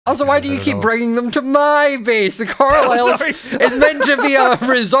Also, why do you keep bringing them to my base? The Carlisle's is meant to be a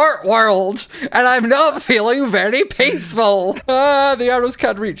resort world, and I'm not feeling very peaceful. Ah, the arrows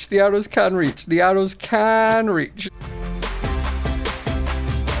can reach. The arrows can reach. The arrows can reach.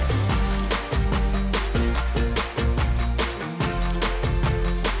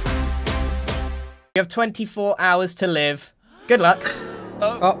 You have 24 hours to live. Good luck.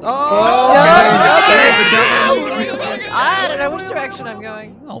 I don't know which direction I'm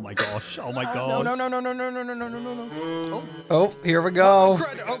going. Oh my gosh. Oh my god. No. Oh, here we go.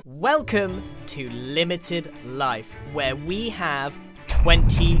 Welcome to Limited Life, where we have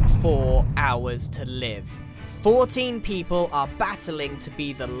 24 hours to live. 14 people are battling to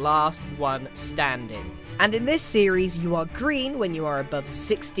be the last one standing. And in this series, you are green when you are above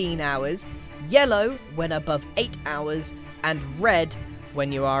 16 hours, yellow when above 8 hours, and red when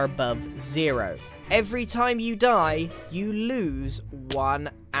you are above 0. Every time you die, you lose 1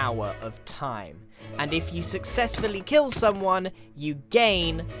 hour of time. And if you successfully kill someone, you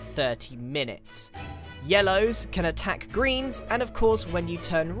gain 30 minutes. Yellows can attack greens, and of course when you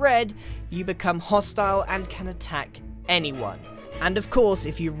turn red, you become hostile and can attack anyone. And of course,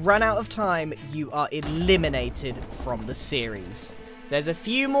 if you run out of time, you are eliminated from the series. There's a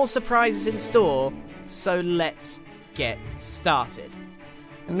few more surprises in store, so let's get started.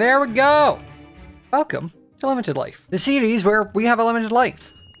 And there we go. Welcome to Limited Life, the series where we have a limited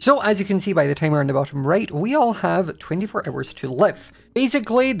life. So as you can see by the timer on the bottom right, we all have 24 hours to live.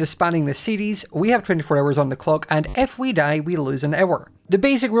 Basically, spanning the series, we have 24 hours on the clock, and if we die, we lose an hour. The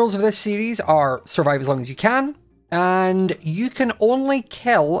basic rules of this series are survive as long as you can, and you can only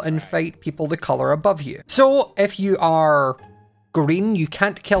kill and fight people the color above you. So if you are green, you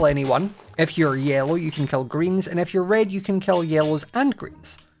can't kill anyone. If you're yellow, you can kill greens, and if you're red, you can kill yellows and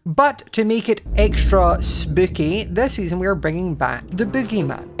greens. But to make it extra spooky, this season we are bringing back the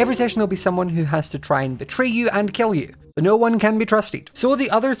boogeyman. Every session there'll be someone who has to try and betray you and kill you. No one can be trusted. So the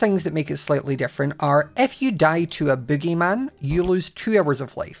other things that make it slightly different are if you die to a boogeyman, you lose 2 hours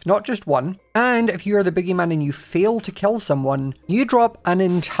of life, not just 1. And if you are the boogeyman and you fail to kill someone, you drop an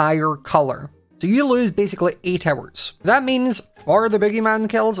entire color. So you lose basically 8 hours. That means for the boogeyman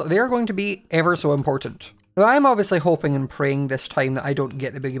kills, they're going to be ever so important. Now I'm obviously hoping and praying this time that I don't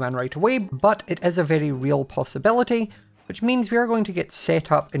get the boogeyman right away, but it is a very real possibility, which means we are going to get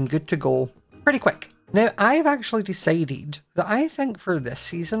set up and good to go pretty quick. Now I've actually decided that I think for this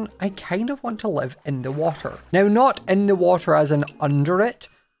season, I kind of want to live in the water. Now not in the water as in under it,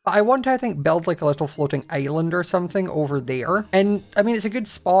 but I want to, I think, build like a little floating island or something over there. And I mean, it's a good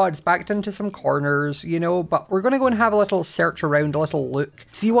spot. It's backed into some corners, you know, but we're going to go and have a little search around, a little look,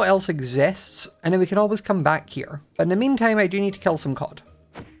 see what else exists. And then we can always come back here. But in the meantime, I do need to kill some cod.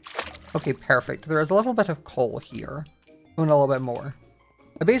 Okay, perfect. There is a little bit of coal here. And a little bit more.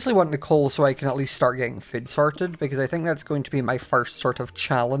 I basically want the coal so I can at least start getting food sorted, because I think that's going to be my first sort of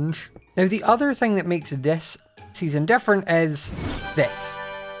challenge. Now, the other thing that makes this season different is this.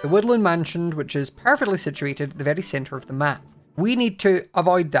 The Woodland Mansion, which is perfectly situated at the very centre of the map. We need to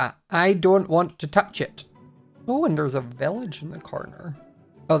avoid that. I don't want to touch it. Oh, and there's a village in the corner.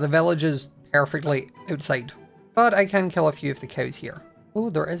 Oh, the village is perfectly outside. But I can kill a few of the cows here.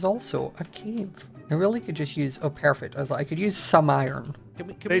 Oh, there is also a cave. I really could just use... Oh, perfect. I could use some iron. Can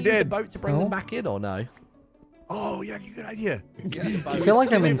we use the boat to bring them back in or no? Oh, yeah, good idea. I feel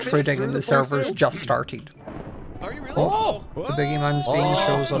like I'm intruding and the server's just started. Are you really? Oh, the boogeyman's being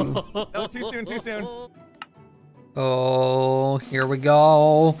chosen. No, too soon, too soon. Oh, here we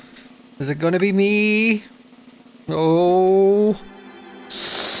go. Is it gonna be me? Oh.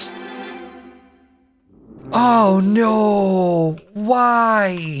 Oh no!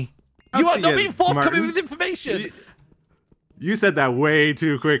 Why? You are not being forthcoming with information! You said that way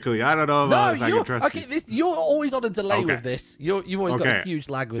too quickly. I don't know if I can trust you. You're always on a delay with this. You've always got a huge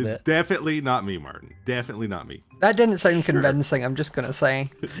lag with it. It's definitely not me, Martin. Definitely not me. That didn't sound convincing, I'm just gonna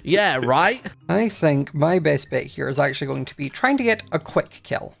say. Yeah, right? I think my best bet here is actually going to be trying to get a quick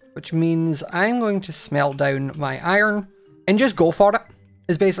kill, which means I'm going to smelt down my iron and just go for it,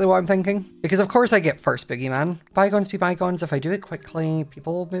 is basically what I'm thinking. Because of course I get first, boogeyman. Bygones be bygones. If I do it quickly,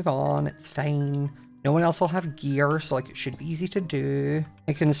 people will move on. It's fine. No one else will have gear, so like it should be easy to do.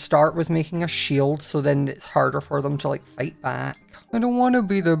 I can start with making a shield, so then it's harder for them to like fight back. I don't want to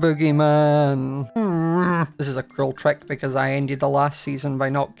be the boogeyman. This is a cruel trick because I ended the last season by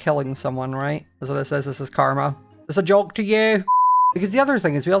not killing someone, right? That's what this is. This is karma. Is this a joke to you? Because the other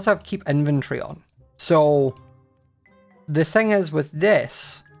thing is we also have to keep inventory on. So the thing is with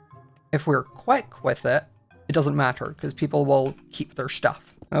this, if we're quick with it, it doesn't matter because people will keep their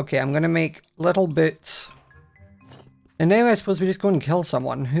stuff. Okay, I'm gonna make little boots And now I suppose we just go and kill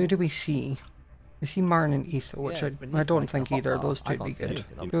someone. Who do we see? I see Martin and Etho, which I don't think either of those two would be good.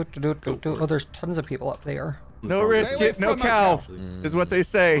 Oh, there's tons of people up there. No risk, no cow, is what they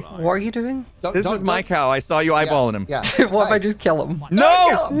say. What are you doing? This is my cow. I saw you eyeballing him. Yeah. What if I just kill him?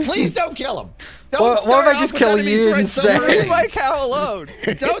 No! Please don't kill him. What if I just kill you instead? Leave my cow alone.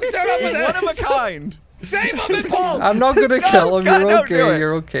 Don't start up with He's one of a kind. Save him, Impulse. I'm not gonna kill him. Scott, You're don't do okay. it.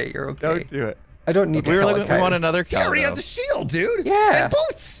 You're okay. You're okay. Don't do it. I don't need to kill a cow. We want another He cow. already has a shield, dude. Yeah. And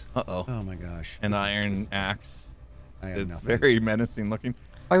boots. Uh-oh. Oh my gosh. An iron axe. I have It's nothing. very menacing looking.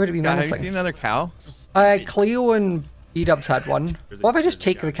 Why would it be Scott, have you menacing? seen another cow? Cleo and B-Dubs had one. What if I just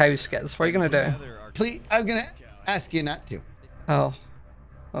take the cow skins? What are you gonna do? Please, I'm gonna ask you not to. Oh.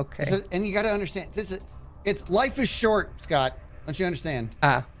 Okay. And you got to understand, life is short, Scott. Don't you understand?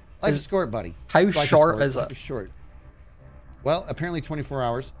 Ah. Life is short, buddy. How Life short is Life it? is short. Well, apparently 24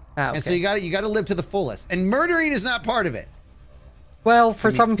 hours. Ah, okay. And so you got to live to the fullest. And murdering is not part of it. Well,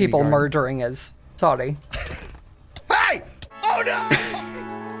 for some me people, guard. murdering is. Sorry. Hey! Oh no!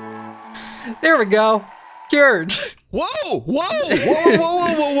 There we go. Cured. Whoa! Whoa! Whoa! Whoa!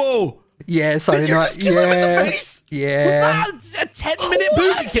 Whoa! Whoa! Whoa! Yeah, sorry. Did you just kill him in the face? Yeah. A 10-minute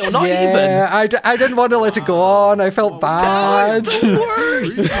booty kill, not Yeah, even. I didn't want to let it go on. I felt bad. That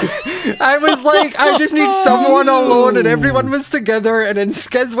was the worst. I was like, I just need someone alone, and everyone was together, and then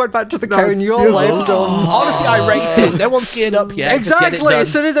Skiz went back to the cow, and you all left him. Honestly, I rate it. No one's geared up yet. Just get it Exactly. done.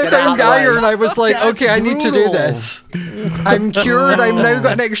 As soon as I Get it out found of the way. iron, I was like, That's okay, I need to do brutal. this. I'm cured. I'm now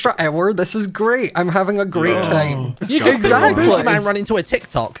got an extra hour. This is great. I'm having a great time. You could Exactly. Boogie Man run into a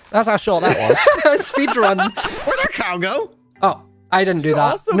TikTok. That's how short that was. Speed run. Where'd our cow go? Oh, I didn't do You that.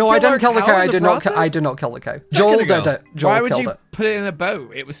 also No, I kill didn't kill our the cow cow. in I the did not. I process? did not kill the cow. Joel did it. Joel Why would killed you it. put it in a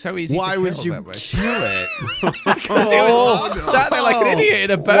boat? It was so easy Why to kill would you that way. kill it? Because it was sat there like an idiot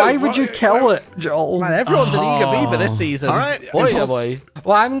in a boat. Why would you kill it, Joel? Man, everyone's an eager beaver this season. All right, Boy, oh Impulse. boy.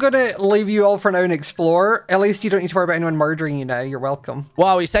 Well, I'm gonna leave you all for now and explore. At least you don't need to worry about anyone murdering you now. You're welcome.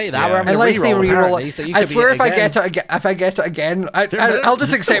 Well, we say that. Yeah. We're having Unless a they reroll, reroll apparently, it. so you I could be swear, if again. I get it again, I'll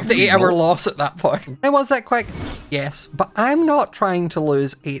just accept the 8-hour loss at that point. I was that quick. Yes, but I'm not trying to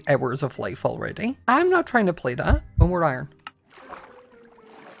lose 8 hours of life already. I'm not trying to play that when we're iron.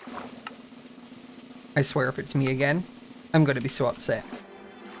 I swear, if it's me again, I'm going to be so upset.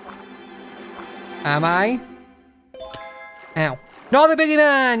 Am I? Ow. Not the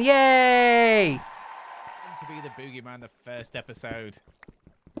boogeyman! Yay! To be the boogeyman the first episode.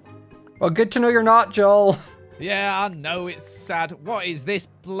 Well, good to know you're not, Joel. Yeah, I know it's sad. What is this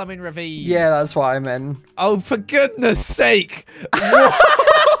blooming ravine? Yeah, that's why I'm in. Oh, for goodness sake!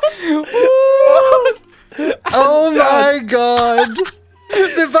 Oh my god!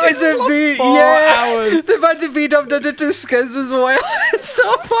 The fact that V, hours. the fact that V-Dub did it to Skiz as well. It's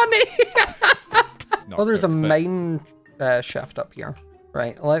so funny. Oh, there's a main shaft up here.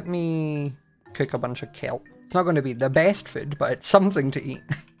 Right, let me cook a bunch of kelp. It's not going to be the best food, but it's something to eat.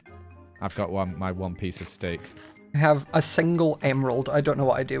 I've got my one piece of steak. I have a single emerald. I don't know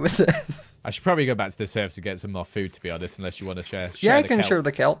what I do with this. I should probably go back to the surface to get some more food, to be honest, unless you want to share Yeah, I the can kelp. share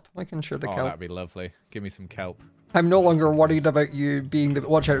the kelp. I can share the Oh, kelp. that'd be lovely. Give me some kelp. I'm no longer worried about you being the...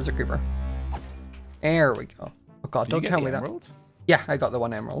 Watch out, there's a creeper. There we go. Oh god, Did you don't get tell the me that. emerald? Yeah, I got the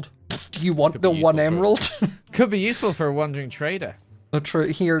one emerald. Do you want Could the be one useful for- emerald? Could be useful for a wandering trader.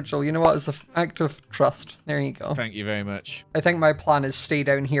 Here, Joel, you know what? It's an act of trust. There you go. Thank you very much. I think my plan is stay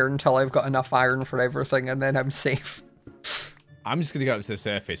down here until I've got enough iron for everything, and then I'm safe. I'm just going to go up to the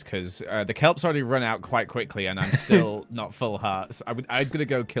surface, because the kelp's already run out quite quickly, and I'm still not full heart. So I'm going to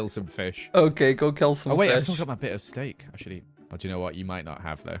go kill some fish. Okay, go kill some Oh, wait, fish. I still got my bit of steak. I should eat. But you know what? You might not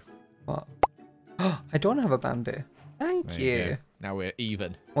have, though. What? I don't have a bamboo. Thank There you. go. Now we're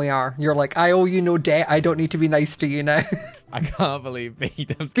even. We are. You're like, I owe you no debt. I don't need to be nice to you now. I can't believe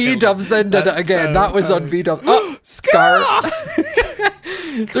V-Dubs V-Dubs then did it again. So That was on funny. V-Dubs. Oh, Scar!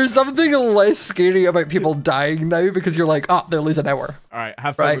 There's something less scary about people dying now because you're like, oh, they're losing hour. All right,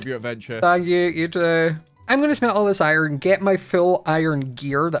 have fun Right. with your adventure. Thank you, you too. I'm going to smelt all this iron, get my full iron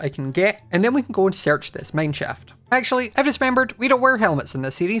gear that I can get, and then we can go and search this mine shaft. Actually, I've just remembered we don't wear helmets in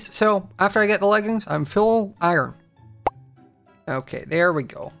this series, so after I get the leggings, I'm full iron. Okay, there we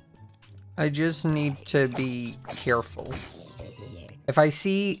go. I just need to be careful. If I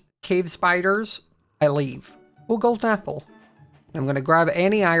see cave spiders, I leave. Oh, golden apple. I'm going to grab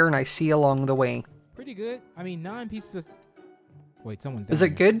any iron I see along the way. Pretty good. I mean, 9 pieces of... Wait, someone's down Was it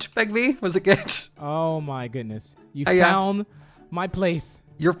here. good, Big V? Was it good? Oh my goodness. You Oh, yeah. found my place.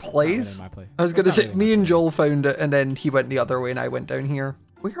 Your Not really place? my place. I was going to It's say, not me really and my Joel found it, and then he went the other way, and I went down here.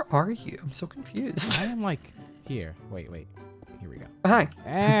 Where are you? I'm so confused. place. I am like here. Wait. Here we go. Hi.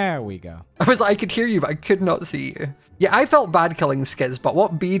 There we go. I could hear you, but I could not see you. Yeah, I felt bad killing Skiz, but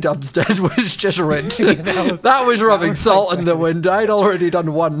what B-dubs did was just rude. that was rubbing salt in the wind. I'd already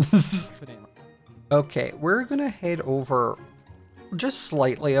done once. Okay, we're gonna head over just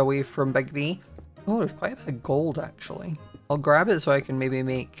slightly away from Big B. Oh, there's quite a bit of gold, actually. I'll grab it so I can maybe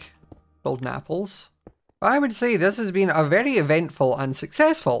make golden apples. I would say this has been a very eventful and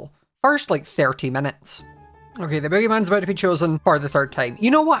successful first, like, 30 minutes. Okay, the boogeyman's about to be chosen for the 3rd time.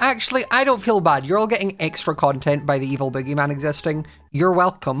 You know what, actually, I don't feel bad. You're all getting extra content by the evil boogeyman existing. You're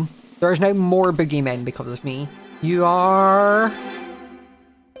welcome. There's now more boogeymen because of me. You are...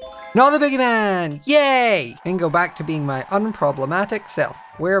 not the boogeyman! Yay! And go back to being my unproblematic self.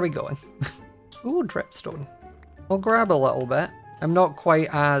 Where are we going? Ooh, dripstone. I'll grab a little bit. I'm not quite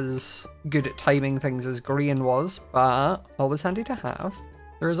as good at timing things as Green was, but always handy to have.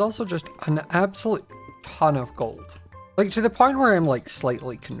 There is also just an absolute ton of gold. Like, to the point where I'm, like,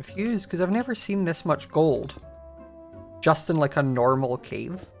 slightly confused, because I've never seen this much gold. Just in, like, a normal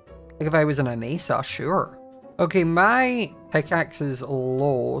cave. Like, if I was in a mesa, sure. Okay, my pickaxe is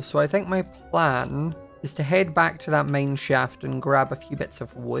low, so I think my plan is to head back to that mine shaft and grab a few bits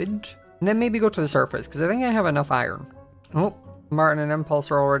of wood. And then maybe go to the surface, because I think I have enough iron. Oh, Martin and Impulse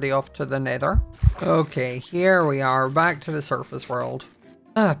are already off to the nether. Okay, here we are, back to the surface world.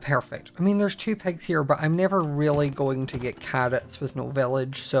 Ah, perfect. I mean, there's 2 pigs here, but I'm never really going to get carrots with no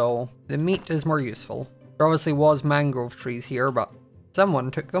village, so the meat is more useful. There obviously was mangrove trees here, but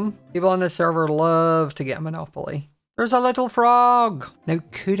someone took them. People on this server love to get a monopoly. There's a little frog! Now,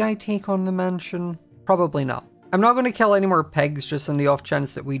 could I take on the mansion? Probably not. I'm not going to kill any more pigs just on the off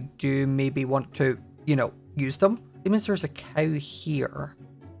chance that we do maybe want to, you know, use them. It means there's a cow here.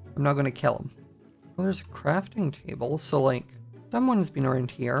 I'm not going to kill him. Well, there's a crafting table, so like, someone's been around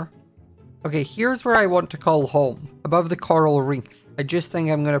here. Okay, here's where I want to call home. Above the coral reef. I just think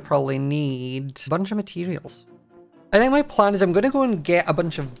I'm going to probably need a bunch of materials. I think my plan is I'm going to go and get a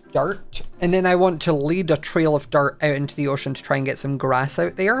bunch of dirt, and then I want to lead a trail of dirt out into the ocean to try and get some grass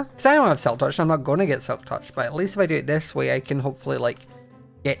out there. Because I don't have silk touch, I'm not going to get silk touch, but at least if I do it this way, I can hopefully, like,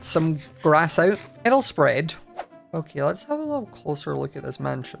 get some grass out. It'll spread. Okay, let's have a little closer look at this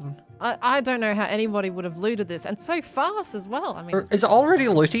mansion. I don't know how anybody would have looted this, and so fast as well. I mean, is it already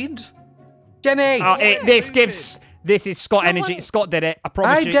looted? Jimmy! Oh, this is Scott Energy. Scott did it. I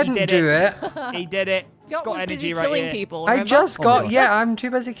promise you. I didn't do it. He did it. Scott Energy right killing here. People, I just got, yeah, I'm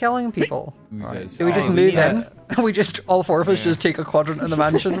too busy killing people. Right. So we just move in. We just, all 4 of us just take a quadrant in the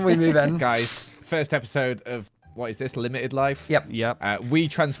mansion, we move in. Guys, first episode of, what is this, Limited Life? Yep. We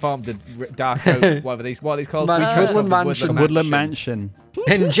transformed the dark oak, what are these called? Woodland Mansion. Woodland Mansion.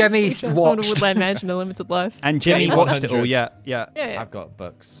 And Jimmy watched. Woodland Mansion, a Limited Life. And Jimmy watched it all, yeah. I've got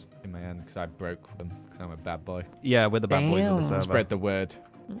books in my hand because I broke them because I'm a bad boy. Yeah, we're the bad boys of the server. Spread the word.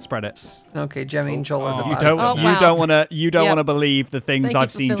 Spread it. Okay, Jimmy and Joel are the You bad. don't want to believe the things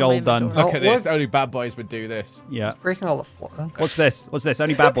I've seen Joel done. Look at this. Only bad boys would do this. Yeah. It's breaking all the floor. Okay. What's this? What's this?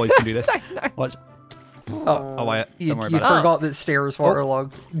 Only bad boys can do this. Watch. Oh, wait. You forgot that stairs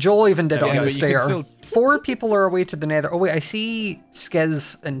waterlogged. Joel even did it on the stair. Still... 4 people are away to the nether. Oh wait, I see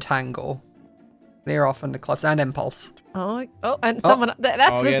Skiz and Tango. They're off on the cliffs, and Impulse. Oh, and someone.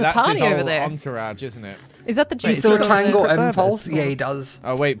 There's a party over there. Entourage, isn't it? Is that the Jeep? Tango Impulse? Yeah, he does.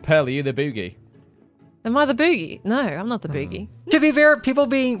 Oh wait, Pearl, are you the boogie? Am I the boogie? No, I'm not the boogie. To be fair, people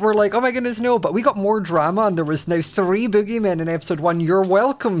were like, oh my goodness, no, but we got more drama and there was now 3 boogeymen in episode 1. You're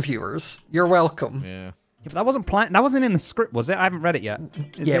welcome, viewers. You're welcome. Yeah. But that wasn't planned. That wasn't in the script, was it? I haven't read it yet.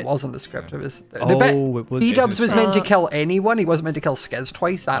 It was in the script. It was. It was. B-Dubs was meant to kill anyone. He wasn't meant to kill Skiz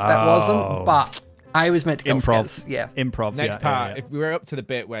twice. That bit wasn't. But I was meant to kill Skiz. Yeah. Improv. Next part. If we were up to the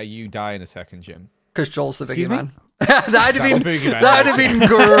bit where you die in a second, Jim. Because Joel's the boogeyman. That'd have been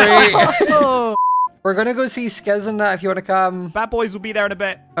great. We're gonna go see Skiz and that if you want to come. Bad boys will be there in a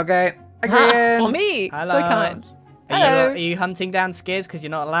bit. Okay. For me. Hello. So kind. Are you hunting down Skiz because you're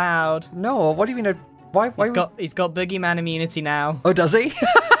not allowed? No. What do you mean? Why? He's got boogeyman immunity now. Oh, does he?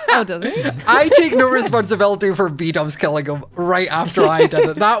 Oh, does he? I take no responsibility for B-Dubs killing him right after I did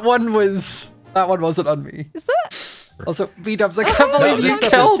it. That one wasn't on me. Is that? Also, B-Dubs, I can't believe you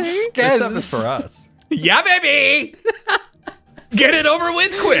killed Skiz. This stuff is for us. Yeah, baby. Get it over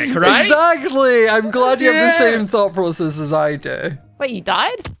with quick, right? Exactly. I'm glad you have the same thought process as I do. Wait, you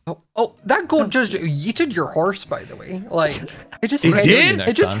died? Oh, that goat just yeeted your horse, by the way. Like, it just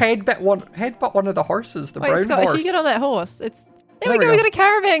headbutt one of the horses, the brown Scott, horse. I should get on that horse. There we go. We got a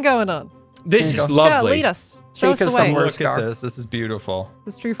caravan going on. This is Yeah, lovely. lead us. Show us the way. somewhere, Look Scar. at this. This is beautiful.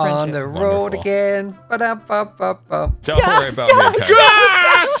 It's true friendship. On the road again. Ba-da-ba-ba-ba. Don't worry about me.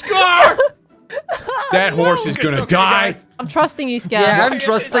 Scar! That horse is gonna die. I'm trusting you, Scout. Yeah, I'm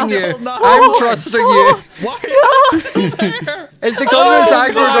trusting you. I'm trusting you. It's because it's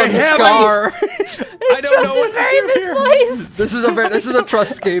anchored on Scar. I don't know what very misplaced. This is a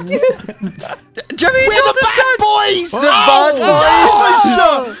trust game. Jimmy, We're the bad boys! The bad boys!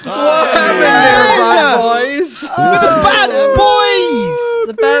 What happened there, bad boys? We're the bad boys!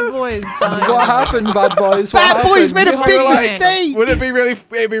 The bad boys died. What happened, bad boys? What Bad boys made a happened? big mistake! Would it be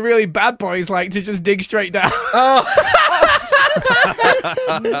really bad boys like to just dig straight down?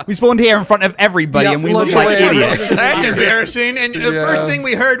 We spawned here in front of everybody Yeah, and we look literally like everybody. idiots. That's embarrassing. And the first thing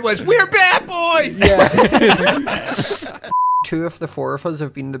we heard was, "We're bad boys." Yeah. 2 of the 4 of us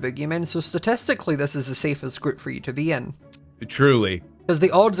have been the boogeymen, so statistically this is the safest group for you to be in. Truly. Because the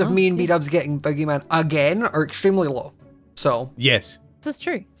odds of me and B-Dubs getting boogeyman again are extremely low. So. Yes. This is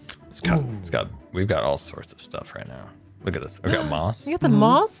true. We've got all sorts of stuff right now. Look at this. I've got moss. You got the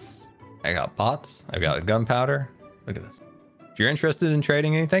moss? I got pots. I've got gunpowder. Look at this. If you're interested in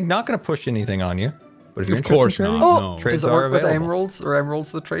trading anything, not going to push anything on you. But if you're interested in trading, No. trades Does it are work with available. emeralds? Or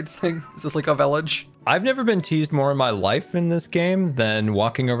emeralds the trade thing? Is this like a village? I've never been teased more in my life in this game than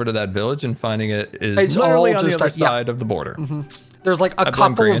walking over to that village and finding it is It's literally all on the just other a- yeah. side of the border. There's like a blame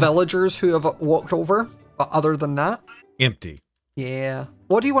couple green. villagers who have walked over, but other than that, Empty. yeah.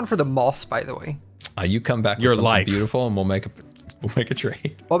 What do you want for the moss, by the way? You come back with Your something life. beautiful and we'll make a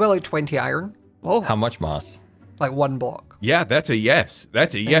trade. What about like 20 iron? How much moss? Like 1 block. Yeah, that's a yes.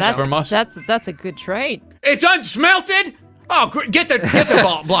 That's a yes from us. That's a good trade. It's unsmelted. Oh, get the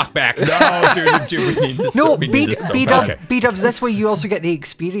block back. No, dude, we need to No, we need to sell back. B-Dubs, this way you also get the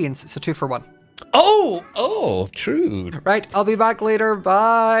experience. It's a 2 for 1. Oh, true. Right, I'll be back later.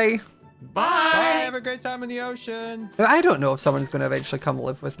 Bye. Bye. Have a great time in the ocean. Now, I don't know if someone's going to eventually come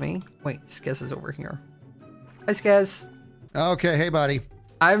live with me. Wait, Skez is over here. Hi, Skez. Okay, hey, buddy.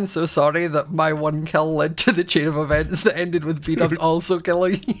 I'm so sorry that my 1 kill led to the chain of events that ended with B-Dubs also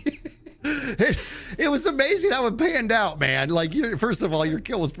killing you. It was amazing how it panned out, man. Like, first of all, your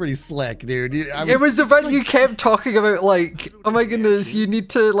kill was pretty slick, dude. It was the fact you kept talking about, like, oh my goodness, you need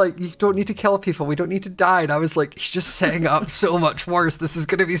to, like, you don't need to kill people. We don't need to die. And I was like, he's just setting up so much worse. This is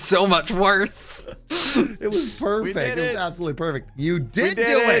going to be so much worse. It was perfect. It was absolutely perfect. You did do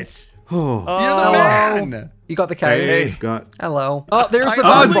it. Oh, You're the man. You got the cow. hey, Scott. Hello. Oh, there's the Oh,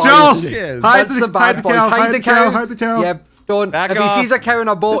 bad it's boys. Joe. Hide That's the bad boys. Hide the cow. Hide the cow. Yeah, don't. Back if off. he sees a cow in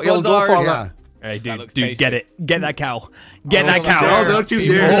a boat, This he'll one's go ours. for Yeah. it. Hey, dude, tasty. get it. Get that cow. Get that cow. Oh, don't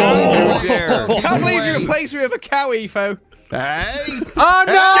you dare. Oh, I can't believe you replaced me with a cow, Efo. Hey. Oh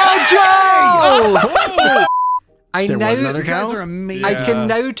no, Joe! I There now, was another cow? You guys are amazing. I can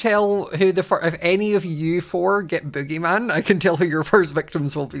now tell who the first. If any of you 4 get Boogeyman, I can tell who your first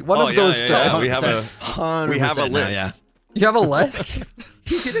victims will be. One of those two. We have a list. Yeah. You have a list.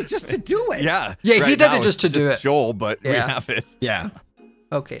 He did it just to do it. Yeah. Yeah, he Right did now it just it's to do it. Joel, but we Yeah. have it. Yeah.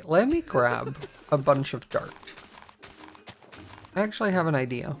 Okay, let me grab a bunch of dirt. I actually have an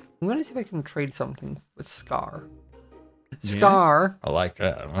idea. I'm going to see if I can trade something with Scar. Scar, I like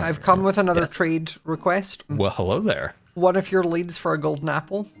that. I've come with another trade request. Well, hello there. One of your leads for a golden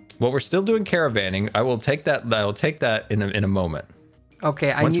apple. Well, we're still doing caravanning. I will take that. I'll take that in a moment.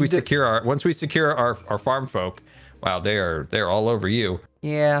 Okay, I Once need we to... secure our farm folk. Wow, they're all over you.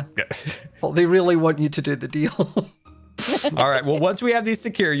 Yeah. Well, they really want you to do the deal. All right. Well, once we have these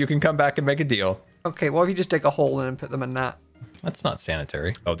secure, you can come back and make a deal. Okay, well, if you just dig a hole in and put them in that. That's not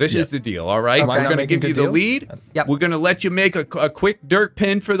sanitary. Oh, this is the deal, all right? Okay. We're going to Making give you good the deals? lead. Yep. We're going to let you make a quick dirt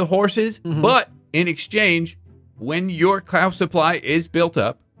pen for the horses. But in exchange, when your cow supply is built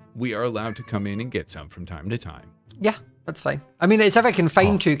up, we are allowed to come in and get some from time to time. Yeah, that's fine. I mean, it's if I can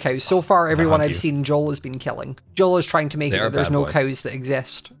find 2 cows. So far, everyone I've seen, Joel has been killing. Joel is trying to make They it are that there's bad no boys. cows that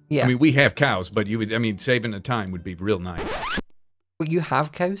exist. Yeah. I mean, we have cows, but saving the time would be real nice. But you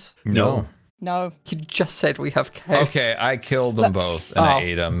have cows? No. No. You just said we have cows. Okay, I killed them both and I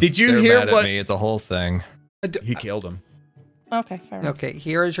ate them. Did you They're hear mad what- at me. It's a whole thing. He killed them. Okay, fair enough. Okay,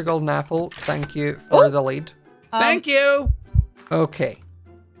 here is your golden apple. Thank you for the lead. Thank you. Okay,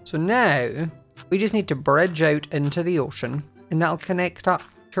 so now we just need to bridge out into the ocean and that'll connect up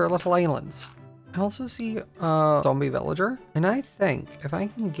to our little islands. I also see a zombie villager, and I think if I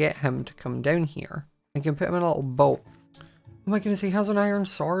can get him to come down here, I can put him in a little boat. Oh my goodness, he has an iron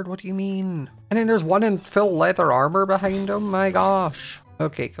sword. What do you mean? And then there's one in full leather armor behind him. My gosh.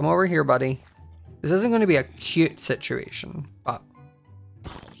 Okay, come over here, buddy. This isn't going to be a cute situation, but...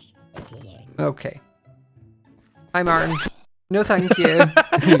 Okay. Hi, Martin. No, thank you.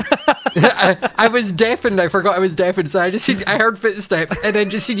 I was deafened. I forgot I was deafened, so I heard footsteps and then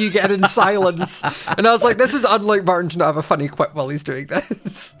just seen you get in silence. And I was like, this is unlike Martin to not have a funny quip while he's doing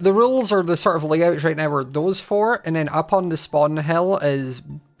this. The rules or the sort of layouts right now are those four, and then up on the spawn hill is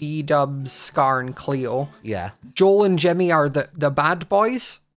B-Dubs, Scar, and Cleo. Yeah. Joel and Jimmy are the bad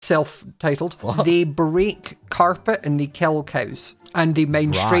boys, self-titled. They break carpet and they kill cows. And they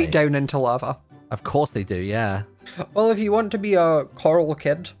mine straight down into lava. Of course they do, yeah. Well, if you want to be a coral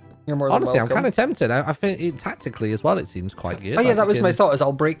kid, you're more than welcome. Honestly, I'm kind of tempted. I think tactically as well, it seems quite good. Oh yeah, that was my thought, is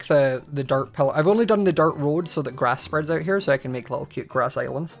I'll break the dirt pillar. I've only done the dirt road so that grass spreads out here, so I can make little cute grass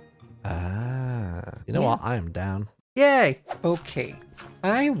islands. You know what? I am down. Yay! Okay.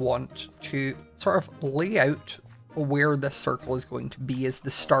 I want to sort of lay out where this circle is going to be as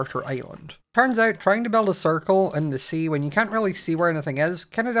the starter island. Turns out trying to build a circle in the sea when you can't really see where anything is,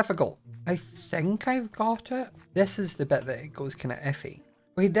 kind of difficult. I think I've got it. This is the bit that it goes kind of iffy.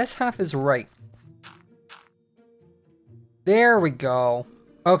 Okay, this half is right. There we go.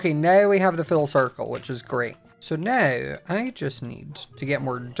 Okay, now we have the full circle, which is great. So now I just need to get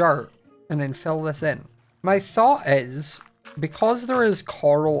more dirt and then fill this in. My thought is, because there is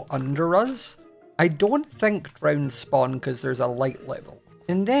coral under us, I don't think drowns spawn because there's a light level.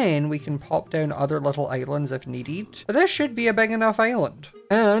 And then we can pop down other little islands if needed. But this should be a big enough island.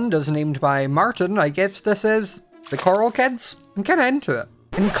 And as named by Martin, I guess this is the Coral Kids. I'm kind of into it.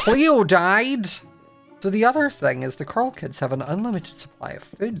 And Cleo died! So the other thing is the Coral Kids have an unlimited supply of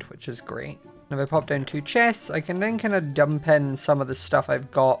food, which is great. And if I pop down 2 chests, I can then kind of dump in some of the stuff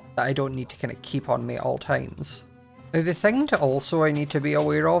I've got that I don't need to kind of keep on me at all times. Now the thing to also I need to be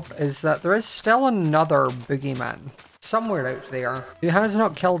aware of is that there is still another boogeyman somewhere out there who has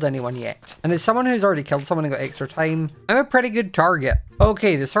not killed anyone yet. And as someone who's already killed someone and got extra time, I'm a pretty good target.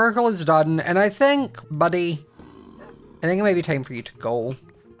 Okay, the circle is done, and I think, buddy, I think it might be time for you to go.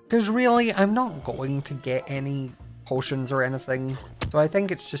 Because really, I'm not going to get any potions or anything. So I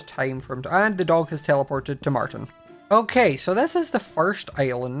think it's just time for him to... And the dog has teleported to Martin. Okay, so this is the first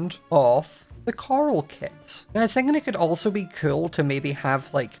island of the Coral Kids. Now I was thinking it could also be cool to maybe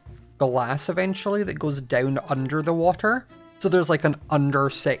have like glass eventually that goes down under the water. So there's like an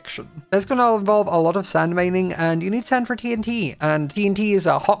under section. That's going to involve a lot of sand mining, and you need sand for TNT, and TNT is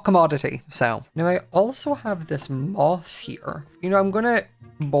a hot commodity. So now I also have this moss here. You know, I'm going to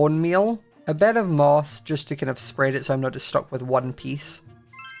bone meal a bit of moss just to kind of spread it so I'm not just stuck with one piece.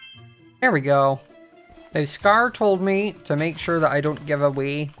 There we go. Now Scar told me to make sure that I don't give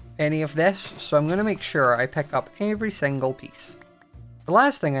away any of this, so I'm going to make sure I pick up every single piece. The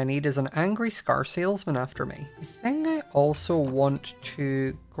last thing I need is an angry Scar salesman after me. I think I also want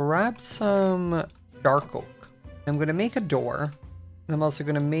to grab some dark oak. I'm going to make a door, and I'm also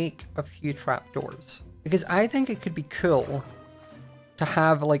going to make a few trapdoors, because I think it could be cool to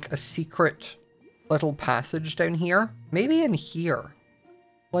have like a secret little passage down here. Maybe in here.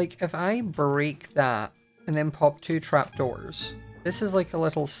 Like if I break that and then pop 2 trapdoors, this is like a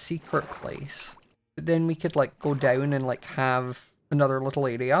little secret place. But then we could like go down and like have another little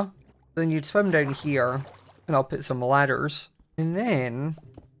area. Then you'd swim down here, and I'll put some ladders, and then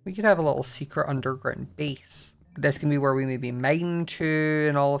we could have a little secret underground base. This can be where we maybe mine to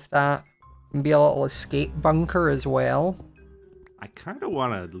and all of that. And be a little escape bunker as well. I kind of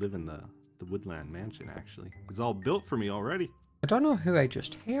want to live in the woodland mansion, actually. It's all built for me already. I don't know who I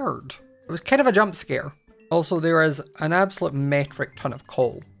just heard. It was kind of a jump scare. Also, there is an absolute metric ton of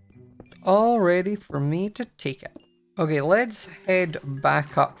coal. All ready for me to take it. Okay, let's head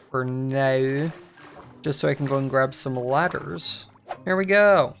back up for now, just so I can go and grab some ladders. Here we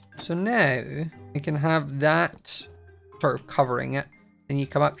go. So now we can have that sort of covering it. Then you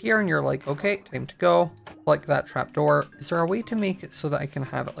come up here and you're like, okay, time to go. Like that trapdoor. Is there a way to make it so that I can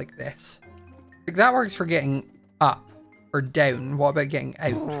have it like this? Like that works for getting up or down. What about getting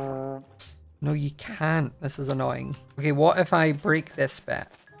out? No, you can't. This is annoying. Okay, what if I break this bit?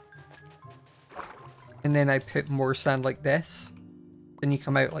 And then I put more sand like this. Then you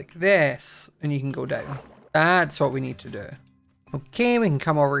come out like this, and you can go down. That's what we need to do. Okay, we can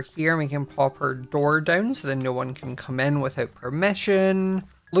come over here, and we can pop our door down, so then no one can come in without permission.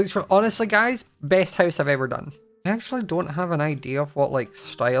 Looks for, honestly guys, best house I've ever done. I actually don't have an idea of what like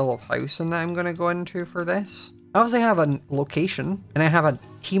style of house and that I'm gonna go into for this. I obviously have a location, and I have a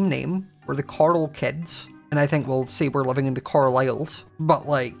team name. We're the Coral Kids, and I think we'll say we're living in the Coral Isles. But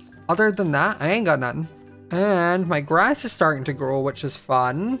like, other than that, I ain't got nothing. And my grass is starting to grow, which is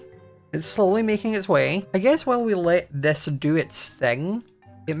fun. It's slowly making its way. I guess while we let this do its thing,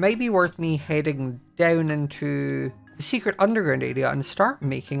 it might be worth me heading down into the secret underground area and start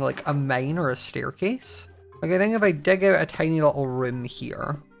making like a mine or a staircase. Like I think if I dig out a tiny little room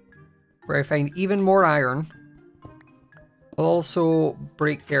here, where I find even more iron. I'll also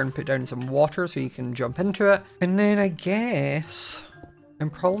break there and put down some water so you can jump into it. And then I guess I'm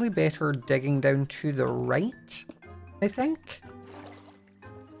probably better digging down to the right, I think.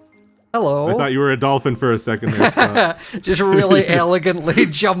 Hello. I thought you were a dolphin for a second there, Scott. Just really elegantly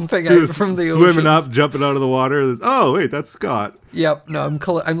jumping out from the ocean. Swimming up, jumping out of the water. Oh, wait, that's Scott. Yep, no,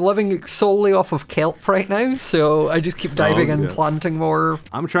 I'm living solely off of kelp right now, so I just keep diving and planting more.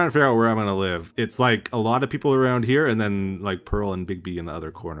 I'm trying to figure out where I'm going to live. It's like a lot of people around here, and then like Pearl and Big B in the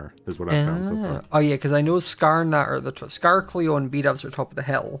other corner is what I've found so far. Oh yeah, because I know Scar and that are the Scar, Cleo, and B-Dubs are top of the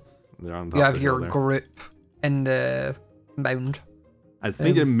hill. They're on top you of have the your hill there. group in the mound. I was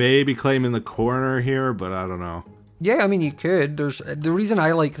thinking maybe claiming the corner here, but I don't know. Yeah, I mean, you could. There's the reason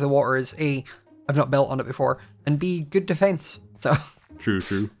I like the water is A, I've not built on it before, and B, good defense. So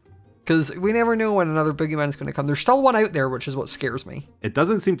True. Because we never know when another boogeyman's going to come. There's still one out there, which is what scares me. It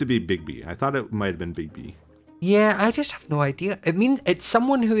doesn't seem to be Big B. I thought it might have been Big B. Yeah, I just have no idea. It means it's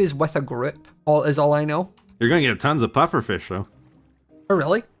someone who is with a group, is all I know. You're going to get tons of pufferfish, though. Oh,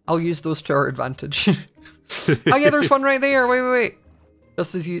 really? I'll use those to our advantage. Oh, yeah, there's one right there. Wait.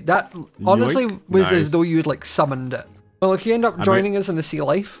 Just as you... That honestly was as though you had, like, summoned it. Well, if you end up joining us in the sea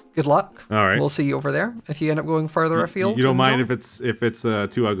life, good luck. All right. We'll see you over there. If you end up going further afield. You don't mind if it's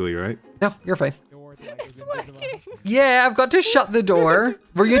too ugly, right? No, you're fine. It's working. Yeah, I've got to shut the door.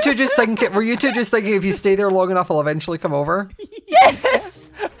 Were you two just thinking if you stay there long enough, I'll eventually come over?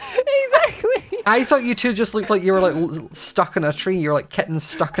 Yes! Exactly. I thought you two just looked like you were like stuck in a tree. You're like kittens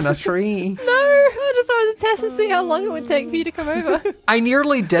stuck in a tree. No, I just wanted to test and see how long it would take for you to come over. I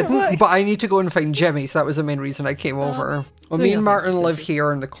nearly didn't, but I need to go and find Jimmy, so that was the main reason I came over. Well, me and Martin live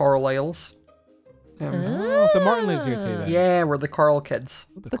here in the Coral Isles. Oh, so Martin lives here too then? Yeah, we're the Coral kids.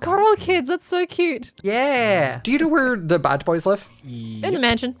 The Coral kids, that's so cute. Yeah. Do you know where the bad boys live? In the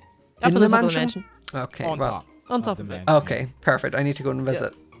mansion. Up In on the top of mansion? the mansion. Okay, On top. On top of it. Okay, perfect. I need to go and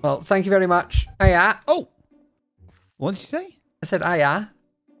visit. Well, thank you very much. Hiya. Oh! What did you say? I said hiya.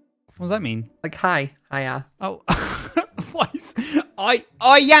 What does that mean? Like hi. Hiya. Oh.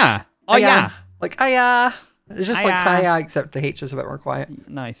 Yeah. Like hiya. It's just like hiya, except the H is a bit more quiet.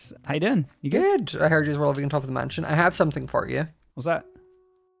 Nice. How you doing? You good? Good. I heard you were living on top of the mansion. I have something for you. What's that?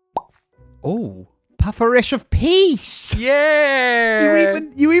 Oh. Pufferish of peace. Yeah.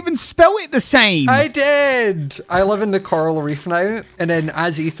 You even spell it the same. I did. I live in the coral reef now, and then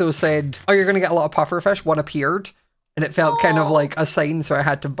as Etho said, "Oh, you're gonna get a lot of pufferfish," one appeared, and it felt kind of like a sign, so I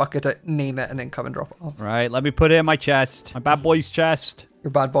had to bucket it, name it, and then come and drop it off. Right. Let me put it in my chest. My bad boy's chest. Your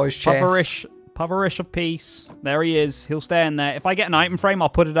bad boy's chest. Pufferish of peace. There he is. He'll stay in there. If I get an item frame, I'll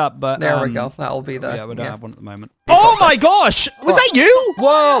put it up. But there we go. That'll be the. Yeah, we don't have one at the moment. Oh my gosh! Was that you?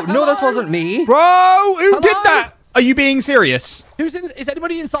 Whoa! No, this wasn't me. Bro, who did that? Are you being serious? Is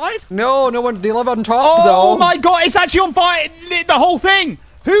anybody inside? No one. They live on top, though. Oh my god! It's actually on fire. It lit the whole thing.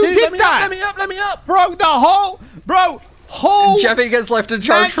 Who did that? Let me up. Bro, whole Jeffy gets left in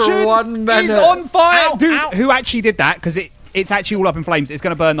charge for 1 minute. It's on fire. Ow, Dude, ow. who actually did that? Because it's actually all up in flames. It's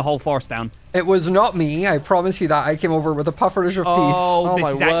going to burn the whole forest down. It was not me. I promise you that. I came over with a pufferish of peace. Oh,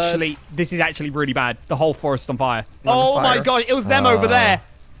 my word. This is actually really bad. The whole forest on fire. On Oh fire. my god, it was them over there.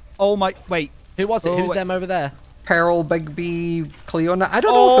 Oh my, wait. Who was it? Who's them over there? Peril, Big B, Cleona. I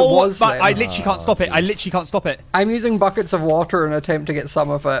don't know if it was but them. I literally can't stop it. I literally can't stop it. I'm using buckets of water in an attempt to get some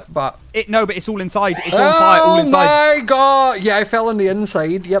of it, but... No, but it's all inside. It's on fire, all inside. Oh my god! Yeah, I fell on the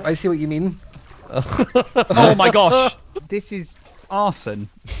inside. Yep, I see what you mean. Oh my gosh. This is arson.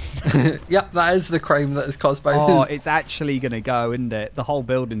 Yep, that is the crime that is caused by... Oh, it's actually going to go, isn't it? The whole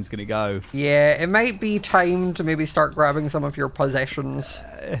building's going to go. Yeah, it might be time to maybe start grabbing some of your possessions.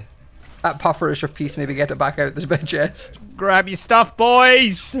 That pufferish of peace, maybe get it back out the bed chest. Grab your stuff,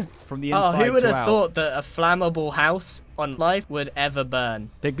 boys! From the inside. Oh, who would have out. thought that a flammable house on life would ever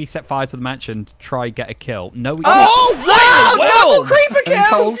burn? Digby set fire to the mansion to try get a kill. No, we Oh, double creeper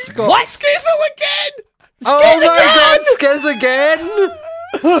kill! Scott. What? Skizzle again! Oh my god, Skiz again!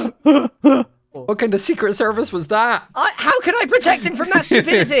 What kind of secret service was that? How can I protect him from that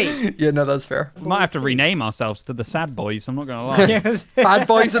stupidity? Yeah, no, that's fair. We might have to rename ourselves to the Sad Boys, I'm not going to lie. Bad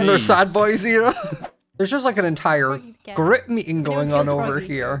boys and their sad boys, you know? There's just like an entire group meeting going on over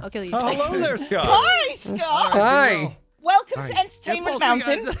here. I'll kill you. Hello there, Scott. Hi, Scott. Hi. Welcome to Entertainment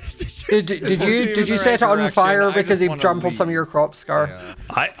Mountain. Did you set it on fire because he trampled some of your crops, Scar?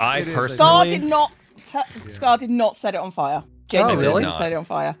 I personally... Scar did not set it on fire. Genuinely really? didn't set it on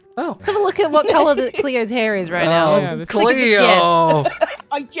fire. Oh. Let's have a look at what color Cleo's hair is right now. Cleo!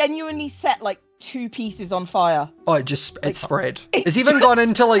 I genuinely set like 2 pieces on fire. Oh, it spread. It's even gone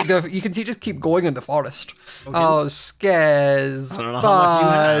into like you can see it just keep going in the forest. Okay. Oh, Skez. I don't know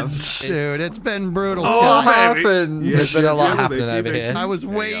how much you have. Dude, it's been brutal. What happened? There's been a lot happening over here. I was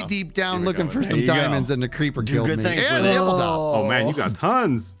way deep down looking for some diamonds and the creeper killed me. And oh man, you got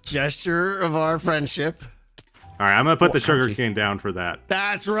tons. Gesture of our friendship. All right, I'm gonna put the sugar cane down for that.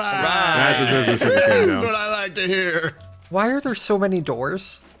 That's right. That deserves a sugar cane down. That's what I like to hear. Why are there so many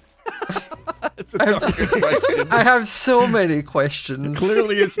doors? I have so many questions.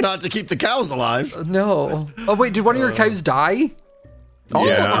 Clearly, it's not to keep the cows alive. No. Oh wait, did one of your cows die? All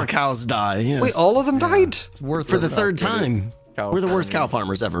of our cows die. Yes. Wait, all of them died? It's worth for the 3rd time. We're the worst cow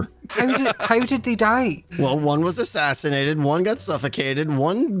farmers ever. How did they die? Well, one was assassinated, one got suffocated,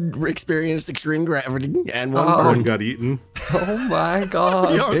 one experienced extreme gravity, and one got eaten. Oh my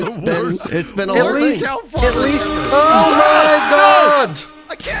god! It's been a whole thing. At least. Oh my god!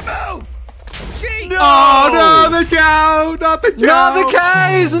 I can't move. No! Oh no, the cow! Not the cow! Not the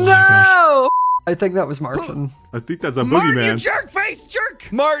cows! No! I think that was Martin. I think that's a Martin, boogeyman. you jerk face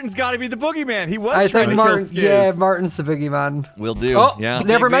jerk! Martin's got to be the boogeyman. He was. I think Martin. Yeah, Martin's the boogeyman. Will do. Oh, yeah.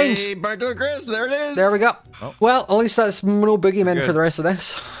 Never mind. Burnt to a crisp. There it is. There we go. Oh. Well, at least that's no boogeyman for the rest of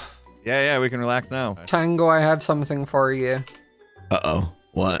this. Yeah, we can relax now. Tango, I have something for you. Uh-oh.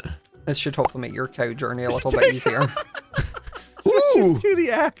 What? This should hopefully make your cow journey a little bit easier. Switches to the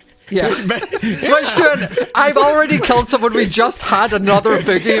axe. Yeah. Switch to it. I've already killed someone. We just had another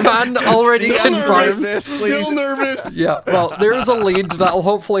boogeyman already confirmed. Still nervous. Yeah. Well, there's a lead that'll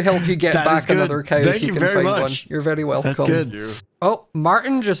hopefully help you get back another cow if you can find one. You're very welcome. That's good. Oh,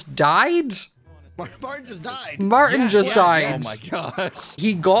 Martin just died? Martin just died. Martin just died. Oh my gosh.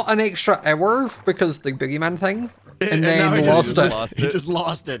 He got an extra hour because the boogeyman thing, and then lost it. He just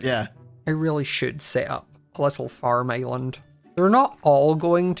lost it, yeah. I really should set up a little farm island. They're not all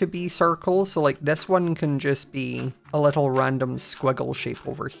going to be circles, so like this one can just be a little random squiggle shape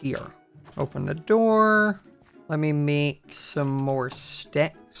over here. Open the door. Let me make some more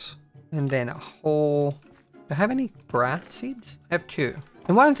sticks and then a hole. Do I have any grass seeds? I have 2.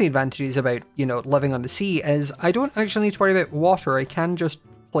 And one of the advantages about, living on the sea is I don't actually need to worry about water. I can just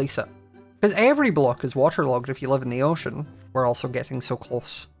place it. Because every block is waterlogged if you live in the ocean. We're also getting so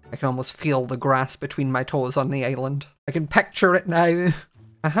close. I can almost feel the grass between my toes on the island. I can picture it now.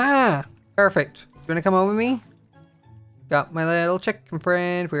 Aha! Perfect. Do you want to come home with me? Got my little chicken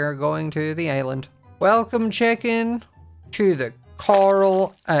friend. We are going to the island. Welcome, chicken, to the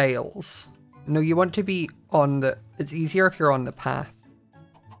Coral Isles. No, you want to be on the... It's easier if you're on the path.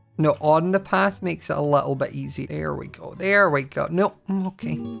 No, on the path makes it a little bit easy. There we go. There we go. No,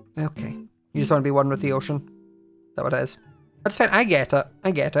 okay. Okay. You just want to be one with the ocean? Is that what it is? That's fine. I get it.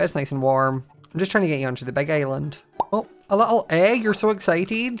 I get it. It's nice and warm. I'm just trying to get you onto the big island. Oh, a little egg. You're so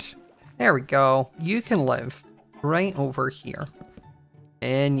excited. There we go. You can live right over here.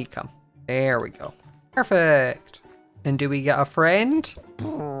 And you come. There we go. Perfect. And do we get a friend?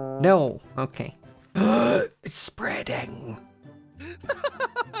 No. Okay. It's spreading.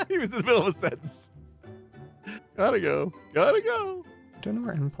 He was in the middle of a sentence. Gotta go. Gotta go. I don't know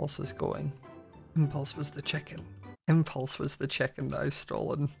where Impulse is going. Impulse was the chicken. Impulse was the chicken that I've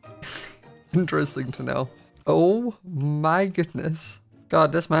stolen. Interesting to know. Oh my goodness.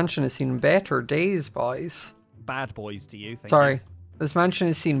 God, this mansion has seen better days, boys. Bad boys to you. Sorry. This mansion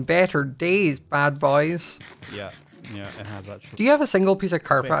has seen better days, bad boys. Yeah, it has actually. Do you have a single piece of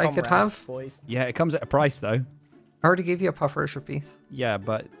carpet I could have? Boys. Yeah, it comes at a price though. I already gave you a pufferisher piece. Yeah,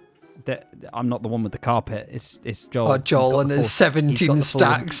 but I'm not the one with the carpet. It's Joel. Oh, Joel and his 17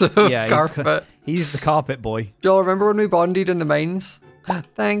 stacks of carpet. He's the carpet boy. Joel, remember when we bonded in the mines?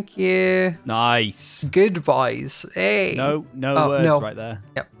 Thank you. Nice. Good boys. Hey. No words right there.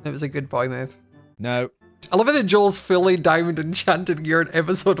 Yep, it was a good boy move. No. I love it that Joel's fully diamond enchanted gear in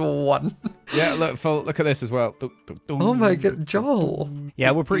episode 1. Yeah, look at this as well. Oh my god, Joel. Yeah,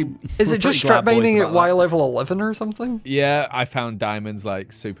 we're pretty. Is it just strap mining at Y level 11 or something? Yeah, I found diamonds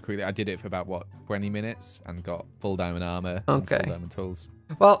like super quickly. I did it for about 20 minutes and got full diamond armor. Okay. And full diamond tools.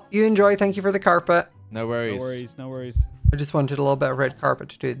 Well, you enjoy. Thank you for the carpet. No worries. No worries. I just wanted a little bit of red carpet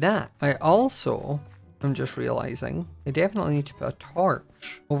to do that. I also am just realizing I definitely need to put a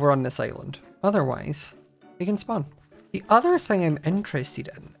torch over on this island. Otherwise, we can spawn. The other thing I'm interested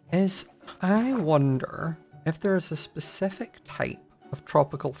in is I wonder if there's a specific type of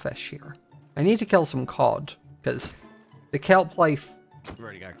tropical fish here. I need to kill some cod because the kelp life,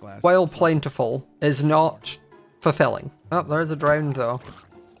 while plentiful, is not fulfilling. Oh, there's a drowned though.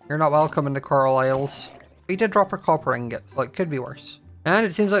 You're not welcome in the Coral Isles. We did drop a copper ingot, so it could be worse. And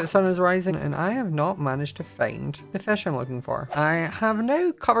it seems like the sun is rising, and I have not managed to find the fish I'm looking for. I have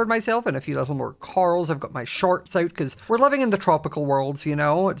now covered myself in a few little more corals. I've got my shorts out because we're living in the tropical worlds, you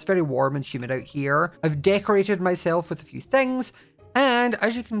know. It's very warm and humid out here. I've decorated myself with a few things, and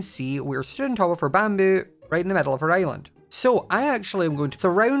as you can see, we're stood on top of our bamboo right in the middle of our island. So I actually am going to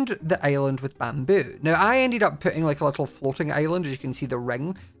surround the island with bamboo. Now I ended up putting like a little floating island, as you can see the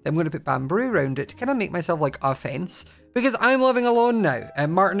ring. I'm going to put bamboo around it to kind of make myself like a fence. Because I'm living alone now,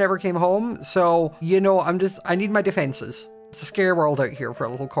 and Martin never came home, so, you know, I need my defenses. It's a scary world out here for a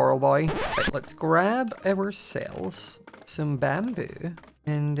little coral boy. Right, let's grab ourselves some bamboo,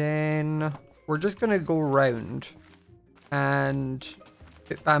 and then we're just gonna go around and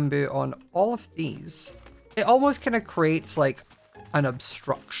put bamboo on all of these. It almost kind of creates like an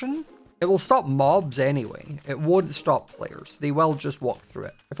obstruction. It will stop mobs anyway. It won't stop players. They will just walk through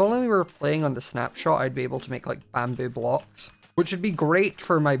it. If only we were playing on the snapshot, I'd be able to make like bamboo blocks, which would be great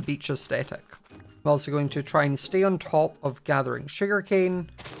for my beach aesthetic. I'm also going to try and stay on top of gathering sugarcane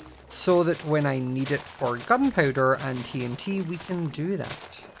so that when I need it for gunpowder and TNT, we can do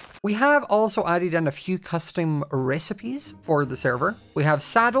that. We have also added in a few custom recipes for the server. We have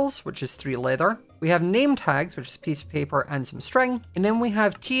saddles, which is 3 leather. We have name tags, which is a piece of paper and some string. And then we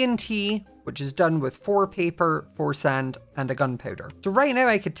have TNT, which is done with 4 paper, 4 sand, and a gunpowder. So right now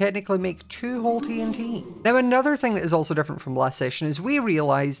I could technically make 2 whole TNT. Now another thing that is also different from last session is we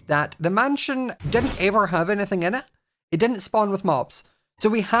realized that the mansion didn't ever have anything in it. It didn't spawn with mobs. So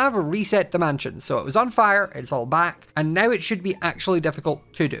we have reset the mansion. So it was on fire, it's all back, and now it should be actually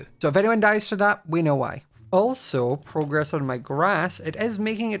difficult to do. So if anyone dies to that, we know why. Also, progress on my grass, it is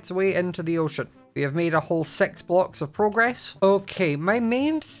making its way into the ocean. We have made a whole 6 blocks of progress. Okay, my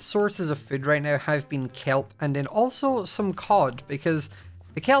main sources of food right now have been kelp and then also some cod because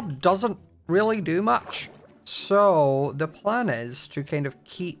the kelp doesn't really do much. So the plan is to kind of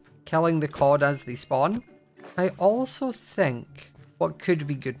keep killing the cod as they spawn. I also think what could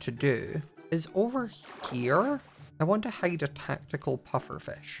be good to do is over here, I want to hide a tactical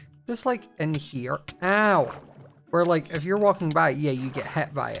pufferfish. Just like in here. Ow! Where like, if you're walking by, yeah, you get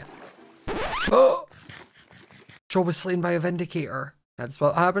hit by it. Oh! Joe was slain by a vindicator. That's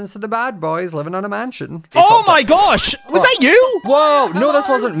what happens to the bad boys living on a mansion. Oh my gosh! Was that you? Whoa! No, this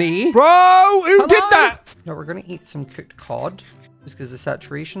wasn't me. Bro, who did that? No, we're gonna eat some cooked cod. Just because the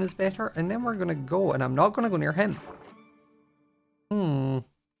saturation is better. And then we're gonna go, and I'm not gonna go near him.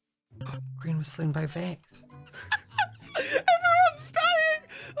 Green was slain by Vex. Everyone's dying!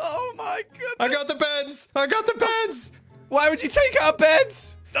 Oh my goodness! I got the beds! I got the beds! Why would you take our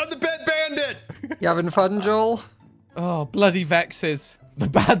beds? I'm the bed bandit! You having fun, Joel? Oh, bloody Vexes. The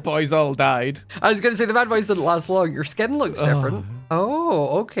bad boys all died. I was going to say the bad boys didn't last long. Your skin looks different.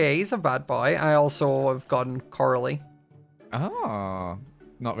 Oh, okay. He's a bad boy. I also have gone corally. Oh,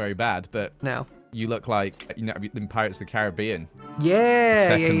 not very bad, but no. You look like, you know, in Pirates of the Caribbean. Yeah,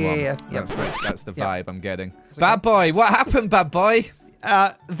 Second one. yeah. That's the vibe I'm getting. Bad boy, what happened, bad boy?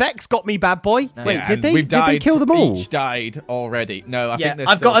 Vex got me, bad boy. Wait, Yeah, did they? We've Did they kill them all? Each died already. No, I think there's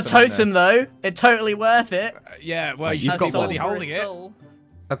I've got a still some in totem though. It's totally worth it. Yeah, well, you've you've got got one. bloody holding it.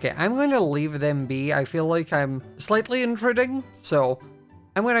 Okay, I'm going to leave them be. I feel like I'm slightly intruding, so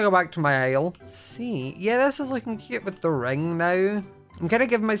I'm going to go back to my isle. See, yeah, this is looking cute with the ring now. I'm kind of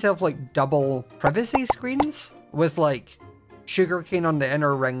giving myself like double privacy screens with like sugarcane on the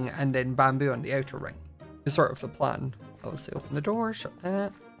inner ring and then bamboo on the outer ring. Is sort of the plan. Obviously open the door, shut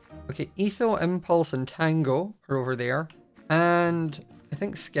that. Okay, Etho, Impulse, and Tango are over there. And I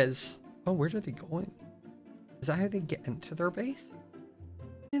think Skiz. Oh, where are they going? Is that how they get into their base?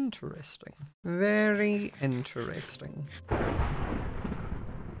 Interesting. Very interesting.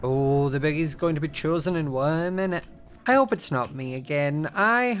 Oh, the biggie's going to be chosen in 1 minute. I hope it's not me again.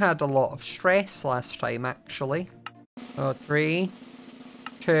 I had a lot of stress last time, actually. Oh, 3,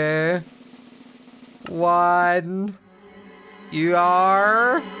 2, 1. You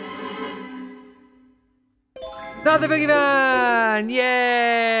are... Not the biggie man!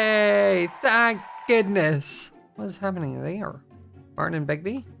 Yay! Thank goodness. What is happening there? Martin and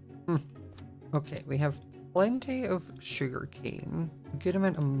Bigby? Okay, we have plenty of sugarcane, a good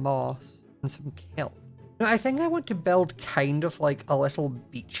amount of moss, and some kelp. Now, I think I want to build kind of like a little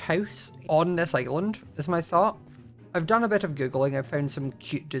beach house on this island, is my thought. I've done a bit of Googling, I've found some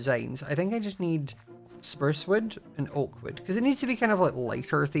cute designs. I think I just need spruce wood and oak wood, because it needs to be kind of like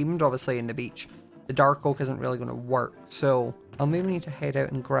lighter themed, obviously, in the beach. The dark oak isn't really going to work, so I'll maybe need to head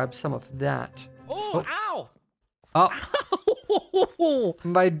out and grab some of that. Oh, ow! Oh. What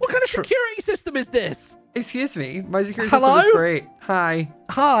kind of security system is this? Excuse me, my security system is great. Hi.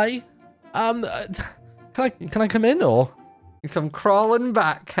 Hi. Can I come in or? You come crawling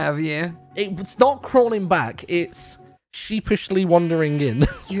back, have you? It's not crawling back. It's sheepishly wandering in.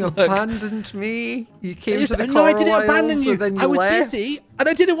 You abandoned me. You came to the No, I didn't Coral abandon Isles, you. and then you I was left. busy, and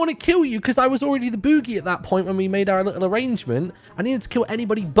I didn't want to kill you because I was already the boogie at that point when we made our little arrangement. I needed to kill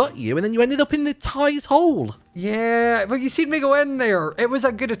anybody but you, and then you ended up in the Ty's hole. Yeah, but you seen me go in there. It was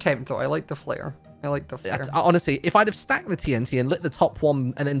a good attempt, though. I like the flare. I like the flare. Honestly, if I'd have stacked the TNT and lit the top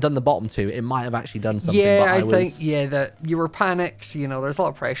one and then done the bottom two, it might have actually done something. Yeah, but I think, yeah, that you were panicked. You know, there's a lot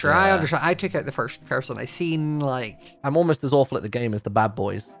of pressure. Yeah. I understand. I took out the first person I seen, like... I'm almost as awful at the game as the bad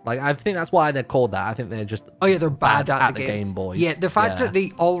boys. Like, I think that's why they're called that. I think they're just... Oh, yeah, they're bad at the game boys. Yeah, the fact that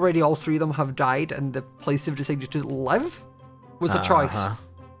they already, all three of them have died and the place they've decided to live was a choice.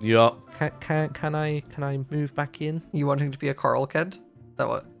 Yup. Can I move back in? You wanting to be a coral kid? Is that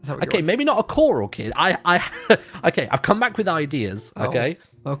what Okay, maybe not a coral kid. Okay, I've come back with ideas. Okay.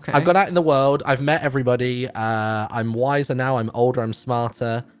 Okay. I've gone out in the world. I've met everybody. I'm wiser now. I'm older. I'm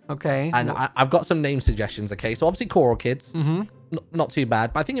smarter. Okay. And I've got some name suggestions. Okay, so obviously coral kids. Mm-hmm. Not too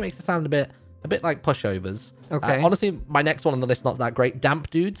bad, but I think it makes it sound a bit like pushovers. Okay. Honestly, my next one on the list not that great. Damp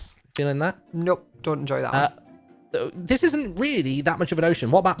dudes. Feeling that? Nope. Don't enjoy that one. This isn't really that much of an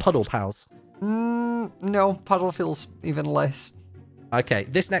ocean. What about puddle pals? No, puddle feels even less. Okay,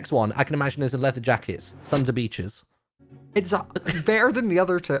 this next one, I can imagine as a leather jackets. Sons of beaches. It's better than the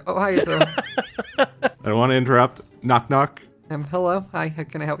other two. Oh, hi there. I don't want to interrupt. Knock, knock. Hello. Hi, how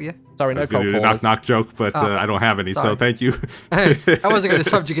can I help you? Sorry, no cold do the knock, knock joke, but I don't have any, so thank you. I wasn't going to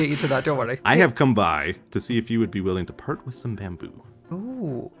subjugate you to that, don't worry. I have come by to see if you would be willing to part with some bamboo.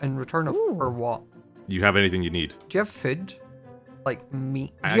 Ooh, in return for what? Do you have anything you need? Do you have food? Like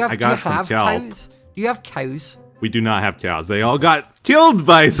meat? I got some kelp. Cows? Do you have cows? We do not have cows. They all got killed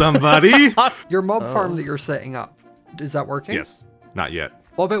by somebody. Your mob farm that you're setting up, is that working? Yes, not yet.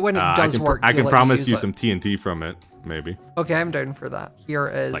 What about when it does work? I can promise you some TNT from it, maybe. Okay, I'm down for that. Here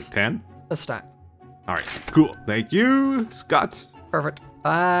is... Like 10? A stack. All right, cool. Thank you, Scott. Perfect.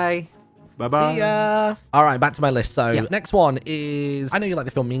 Bye. Bye-bye. See ya. All right, back to my list. So next one is... I know you like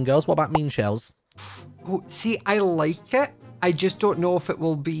the film Mean Girls. What about Mean Shells? Oh, see, I like it. I just don't know if it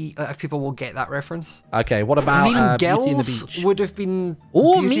will be... if people will get that reference. Okay, what about Mean Beauty and the Girls Beach? would have been...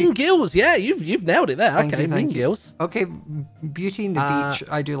 Oh, Mean Girls. Yeah, you've nailed it there. Okay, Mean Girls. Okay, Beauty and the Beach.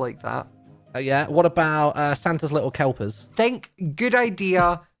 I do like that. Yeah, what about Santa's Little Kelpers? Good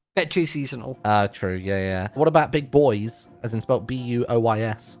idea. Bit too seasonal. True. Yeah. What about Big Boys, as in spelled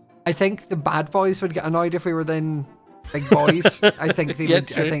B-U-O-Y-S? I think the bad boys would get annoyed if we were then big boys. I think they would.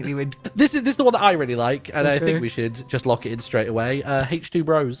 True. I think they would. This is the one that I really like, and I think we should just lock it in straight away. H2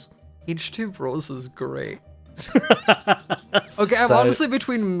 Bros. H2 Bros is great. Okay, I'm honestly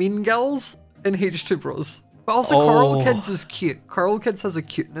between Mean Girls and H2 Bros. But also Coral Kids is cute. Coral Kids has a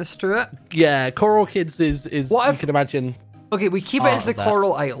cuteness to it. Yeah, Coral Kids is what you can imagine. Okay, we keep it as the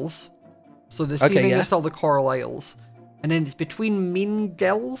Coral Isles. So the theming is still the Coral Isles. And then it's between Mean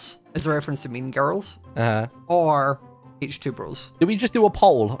Girls, as a reference to Mean Girls, or H2 Bros. Do we just do a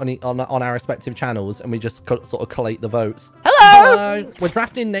poll on our respective channels and we just sort of collate the votes? Hello! We're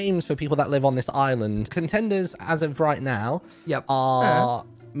drafting names for people that live on this island. Contenders, as of right now, are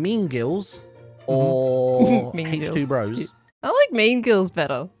Mean Girls or Mean H2 Girls. Bros. I like Mean Girls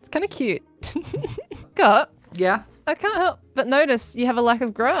better. It's kind of cute. Got. Yeah? I can't help but notice you have a lack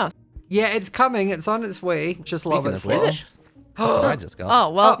of grass. Yeah, it's coming. It's on its way. Just love it. Is it? I just got.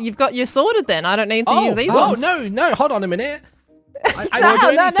 Oh, well, you've got your sorted then. I don't need to use these ones. No, hold on a minute. I No, don't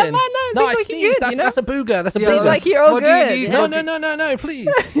do no, anything. never mind, no, I seems like you're sneezed. good, That's a booger. That's a Seems booger. like you're all What do you good. need? No, please.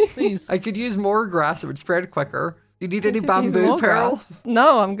 Please. I could use more grass. It would spread quicker. Do you need any Use bamboo, more Pearl? grass.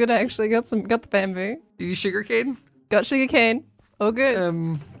 No, I'm good actually. Got the bamboo. Do you sugarcane? Got sugarcane. All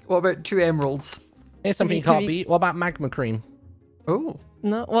good. What about 2 emeralds? Here's something you can't beat. What about magma cream? Oh.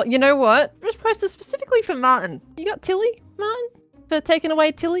 No, well, you know what? Just priced this specifically for Martin. You got Tilly, Martin? For taking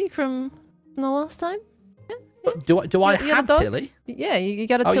away Tilly from the last time? Do I You got have a dog? Tilly? Yeah, you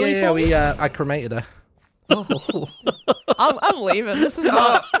got a Oh Tilly for me? I cremated her. I'm leaving. This is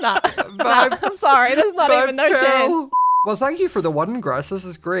not... nah, I'm sorry. There's not even no chance. Well, thank you for the 1 grass. This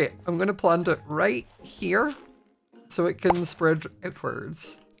is great. I'm going to plant it right here so it can spread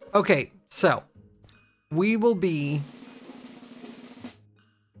outwards. Okay, so we will be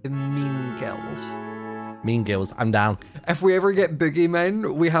the Mean Girls. Mean Girls, I'm down. If we ever get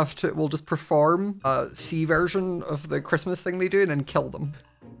boogeymen, we'll just perform a C version of the Christmas thing they do and then kill them.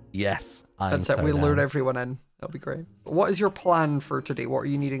 Yes, That's it. We lure everyone in That'll be great. What is your plan for today? What are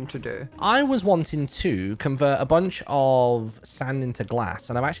you needing to do? I was wanting to convert a bunch of sand into glass,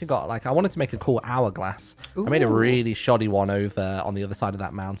 and I've actually got, like, I wanted to make a cool hourglass. Ooh. I made a really shoddy one over on the other side of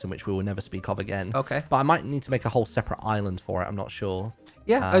that mountain, which we will never speak of again. Okay. But I might need to make a whole separate island for it. I'm not sure.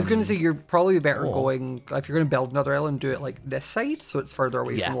 Yeah, I was going to say you're probably better going, if you're going to build another island, do it like this side, so it's further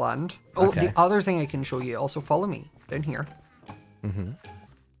away from land. Oh, Okay. the other thing I can show you, also follow me down here. Mm-hmm.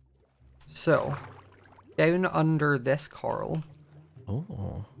 So, down under this coral,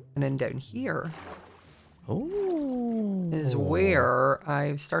 Oh. and then down here Oh. is where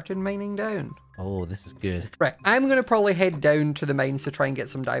I've started mining down. Oh, this is good. Right, I'm going to probably head down to the mines to try and get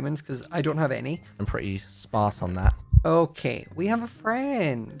some diamonds, because I don't have any. I'm pretty sparse on that. Okay, we have a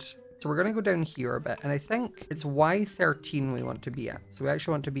friend. So we're going to go down here a bit, and I think it's Y13 we want to be at. So we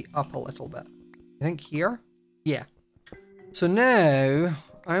actually want to be up a little bit. I think here? Yeah. So now,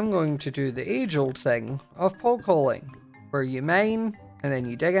 I'm going to do the age-old thing of poke holing, where you mine, and then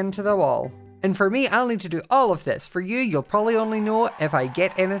you dig into the wall. And for me, I'll need to do all of this. For you, you'll probably only know if I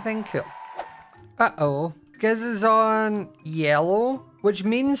get anything cool. Uh-oh. Skiz is on yellow, which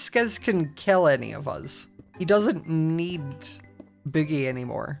means Skiz can kill any of us. He doesn't need Boogie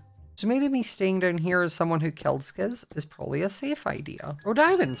anymore. So maybe me staying down here as someone who killed Skiz is probably a safe idea. Oh,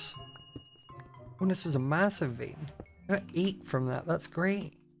 diamonds! Oh, this was a massive vein. I got 8 from that, that's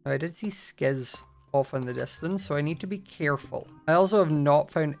great. Now, I did see Skiz off in the distance, so I need to be careful. I also have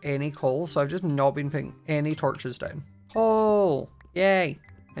not found any coal, so I've just not been putting any torches down. Coal! Yay!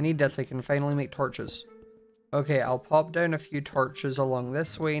 I need this, I can finally make torches. Okay, I'll pop down a few torches along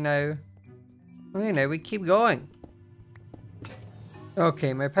this way now. Okay, now we keep going.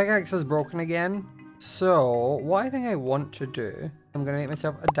 Okay, my pickaxe is broken again. So, what I think I want to do, I'm going to make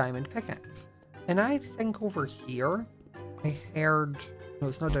myself a diamond pickaxe. And I think over here, I heard... No,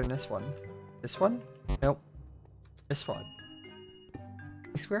 it's not down this one. This one? Nope. This one.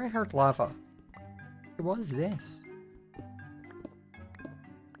 I swear I heard lava. What is this?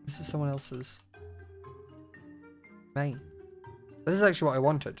 This is someone else's mine. This is actually what I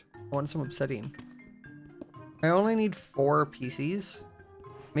wanted. I want some obsidian. I only need 4 PCs.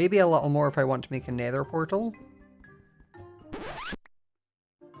 Maybe a little more if I want to make a nether portal.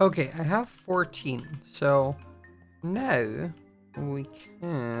 Okay, I have 14. So now we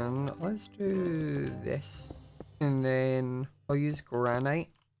can... Let's do this. And then I'll use granite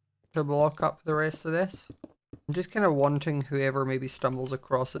to block up the rest of this. I'm just kind of wanting whoever maybe stumbles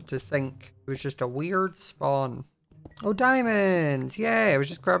across it to think it was just a weird spawn. Oh, diamonds! Yay! I was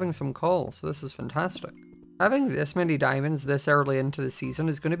just grabbing some coal, so this is fantastic. Having this many diamonds this early into the season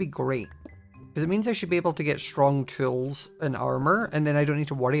is going to be great. Because it means I should be able to get strong tools and armor, and then I don't need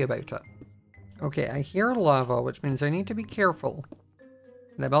to worry about it. Okay, I hear lava, which means I need to be careful.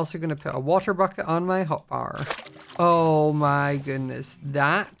 And I'm also going to put a water bucket on my hotbar. Oh my goodness,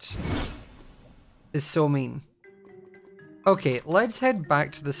 that is so mean. Okay, let's head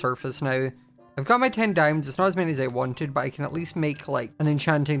back to the surface now. I've got my 10 diamonds, it's not as many as I wanted, but I can at least make like an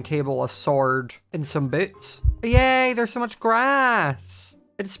enchanting table, a sword, and some boots. Yay, there's so much grass!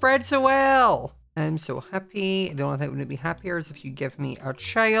 It spread so well! I'm so happy. The only thing that would be happier is if you give me a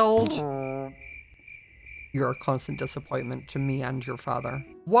child. You're a constant disappointment to me and your father.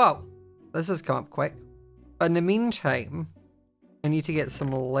 Whoa! This has come up quick. But in the meantime, I need to get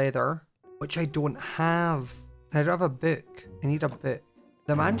some leather, which I don't have. I don't have a book. I need a book.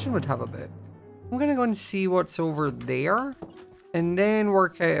 The mansion would have a book. I'm gonna go and see what's over there, and then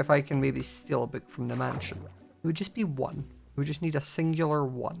work out if I can maybe steal a book from the mansion. It would just be one. We just need a singular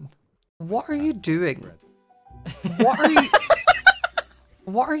one. What are you doing? What are you...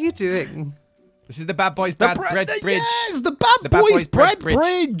 What are you doing? This is the Bad Boys Bread Bridge. Yes, the Bad Boys Bread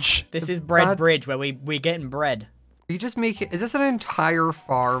Bridge. This is Bread Bridge, where we're getting bread. You just make it... Is this an entire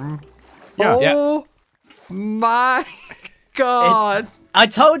farm? Yeah. Oh my god. I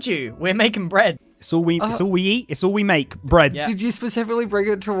told you, we're making bread. It's all we eat. It's all we make. Bread. Yeah. Did you specifically bring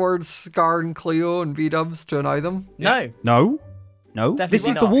it towards Scar and Cleo and V-Dubs to annoy them? No. No. Definitely this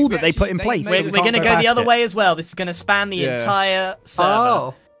is not. the wall that they put in place. We're going to go the other way as well. This is going to span the entire server.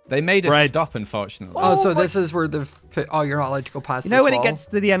 Oh. They made us stop, unfortunately. Oh, so this is where they've put... Oh, you're not allowed to go past this You know when wall? it gets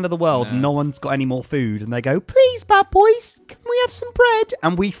to the end of the world and no one's got any more food and they go, please, Bad Boys, can we have some bread?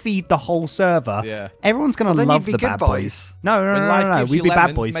 And we feed the whole server. Yeah. Everyone's going to love the Bad Boys. No. We'd be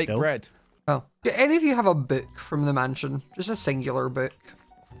Bad Boys make still. Bread. Oh. Do any of you have a book from the mansion? Just a singular book?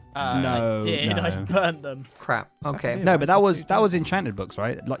 No, I did. no. I burnt them. Crap. Okay. No, but that was enchanted books,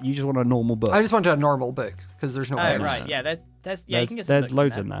 right? Like you just want a normal book. I just wanted a normal book because there's no Oh, books. right. Yeah, you can get some there's books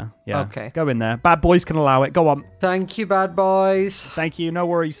loads in in there. Yeah. Okay. Go in there. Bad Boys can allow it. Go on. Thank you, bad boys. Thank you. No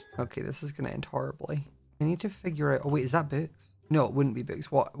worries. Okay, this is going to end horribly. I need to figure out... Oh, wait, is that books? No, it wouldn't be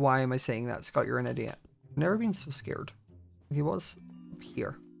books. What? Why am I saying that? Scott, you're an idiot. I've never been so scared. Okay, what's up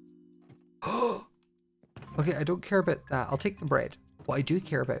here? Okay, I don't care about that. I'll take the bread. What I do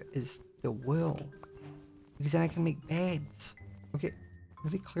care about is the wool. Because then I can make beds. Okay,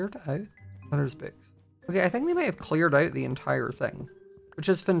 have they cleared it out? Oh, there's books. Okay, I think they might have cleared out the entire thing, which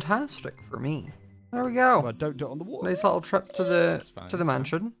is fantastic for me. There we go. Well, don't do it on the wall. Nice little trip to the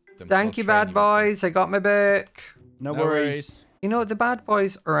mansion. Thank you, bad boys. I got my book. No worries. You know, the bad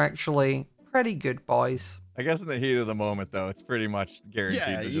boys are actually pretty good boys. I guess in the heat of the moment, though, it's pretty much guaranteed.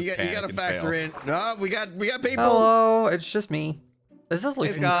 Yeah, to you just got to factor fail. in. No, we got people. Hello, it's just me. This is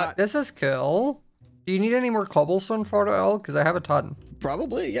looking. This is cool. Do you need any more cobblestone for it all? Because I have a ton.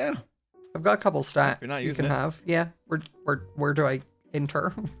 Probably, yeah. I've got a couple stacks. You're not you using can it. have. Yeah. Where do I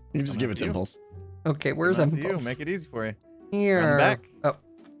enter? You just give it to Impulse. Okay, where's Come on to Impulse? you. Make it easy for you. Here. Run back. Oh,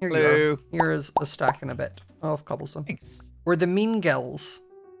 here you Hello. are. Here is a stack and a bit of cobblestone. Thanks. We're the mean gills.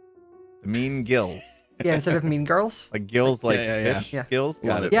 The mean gills. Yeah, instead of mean girls. Like gills, like yeah. fish Yeah. gills.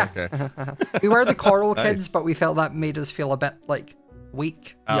 Got it. Yeah. Okay. We were the coral Nice. kids, but we felt that made us feel a bit like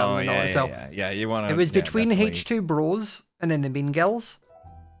weak, young, Oh and all yeah, that. So yeah. You want to. it was between H2 bros and then the mean girls.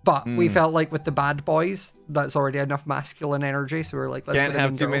 But we felt like with the bad boys, that's already enough masculine energy. So we were like, let's Can't go to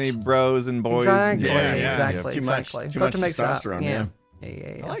have mean too girls. many bros and boys. Exactly, Yeah, exactly, Too much, exactly. too Got much to mix that. testosterone, Yeah. yeah.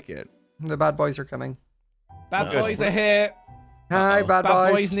 Yeah. I like it. The bad boys are coming. Bad boys are here. Hi, bad Bad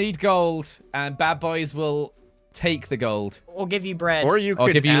boys. boys need gold, and bad boys will take the gold. Or give you bread. Or you I'll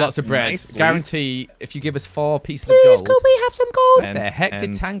could give you ask lots of bread. nicely. Guarantee if you give us 4 pieces of gold. we have some gold? Where the heck did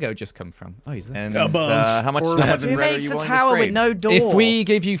and- Tango just come from? Oh, he's there. And Above. how much Or- bread Who are makes you a willing tower to with trade? no door? If we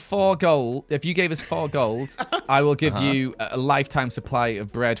gave you 4 gold, if you gave us 4 gold, I will give you a lifetime supply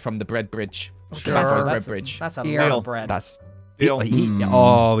of bread from the bread bridge. Sure. Bad Boys That's- bread bridge. That's a Here. lot of bread. That's Deal.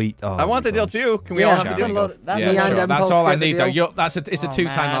 I want the deal too. Can we all have That's the a deal? lot. That's Yeah, a lot. and sure. That's Impulse all I get the need though. deal? It's a Oh,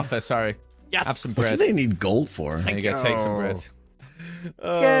 two-time man. offer. Sorry. Yes. Have some What bread. do they need gold for? There you go. Take some bread.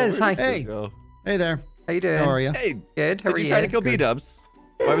 Guys, hi. Hey. Hey there. How you doing? How are you? Hey, Good. How are did you? you try to kill B-dubs?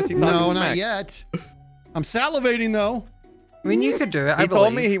 Why was he talking No, smack? not yet. I'm salivating though. I mean, you could do it. I He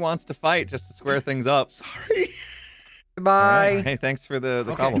told me believe. he wants to fight just to square things up. Sorry. Goodbye. Hey, thanks for the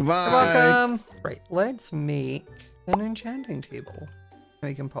Okay. cobble. You're Bye. welcome. Right, let's make an enchanting table.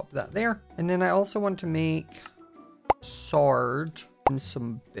 We can pop that there. And then I also want to make sword and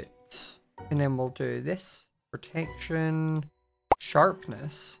some bits. And then we'll do this. Protection.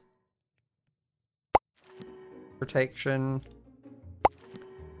 Sharpness. Protection.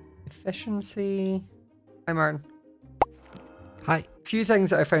 Efficiency. Hi, Martin. Hi. Few things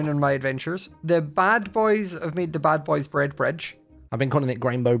that I found in my adventures. The bad boys have made the bad boys bread bridge. I've been calling it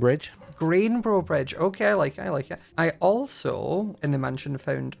Grainbow Bridge. Grainbow Bridge. Okay, I like it. I also, in the mansion,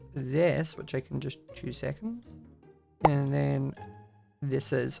 found this, which I can just 2 seconds. And then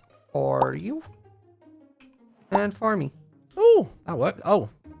this is for you. And for me. Oh, that worked. Oh,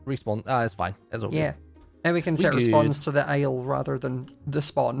 respawn. That's fine. That's all Yeah. good. And we can set good. respawns to the aisle rather than the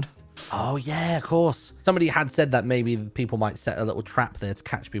spawn. Oh, yeah, of course. Somebody had said that maybe people might set a little trap there to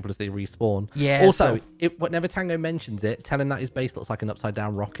catch people as they respawn. Yeah, Also, so- whenever Tango mentions it, tell him that his base looks like an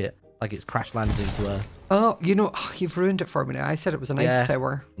upside-down rocket. Like it's crash landed into Earth. Oh, you know, you've ruined it for me now. I said it was a nice Yeah.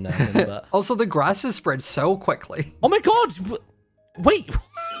 tower. No, but... Also, the grass has spread so quickly. Oh my god! Wait!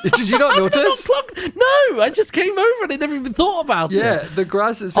 Did you not How did I notice? clock? No, I just came over and I never even thought about it. Yeah, the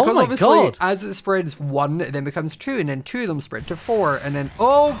grass is Oh because my obviously God. as it spreads 1, it then becomes 2, and then 2 of them spread to 4, and then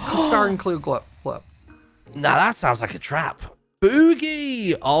star and clue glop. Now that sounds like a trap.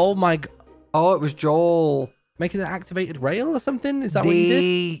 Boogie! Oh my god. Oh, it was Joel. Making an activated rail or something? Is that what you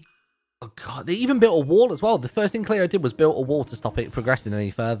did? Oh god, they even built a wall as well. The first thing Cleo did was build a wall to stop it progressing any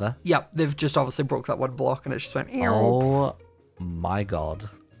further. Yep, they've just obviously broke that one block, and it just went. Oh my god.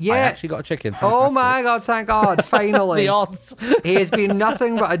 Yeah. I actually got a chicken. Oh Fantastic. my god, thank god, finally. The odds. He has been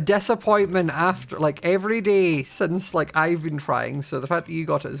nothing but a disappointment after, like, every day since, like, I've been trying, so the fact that you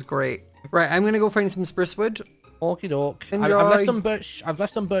got it is great. Right, I'm gonna go find some spruce wood. Okie doke. I've Enjoy. left some birch. I've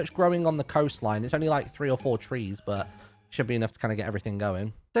left some birch growing on the coastline. It's only like 3 or 4 trees, but should be enough to kind of get everything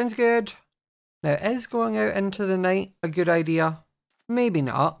going. Sounds good. Now, is going out into the night a good idea? Maybe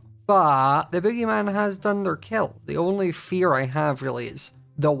not, but the boogeyman has done their kill. The only fear I have really is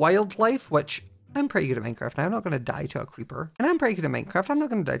the wildlife, which I'm pretty good at Minecraft now. I'm not going to die to a creeper. And I'm pretty good at Minecraft. I'm not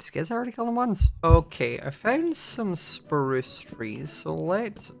going to die to skids. I already killed them once. Okay, I found some spruce trees, so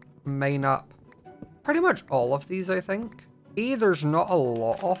let's mine up pretty much all of these, I think. There's not a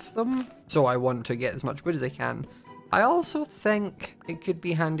lot of them, so I want to get as much wood as I can. I also think it could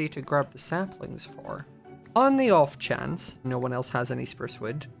be handy to grab the saplings for. On the off chance no one else has any spruce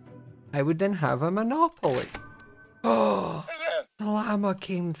wood, I would then have a monopoly. Oh, the llama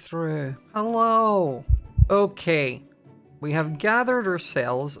came through. Hello. Okay, we have gathered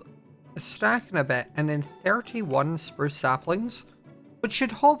ourselves a stack and a bit and then 31 spruce saplings, which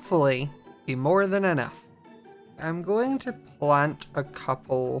should hopefully be more than enough. I'm going to plant a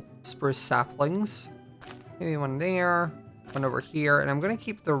couple spruce saplings. Maybe one there, one over here, and I'm going to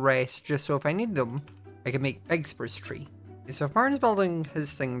keep the rest just so if I need them, I can make big spruce tree. Okay, so if Martin's building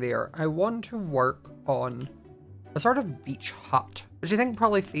his thing there, I want to work on a sort of beach hut, which I think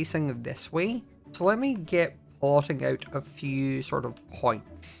probably facing this way. So let me get plotting out a few sort of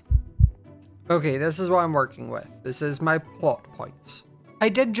points. Okay, this is what I'm working with. This is my plot points. I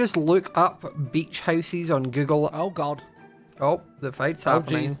did just look up beach houses on Google. Oh god. Oh, the fight's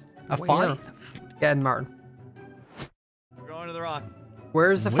happening. Geez. A fight? Get in, Martin. We're going to the rock.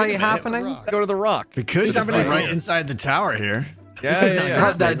 Where's the fight happening? Go to the rock. We could just be right inside the tower here.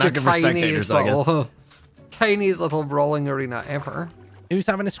 Yeah. The tiniest little brawling arena ever. Who's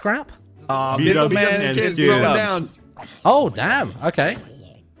having a scrap? Bizzleman is throwing down. Oh, damn. Okay.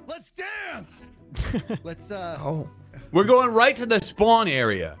 Let's dance. Let's Oh. We're going right to the spawn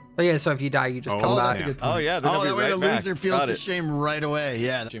area. Oh yeah, so if you die, you just come back. Oh yeah, Oh, that way the right loser feels the shame right away.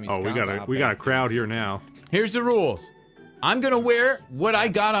 Yeah. Oh, we got a crowd here now. Here's the rules. I'm gonna wear what I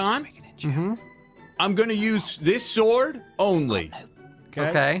got on. Mm-hmm. I'm gonna use this sword only.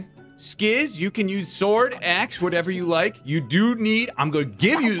 Okay. Skiz, you can use sword, axe, whatever you like. You do need, I'm gonna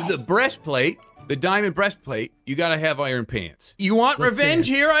give you the breastplate, the diamond breastplate. You gotta have iron pants. You want revenge?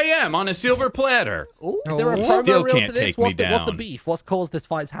 Here I am on a silver platter. Ooh, is there a promo Still reel can't to this? take me What's the down. beef? What's caused this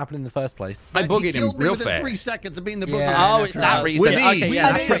fight to happen in the first place? I boogied him real within fast. 3 seconds of being the Yeah. boogeyman. Oh, it's that reason. With Okay, ease.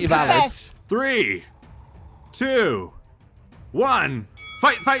 yeah, that's pretty valid. 3, 2, 1.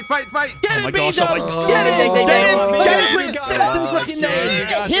 Fight, fight, fight, fight! Get my it, gosh, B-dubs! oh my- Get it! Get Get it! Simpsons looking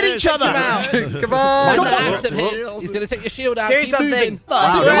nice! Hit each other. Come on! One axe of his. He's going to take your shield out. Do Keep something. moving.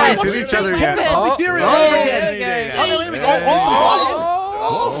 Wow, nobody's hit each other yet. Oh, Furious again. Oh, no, here we go.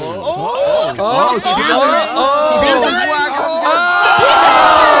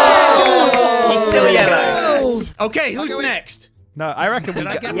 He's still yellow. Okay, who's next? No, I reckon we Did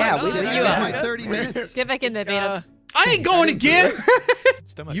I got... get Yeah, my, we did I you get are. my 30 minutes? Get back in there, Beatles. I ain't going again.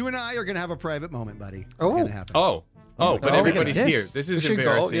 You and I are going to have a private moment, buddy. It's Oh. going to happen. Oh, but everybody's here. This We is should go.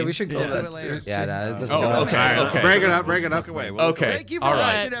 embarrassing. Yeah, we should go. Yeah, do then. it later. Yeah, no, this is Oh, gonna- okay, okay. Break it up, break it up. Okay. Thank you for all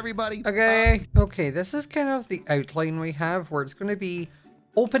right. watching, everybody. Okay. Okay, this is kind of the outline we have where it's going to be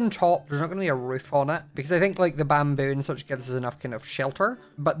open top. There's not going to be a roof on it because I think like the bamboo and such gives us enough kind of shelter.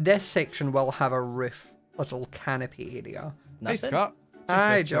 But this section will have a roof, little canopy area. Hey, Scott. Just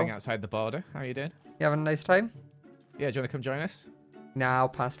Hi, chilling Joe. outside the border. How are you doing? You having a nice time? Yeah, do you want to come join us? Nah, I'll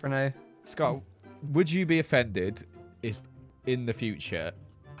pass for now. Scott, would you be offended if in the future,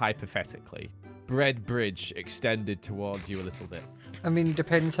 hypothetically, Bread Bridge extended towards you a little bit? I mean,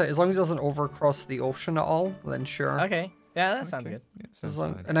 depends. As long as it doesn't overcross the ocean at all, then sure. Okay. Yeah, that sounds good. Yeah, As sounds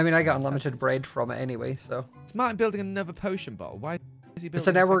long, fine. and I mean, I got unlimited bread from it anyway, so. Is Martin building another potion bottle? Why is he building It's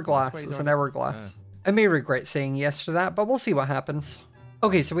an a second one? hourglass. That's why he's It's an already- hourglass. I may regret saying yes to that, but we'll see what happens.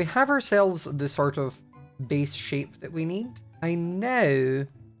 Okay, so we have ourselves the sort of base shape that we need. I now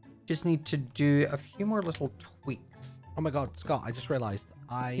just need to do a few more little tweaks. Oh my god, Scott, I just realized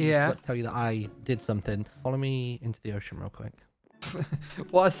I Yeah. forgot to tell you that I did something. Follow me into the ocean real quick.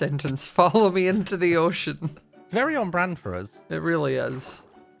 What a sentence. Follow me into the ocean. Very on brand for us. It really is.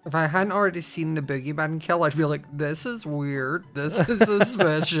 If I hadn't already seen the boogeyman kill, I'd be like, this is weird. This is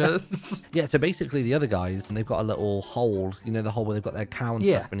suspicious. Yeah, so basically the other guys, and they've got a little hole, you know, the hole where they've got their cow and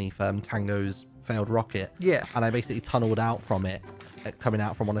Yeah. stuff beneath Tango's failed rocket. Yeah. And I basically tunneled out from it, coming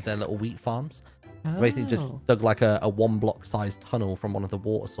out from one of their little wheat farms. I basically just dug like a 1 block sized tunnel from one of the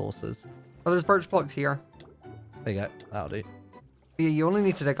water sources. Oh, there's birch blocks here. There you go, that'll do. Yeah, you only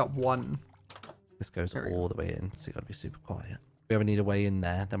need to dig up one. This goes all the way in, so you gotta be super quiet. If we ever need a way in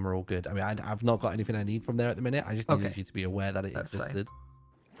there, then we're all good. I mean, I've not got anything I need from there at the minute. I just needed you to be aware that it That's fine. existed.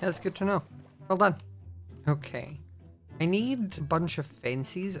 Yeah, that's good to know. Well done. Okay. I need a bunch of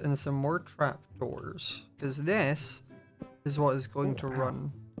fences and some more trapdoors, because this is what is going to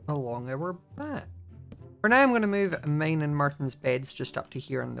run along our back. For now, I'm going to move mine and Martin's beds just up to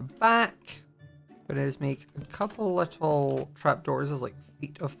here in the back. I'm going to make a couple little trapdoors as like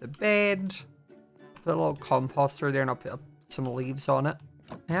feet of the bed. Put a little composter there and I'll put some leaves on it.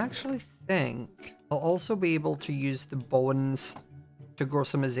 I actually think I'll also be able to use the bones to grow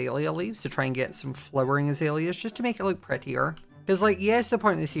some azalea leaves to try and get some flowering azaleas just to make it look prettier. Because like, yes, the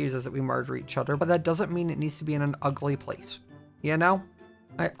point of this series is that we murder each other, but that doesn't mean it needs to be in an ugly place. You know?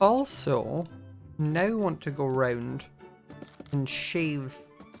 I also now want to go around and shave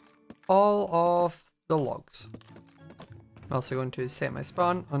all of the logs. I'm also going to set my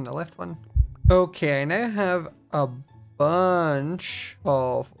spawn on the left one. Okay, I now have a bunch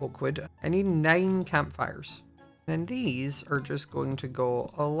of oak wood. I need 9 campfires. And these are just going to go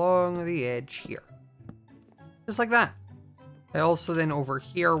along the edge here. Just like that. I also then over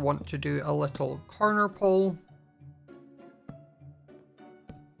here want to do a little corner pole.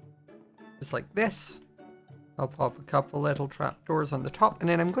 Just like this. I'll pop a couple little trapdoors on the top, and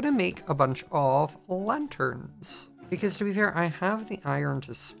then I'm going to make a bunch of lanterns. Because to be fair, I have the iron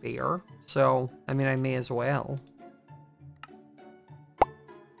to spare, so, I mean, I may as well.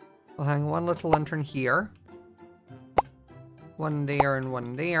 I'll hang one little lantern here. One there and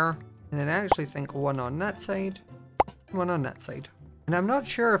one there. And then I actually think one on that side, one on that side. And I'm not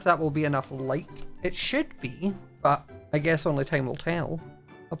sure if that will be enough light. It should be, but I guess only time will tell.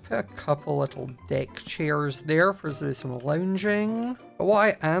 I'll put a couple little deck chairs there for some lounging. But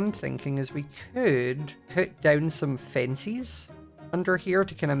what I am thinking is we could put down some fences under here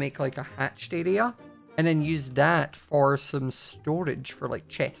to kind of make like a hatched area. And then use that for some storage for like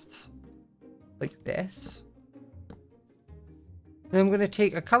chests. Like this. And I'm going to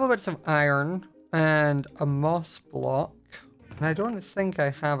take a couple bits of iron and a moss block. And I don't think I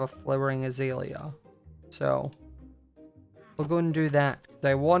have a flowering azalea. So we'll go and do that. Because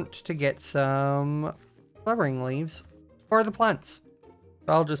I want to get some flowering leaves for the plants.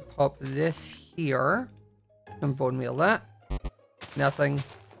 So I'll just pop this here. And bone meal that. Nothing.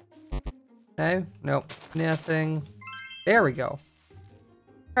 No, nope, nothing. There we go.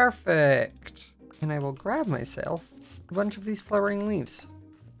 Perfect. And I will grab myself a bunch of these flowering leaves.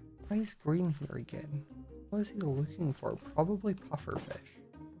 Why is green here again? What is he looking for? Probably pufferfish.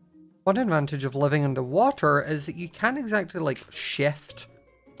 One advantage of living underwater is that you can't exactly like shift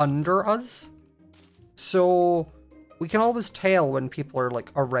under us. So we can always tell when people are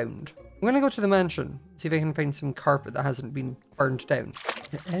like around. I'm gonna go to the mansion, see if I can find some carpet that hasn't been burned down.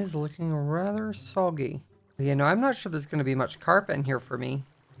 It is looking rather soggy. You know, I'm not sure there's gonna be much carpet in here for me.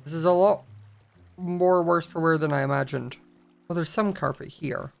 This is a lot more worse for wear than I imagined. Well, there's some carpet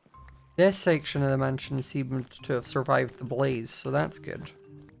here. This section of the mansion seemed to have survived the blaze, so that's good.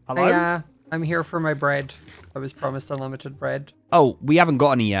 Hello? Yeah, I'm here for my bread. I was promised unlimited bread. Oh, we haven't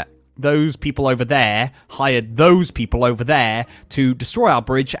got any yet. Those people over there hired those people over there to destroy our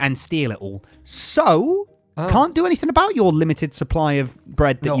bridge and steal it all. So, can't do anything about your limited supply of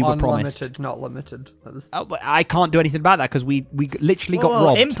bread that you were promised. Unlimited, not limited. That was... I can't do anything about that because we literally got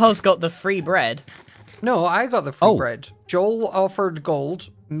robbed. Impulse got the free bread. No, I got the free bread. Joel offered gold.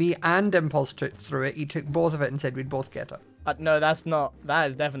 Me and Impulse took through it. He took both of it and said we'd both get it. No, that's not. That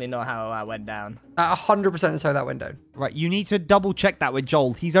is definitely not how that went down. 100% is how that went down. Right, you need to double check that with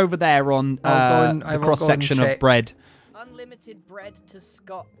Joel. He's over there on the cross section of bread. Unlimited bread to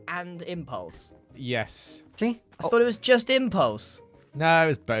Scott and Impulse. Yes. See? I thought it was just Impulse. No, it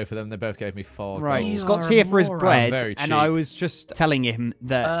was both of them. They both gave me 4 Right, gold. Scott's here for his bread, Very and cheap. I was just telling him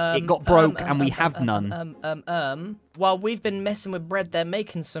that it got broke and we have none. While we've been messing with bread, they're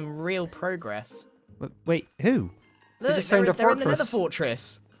making some real progress. Wait, who? Look, just found a they're in the fortress. Nether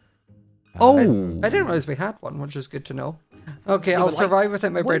Fortress. Oh! I didn't realize we had one, which is good to know. Okay, I'll survive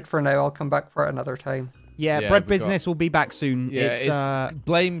without my bread for now. I'll come back for it another time. Yeah, bread business will be back soon. Yeah, it's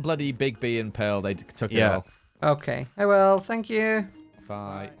blame bloody Big B and Pearl. They took it all. Okay, I will. Thank you.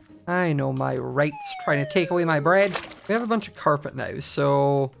 Bye. I know my rights, trying to take away my bread. We have a bunch of carpet now,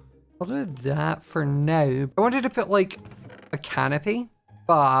 so I'll do that for now. I wanted to put like a canopy,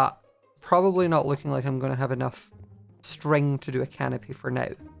 but probably not looking like I'm going to have enough string to do a canopy for now.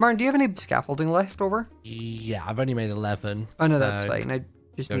 Martin, do you have any scaffolding left over? Yeah, I've only made 11. Oh no, that's fine. I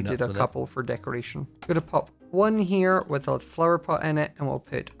just needed a couple for decoration. I'm going to pop one here with a flower pot in it, and we'll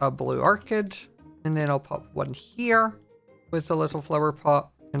put a blue orchid. And then I'll pop one here with a little flower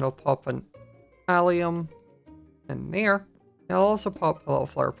pot, and I'll pop an allium in there. And I'll also pop a little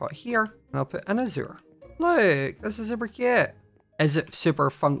flower pot here, and I'll put an azure. Look, this is super cute. Is it super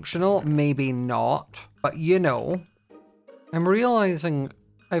functional? Maybe not, but you know, I'm realizing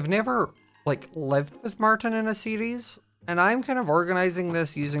I've never like lived with Martin in a series, and I'm kind of organizing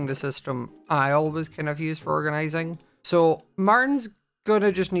this using the system I always kind of use for organizing. So Martin's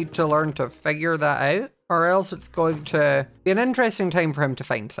gonna just need to learn to figure that out, or else it's going to be an interesting time for him to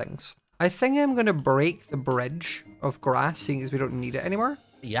find things. I think I'm gonna break the bridge of grass, seeing as we don't need it anymore.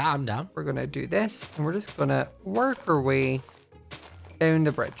 Yeah, I'm down. We're gonna do this, and we're just gonna work our way down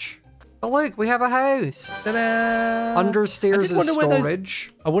the bridge. Oh look, we have a house. Ta-da! Understairs is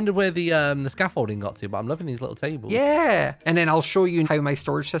storage. I wondered where the scaffolding got to, but I'm loving these little tables. Yeah, and then I'll show you how my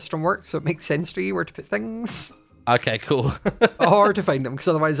storage system works, so it makes sense to you where to put things. Okay, cool. Or to find them, because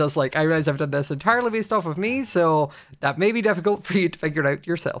otherwise I was like, I realize I've done this entirely based off of me, so that may be difficult for you to figure out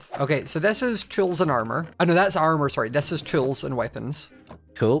yourself. Okay, so this is tools and armor. Oh no, that's armor, sorry. This is tools and weapons.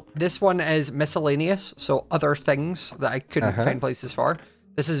 Cool. This one is miscellaneous, so other things that I couldn't find places for.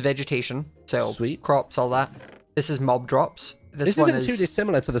 This is vegetation, so sweet crops, all that. This is mob drops. This one isn't too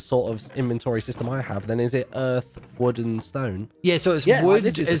dissimilar to the sort of inventory system I have. Then is it earth, wood, and stone? Yeah, so it's wood.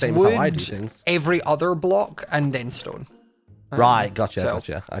 This is the it's same wood, as how I do things. every other block, and then stone. Right,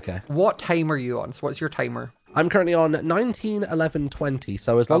 gotcha. Okay. What time are you on? So what's your timer? I'm currently on 19, 11, 20.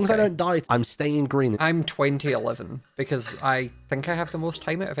 So as long as I don't die, I'm staying green. I'm 2011 because I think I have the most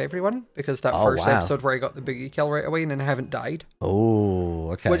time out of everyone because that first episode where I got the boogie kill right away and then I haven't died.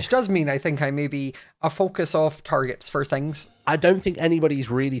 Oh, okay. Which does mean I think I may be a focus off targets for things. I don't think anybody's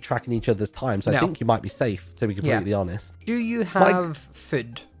really tracking each other's time, so I think you might be safe, to be completely honest. Do you have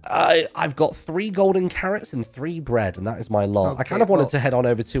food? I've got 3 golden carrots and 3 bread, and that is my lot. I kind of wanted to head on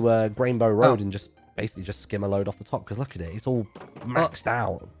over to Grainbow Road and just basically just skim a load off the top, because look at it, it's all maxed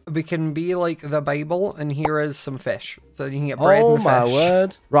out. We can be like the Bible, and here is some fish. So you can get bread and fish. Oh my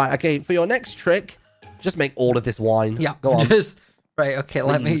word. Right, okay, for your next trick, just make all of this wine. Yeah, go on. Right, okay,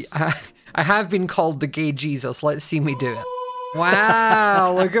 let me... I have been called the gay Jesus. Let's see me do it.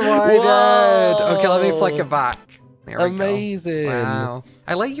 Wow, look at what I did. Okay, let me flick it back. There we Amazing. Go. Wow.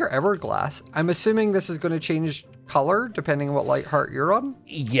 I like your hourglass. I'm assuming this is going to change color depending on what light heart you're on.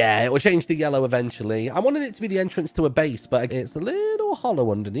 Yeah, it will change to yellow eventually. I wanted it to be the entrance to a base, but it's a little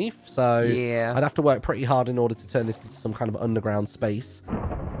hollow underneath, so yeah, I'd have to work pretty hard in order to turn this into some kind of underground space.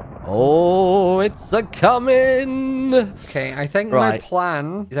 Oh, it's a coming. Okay, I think my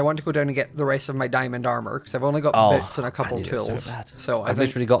plan is I want to go down and get the rest of my diamond armor because I've only got boots and a couple tools. So I've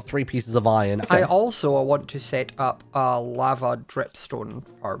literally got 3 pieces of iron. I also want to set up a lava dripstone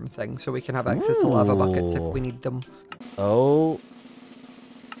farm thing so we can have access to lava buckets if we need them. Oh.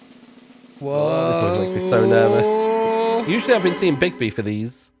 Whoa. This one makes me so nervous. Usually I've been seeing Bigby for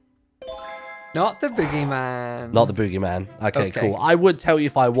these. Not the boogeyman. Not the boogeyman. Okay, cool. I would tell you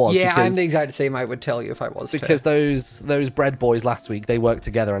if I was. Yeah, I'm the exact same. I would tell you if I was. Because those bread boys last week, they worked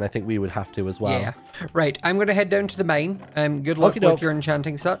together, and I think we would have to as well. Yeah. Right. I'm going to head down to the mine. Good luck with your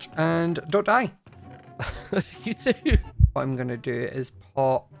enchanting such, and don't die. You too. What I'm going to do is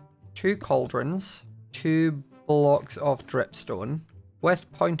pop 2 cauldrons, 2 blocks of dripstone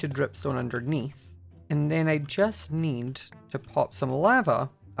with pointed dripstone underneath, and then I just need to pop some lava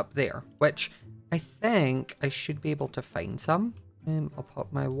up there, which I think I should be able to find some. I'll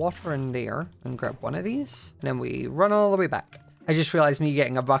pop my water in there and grab one of these, and then we run all the way back. I just realized me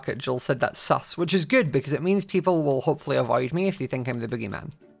getting a bucket, Jill said that's sus, which is good because it means people will hopefully avoid me if they think I'm the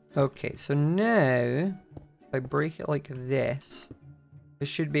boogeyman. Okay, so now if I break it like this, I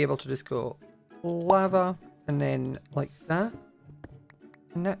should be able to just go lava and then like that,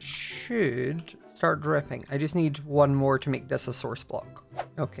 and that should start dripping. I just need one more to make this a source block.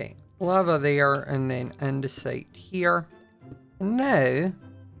 Okay, lava there, and then andesite here. And now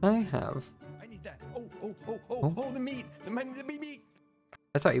I have... I need that. Oh, the meat. The meat.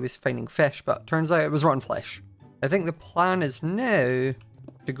 I thought he was finding fish, but turns out it was rotten flesh. I think the plan is now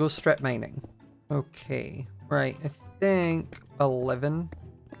to go strip mining. Okay, right, I think 11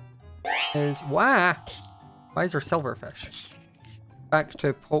 is... Why is there silverfish? Back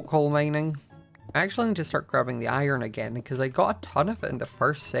to poke hole mining. I actually need to start grabbing the iron again because I got a ton of it in the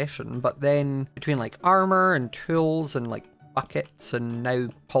first session, but then between like armor and tools and like buckets and now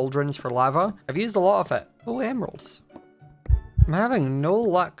cauldrons for lava, I've used a lot of it. Oh, emeralds. I'm having no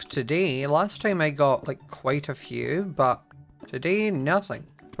luck today. Last time I got like quite a few, but today nothing,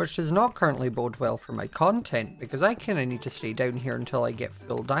 which does not currently bode well for my content because I kind of need to stay down here until I get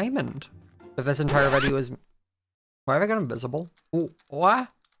full diamond. If this entire video is... Why have I got invisible? Oh, what?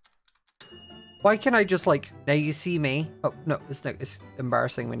 Why can't I just like, now you see me? Oh, no, it's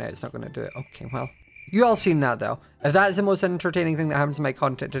embarrassing me now. It's not going to do it. Okay, well. You all seen that though. If that's the most entertaining thing that happens in my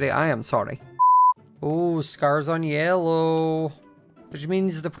content today, I am sorry. Oh, scars on yellow. Which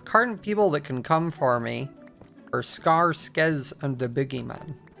means the current people that can come for me are Scar, Skiz, and the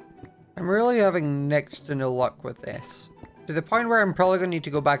boogeyman. I'm really having next to no luck with this. To the point where I'm probably going to need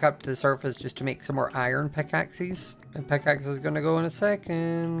to go back up to the surface just to make some more iron pickaxes. And pickaxe is going to go in a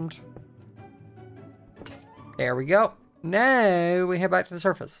second. There we go. Now we head back to the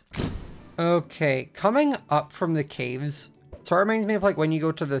surface. Okay, coming up from the caves sort of reminds me of like when you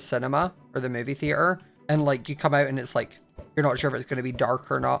go to the cinema or the movie theater and like you come out and it's like you're not sure if it's going to be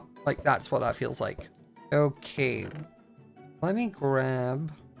dark or not. Like that's what that feels like. Okay, let me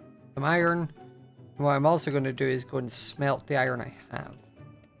grab some iron. What I'm also going to do is go and smelt the iron I have.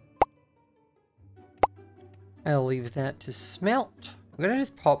 I'll leave that to smelt. I'm gonna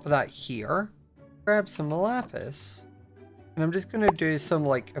just pop that here, grab some lapis, and I'm just gonna do some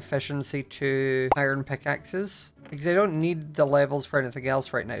like efficiency to iron pickaxes because I don't need the levels for anything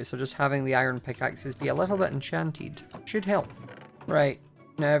else right now, so just having the iron pickaxes be a little bit enchanted should help. Right,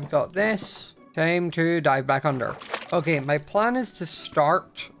 now I've got this. Time to dive back under. Okay, my plan is to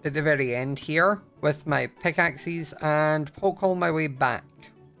start at the very end here with my pickaxes and poke hole my way back.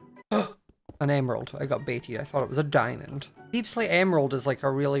 An emerald. I got baited. I thought it was a diamond. Deep slate emerald is like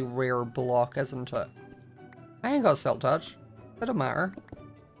a really rare block, isn't it? I ain't got silk touch. It don't matter.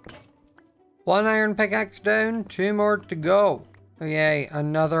 1 iron pickaxe down, 2 more to go. Oh yay,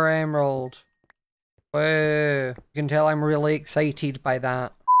 another emerald. Whoa. You can tell I'm really excited by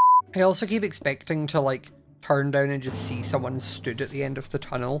that. I also keep expecting to like turn down and just see someone stood at the end of the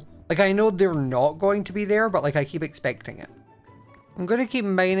tunnel. Like I know they're not going to be there, but like I keep expecting it. I'm going to keep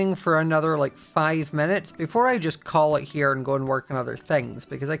mining for another like 5 minutes before I just call it here and go and work on other things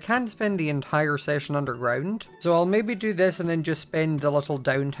because I can't spend the entire session underground. So I'll maybe do this and then just spend the little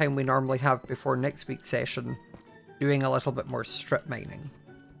downtime we normally have before next week's session doing a little bit more strip mining.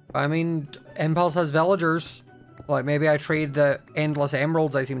 I mean, Impulse has villagers. Like maybe I trade the endless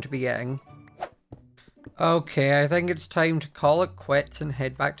emeralds I seem to be getting. Okay, I think it's time to call it quits and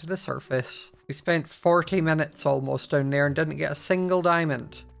head back to the surface. We spent 40 minutes almost down there and didn't get a single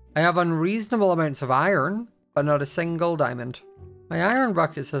diamond. I have unreasonable amounts of iron, but not a single diamond. My iron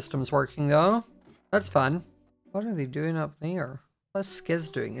bucket system's working though. That's fun. What are they doing up there? What's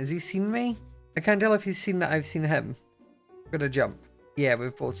Skiz doing? Has he seen me? I can't tell if he's seen that I've seen him. I'm gonna jump. Yeah,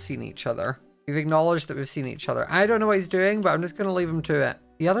 we've both seen each other. We've acknowledged that we've seen each other. I don't know what he's doing, but I'm just gonna leave him to it.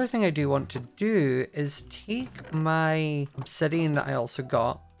 The other thing I do want to do is take my obsidian that I also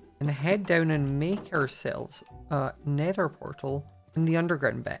got and head down and make ourselves a nether portal in the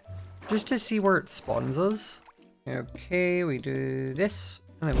underground bit, just to see where it spawns us. Okay, we do this,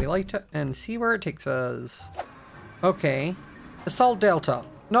 and then we light it and see where it takes us. Okay, Assault Delta.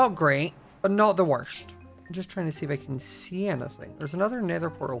 Not great, but not the worst. I'm just trying to see if I can see anything. There's another nether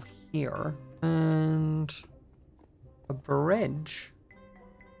portal here, and a bridge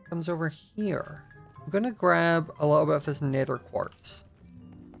comes over here. I'm gonna grab a little bit of this nether quartz.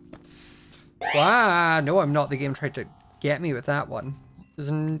 Wow, no, I'm not. The game tried to get me with that one.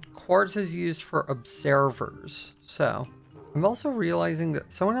 Quartz is used for observers. So I'm also realizing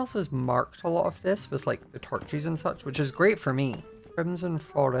that someone else has marked a lot of this with like the torches and such, which is great for me. Crimson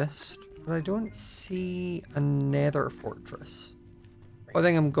Forest, but I don't see a nether fortress. One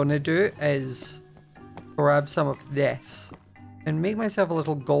thing I'm gonna do is grab some of this and make myself a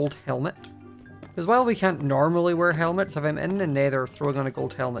little gold helmet. Because while we can't normally wear helmets, if I'm in the nether, throwing on a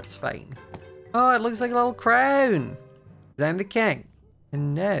gold helmet's fine. Oh, it looks like a little crown. 'Cause I'm the king.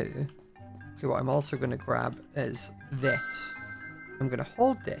 And now, okay, what I'm also going to grab is this. I'm going to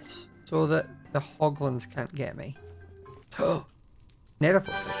hold this so that the hoglins can't get me. Oh, nether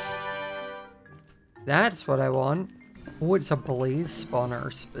fortress. That's what I want. Oh, it's a blaze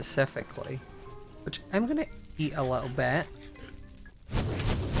spawner specifically, which I'm going to eat a little bit.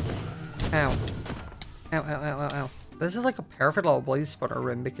 Ow. Ow, ow, ow, ow, ow. This is like a perfect little blaze spawner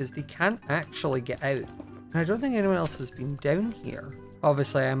room because they can't actually get out. And I don't think anyone else has been down here.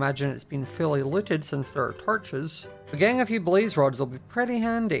 Obviously, I imagine it's been fully looted since there are torches. But getting a few blaze rods will be pretty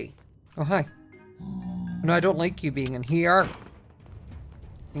handy. Oh, hi. No, I don't like you being in here.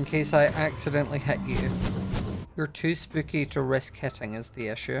 In case I accidentally hit you. You're too spooky to risk hitting is the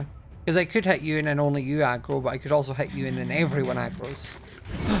issue. Because I could hit you and then only you aggro, but I could also hit you and then everyone aggroes.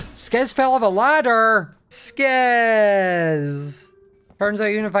 Skiz fell off a ladder! Skiz! Turns out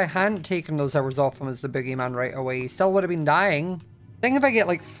even if I hadn't taken those hours off him as the boogeyman right away, he still would have been dying. I think if I get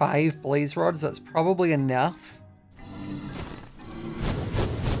like 5 blaze rods, that's probably enough.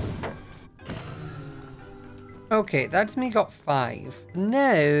 Okay, that's me got 5.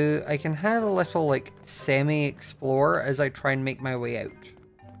 Now I can have a little like semi-explore as I try and make my way out.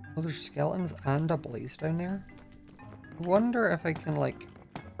 Oh, there's skeletons and a blaze down there. I wonder if I can like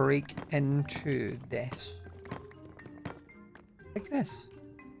break into this. Like this.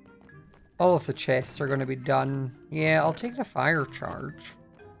 All of the chests are going to be done. Yeah, I'll take the fire charge.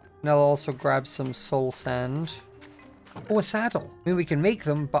 And I'll also grab some soul sand. Oh, a saddle. I mean, we can make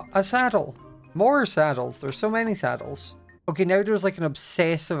them, but a saddle. More saddles. There's so many saddles. Okay, now there's like an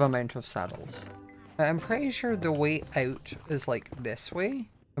obsessive amount of saddles. I'm pretty sure the way out is like this way.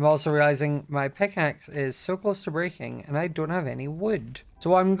 I'm also realizing my pickaxe is so close to breaking and I don't have any wood. So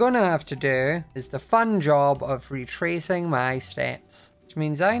what I'm gonna have to do is the fun job of retracing my steps. Which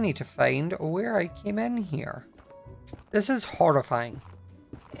means I need to find where I came in here. This is horrifying.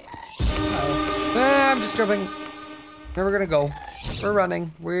 Ah! I'm just jumping. Where we're gonna go? We're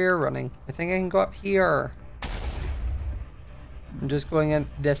running. We're running. I think I can go up here. I'm just going in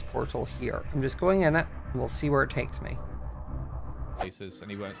this portal here. I'm just going in it, and we'll see where it takes me. And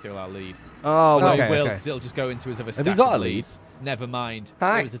he won't steal our lead. Oh, no, okay, he will, okay. because it'll just go into his other stack Have you got of a lead? leads. Never mind.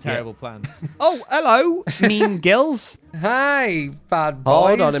 Hi. It was a terrible plan. Oh, hello, mean gills. Hi, bad boys.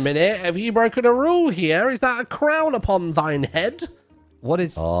 Hold on a minute. Have you broken a rule here? Is that a crown upon thine head? What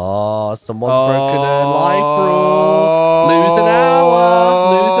is... Oh, someone's broken a life rule. Lose an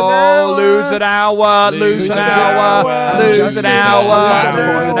hour. Lose an hour. Lose an hour. Lose an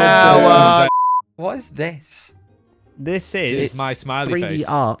hour. Lose an hour. What is this? This This is is my smiley 3D face.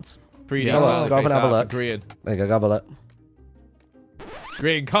 art. 3D Go smiley on, go up face and have a art for look. Green. There you go, have a look.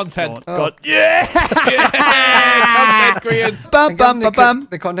 Green content. Oh. God. Yeah. Content green. Bum, bum, bum, bum.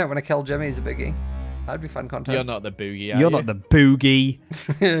 The content when I kill Jimmy is a biggie. That'd be fun content. You're not the boogie, are You're you? not the boogie.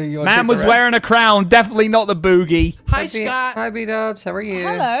 You wanna Man take was the rest? wearing a crown. Definitely not the boogie. Hi, Hi, Scott. Hi, B-dubs. How are you?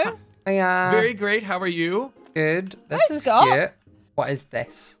 Hello. Hiya. Very great. How are you? Good. This Hi, is Scott. cute. What is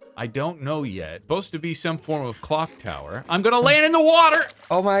this? I don't know yet. Supposed to be some form of clock tower. I'm gonna land in the water.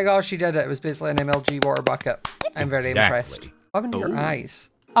 Oh my gosh, she did it. It was basically an MLG water bucket. I'm very impressed. What happened to your eyes?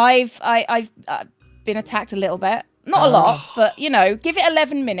 I've been attacked a little bit. Not a lot, but you know, give it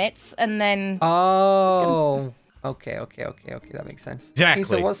 11 minutes and then. Oh. Okay. That makes sense. Exactly. Okay,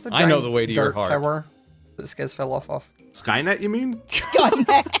 so what's the I know giant the way to your dirt heart. tower that Skiz fell off of? Skynet, you mean?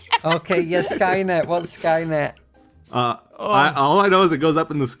 Okay, yes, Skynet. What's Skynet? All I know is it goes up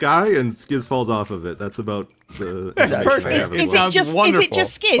in the sky and Skiz falls off of it. That's about the. perfect. Is it just Skiz? Well, Is it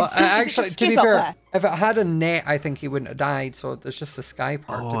actually, just to be Skiz up fair, there? if it had a net, I think he wouldn't have died. So there's just the sky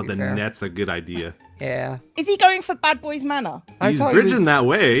part. Oh, to be the fair. net's a good idea. Yeah. Is he going for Bad Boys Manor? He's bridging that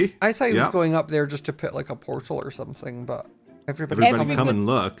way. I thought he was Yeah. going up there just to put like a portal or something, but everybody come and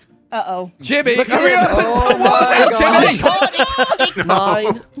look. Uh-oh. Jimmy, Look hurry at up. it. Oh my gosh. Jimmy.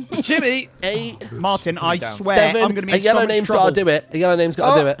 9, Jimmy. 8, Martin, I swear 7. I'm going to be A in yellow so much name's trouble. got to do it. A yellow name's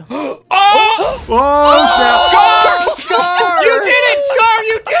got to do it. Oh, Scar! You did it, Scar!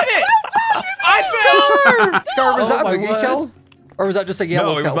 You did it! I fell! Scar, was that a my boogie word. kill? Or was that just a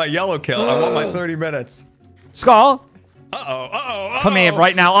yellow No, it kill? was my yellow kill. I want my 30 minutes. Scar, Uh-oh. come here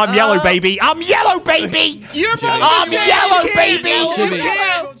right now. I'm yellow, baby. I'm yellow, baby. You're I'm yellow, baby. Jimmy.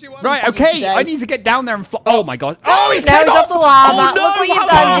 Right, okay. I need to get down there and fly. Oh my god. Oh, he's Now came he's off the llama. no, Look what you've how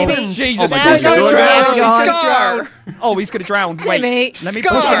done, about- Jimmy. Jesus. Now he's going to drown. Scar! Oh, he's gonna drown. Wait, Jimmy. let me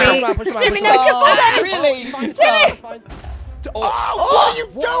Scar! push him Jimmy. out. Jimmy, no, you fall down. Really? Oh, what are you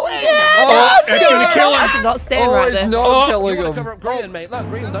doing? Oh, It's gonna kill I him. did not stand Oh, right it's there. not killing You want to him. cover up green, mate. Look,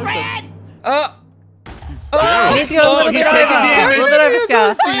 green's open. You need to go a little bit over. A little bit over,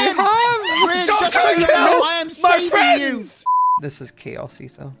 Scar. I am saving you. This is chaosy,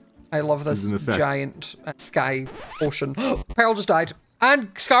 though. I love this There's an effect. giant sky ocean. Pearl just died. And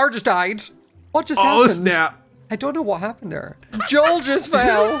Scar just died. What just Oh, happened? snap. I don't know what happened there. Joel just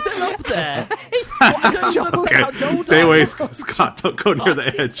fell. Still up there. Okay, stay away, Scott. Don't go near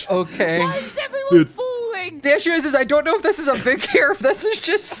the edge. Okay. It's, The issue is I don't know if this is a boogie or if this is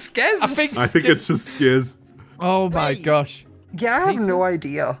just Skiz. I think it's just Skiz. Oh my gosh. Yeah, I have no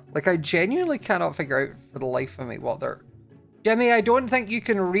idea. Like, I genuinely cannot figure out for the life of me what they're... Jimmy, I don't think you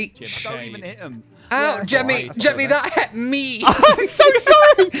can reach... Don't even hit him. Ow, Jimmy, Jimmy, that hit me. I'm so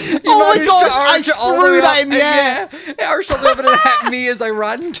sorry. Oh my managed to gosh, I arch it all the threw way that up. in the air. Yeah, it arched all the way up and it hit me as I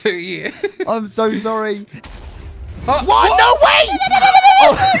ran to you. I'm so sorry. Oh, What? No, wait!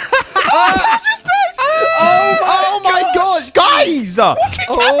 Oh my gosh, guys! Oh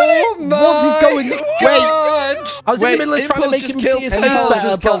my What is going? God. I was in the middle of trying to make him see his face Impulse better,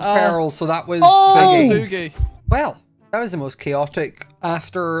 just killed but, Pearl, so that was Oh! biggie. Boogie. Well, that was the most chaotic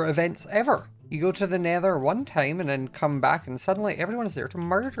after events ever. You go to the Nether one time and then come back and suddenly everyone's there to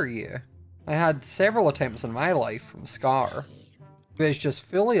murder you. I had several attempts in my life from Scar, but it's just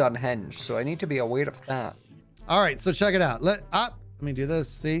fully unhinged, so I need to be aware of that. All right, so check it out. Let me do this.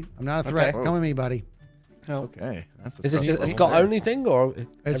 See, I'm not a threat. Okay. Come with me, buddy. Okay. That's Is it just a Scott only thing or?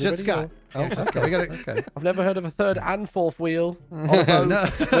 It's just Scott. Oh, it's just Scott. We gotta. Okay. I've never heard of a third and fourth wheel. On a boat, No.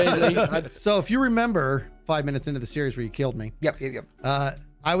 weirdly. So if you remember 5 minutes into the series where you killed me, Yep.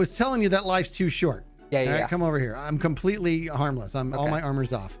 I was telling you that life's too short. Yeah, All right, yeah. come over here. I'm completely harmless. All Okay. my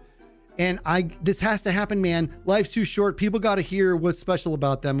armor's off. And this has to happen, man. Life's too short. People got to hear what's special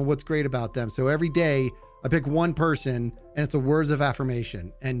about them and what's great about them. So every day I pick one person and it's a words of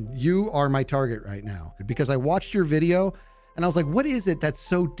affirmation. And you are my target right now because I watched your video and I was like, what is it that's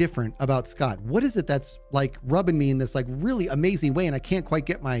so different about Scott? What is it that's like rubbing me in this like really amazing way? And I can't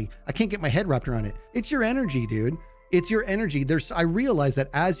get my head wrapped around it. It's your energy, dude. It's your energy. I realize that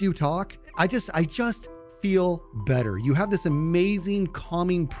as you talk, I just feel better. You have this amazing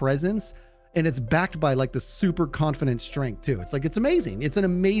calming presence, and it's backed by like the super confident strength too. It's like, it's amazing. It's an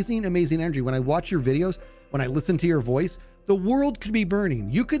amazing, amazing energy. When I watch your videos, when I listen to your voice, the world could be burning.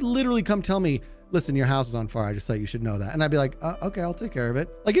 You could literally come tell me, listen, your house is on fire. I just thought you should know that. And I'd be like, okay, I'll take care of it.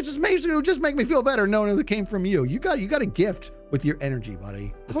 Like, it just make me feel better knowing it came from you. You got a gift with your energy,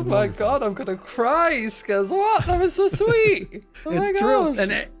 buddy. It's oh my God, I'm gonna cry, Skizz. What? That was so sweet. Oh it's true.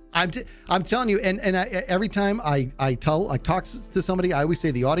 And I'm telling you, and every time I talk to somebody, I always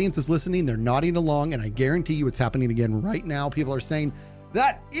say the audience is listening. They're nodding along, and I guarantee you it's happening again right now. People are saying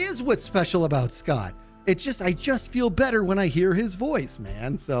that is what's special about Scott. I just feel better when I hear his voice,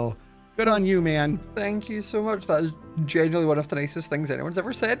 man. So good on you, man. Thank you so much. That is genuinely one of the nicest things anyone's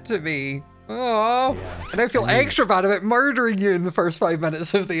ever said to me. Oh, yeah. And I feel extra bad about murdering you in the first 5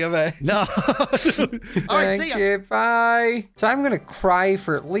 minutes of the event. No. All right, see ya. Thank you. Bye. So I'm going to cry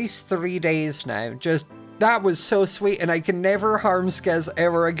for at least 3 days now. That was so sweet, and I can never harm Skizz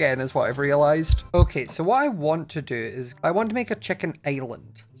ever again is what I've realized. Okay, so what I want to do is I want to make a chicken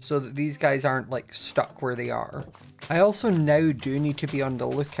island so that these guys aren't like stuck where they are. I also now do need to be on the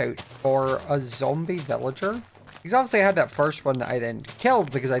lookout for a zombie villager. Because obviously I had that first one that I then killed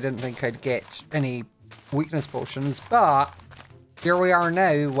because I didn't think I'd get any weakness potions, but here we are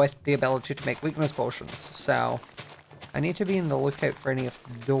now with the ability to make weakness potions. So I need to be in the lookout for any of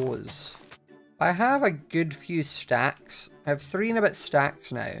those. I have a good few stacks. I have 3 and a bit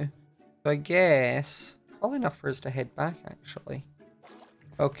stacks now. So I guess probably enough for us to head back actually.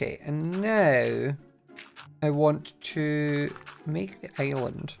 Okay, and now I want to make the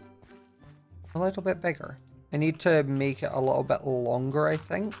island a little bit bigger. I need to make it a little bit longer, I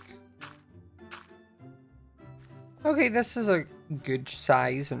think. Okay, this is a good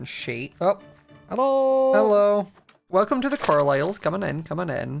size and shape. Oh, hello. Hello. Welcome to the Carlisles. Coming in, coming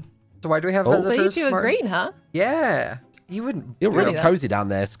in. So why do we have visitors? So you two are green, huh? Yeah. You wouldn't. You're really cozy down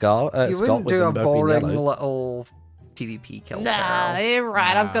there, Scott. You wouldn't do a boring little PvP kill. Nah, you're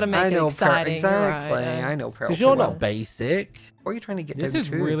right. I've got to make it exciting. Exactly. Right, yeah. I know, Pearl. Because you're not basic. What are you trying to get This is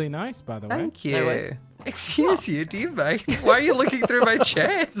really nice, by the way. Thank you. Excuse you, do you mind? Why are you looking through my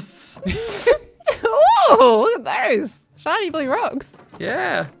chest? Oh, look at those shiny blue rocks.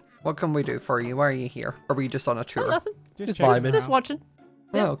 Yeah. What can we do for you? Why are you here? Or were you just on a tour? Oh, nothing. Just watching.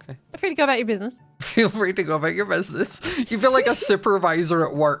 Yeah. Oh, okay. Feel free to go about your business. Feel free to go about your business. You feel like a supervisor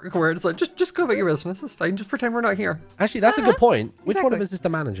at work where it's like, just go about your business. It's fine. Just pretend we're not here. Actually, that's a good point. Which one of us is the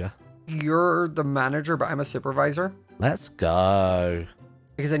manager? You're the manager, but I'm a supervisor. Let's go.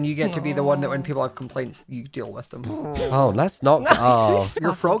 Because then you get to be the one that when people have complaints, you deal with them. Oh, let's not. Oh.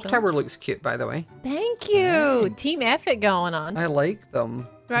 Your frog tower looks cute, by the way. Thank you. Team effort going on. I like them.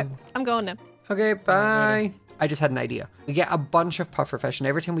 Right, I'm going now. Okay, bye. I just had an idea. We get a bunch of pufferfish, and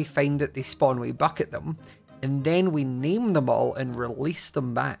every time we find that they spawn, we bucket them. And then we name them all and release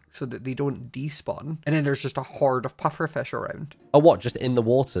them back so that they don't despawn. And then there's just a horde of pufferfish around. Oh, what? Just in the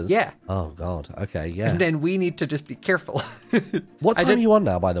waters? Yeah. Oh, God. Okay, yeah. And then we need to just be careful. What time are you on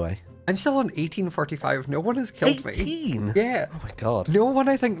now, by the way? I'm still on 1845. No one has killed 18? me. Yeah. Oh, my God. No one,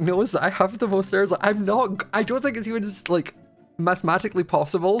 I think, knows that I have the most stairs. I don't think it's even, like, mathematically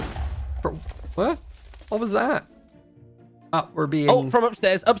possible. What? What was that? Oh, we're being... Oh, from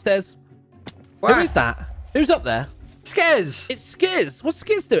upstairs. Upstairs. What? Who is that? Who's up there? Skizz! It's Skizz! What's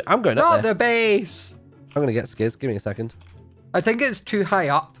Skizz doing? I'm going up Not there. the base! I'm going to get Skizz. Give me a second. I think it's too high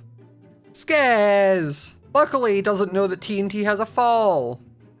up. Skizz! Luckily, he doesn't know that TNT has a fall.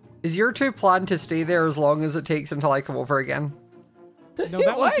 Is your two plan to stay there as long as it takes until I come over again? No,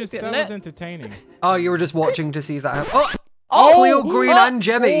 that was just that was entertaining. Oh, you were just watching to see if that happened. Oh! Cleo, Green, and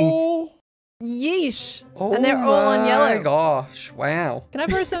Jimmy! Yeesh. Oh, and they're all on yellow. Oh my gosh, wow. Can I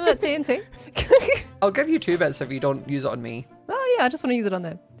borrow some of that TNT? I'll give you 2 bits if you don't use it on me. Oh yeah, I just want to use it on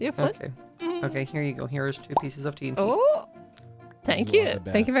them. Do you have flint? Okay. Okay, here you go. Here is 2 pieces of TNT. Oh, thank you.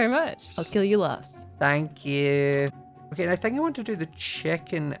 Thank you very much. I'll kill you last. Thank you. Okay, and I think I want to do the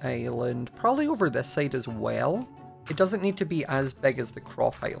chicken island, probably over this side as well. It doesn't need to be as big as the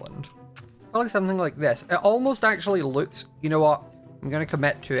crop island. Probably something like this. It almost actually looks, you know what? I'm going to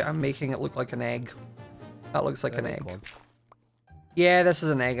commit to it. I'm making it look like an egg. That looks like an egg. Yeah, this is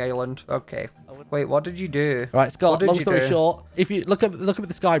an egg island. Okay. Wait, what did you do? All right, Scott, long story short, if you look up at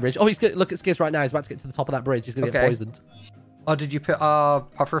the sky bridge. Oh, look at Skizz right now. He's about to get to the top of that bridge. He's going to get poisoned. Oh, did you put a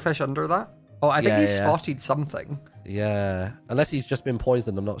pufferfish under that? Oh, I think he spotted something. Yeah. Unless he's just been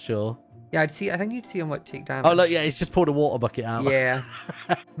poisoned, I'm not sure. Yeah, I think you'd see him like take damage. Oh, look, yeah, he's just pulled a water bucket out. Yeah.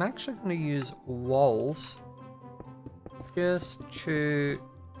 I'm actually going to use walls. Just to...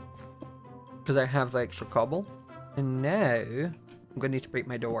 Because I have the extra cobble. And now, I'm going to need to break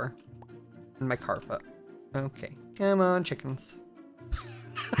my door. And my carpet. Okay. Come on, chickens.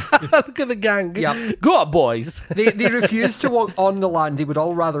 Look at the gang. Yep. Go on, boys. They refuse to walk on the land. They would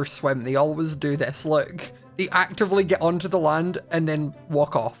all rather swim. They always do this. Look. They actively get onto the land and then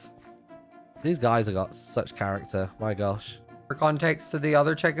walk off. These guys have got such character. My gosh. For context to the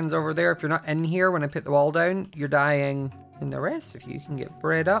other chickens over there, if you're not in here when I put the wall down, you're dying. And the rest of you can get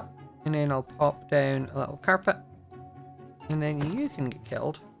bred up. And then I'll pop down a little carpet. And then you can get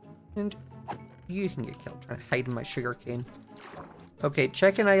killed. And you can get killed. Trying to hide in my sugar cane. Okay,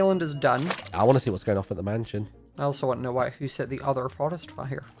 Chicken Island is done. I want to see what's going off at the mansion. I also want to know who set the other forest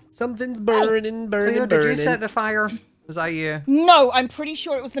fire. Something's burning, burning, Cleo, burning. did you set the fire? Was that you? No, I'm pretty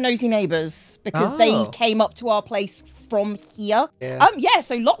sure it was the nosy neighbours because they came up to our place from here. Yeah.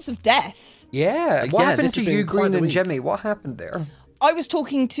 So lots of death. Yeah. What happened to you, Green, and Jimmy? What happened there? I was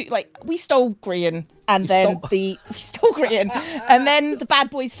talking to, we stole Grian, and then we stole Grian, and then the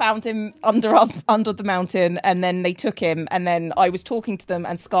bad boys found him under the mountain, and then they took him, and then I was talking to them,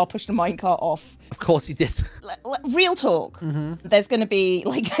 and Scar pushed a minecart off. Of course he did. Real talk. There's gonna be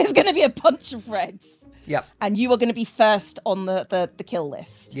a bunch of reds. Yep. And you are gonna be first on the kill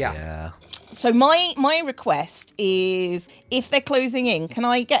list. Yeah. So my request is, if they're closing in, can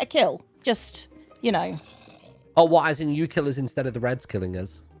I get a kill? Just, Oh, what? As in you kill us instead of the Reds killing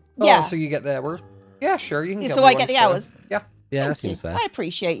us? Yeah. Oh, so you get the hours? Yeah, sure. You can kill so me I get once, the hours? Yeah. Yeah, that seems fair. I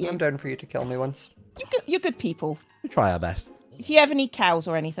appreciate you. I'm down for you to kill me once. You're good people. We try our best. If you ever need cows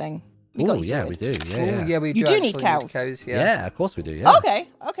or anything, we got you yeah, sorted. we do. Yeah, Yeah, we You do need actually cows. Yeah, of course we do. Yeah. Okay.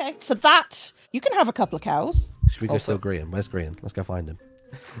 For that, you can have a couple of cows. Should we go steal Grian? Where's Grian? Let's go find him.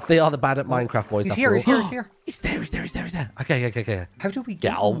 They are the bad at Minecraft boys. He's after here, all. he's here, he's here. He's there. Okay. How do we Yeah,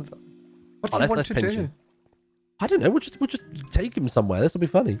 get him? What do you want to pinch do? him. I don't know. We'll just take him somewhere. This will be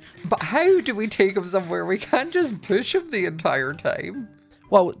funny. But how do we take him somewhere? We can't just push him the entire time.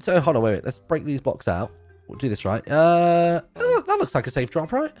 Well, so hold on, wait. Let's break these blocks out. We'll do this right. That looks like a safe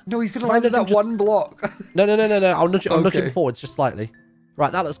drop, right? No, he's gonna land at that one block. No. I'll nudge him forwards just slightly.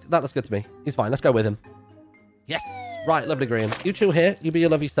 Right, that looks good to me. He's fine. Let's go with him. Yes. Right, lovely Graham. You chill here. You be your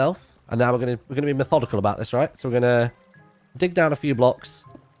lovely self. And now we're gonna be methodical about this, right? So we're gonna dig down a few blocks,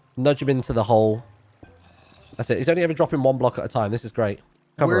 nudge him into the hole. That's it. He's only ever dropping one block at a time. This is great.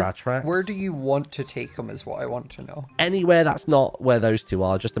 Cover our tracks. Where do you want to take him is what I want to know. Anywhere that's not where those two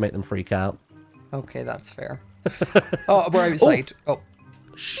are, just to make them freak out. Okay, that's fair. Oh, we're outside. Oh.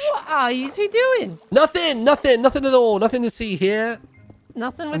 What are you two doing? Nothing at all. Nothing to see here.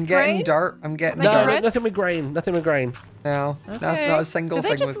 Nothing with I'm getting grain? dirt. I'm getting No, dirt. nothing with grain. Nothing with grain. No, Okay. not a single Did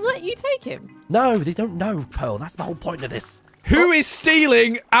thing. they just let you take him? No, they don't know, Pearl. That's the whole point of this. Who is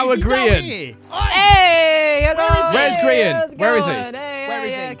stealing our Grian? Hey! Where's Grian? Where is he?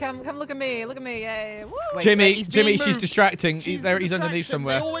 Hey, come look at me. Look at me. Hey. Woo. Jimmy, she's distracting. He's there. He's underneath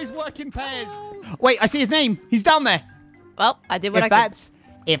somewhere. They always work in pairs. Wait, I see his name. He's down there. Well, I did what I could.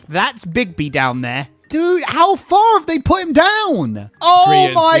 If that's Bigby down there, dude, how far have they put him down? Oh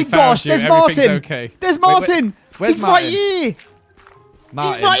Grian, my we found gosh, you. there's Everything's Martin. okay. There's Wait, Martin. where's He's Martin? right here.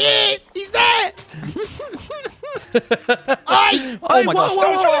 Martin. He's right here. He's there. Oh my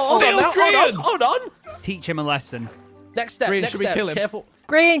gosh. Hold on. Teach him a lesson. Next step. Grian, next should we step. kill him? Careful.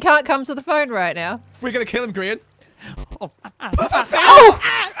 Grian can't come to the phone right now. We're gonna kill him, Grian. Oh, I'm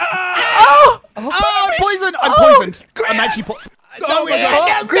poisoned. I'm poisoned. I'm actually Oh my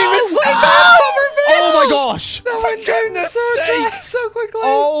gosh. Oh my gosh. For goodness sake. So quickly.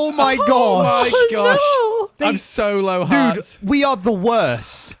 Oh my gosh. Oh my gosh. No. I'm so low hearts. Dude, we are the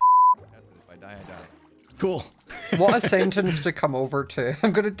worst. If I die, I die. Cool. What a sentence to come over to.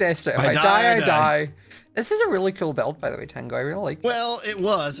 I'm going to test it. If I die, I die. This is a really cool build, by the way, Tango. I really like it. Well, it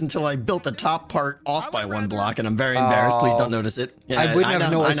was until I built the top part off by one block, and I'm very embarrassed. Please don't notice it. Yeah, I wouldn't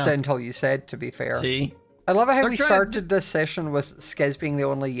have know, noticed it until you said, to be fair. See? I love how They're we trying started this session with Skiz being the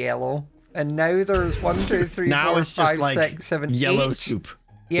only yellow. And now there's 1, 2, 3, Now 4, it's just 5, like 6, 7, yellow 8. soup.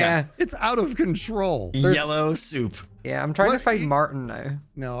 Yeah. It's out of control. Yellow soup. Yeah, I'm trying to find Martin now.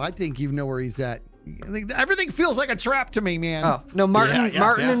 No, I think you know where he's at. Everything feels like a trap to me, man. Oh, no, Martin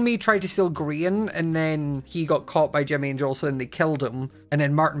Yeah. and me tried to steal Grian, and then he got caught by Jimmy and Joel, so then they killed him. And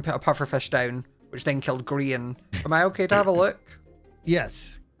then Martin put a pufferfish down, which then killed Grian. Am I okay to have a look?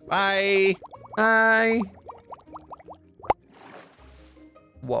 Yes. Bye. Hi.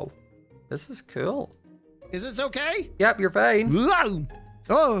 Whoa. This is cool. Is this okay? Yep, you're fine.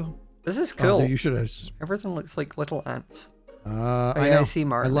 Oh. This is cool. Oh, you should have. Everything looks like little ants. I yeah, know. I see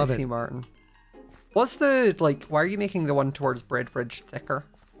Martin. I love it. see Martin. What's the, like, why are you making the one towards Bread Bridge thicker?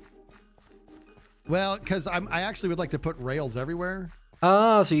 Well, because I actually would like to put rails everywhere.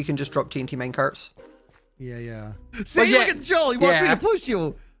 Oh, so you can just drop TNT minecarts. Yeah. See, look at Joel. He wants me to push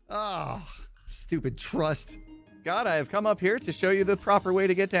you. Oh, stupid trust. God, I have come up here to show you the proper way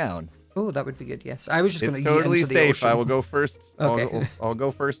to get down. Oh, that would be good. Yes, I was just going to. It's totally into the safe. ocean. I will go first. Okay. I'll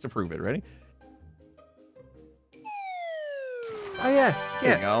go first to prove it. Ready? Oh yeah.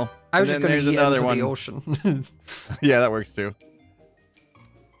 There you go. I was And just then going to there's eat another into one. the ocean. Yeah, that works too.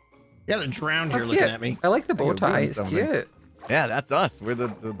 You gotta drown here Oh, looking cute. at me. I like the I bow gotta tie. ruin It's something. cute. Yeah, that's us. We're the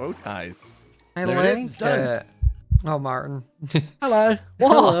bow ties. I There it is, it's like done. it. Oh, Martin. Hello.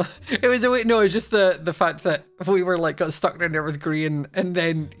 Hello. It was a no. It was just the fact that we were like got stuck down there with Green, and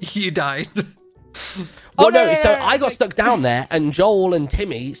then you died. Well, no, so I got stuck down there, and Joel and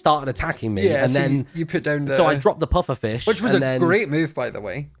Timmy started attacking me, Yeah, and so then you put down the. so I dropped the puffer fish, which was and a then, great move, by the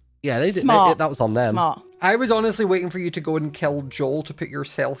way. Yeah, they did. Smart. That was on them. Smart. I was honestly waiting for you to go and kill Joel to put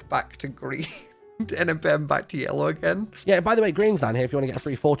yourself back to green and then put him back to yellow again. Yeah. By the way, Green's down here. If you want to get a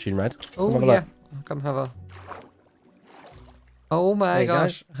free fortune, Red. Oh Come have a yeah, look. I'll come have a. Oh my There you go.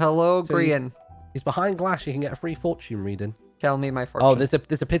 gosh! Hello, So Green. He's behind glass. You can get a free fortune reading. Tell me my fortune. Oh, there's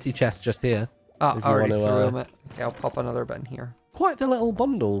a pity chest just here. Oh, if I you already want to, threw him it. Okay, I'll pop another bin here. Quite the little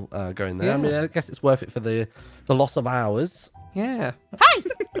bundle going there. Yeah. I mean, I guess it's worth it for the loss of hours. Yeah.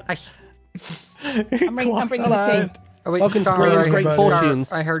 Hi. I'm bringing the tea. Oh wait, Welcome to Scar, Green's I Great heard- Fortunes.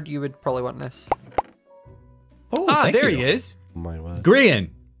 Scar, I heard you would probably want this. Oh, Ah, there you. he is. Oh, my word.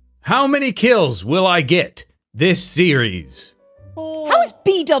 Grian, how many kills will I get this series? How is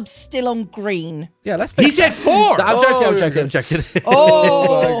B-Dub still on green? Yeah, let's. He fix said that. 4. No, I'm joking.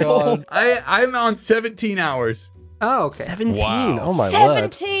 Oh, my god. I'm on 17 hours. Oh, okay. 17. Wow. Oh my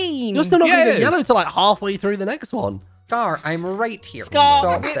word. 17. You're still not going to get Yes. yellow till like halfway through the next one. Scar, I'm right here. Scar,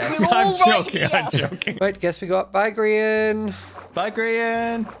 Stop we're this. all I'm right joking. here. I'm joking. Right, guess we got by Green. Bye,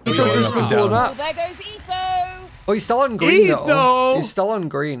 Grian. Etho just was blown Oh, up. there goes Etho. Oh, he's still on green though. Etho! He's still on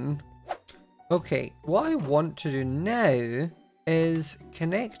green. Okay, what I want to do now is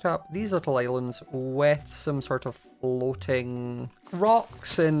connect up these little islands with some sort of floating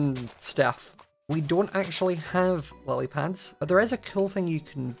rocks and stuff. We don't actually have lily pads, but there is a cool thing you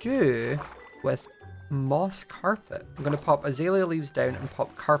can do with moss carpet. I'm going to pop azalea leaves down and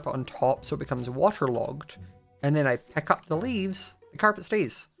pop carpet on top so it becomes waterlogged. And then I pick up the leaves, the carpet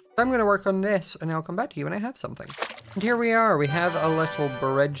stays. So I'm going to work on this and I'll come back to you when I have something. And here we are. We have a little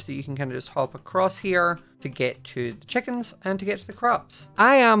bridge that you can kind of just hop across here to get to the chickens and to get to the crops.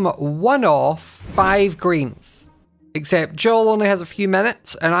 I am 1 off 5 greens. Except Joel only has a few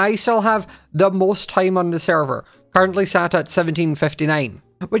minutes and I still have the most time on the server. Currently sat at 17:59.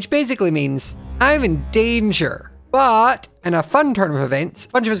 Which basically means I'm in danger. But in a fun turn of events, a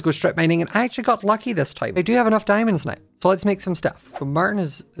bunch of us go strip mining and I actually got lucky this time. I do have enough diamonds now. So let's make some stuff. So Martin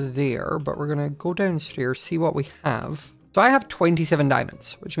is there, but we're going to go downstairs, see what we have. So I have 27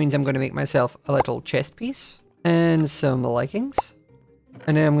 diamonds, which means I'm going to make myself a little chest piece and some leggings.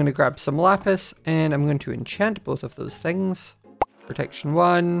 And then I'm going to grab some lapis and I'm going to enchant both of those things. Protection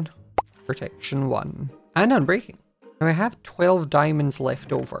 1, protection 1, and unbreaking. Now I have 12 diamonds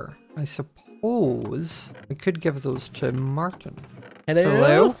left over. I suppose I could give those to Martin. Hello.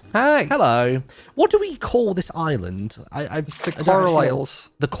 Hello. Hi. Hello. What do we call this island? It's the I don't Coral actually know. Isles.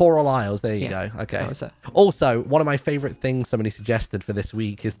 The Coral Isles. There you Yeah, go. Okay. that was it. Also, one of my favorite things somebody suggested for this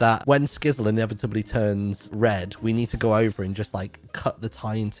week is that when Skizzle inevitably turns red, we need to go over and just like cut the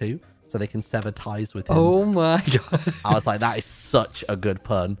tie in two so they can sever ties with him. Oh my god. I was like, that is such a good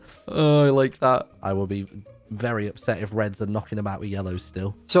pun. Oh, I like that. I will be very upset if reds are knocking about with yellows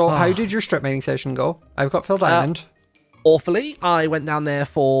still. So how did your strip mining session go? I've got Phil Diamond. Awfully. I went down there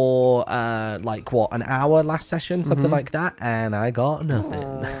for like what, an hour last session, something like that, and I got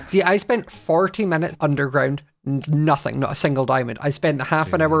nothing. See, I spent 40 minutes underground, nothing, not a single diamond. I spent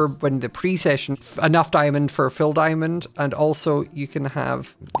half an hour when the pre-session, enough diamond for a full diamond, and also you can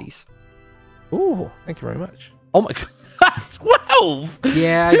have these. Ooh, thank you very much. Oh my god. 12?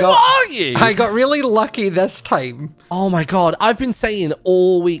 Yeah, Who are you? I got really lucky this time. Oh my god, I've been saying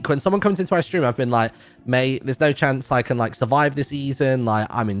all week when someone comes into my stream, I've been like, mate, there's no chance I can like survive this season, like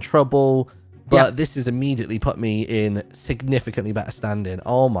I'm in trouble. But this has immediately put me in significantly better standing.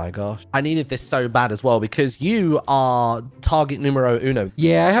 Oh my gosh. I needed this so bad as well because you are target numero uno.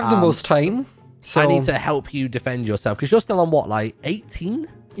 Yeah, I have the most time. So I need to help you defend yourself because you're still on what, like 18?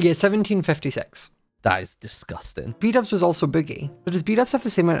 Yeah, 1756. That is disgusting. B-Dubs was also Boogie. So does B-Dubs have the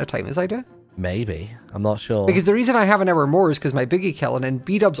same amount of time as I do? Maybe. I'm not sure. Because the reason I have an hour more is because my Boogie kill, and then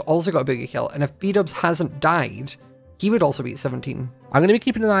B-Dubs also got a Boogie kill. And if B-Dubs hasn't died, he would also be at 17. I'm going to be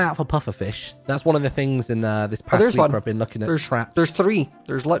keeping an eye out for pufferfish. That's one of the things in this past week where I've been looking at traps. There's 3.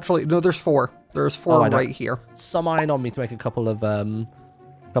 There's literally, no, there's 4. There's 4 right here. Some iron on me to make a couple of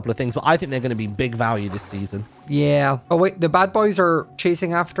couple of things, but I think they're going to be big value this season. Yeah. Oh, wait. The bad boys are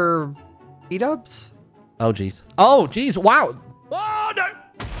chasing after B-dubs? Oh, geez. Oh, geez. Wow. Oh, no.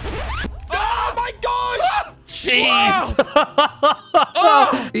 Oh, my gosh. Jeez.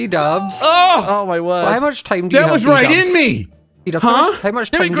 B-dubs. Oh, my word. Well, how much time do you have? That was right in me. B-dubs, how much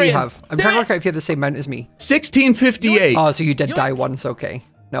time do you have? I'm trying to work out if you have the same amount as me. 1658. Oh, so you did die once. Okay.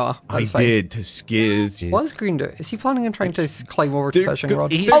 No, that's fine. I did to Skiz. What's Green do? Is he planning on trying to climb over to fishing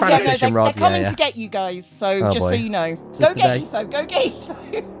rod? He's Oh, trying yeah, to no, fishing they're rod. coming Yeah, to get you guys, so Oh, just boy. so you know. This Go is the get day. Etho, go get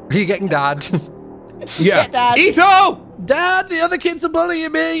Etho. Are you getting dad? Yeah. Get Dad. Etho! Dad, the other kids are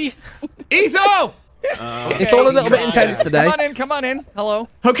bullying me. Etho! It's all a little bit intense today. Come on in. Hello.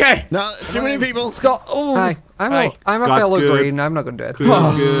 Okay. No, too many people. Scott. Oh. Hi. I'm a Scott's fellow good. Green. I'm not going to do it. Good,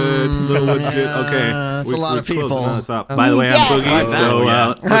 good. Littlewood's good. Okay. That's a lot of closing people. this up. By the way, I'm Boogie, so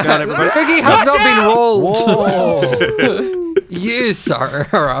look out, everybody. Boogie has not been rolled. Whoa. You, sir,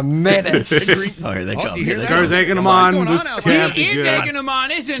 are a menace. Oh, here they come. This guy's egging him on. This He can't be is good. egging him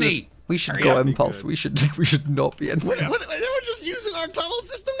on, isn't he? We should go impulse. We should not be in. What, they were just using our tunnel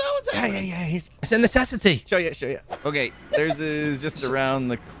system now? What's happening? Yeah. It's a necessity. Show you. Okay, theirs is just around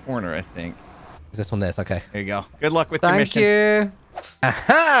the corner, I think. Is this one there? It's okay. There you go. Good luck with your Thank mission. you.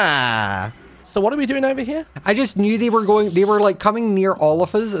 Aha. So what are we doing over here? I just knew they were like coming near all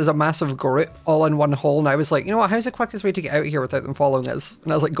of us as a massive group all in one hole. And I was like, you know what? How's the quickest way to get out of here without them following us?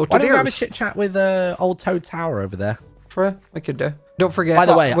 And I was like, go to Why don't we have a theirs. chit chat with Old Toad Tower over there? True, I could do. Don't forget. By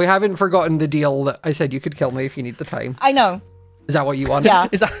the way, we haven't forgotten the deal that I said you could kill me if you need the time. I know. Is that what you want? Yeah.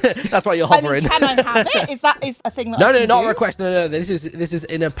 That's why you're I mean, hovering. can I have it? Is that a thing that I No, can not do? a request. No. This is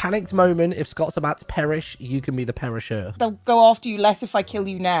in a panicked moment. If Scott's about to perish, you can be the perisher. They'll go after you less if I kill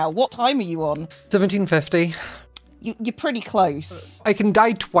you now. What time are you on? 1750. You're pretty close. I can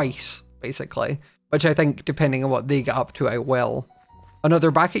die twice, basically. Which I think, depending on what they get up to, I will. Oh no,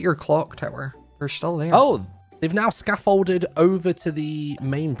 they're back at your clock tower. They're still there. Oh, they've now scaffolded over to the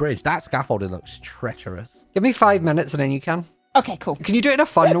main bridge. That scaffolding looks treacherous. Give me 5 minutes and then you can. Okay, cool. Can you do it in a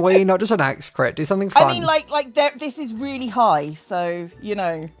fun way, not just an axe crit? Do something fun. I mean, this is really high, so, you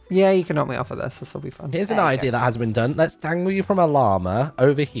know. Yeah, you can knock me off of this. This will be fun. Here's an idea that has been done. Let's dangle you from a llama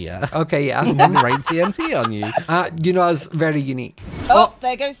over here. Okay, yeah. And then rain TNT on you. You know, it's very unique. Oh,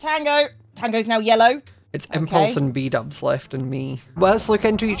 there goes Tango. Tango's now yellow. It's Impulse and B-dubs left and me. Well, let's look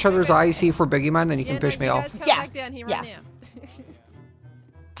into each other's eyes, see if we're Boogeyman, and you can push me off. Yeah. Down here right now.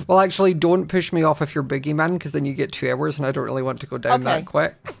 Well, actually, don't push me off if you're Boogeyman, because then you get 2 hours, and I don't really want to go down that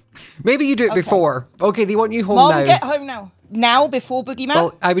quick. Maybe you do it before. Okay, they want you home now. Get home now. Now, before Boogeyman?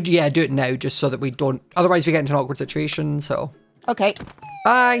 Well, I would, yeah, do it now, just so that we don't... Otherwise, we get into an awkward situation, so... Okay.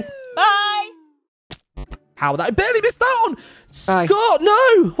 Bye. Bye. How that? I barely missed that one. Bye. Scott,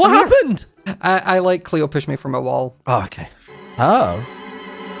 no. What happened? I like Cleo pushed me from a wall. Oh, okay. Oh.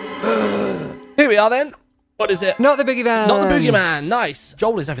 Here we are then. What is it? Not the Boogeyman. Not the Boogeyman. Nice.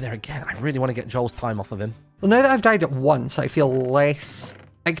 Joel is over there again. I really want to get Joel's time off of him. Well, now that I've died at once, I feel less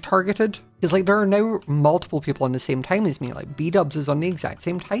targeted. Because like there are now multiple people on the same time as me. Like B-dubs is on the exact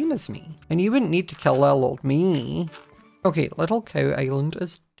same time as me. And you wouldn't need to kill little old me. Okay, Little Cow Island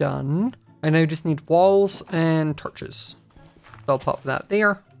is done. I now just need walls and torches. So I'll pop that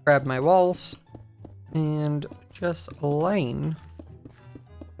there. Grab my walls. And just line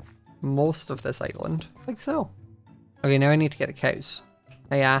most of this island, like so. Okay, now I need to get the cows.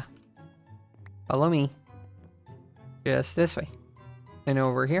 Yeah. Follow me. Just this way. And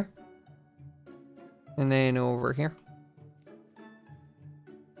over here. And then over here.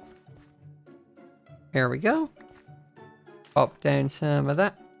 There we go. Pop down some of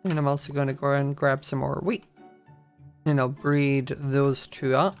that. And I'm also going to go and grab some more wheat. And I'll breed those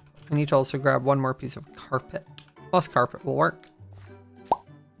 2 up. I need to also grab 1 more piece of carpet. Plus carpet will work.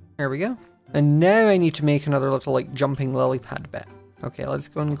 There we go. And now I need to make another little like jumping lily pad bit. Okay, let's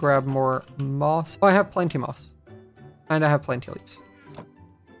go and grab more moss. Oh, I have plenty of moss. And I have plenty of leaves.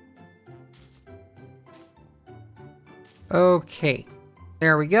 Okay.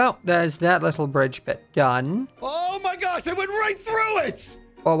 There we go. There's that little bridge bit done. Oh my gosh, I went right through it!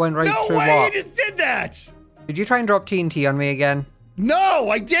 What went right through what? No way, you just did that! Did you try and drop TNT on me again? No,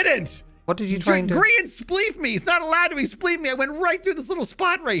 I didn't! What did you try and do? Grian spleef me. It's not allowed to be spleef me. I went right through this little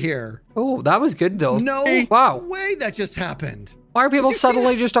spot right here. Oh, that was good though. No way that just happened. Why are people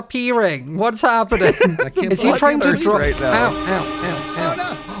suddenly just appearing? What's happening? Is he trying to drop? right now. Ow, ow, ow, ow. Oh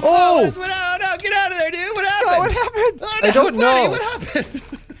no! Oh! Oh no! Get out of there, dude! What happened? What happened? Oh, no, I don't know. What happened?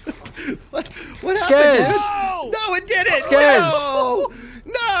 what Skez. happened? No, it didn't. Skez. No!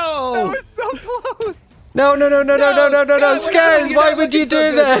 No! That was so close. No, Skez, Skez, why would you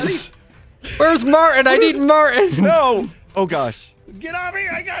do this? Where's Martin? I need Martin. No. Oh gosh. Get over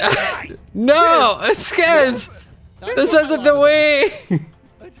here! I got die! No, Skez! This isn't the way!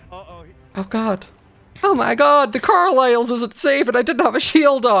 Oh god. Oh my god, the Carlisles isn't safe and I didn't have a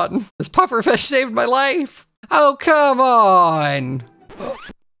shield on. This pufferfish saved my life. Oh, come on.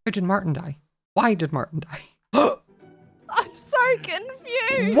 How did Martin die? Why did Martin die? I'm so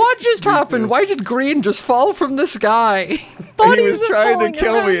confused. What just happened? Why did Green just fall from the sky? He was trying to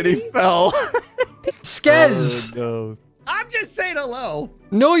kill me and he fell. Skez. No. I'm just saying hello.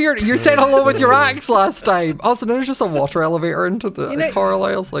 No, you're saying hello with your axe last time. Also, there's just a water elevator into the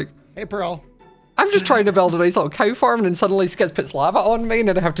Carlisles. Like, hey, Pearl. I'm just trying to build a nice little cow farm, and then suddenly Skez puts lava on me, and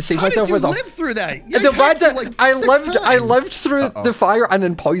then I have to save myself with How did you live through that? I lived through the fire and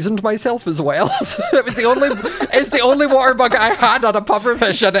then poisoned myself as well. It's the only water bucket I had a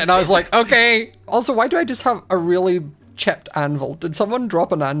pufferfish in it, and I was like, okay. Also, why do I just have a really chipped anvil? Did someone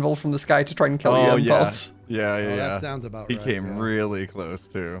drop an anvil from the sky to try and kill you, Impulse? Yeah. That sounds about right. He came yeah. really close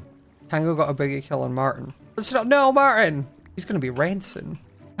too. Tango got a biggie kill on Martin. No, Martin! He's gonna be red soon.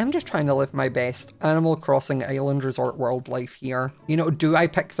 I'm just trying to live my best Animal Crossing Island Resort World life here. You know, do I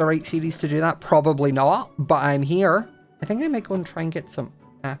pick the right series to do that? Probably not, but I'm here. I think I might go and try and get some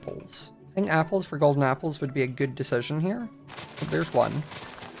apples. I think apples for golden apples would be a good decision here. But there's 1,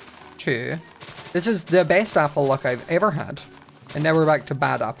 2. This is the best apple luck I've ever had. And now we're back to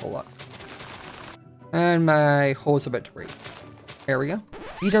bad apple luck. And my hoe's about to break. There we go.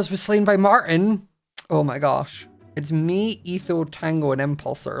 Vitas was slain by Martin. Oh my gosh. It's me, Etho, Tango, and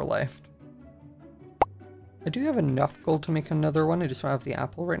Impulse that are left. I do have enough gold to make another one. I just don't have the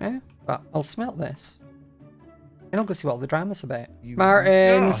apple right now. But I'll smelt this. And I'll go see what the drama's about.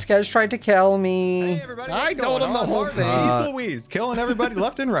 Martin, Skez tried to kill me. Hey everybody, I told him the whole thing. He's Louise, killing everybody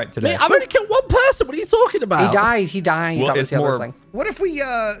left and right today. I've only killed one person. What are you talking about? He died. Well, that was the other thing. What if we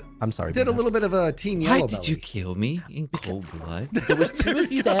I'm sorry. did a little bit of a Team Yellow Why Belly? did you kill me in cold blood? There was 2 of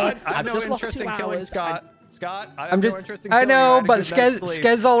you there. I have no interest in killing Scott. Scott, I have no interest in I killing you. know, had a but good night's sleep.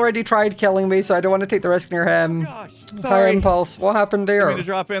 Skez already tried killing me, so I don't want to take the risk near him. Gosh, Hi, sorry. Impulse. What happened I there? didn't mean to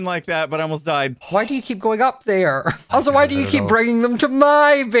drop in like that, but I almost died. Why do you keep going up there? Also, why do you keep bringing them to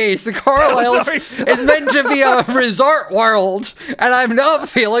my base? The Carlisles is meant to be a resort world, and I'm not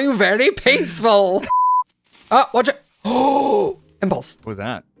feeling very peaceful. Oh, watch it. Oh, Impulse. What was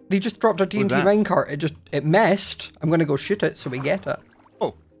that? They just dropped a TNT minecart. It missed. I'm going to go shoot it so we get it.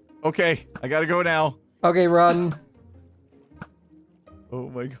 Oh, okay. I gotta go now. Okay, run. Oh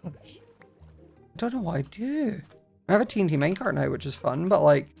my gosh. I don't know what I do. I have a TNT minecart now, which is fun, but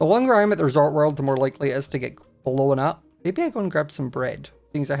like, the longer I'm at the resort world, the more likely it is to get blown up. Maybe I go and grab some bread,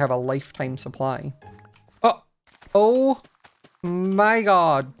 since I have a lifetime supply. Oh my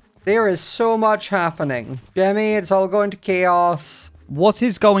god. There is so much happening. Jimmy, it's all going to chaos. What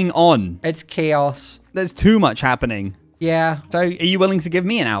is going on? It's chaos. There's too much happening. Yeah. So, are you willing to give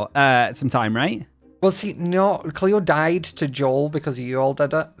me an hour, some time, right? Well, see, no, Cleo died to Joel because you all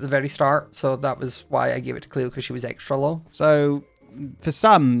did it at the very start. So that was why I gave it to Cleo, because she was extra low. So, for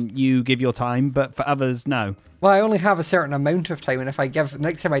some, you give your time, but for others, no. Well, I only have a certain amount of time, and if I give,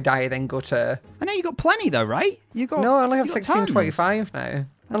 next time I die, I then go to... I know you got plenty though, right? You got... No, I only have 16:25 now.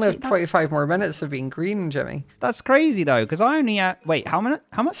 I only have 25 more minutes of being green, Jimmy. That's crazy though, because I only had... Wait, how much?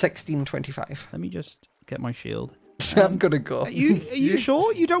 16:25. Let me just get my shield. I'm gonna go. Are you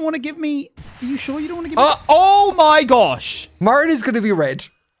sure you don't want to give me... Are you sure you don't want to give me... Oh my gosh! Martin is gonna be red.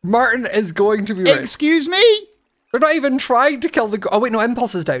 Martin is going to be red. Excuse me? They're not even trying to kill the... Oh wait, no,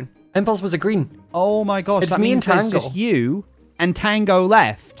 Impulse is down. Impulse was a green. Oh my gosh, it's that me and means there's Tango. just you and Tango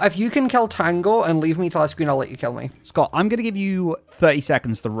left. If you can kill Tango and leave me till last green, I'll let you kill me. Scott, I'm going to give you 30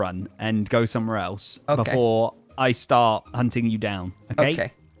 seconds to run and go somewhere else before I start hunting you down. Okay?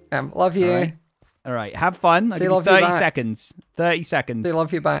 Okay. Love you. All right. Have fun. Say I'll love give you you 30 back. seconds. 30 seconds. They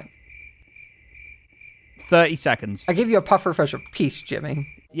love you back. 30 seconds. I give you a pufferfish of peace, Jimmy.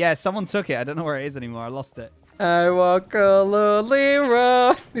 Yeah, someone took it. I don't know where it is anymore. I lost it. I walk a lonely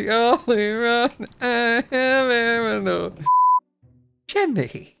road, the only road I have ever known.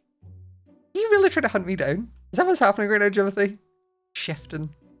 Jimmy, you really trying to hunt me down? Is that what's happening right now, Jimothy? Shifting,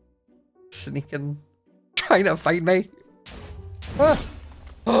 sneaking, trying to find me. How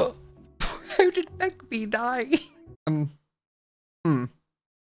did Megby die?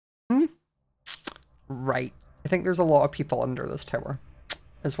 Right. I think there's a lot of people under this tower,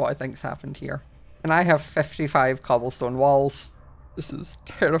 is what I think's happened here. And I have 55 cobblestone walls. This is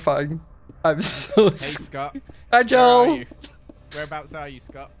terrifying. I'm so Hey, Scott. Hi, Joel. Whereabouts are you,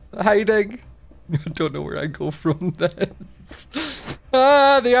 Scott? Hiding. I don't know where I go from this.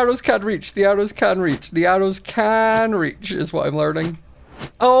 Ah, the arrows can reach. The arrows can reach. The arrows can reach is what I'm learning.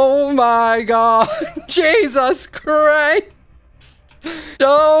 Oh my god. Jesus Christ.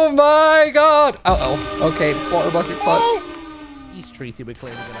 Oh my god! Uh-oh. Okay, water bucket clutch. He's treated with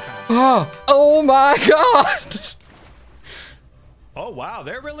clearly gonna happen. Oh my god! Oh wow,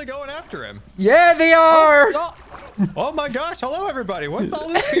 they're really going after him. Yeah, they are! Oh my gosh, hello everybody. What's all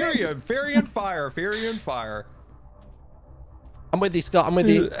this fury and fire, fury and fire? I'm with you, Scott. I'm with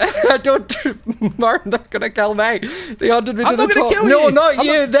you. Don't, Martin, they're gonna kill me. They hunted me I'm to the not gonna top. kill No, you. not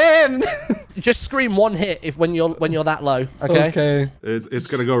you, them. Just scream one hit if when you're that low. Okay. Okay. It's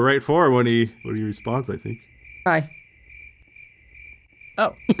gonna go right for him when he responds, I think. Hi.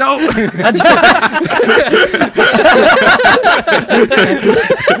 Oh. No!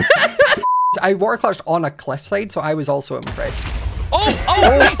 I water clutched on a cliffside, so I was also impressed.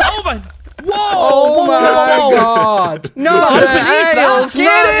 Oh my. Whoa! Oh my god! Not the aisles!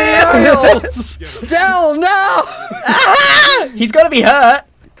 Not the aisles! Still, no! He's gonna be hurt.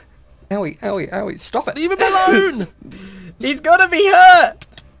 Owie, owie, owie. Stop it. Leave him alone! He's gonna be hurt.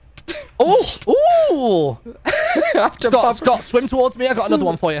 Oh! Scott, swim towards me. I got another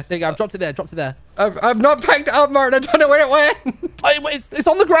one for you. There you go. I've dropped it there. Dropped it there. I've not picked it up, Martin. I don't know where it went. It's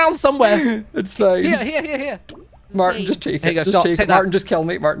on the ground somewhere. It's fine. Here. Martin, just take Here it. you go, Just Scott, take take it. that. Martin, just kill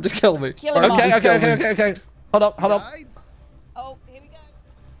me. Martin, just kill me. Kill him, Martin, just kill me. Okay. Hold up. Oh, here we go.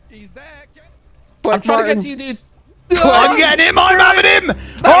 He's there. Quick, I'm trying to Martin. get to you, dude. I'm getting him! I'm having him!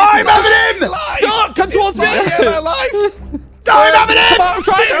 I'm having him! Scott, come towards me. My life. I'm having him! Come on, I'm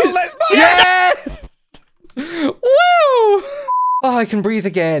trying. Let's Yes! Woo! Oh, I can breathe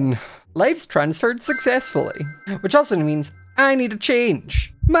again. Life's transferred successfully, which also means I need a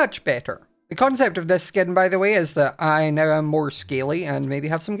change. Much better. The concept of this skin, by the way, is that I now am more scaly and maybe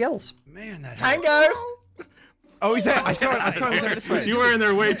have some gills. Man, that Tango. Oh, he's there. I saw it. He was over this way. You were in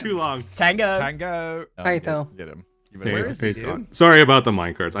there way too long. Tango. Tango. Hi, though. Get him. Where is he, dude? Sorry about the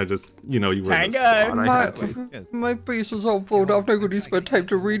minecarts. I just, you were Tango. My face is all blown off. I'm not going to spend time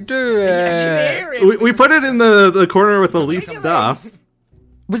to redo it. We put it in the corner with the least stuff.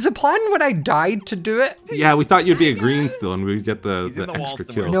 Was the plan when I died to do it? Yeah, we thought you'd be a green still and we'd get the extra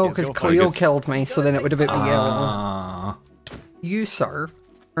kill. No, because Cleo killed me, so then it would have been me yellow. You, sir,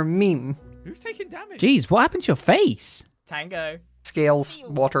 are mean. Who's taking damage? Jeez, what happened to your face? Tango. Scales,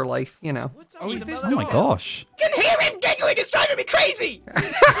 water life, you know. Oh, is this Oh my gosh. I can hear him giggling. It's driving me crazy.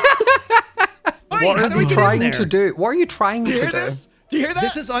 What are you trying to do? What are you trying to do? Do you hear that?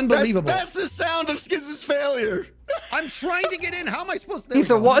 This is unbelievable. That's the sound of Skiz's failure. I'm trying to get in. How am I supposed to?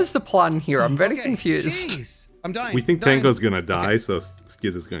 Ethan, what is the plan here? I'm very Okay, confused. jeez. I'm dying. We think dying. Tango's gonna die, so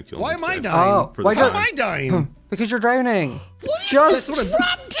Skiz is gonna kill him. Why am I instead. dying? Oh, For why the Why don't? am I dying? Because you're drowning. What Just drop TNT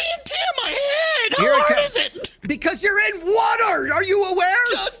in my head. Here How it hard comes. is it? Because you're in water. Are you aware?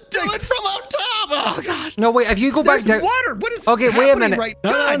 Just do it from up top. Oh God. no, wait. If you go back There's down, water. What is Okay, wait a happening minute. Right?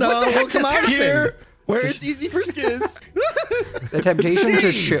 No, God, no, what the no. heck We'll come just out happened? here where it's easy for Skiz. the temptation to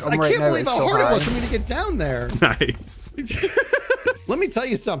Jeez, shoot I him right can't now believe is how so hard it was for high. me to get down there. Nice. Let me tell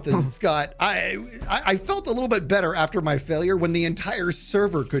you something, Scott. I felt a little bit better after my failure when the entire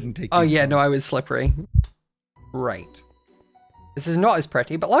server couldn't take. Oh me yeah, down. no, I was slippery. Right. This is not as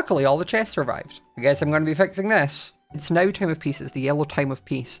pretty, but luckily all the chests survived. I guess I'm going to be fixing this. It's now time of peace. It's the yellow time of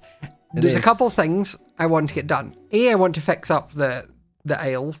peace. There's a couple things I want to get done. I want to fix up the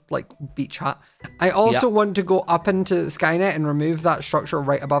aisle, like beach hut. I also want to go up into Skynet and remove that structure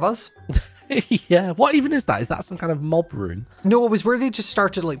right above us. Yeah. What even is that? Is that some kind of mob rune? No, it was where they just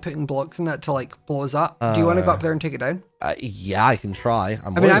started like putting blocks in that to like blow us up. Do you want to go up there and take it down? Yeah, I can try.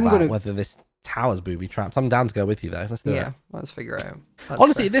 I'm mean, worried I'm about gonna- whether this tower's booby trapped. I'm down to go with you though. Let's do Yeah, it. let's figure it out. That's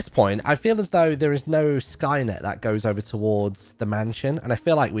Honestly, fair. at this point, I feel as though there is no Skynet that goes over towards the mansion, and I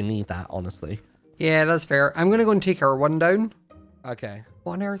feel like we need that, honestly. Yeah, that's fair. I'm gonna go and take our one down. Okay.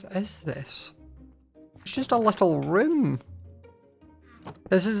 What on earth is this? It's just a little room.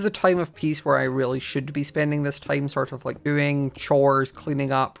 This is the time of peace where I really should be spending this time sort of like doing chores,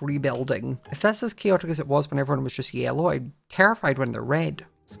 cleaning up, rebuilding. If that's as chaotic as it was when everyone was just yellow, I'm terrified when they're red.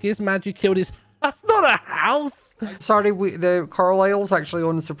 Skiz mad you killed his... That's not a house! Sorry, the Carlisles actually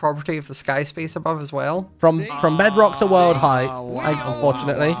owns the property of the sky space above as well. From bedrock to world height,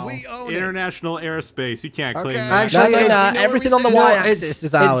 unfortunately. We own International airspace. You can't claim Okay. that. Actually, No, everything on the y-axis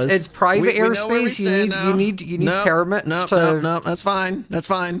is ours. It's private We know where we airspace. stand now. You need No, permits no, to. No, that's fine. That's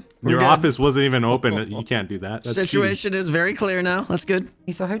fine. We're Your good. office wasn't even open. You can't do that. That's Situation is very clear now. That's good.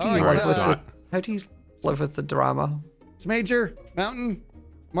 Ethan, how do Oh, you yeah. live with the? How do you live with the drama? It's Major, Mountain,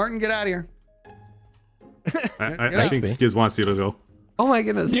 Martin, get out of here. cheating. I think Skiz wants you to go. Oh my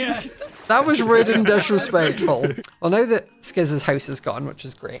goodness. Yes. That was rude and disrespectful. Well, now that Skiz's house is gone, which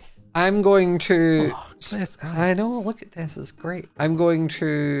is great, I'm going to... I know, look at this, it's great. I'm going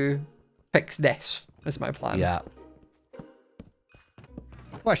to fix this, is my plan. Yeah.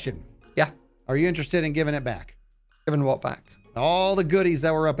 Question. Yeah. Are you interested in giving it back? Giving what back? All the goodies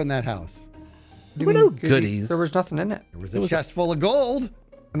that were up in that house. There were no goodies. There was nothing in it. There was a chest full of gold.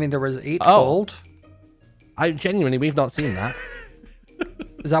 I mean, there was 8 gold. We've not seen that.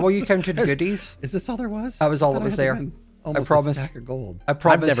 Is that what you counted goodies? Is this all there was? That was all that was there. I promise. A stack of gold. I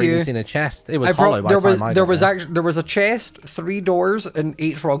promise I've never you. even seen a chest. It was hollow by the time I got there. There was a chest, 3 doors, and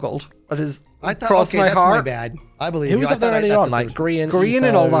 8 raw gold. That is crossed my that's heart. my bad. I believe Who you. was up there early on? Like Green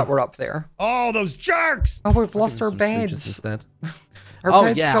and all that were up there. Oh, those jerks! Oh, we've lost our beds. Instead. Our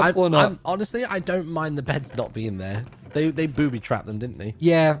beds got blown up. Honestly, I don't mind the beds not being there. They booby trapped them, didn't they?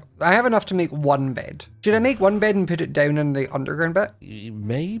 Yeah, I have enough to make 1 bed. Should I make 1 bed and put it down in the underground bit?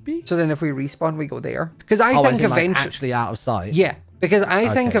 Maybe. So then if we respawn, we go there. Because I think eventually... Like actually out of sight? Yeah, because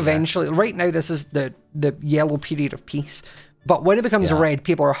I think eventually... Yeah. Right now, this is the yellow period of peace. But when it becomes red,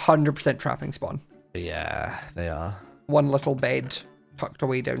 people are 100% trapping spawn. Yeah, they are. 1 little bed tucked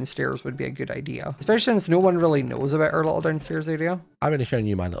away downstairs would be a good idea. Especially since no one really knows about our little downstairs area. I've only shown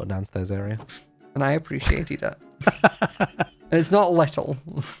you my little downstairs area. And I appreciated it. And it's not little.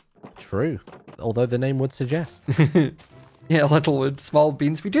 True. Although the name would suggest. Yeah, Littlewood, small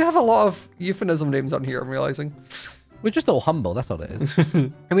beans. We do have a lot of euphemism names on here, I'm realizing. We're just all humble, that's all it is.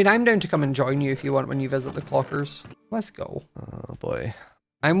 I mean, I'm down to come and join you if you want when you visit the Clockers. Let's go. Oh, boy.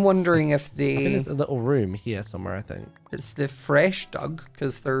 I'm wondering if they... I think there's a little room here somewhere, I think. It's the fresh dug,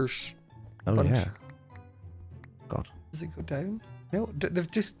 because there's... Oh, yeah. God. Does it go down? No,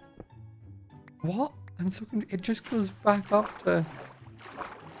 they've just... What? I'm so confused. It just goes back up to...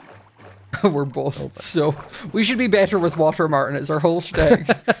 We're both so... We should be better with water, Martin. It's our whole shtick.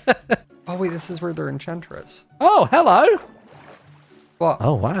 Oh, wait, this is where their enchantress. Oh, hello! What?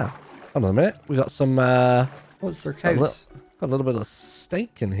 Oh, wow. Hold on a minute. We got some... What's their cows? Got a little bit of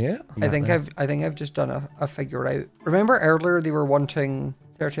steak in here. I think I've just done a figure out. Remember earlier they were wanting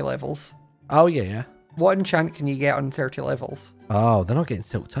 30 levels? Oh, yeah. What enchant can you get on 30 levels? Oh, they're not getting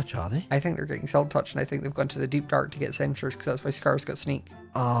Silk Touch, are they? I think they're getting Silk Touch, and I think they've gone to the Deep Dark to get Sensors, because that's why Scar's got Sneak.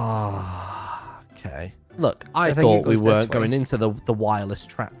 Ah, okay. Look, I thought we weren't going into the wireless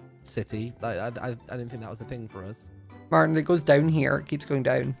trap city. I didn't think that was a thing for us. Martin, it goes down here. It keeps going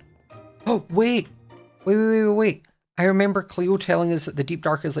down. Oh, wait. Wait. I remember Cleo telling us that the Deep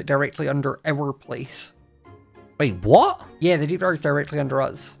Dark is like directly under our place. Wait, what? Yeah, the Deep Dark is directly under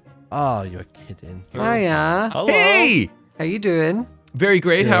us. Oh, you're kidding. Hiya. Hello. Hey! How you doing? Very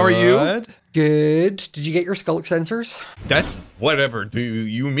great. How are you? Good. Did you get your skulk sensors? That, whatever do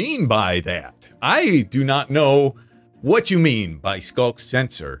you mean by that? I do not know what you mean by skulk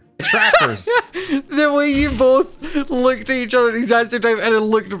sensor. Trackers. The way you both looked at each other at the exact same time and then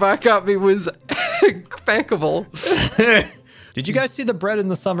looked back at me was impeccable. Did you guys see the bread in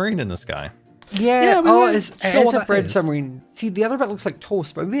the submarine in the sky? Yeah, it's a bread submarine. See, the other bit looks like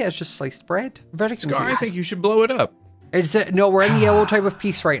toast, but maybe it's just sliced bread. Very confused. Scar, I think you should blow it up. No, we're in yellow time of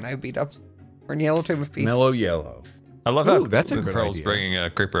peace right now, B-dubs. We're in yellow time of peace. Mellow yellow. I love how that's a good Pearl's idea. bringing a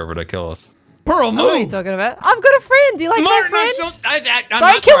creeper over to kill us. Pearl, move! What are you talking about? I've got a friend. Do you like Martin, my friend? I'm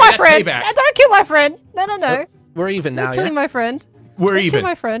Don't kill my friend. Don't kill my friend. No. We're even now, You're killing my friend. We're Don't even. kill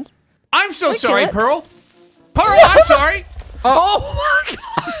my friend. I'm so Don't sorry, kill it. Pearl. Pearl, I'm sorry. Oh my God.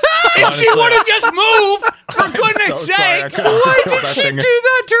 If she would have just moved, for goodness sake. Why did she do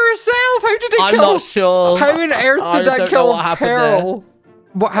that to herself? How did it kill? I'm not sure. How on earth did that kill Pearl?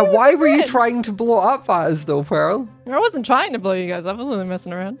 Why were you trying to blow up as though, Pearl? I wasn't trying to blow you guys up. I wasn't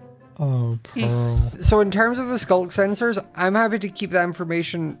messing around. Oh, Pearl. So in terms of the skulk sensors, I'm happy to keep that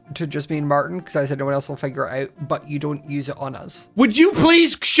information to just me and Martin, because I said no one else will figure it out, but you don't use it on us. Would you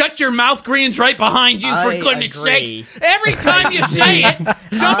please shut your mouth, Green's right behind you, for goodness sakes? Every time you say it,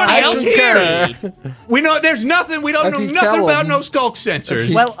 somebody else hears. We know there's nothing, we don't know nothing about no skulk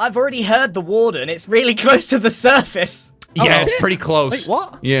sensors. Well, I've already heard the warden. It's really close to the surface. Yeah, it's pretty close. Wait,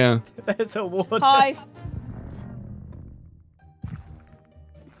 what? Yeah. There's a warden. Hi.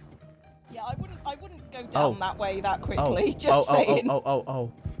 Yeah, I wouldn't go down that way that quickly. Just saying.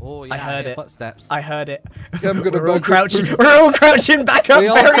 Oh, yeah, I heard it. Footsteps. I heard it. I'm gonna We're all crouching. We're all crouching back up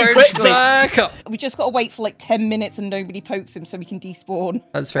very quickly. Back up. We just got to wait for like 10 minutes and nobody pokes him so we can despawn.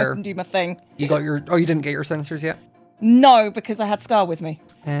 That's So I fair. can do my thing. You got your... Oh, you didn't get your sensors yet? No, because I had Scar with me.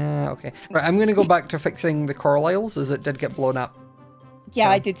 Okay. Right, I'm going to go back to fixing the coral isles, as it did get blown up. Yeah,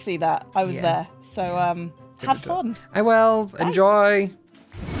 So- I did see that. I was there. So, have fun. I will. Enjoy.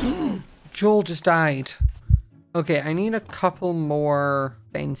 Joel just died. Okay, I need a couple more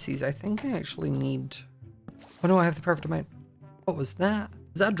fences. I think I actually need... Oh no, I have the perfect amount. What was that?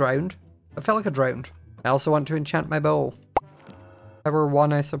 Is that a drowned? I felt like a drowned. I also want to enchant my bow. If I were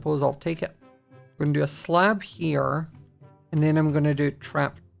one, I suppose I'll take it. We're going to do a slab here. And then I'm going to do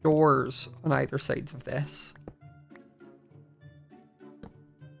trap doors on either sides of this.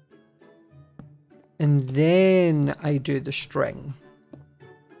 And then I do the string.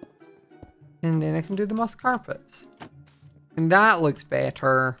 And then I can do the moss carpets. And that looks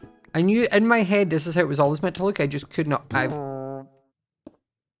better. I knew in my head this is how it was always meant to look. I just could not.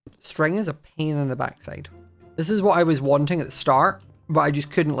 String is a pain in the backside. This is what I was wanting at the start, but I just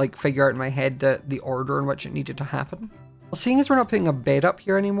couldn't like figure out in my head the order in which it needed to happen. Well, seeing as we're not putting a bed up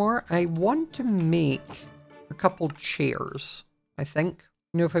here anymore, I want to make a couple chairs, I think.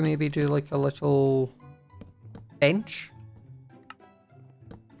 You know, if I maybe do like a little bench.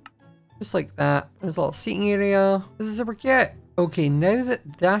 Just like that. There's a little seating area. This is super cute. Okay, now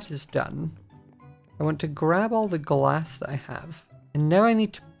that that is done, I want to grab all the glass that I have. And now I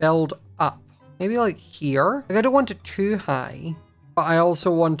need to build up. Maybe like here. Like I don't want it too high, but I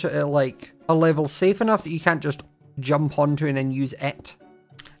also want it at like a level safe enough that you can't just jump onto and then use it.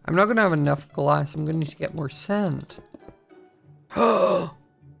 I'm not going to have enough glass. I'm going to need to get more sand.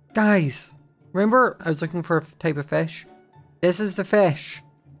 Guys, remember I was looking for a type of fish? This is the fish.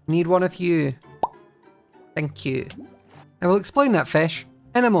 Need one of you. Thank you. I will explain that fish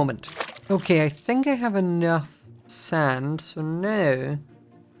in a moment. Okay, I think I have enough sand, so now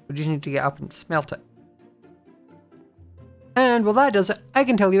we just need to get up and smelt it. And while that does it, I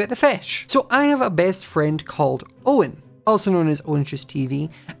can tell you about the fish. So I have a best friend called Owen, also known as Owen Just TV,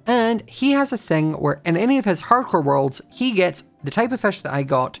 and he has a thing where in any of his hardcore worlds, he gets the type of fish that I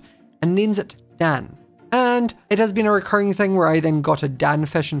got and names it Dan. And it has been a recurring thing where I then got a Dan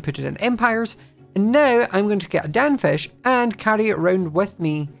fish and put it in Empires, and now I'm going to get a Dan fish and carry it around with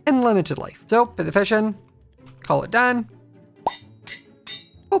me in Limited Life. So put the fish in, call it Dan.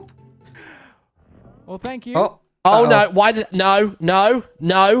 Boop. Well, thank you. Oh. Oh no! Why did no?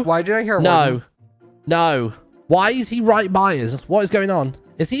 Why did I hear no? No. Why is he right by us? What is going on?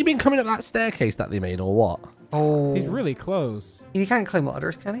 Has he been coming up that staircase that they made, or what? Oh, he's really close. He can't climb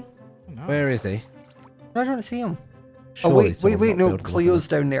ladders, can he? No. Where is he? No, I don't see him. Surely oh wait! No, Cleo's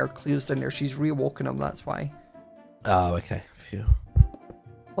down there. Cleo's down there. She's reawoken him. That's why. Oh, okay. Phew.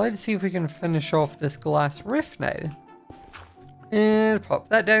 Let's see if we can finish off this glass roof now. And pop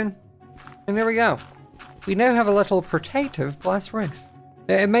that down. And there we go. We now have a little protective glass roof.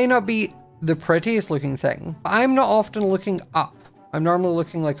 Now, it may not be the prettiest looking thing, but I'm not often looking up. I'm normally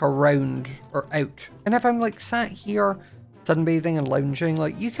looking like around or out. And if I'm like sat here, sunbathing and lounging,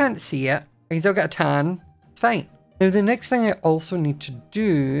 like you can't see it. I can still get a tan. It's fine. Now, the next thing I also need to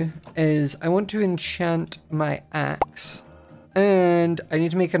do is I want to enchant my axe. And I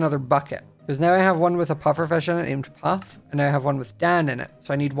need to make another bucket. Because now I have one with a pufferfish in it named Puff. And now I have one with Dan in it.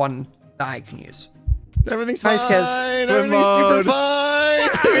 So I need one that I can use. Everything's nice, fine. Everything's super fine.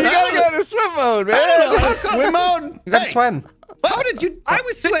 You gotta go to swim mode, man. Swim mode. You gotta swim. How did you? I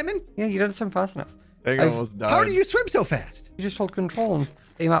was swimming. Yeah, you didn't swim fast enough. I almost died. How did you swim so fast? You just hold control and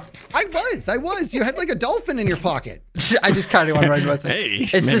aim up. I was. You had like a dolphin in your pocket. I just carry one around with me. Hey,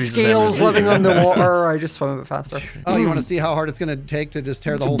 it's the scales living on the water. I just swim a bit faster. Oh, you want to see how hard it's going to take to just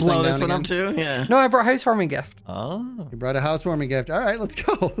tear the whole thing down blow this one again? up too? Yeah. No, I brought a housewarming gift. Oh. You brought a housewarming gift. All right, let's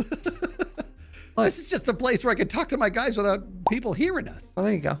go. This is just a place where I can talk to my guys without people hearing us. Well,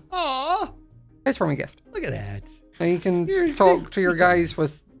 there you go. Aw. Housewarming gift. Look at that. Now you can talk to your guys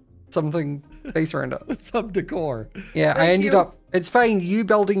with something based around it. With some decor. Yeah, Thank I ended you. up. It's fine. You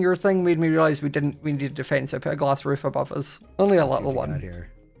building your thing made me realize we needed a fence. I put a glass roof above us. Only a little one.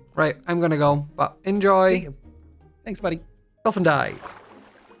 Here. Right, I'm gonna go. But enjoy. Thanks, buddy. Dolphin dive.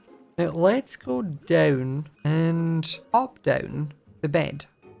 Now let's go down and hop down the bed.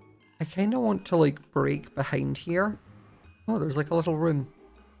 I kind of want to like break behind here. Oh, there's like a little room.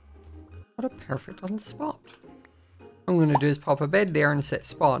 What a perfect little spot. What I'm going to do is pop a bed there and set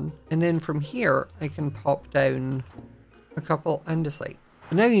spawn. And then from here, I can pop down a couple andesite.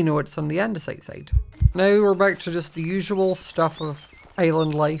 But now you know it's on the andesite side. Now we're back to just the usual stuff of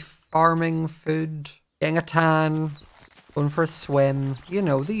island life. Farming, food, getting a tan, going for a swim. You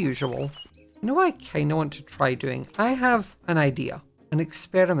know, the usual. You know what I kind of want to try doing? I have an idea. An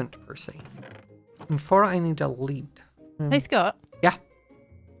experiment, per se. And for it, I need a lead. Hey, Scott. Yeah.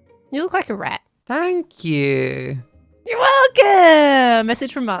 You look like a rat. Thank you. You're welcome!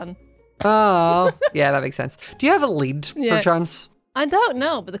 Message from Martin. Oh, yeah, that makes sense. Do you have a lead, Yeah. perchance? I don't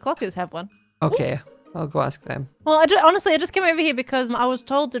know, but the clockers have one. Okay, I'll go ask them. Well, honestly, I just came over here because I was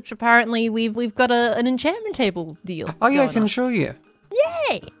told that apparently we've got an enchantment table deal. Oh, yeah, I going can on. show you.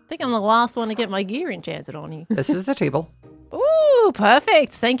 Yay! I think I'm the last one to get my gear enchanted on you. This is the table. Ooh,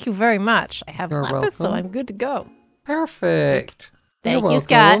 perfect. Thank you very much. I have You're lapis, so welcome. I'm good to go. Perfect. Thank You're you,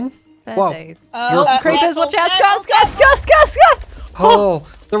 Scott. welcome. Whoa. Creepers, watch out! Scar! Oh,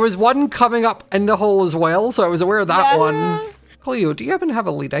 there was one coming up in the hole as well, so I was aware of that one. Cleo, do you happen to have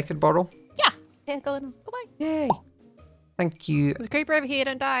a lead I could borrow? Yeah, go on. Bye-bye. Yay. Thank you. There's a creeper over here,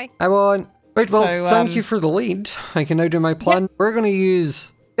 don't die. I won't. Right, well, So, thank you for the lead. I can now do my plan. We're going to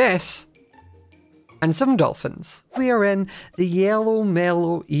use this and some dolphins. We are in the yellow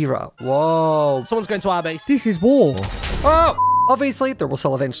mellow era. Whoa. Someone's going to our base. This is war. Oh! Obviously, there will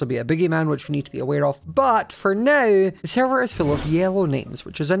still eventually be a boogeyman, which we need to be aware of. But for now, the server is full of yellow names,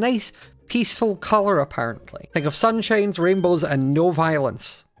 which is a nice, peaceful color, apparently. Think of sunshines, rainbows, and no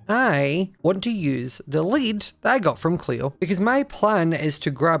violence. I want to use the lead that I got from Cleo because my plan is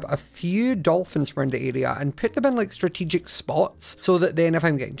to grab a few dolphins around the area and put them in like strategic spots so that then if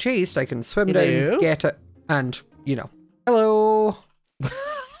I'm getting chased, I can swim down, get it, and, you know. Hello.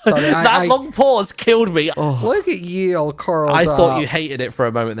 Sorry, that long pause killed me. Oh. Look at you all curled I up. thought you hated it for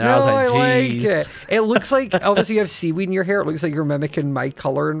a moment there. No, I was like, like jeez. it. It looks like, obviously you have seaweed in your hair. It looks like you're mimicking my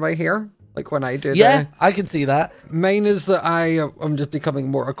color in my hair. Like when I do Yeah, I can see that. Mine is that I'm just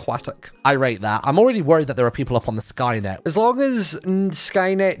becoming more aquatic. I rate that. I'm already worried that there are people up on the Skynet. As long as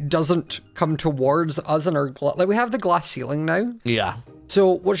Skynet doesn't come towards us and our like we have the glass ceiling now. Yeah. So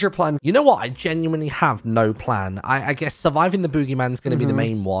what's your plan? You know what? I genuinely have no plan. I guess surviving the boogeyman's going to be the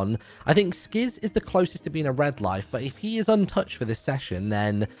main one. I think Skiz is the closest to being a red life, but if he is untouched for this session,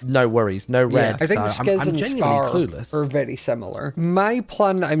 then no worries, no red. Yeah, I think so Skiz I'm and genuinely Scar clueless. are very similar. My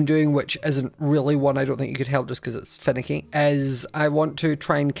plan that I'm doing, which isn't really one I don't think you could help just because it's finicky, is I want to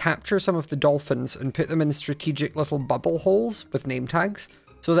try and capture some of the dolphins and put them in strategic little bubble holes with name tags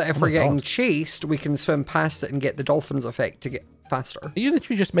so that if we're getting chased, we can swim past it and get the dolphins effect to get faster. Are you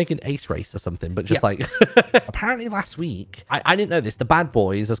literally just making Ace Race or something, but just like... Apparently last week, I didn't know this, the bad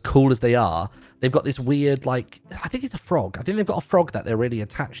boys, as cool as they are, they've got this weird, like, I think it's a frog. I think they've got a frog that they're really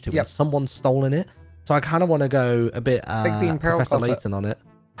attached to, and someone's stolen it. So I kind of want to go a bit Professor Layton on it.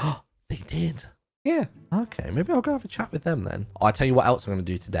 Oh, they did. Yeah. Okay, maybe I'll go have a chat with them then. Oh, I'll tell you what else I'm going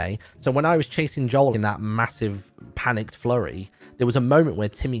to do today. So when I was chasing Joel in that massive panicked flurry, there was a moment where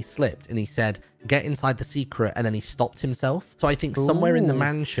Timmy slipped and he said, get inside the secret, and then he stopped himself. So I think somewhere in the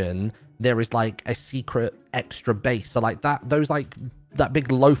mansion, there is like a secret extra base. So like that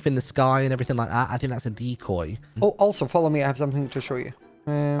big loaf in the sky and everything like that, I think that's a decoy. Oh, also follow me. I have something to show you.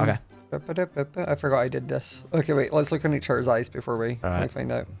 Okay. I forgot I did this. Okay, wait. Let's look in each other's eyes before we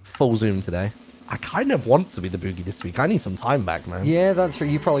find out. Full zoom today. I kind of want to be the boogie this week. I need some time back, man. Yeah, that's what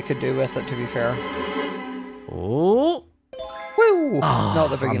you probably could do with it, to be fair. Oh. Woo! Not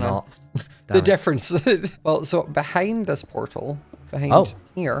the boogie man. The difference. Well, so behind this portal, behind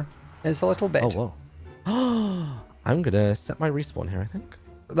here, is a little bed. Oh, whoa. I'm going to set my respawn here, I think.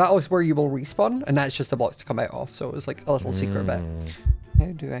 That was where you will respawn, and that's just the box to come out of. So it was like a little secret bit.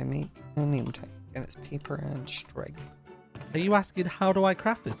 How do I make a name tag? And it's paper and string. Are you asking how do I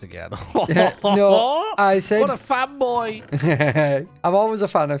craft this again? No, I said... What a fanboy! I'm always a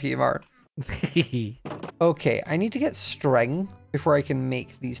fan of you, Martin. Okay, I need to get string before I can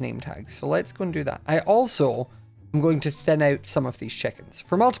make these name tags. So let's go and do that. I also am going to thin out some of these chickens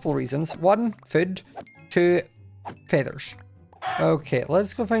for multiple reasons. 1, food. 2, feathers. Okay,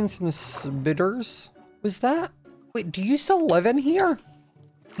 let's go find some spitters. Was that... Wait, do you still live in here?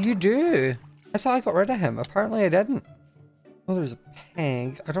 You do. I thought I got rid of him. Apparently I didn't. Oh, there's a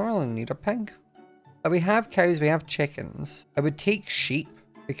pig. I don't really need a pig. We have cows, we have chickens. I would take sheep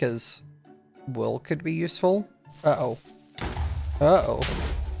because wool could be useful. Uh-oh. Uh-oh.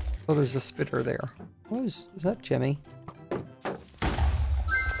 Oh, there's a spitter there. What is that Jimmy?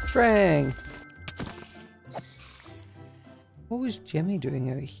 String! What was Jimmy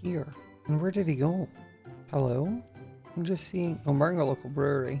doing out here? And where did he go? Hello? I'm just seeing... Oh, we're in a local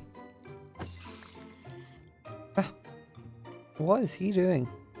brewery. What is he doing?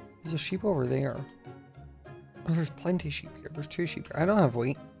 There's a sheep over there. Oh, there's plenty of sheep here. There's 2 sheep here. I don't have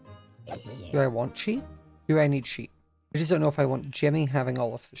wheat. Do I want sheep? Do I need sheep? I just don't know if I want Jimmy having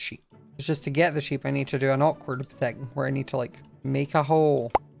all of the sheep. It's just to get the sheep, I need to do an awkward thing where I need to like make a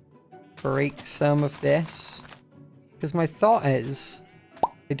hole. Break some of this. Because my thought is,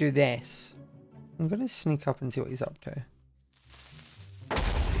 I do this. I'm going to sneak up and see what he's up to.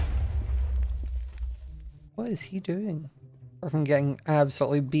 What is he doing? Or from getting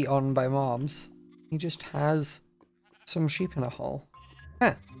absolutely beat on by mobs. He just has some sheep in a hole.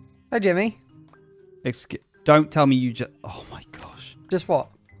 Huh. Hi, Jimmy. Don't tell me you just... Oh my gosh. Just what?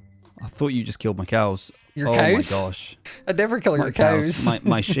 I thought you just killed my cows. Your cows? Oh my gosh. I'd never kill your cows.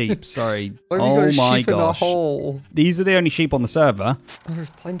 My sheep, sorry. Why have you got a sheep in a hole? These are the only sheep on the server. Oh, there's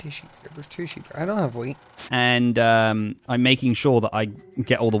plenty of sheep here. There's 2 sheep here. I don't have wheat. And I'm making sure that I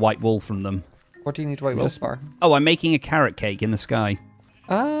get all the white wool from them. What do you need white wool for? Oh, I'm making a carrot cake in the sky.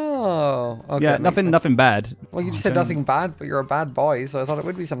 Oh, okay. Yeah, nothing bad. Well, you just said nothing bad, but you're a bad boy, so I thought it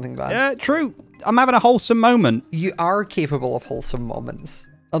would be something bad. Yeah, true. I'm having a wholesome moment. You are capable of wholesome moments.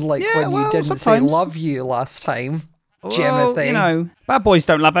 Unlike when you didn't say love you last time, Jimothy. You know, bad boys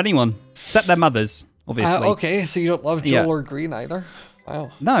don't love anyone, except their mothers, obviously. Okay, so you don't love Joel or Green either?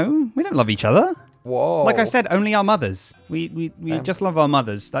 Wow. No, we don't love each other. Whoa. Like I said, only our mothers. We just love our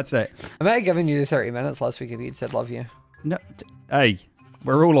mothers. That's it. I might have given you 30 minutes last week if you'd said love you. No, hey,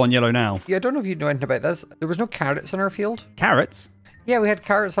 we're all on yellow now. Yeah, I don't know if you know anything about this. There was no carrots in our field. Carrots? Yeah, we had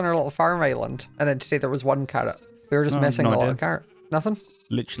carrots on our little farm island, and then today there was 1 carrot. We were just missing a lot of carrot. Nothing?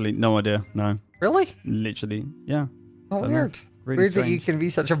 Literally, no idea. No. Really? Literally, yeah. Oh, weird. Really weird that you can be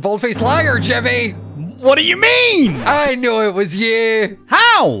such a bold-faced liar, Jimmy! What do you mean? I know it was you!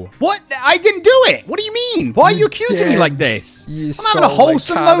 How? What? I didn't do it! What do you mean? Why are you accusing me like this? I'm having a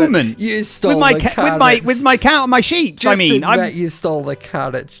wholesome moment. You stole with my the carrots. with my cow and my sheep. Just admit you stole the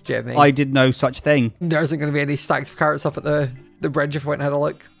carrots, Jimmy. I did no such thing. There isn't going to be any stacks of carrots up at the bridge if we went and had a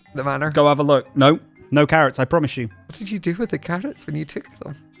look at the manor. Go have a look. No carrots, I promise you. What did you do with the carrots when you took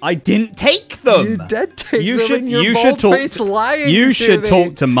them? I didn't take them. You did take them. And you're bold-faced lying You should to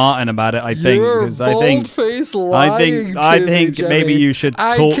talk to Martin about it. I think. You're I think maybe you should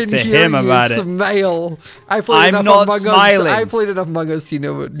talk to him about it. Smile. I'm not smiling. I played enough Among Us, you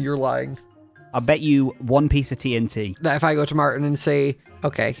know when you're lying. I'll bet you 1 piece of TNT. That if I go to Martin and say,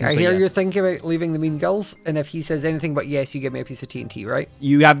 okay, I hear you're thinking about leaving the Mean Girls, and if he says anything but yes, you give me a piece of TNT, right?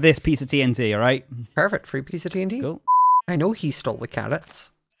 You have this piece of TNT, all right? Perfect. Free piece of TNT. Cool. I know he stole the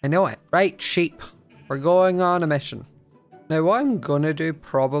carrots. I know it. Right, sheep. We're going on a mission. Now, what I'm gonna do,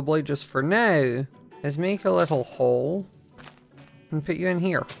 probably just for now, is make a little hole and put you in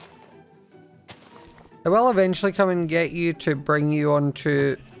here. I will eventually come and get you to bring you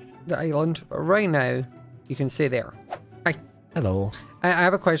onto the island, but right now, you can stay there. Hi. Hello. I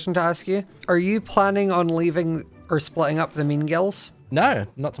have a question to ask you. Are you planning on leaving or splitting up the Mean Girls? No,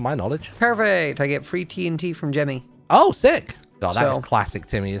 not to my knowledge. Perfect. I get free TNT from Jimmy. Oh, sick. God, that's classic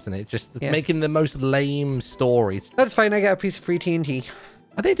Timmy, isn't it? Just making the most lame stories. That's fine. I get a piece of free TNT.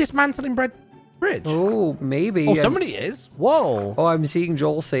 Are they dismantling Bread Bridge? Oh, maybe. Oh, somebody is. Whoa. Oh, I'm seeing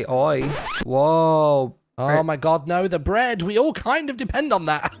Joel say oi. Whoa. Oh my God, no, the bread. We all kind of depend on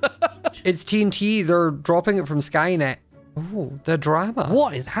that. It's TNT. They're dropping it from Skynet. Oh, the drama.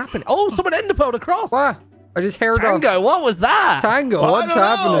 What is happening? Oh, someone enderpearled across. What? I just heard Tango, what was that? Tango, what's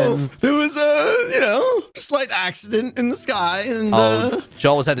happening? There was a, slight accident in the sky. And,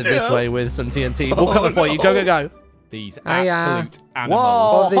 Joel's headed this way with some TNT. We'll cover for you. Go, go, go. These absolute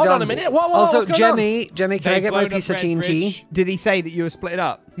animals. Whoa, hold on a minute. Whoa, also, Jimmy, can I get my piece of TNT? Did he say that you were split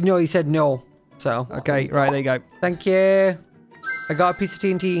up? No, he said no. So. Okay, right, there you go. Thank you. I got a piece of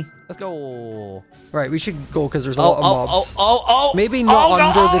TNT. Let's go. Right, we should go because there's a lot of mobs. Maybe not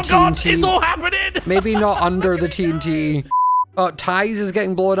under the TNT. God, it's all happening. Maybe not under the TNT. Oh, Ties is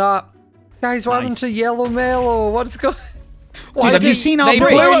getting blown up. Guys, what happened to Yellow Mellow? What's going on? Have you seen our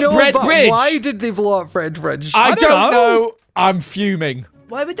bridge? Bread Bridge. Why did they blow up Bread Bridge? I don't know. I'm fuming.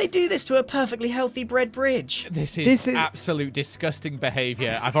 Why would they do this to a perfectly healthy bread bridge? This is absolute disgusting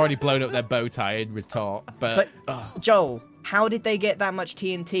behavior. I've already blown up their bow tie in retort, but Joel, how did they get that much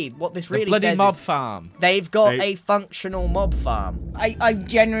TNT? What this really bloody says mob is farm. They've got a functional mob farm. I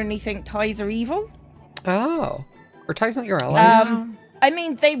genuinely think ties are evil. Oh. Are Ties not your allies? I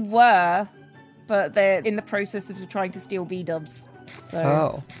mean, they were, but they're in the process of trying to steal B-dubs. So.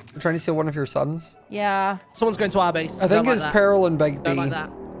 Oh. They're trying to steal one of your sons? Yeah. Someone's going to our base. I think it's Peril and Big B. Don't like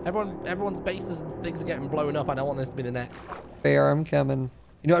that. Everyone's bases and things are getting blown up. I don't want this to be the next. Fair, I'm coming.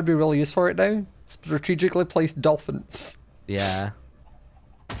 You know what would be really useful right now? Strategically placed dolphins. Yeah.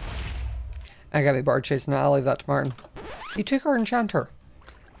 I gotta be bird chasing that. I'll leave that to Martin. You took our enchanter.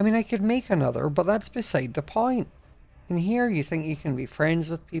 I mean, I could make another, but that's beside the point. In here, you think you can be friends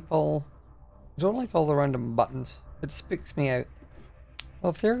with people. I don't like all the random buttons. It spooks me out.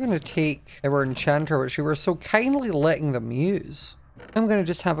 Well, if they're gonna take our enchanter, which we were so kindly letting them use, I'm gonna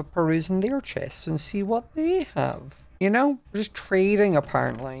just have a peruse in their chests and see what they have. You know? We're just trading,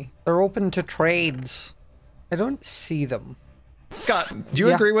 apparently. They're open to trades. I don't see them. Scott, do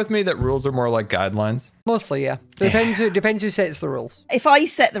you agree with me that rules are more like guidelines? Mostly, yeah. Depends who sets the rules. If I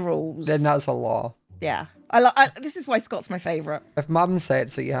set the rules, then that's a law. Yeah. This is why Scott's my favourite. If Mum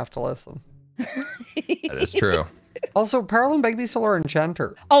sets it, you have to listen. That is true. Also, Pearl and Bigby still are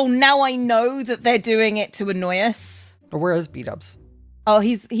enchanter. Oh, now I know that they're doing it to annoy us. Or where is B-dubs? Oh,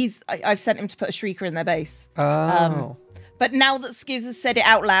 I've sent him to put a shrieker in their base. Oh. But now that Skiz has said it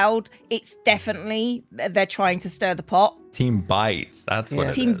out loud, it's definitely they're trying to stir the pot. Team Bites. That's what it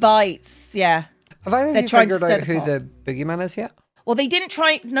is. Team Bites, yeah. Have either of you figured out who the boogeyman is yet? Well, they didn't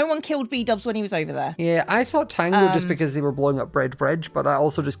try. No one killed B-dubs when he was over there. Yeah, I thought Tango just because they were blowing up Bread Bridge, but that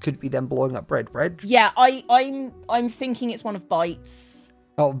also just could be them blowing up Bread Bridge. Yeah, I'm thinking it's one of Bites.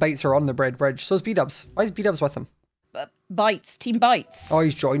 Oh, Bites are on the Bread Bridge. So is B-dubs. Why is B-dubs with him? Bites, Team Bites. Oh,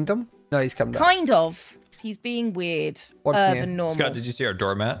 he's joined them? No, he's come down. Kind of. He's being weird. What's new? Than normal. Scott, did you see our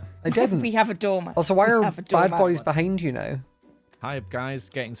doormat? I didn't. We have a doormat. Also, why are bad boys behind you now? Hi, guys.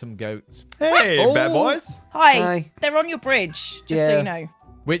 Getting some goats. Hey, bad boys. Hi. They're on your bridge, just so you know.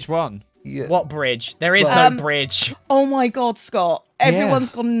 Which one? Yeah. What bridge? There is no bridge. Oh my god, Scott. Everyone's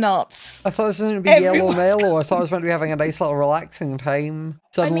gone nuts. I thought this was going to be Yellow Mellow. I thought I was meant to be having a nice little relaxing time.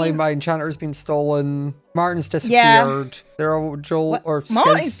 Suddenly my enchanter's been stolen. Martin's disappeared. There are Joel or Skiz.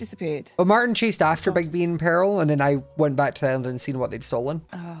 Martin's disappeared. Well, Martin chased after Big B and Pearl, and then I went back to the island and seen what they'd stolen.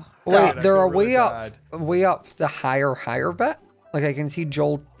 Oh, wait, they're way up the higher bit. Like I can see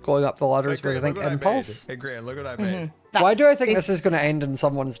Joel going up the ladders with I think Impulse. Hey Grant, look what I made. Why do I think this is going to end in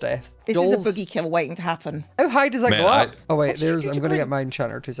someone's death? This is a boogie kill waiting to happen. How high does that go up? Oh wait, I'm going to get my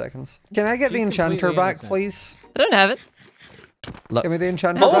enchanter. 2 seconds. Can I get the enchanter back, please? I don't have it. Look. Give me the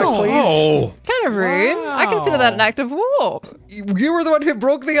enchanter back, please. Kind of rude. Wow. I consider that an act of war. You were the one who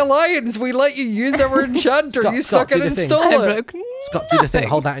broke the alliance. We let you use our enchanter. You stuck it and stole it. Scott, do the thing.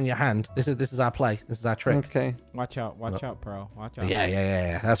 Hold that in your hand. This is our play. This is our trick. Okay. Watch out, Pearl. Watch out.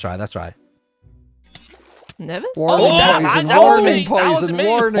 Yeah. That's right. Nervous? Warning poison.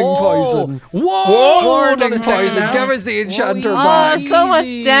 Warning poison. Give us the enchanter back. Oh, so much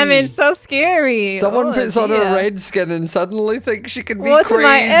damage. So scary. Someone puts on a red skin and suddenly thinks she can be what crazy.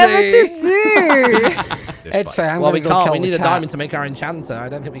 What am I ever to do? It's fair. Well, we can't. We need a diamond to make our enchanter. I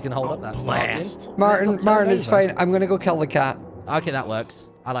don't think we can hold up that. Martin is fine. I'm going to go kill the cat. Okay, that works.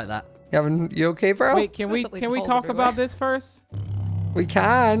 I like that. You okay, bro? Wait, can we talk about this first? We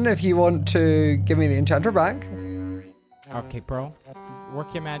can, if you want to give me the enchanter back. Okay, bro.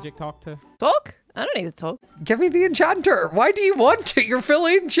 Work your magic. Talk to. Talk? I don't need to talk. Give me the enchanter. Why do you want it? You're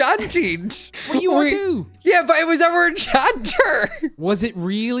fully enchanted. What you want to do? Yeah, but it was our enchanter. Was it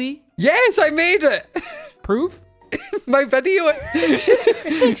really? Yes, I made it. Proof? My video.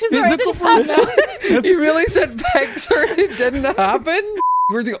 Pictures are didn't happen. You really said picture it didn't happen?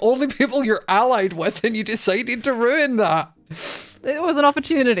 We're the only people you're allied with and you decided to ruin that. It was an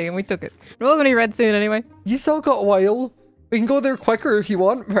opportunity and we took it. We're all going to be red soon anyway. You still got a while. We can go there quicker if you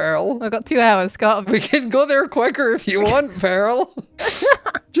want, Pearl. I've got 2 hours, Scott. We can go there quicker if you want, Pearl.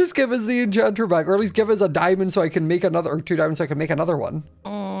 Just give us the enchanter back, or at least give us a diamond so I can make another, or 2 diamonds so I can make another one.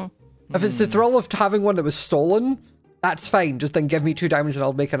 If it's the thrill of having one that was stolen, that's fine. Just then give me 2 diamonds and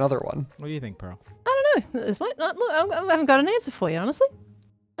I'll make another one. What do you think, Pearl? I don't know. This might not, look, I haven't got an answer for you, honestly.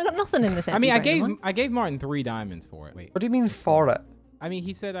 I got nothing in this. I mean, I gave Martin 3 diamonds for it. Wait. What do you mean for it? I mean,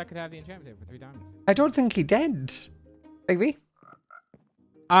 he said I could have the enchantment table for 3 diamonds. I don't think he did. Maybe.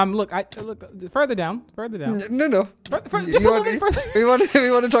 Look, further down. No. Just a little bit further. We want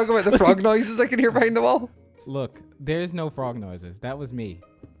to talk about the frog noises I can hear behind the wall. Look, there's no frog noises. That was me.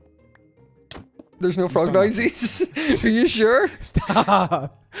 There's no frog noises. Are you sure?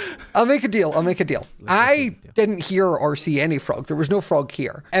 Stop. I'll make a deal. I didn't hear or see any frog. There was no frog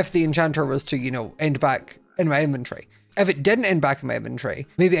here. If the enchanter was to, end back in my inventory. If it didn't end back in my inventory,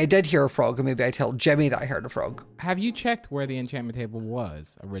 maybe I did hear a frog and maybe I tell Jimmy that I heard a frog. Have you checked where the enchantment table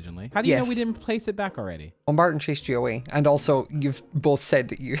was originally? How do you know we didn't place it back already? Well, Martin chased you away. And also, you've both said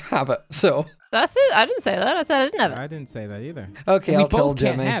that you have it, so... That's it. I didn't say that. I said I didn't have it. I didn't say that either. Okay, I'll tell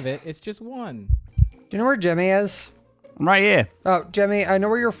Jimmy. We both can't have it. It's just one. Do you know where Jimmy is? I'm right here. Oh, Jimmy, I know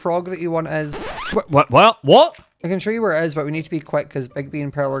where your frog that you want is. What? I can show you where it is, but we need to be quick because Big B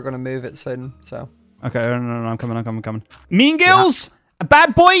and Pearl are going to move it soon, so... Okay, no, I'm coming. Mean girls,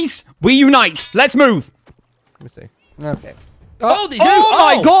 bad boys, we unite. Let's move. Let me see. Okay. Oh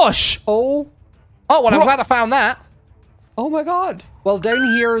my gosh. Oh, well, I'm glad I found that. Oh my god. Well, down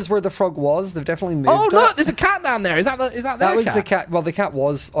here is where the frog was. They've definitely moved it. Look, there's a cat down there. Is that that was the cat? Well, the cat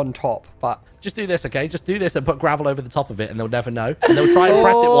was on top, but... Just do this, okay? Just do this and put gravel over the top of it and they'll never know. And they'll try and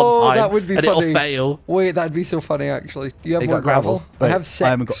press it one time that would be and funny. It'll fail. Wait, that'd be so funny, actually. Do you have You more got gravel? I have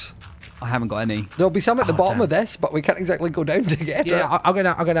 6. I haven't got any. There'll be some at the bottom of this, but we can't exactly go down to get it. Yeah, I'll go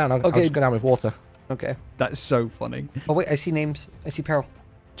down. I'll just go down with water. Okay. That's so funny. Oh, wait, I see names. I see Pearl.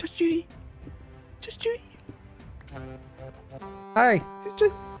 Just Judy. Hi.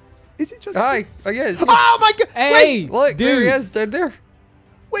 Is it just? Hi. Oh, yeah. Oh my god! Hey, Look, dude. there he is, down there.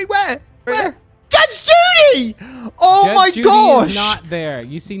 Wait, where? Right there. Judge Judy! Oh Judge my Judy gosh! is not there.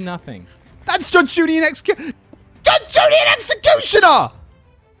 You see nothing. That's Judge Judy and Judge Judy and Executioner!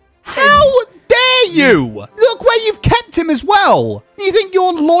 How dare you? Look where you've kept him as well. You think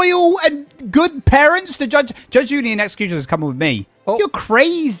you're loyal and good parents to Judge Judy and Executioner's coming with me? Oh. You're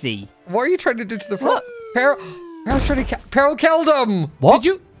crazy. What are you trying to do to the frog? Peril's trying to Peril killed him. What? Did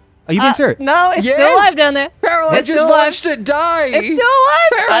you? Are you being serious? No, it's Yes. still alive down there. Peril, I It's just still alive. watched it die. It's still alive.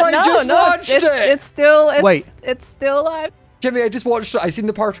 Peril, I just watched it. It's still. Wait. It's still alive. Jimmy, I just watched it. I seen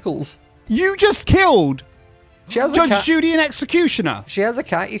the particles. You just killed She has a Judge cat. Judy and Executioner. She has a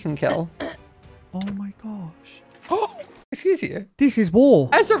cat you can kill. Oh my gosh. Excuse you. This is war.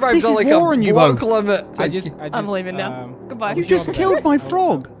 I survived This on is like war a on you block both. limit. I'm leaving now. Goodbye. You just killed my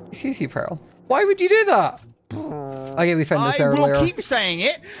frog. Excuse you, Peril. Why would you do that? Okay, we found this I earlier. will keep saying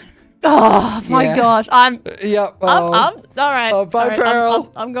it. Oh my Yeah. gosh. I'm Yep. all right. bye, all right,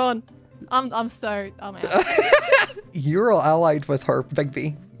 Pearl. I'm gone. I'm sorry. I'm out. You're all allied with her,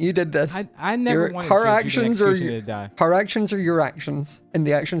 Bigby. You did this. I never Your- wanted her Judge Judy actions and are Executioner to die. her actions are your actions, and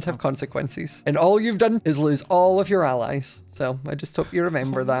the actions have consequences. And all you've done is lose all of your allies. So I just hope you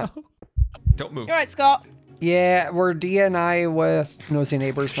remember that. Don't move. You're right, Scott. Yeah, we're DNI with nosy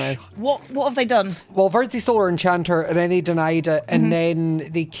neighbors now. What have they done? Well, first they stole her enchanter, and then they denied it, and then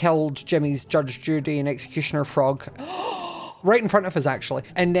they killed Jimmy's Judge Judy and Executioner frog. Right in front of us, actually.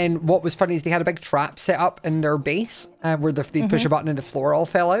 And then what was funny is they had a big trap set up in their base where they'd push a button and the floor all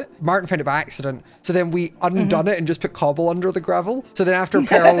fell out. Martin found it by accident. So then we undone it and just put cobble under the gravel. So then after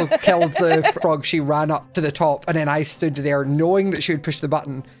Pearl killed the frog, she ran up to the top, and then I stood there knowing that she would push the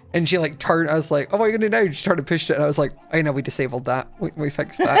button. And she like turned, I was like, oh, what are you gonna do? She turned and pushed it, and I was like, I know, we disabled that. We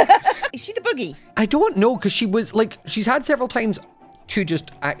fixed that. Is she the boogie? I don't know, because she was like, she's had several times to just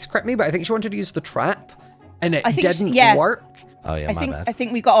axe crit me, but I think she wanted to use the trap, and it didn't work. Oh yeah, my bad. I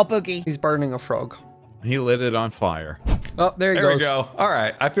think we got our boogie. He's burning a frog. He lit it on fire. Oh, there he There goes. we go. All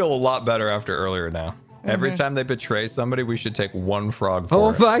right. I feel a lot better after earlier now. Every time they betray somebody, we should take one frog for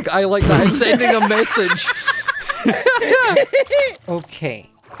it. Oh my, I like that. It's sending a message. Okay.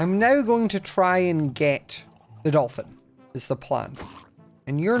 I'm now going to try and get the dolphin, is the plan.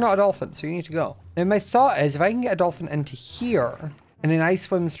 And you're not a dolphin, so you need to go. Now my thought is, if I can get a dolphin into here, and then I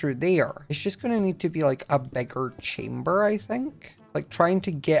swim through there, it's just going to need to be like a bigger chamber, I think. Like trying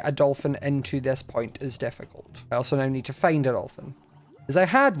to get a dolphin into this point is difficult. I also now need to find a dolphin. Because I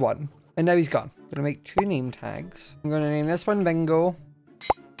had one, and now he's gone. I'm going to make 2 name tags. I'm going to name this one Bingo.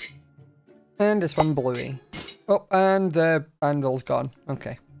 And this one Bluey. Oh, and the anvil's gone.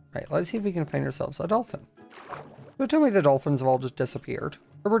 Okay. Right, let's see if we can find ourselves a dolphin. Don't tell me the dolphins have all just disappeared.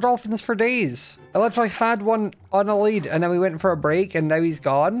 There were dolphins for days. I literally had one on a lead, and then we went for a break, and now he's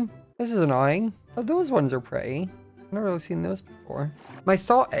gone. This is annoying. Oh, those ones are pretty. I've never really seen those before. My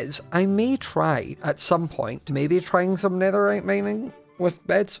thought is, I may try, at some point, maybe trying some netherite mining with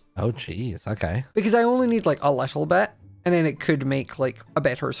beds. Oh, jeez. Okay. Because I only need, like, a little bit. And then it could make, like, a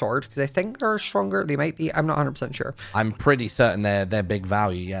better sword. Because I think they're stronger. They might be. I'm not 100% sure. I'm pretty certain they're big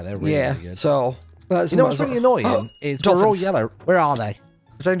value. Yeah, they're really, really good. So that's you know what's really annoying is dolphins. we're all yellow. Where are they?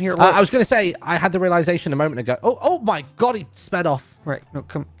 Down here. I was going to say, I had the realization a moment ago. Oh my God, he sped off. Right. No,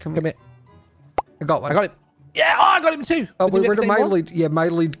 come here. I got one. I got him. Yeah, I got him too. Oh, Did we where get the did same my one? lead? Yeah, my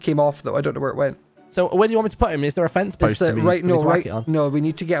lead came off though. I don't know where it went. So where do you want me to put him? Is there a fence post? It's the, right. No, right. On? No, we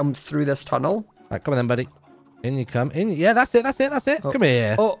need to get him through this tunnel. Right, come on then, buddy. In you come. In. Yeah, that's it. Oh. Come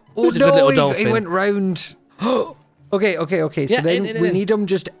here. Oh Who's a good little no, dolphin? he went round. Okay. So Yeah, then in. we need him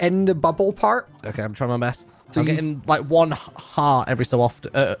just in the bubble part. Okay, I'm trying my best. So I'm getting like 1 heart every so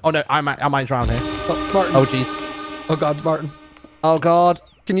often. Oh no, I might drown here. Oh, Martin. Oh jeez. Oh God, Martin. Oh God.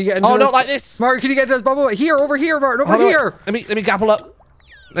 Can you get into Oh, this? not like this. Martin, can you get into this bubble? Here, over here, Martin, over here. Let me gabble up.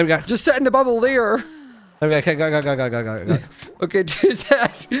 There we go. Just sit in the bubble there. There we go. Okay, go. Okay, just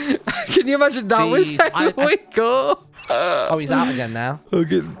can you imagine that was how we go? Oh, he's out again now.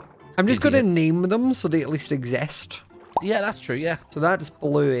 Okay. I'm just going to name them so they at least exist. Yeah, that's true, yeah. So that's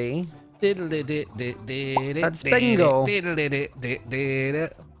Bluey. That's Bingo.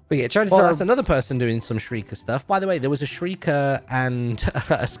 But yeah, chances Well, are... that's another person doing some Shrieker stuff. By the way, there was a Shrieker and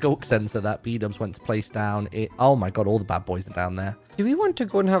a Skulk sensor that B-Dubs went to place down. Oh my God, all the bad boys are down there. Do we want to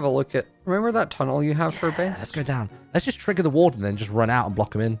go and have a look at... Remember that tunnel you have for base? Let's go down. Let's just trigger the warden and then just run out and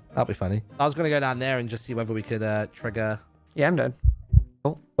block them in. That'll be funny. I was going to go down there and just see whether we could trigger... Yeah, I'm done.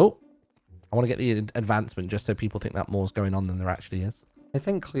 Oh. I want to get the advancement just so people think that more's going on than there actually is. I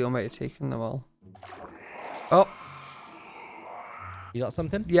think Cleo might have taken them all. Oh. You got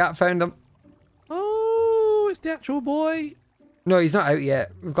something? Yeah, found them. Oh, it's the actual boy. No, he's not out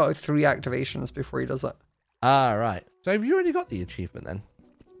yet. We've got 3 activations before he does it. Ah, right. So have you already got the achievement then?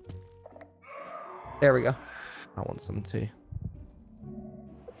 There we go. I want some too.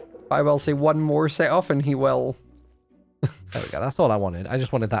 I will say one more set off and he will. There we go. That's all I wanted. I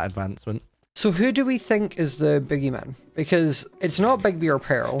just wanted that advancement. So who do we think is the boogeyman? Because it's not Bigby or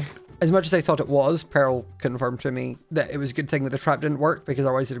Pearl. As much as I thought it was, Pearl confirmed to me that it was a good thing that the trap didn't work because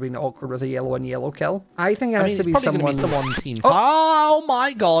otherwise it'd have been awkward with a yellow on yellow kill. I think it has to be someone. Team. Oh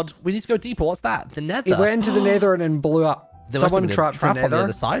my god. We need to go deeper. What's that? The nether. He went into the nether and then blew up. Someone trapped the nether. On the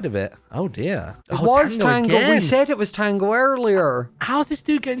other side of it. Oh dear. It was Tango. We said it was Tango earlier. How's this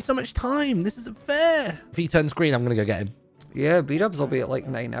dude getting so much time? This isn't fair. If he turns green, I'm going to go get him. Yeah, B-dubs will be at like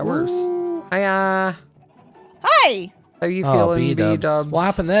 9 hours. Hi. How you feeling, B-dubs? What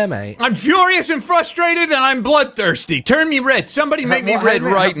happened there, mate? I'm furious and frustrated and I'm bloodthirsty. Turn me red. Somebody make me red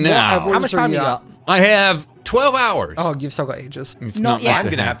right now. How much time you got? I have 12 hours. Oh, you've still got ages. It's not yet. I'm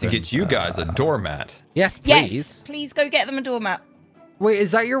going to have to get you guys a doormat. Yes, please. Yes, please go get them a doormat. Wait,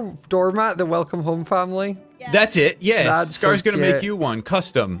 is that your doormat, the Welcome Home family? Yeah. That's it. Yes. That's Scar's so going to cute. make you one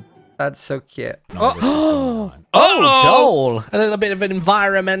custom. That's so cute. Oh, Joel. A little bit of an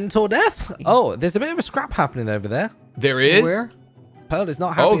environmental death. Oh, there's a bit of a scrap happening over there. There is? Where? Pearl is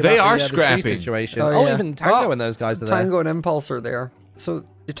not happy Oh, they about are the tree scrapping. situation. Oh, yeah. Even Tango and those guys are there. Tango and Impulse are there. So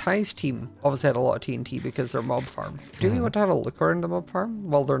the Ty's team obviously had a lot of TNT because they're mob farm. Do we want to have a look around the mob farm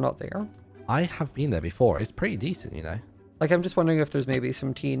while they're not there? I have been there before. It's pretty decent, you know. Like, I'm just wondering if there's maybe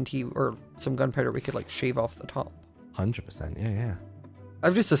some TNT or some gunpowder we could like shave off the top. 100%. Yeah, yeah.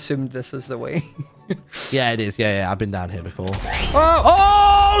 I've just assumed this is the way. Yeah, it is. Yeah, yeah. I've been down here before.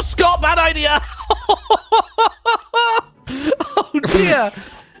 Oh, Scott, bad idea. Oh dear.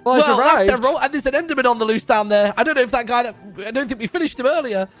 Well, it's arrived. And there's an Enderman on the loose down there. I don't know if that guy I don't think we finished him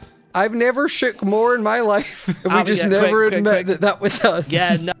earlier. I've never shook more in my life. We just never admit that that was us.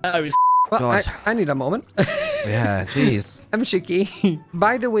 Yeah, no. Well, I need a moment. Yeah, jeez. I'm shaky.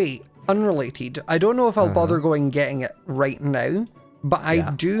 By the way, unrelated, I don't know if I'll bother going and getting it right now, but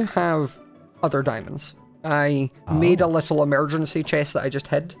I do have other diamonds. I made a little emergency chest that I just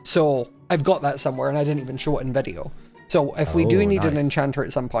hid. So I've got that somewhere and I didn't even show it in video. So if we do need an enchanter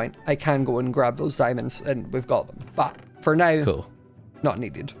at some point, I can go and grab those diamonds and we've got them. But for now, not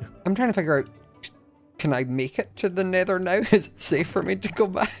needed. I'm trying to figure out, can I make it to the nether now? Is it safe for me to go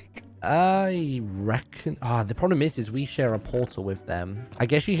back? I reckon. The problem is we share a portal with them. I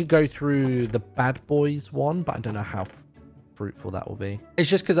guess you could go through the bad boys one, but I don't know how fruitful that will be. It's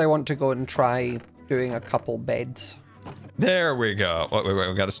just because I want to go and try doing a couple beds. There we go. Wait,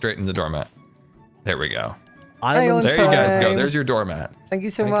 we got to straighten the doormat. There we go. Island there you guys go. There's your doormat. Thank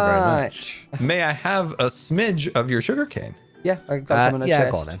you so much. May I have a smidge of your sugarcane? Yeah, I got some in a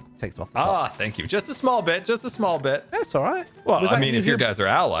chest. Go on then. Take some off the top. Thank you. Just a small bit. Just a small bit. That's all right. Well, I mean, if you guys are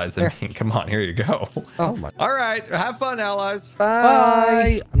allies, I mean, come on, here you go. Oh my. All right, have fun, allies.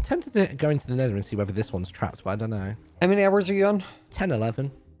 Bye. I'm tempted to go into the nether and see whether this one's trapped, but I don't know. How many hours are you on? 10,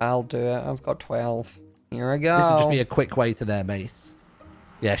 11. I'll do it. I've got 12. Here I go. This will just be a quick way to their base.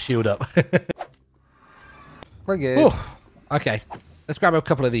 Yeah, shield up. We're good. Ooh. Okay, let's grab a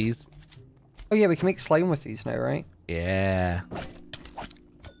couple of these. Oh yeah, we can make slime with these now, right? Yeah.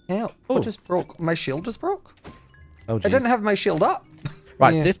 Yeah. What just broke? My shield just broke? Oh, geez. I didn't have my shield up.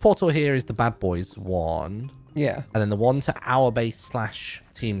 Right, so this portal here is the bad boys one. Yeah. And then the one to our base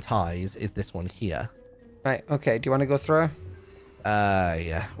 / team ties is this one here. Right, okay. Do you want to go through?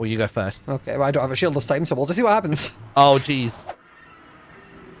 Yeah. Well, you go first. Okay, well, I don't have a shield this time, so we'll just see what happens. Oh, jeez.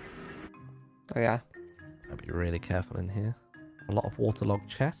 Oh, yeah. I'll be really careful in here. A lot of waterlogged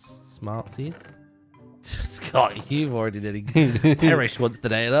chests, smarties. Scott, you've already nearly perished once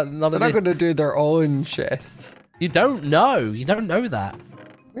today. They're not going to do their own chests. You don't know. You don't know that.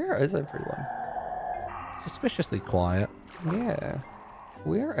 Where is everyone? Suspiciously quiet. Yeah.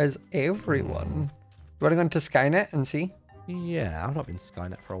 Where is everyone? You want to go into Skynet and see? Yeah, I've not been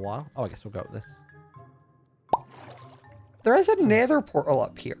Skynet for a while. Oh, I guess we'll go with this. There is a nether portal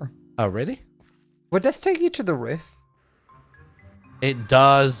up here. Oh, really? Would this take you to the roof? It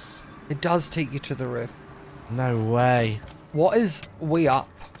does. It does take you to the roof. No way. What is way up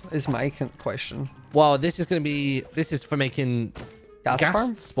is my question. Well, this is going to be... This is for making gas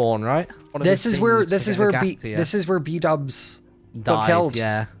farm spawn, right? This is where B-dubs got killed.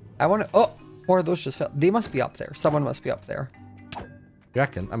 Yeah. I want to... Oh, more of those just fell. They must be up there. Someone must be up there. You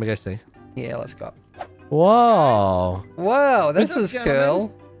reckon? I'm going to go see. Yeah, let's go. Whoa. Whoa, this is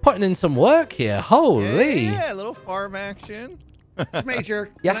cool. Putting in some work here. Holy. Yeah, a little farm action. Major,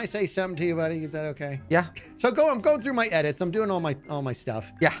 Yeah. can I say something to you, buddy? Is that okay? Yeah. So I'm going through my edits. I'm doing all my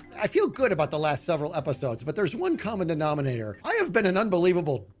stuff. Yeah. I feel good about the last several episodes, but there's one common denominator. I have been an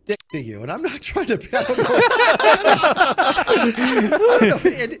unbelievable dick to you, and I'm not trying to. I don't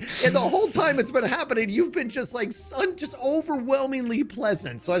know. And the whole time it's been happening, you've been just like just overwhelmingly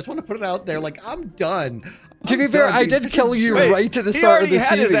pleasant. So I just want to put it out there. Like, I'm done. To be fair, I did kill you right at the start of the series.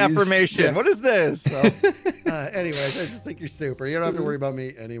 He already had his affirmation. Yeah. What is this? So. Anyways, I just think you're super. You don't have to worry about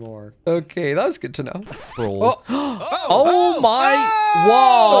me anymore. Okay, that was good to know. Sprawl. Oh my!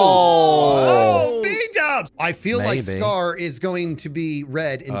 Whoa! Whoa! B-dubs! I feel like Maybe. Scar is going to be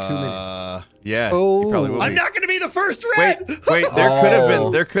red in 2 minutes. Yeah. Oh. he probably will I'm be. not going to be the first red. Wait.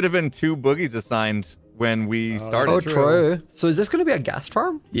 There could have been 2 boogies assigned when we started. Oh, true. So is this going to be a gas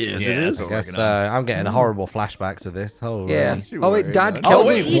farm? Yes, Yeah, it is. that's what we're Yes, working on. I'm getting horrible flashbacks with this. Oh, Yeah. you Oh wait, worry Dad about killed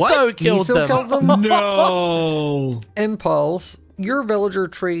wait, them. what? Killed them. No. Impulse. Your villager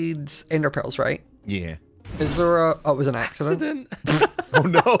trades ender pearls, right? Yeah. Is there a? Oh, it was an accident. Oh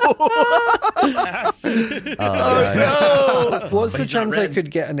no. no. What's the he's not chance I red.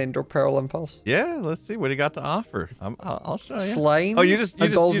 could get an ender pearl impulse? Yeah. Let's see what he got to offer. I'll show you. Slime. Oh, you just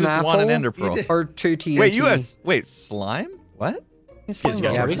want an apple, ender pearl. or 2 TNT. Wait, slime? What?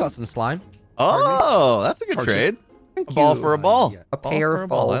 Yeah, we got some slime. Oh, that's a good trade. A ball for a ball. A pair of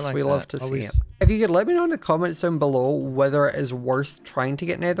balls. We love to see it. If you could let me know in the comments down below whether it is worth trying to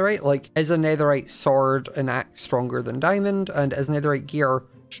get netherite. Like, is a netherite sword and axe stronger than diamond? And is netherite gear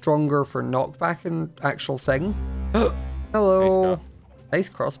stronger for knockback and actual thing? Hello. Nice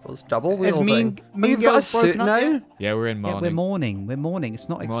crossbows. Double wielding. Oh, you've got a suit now? Yeah, we're in morning. Yeah, we're mourning. We're mourning. It's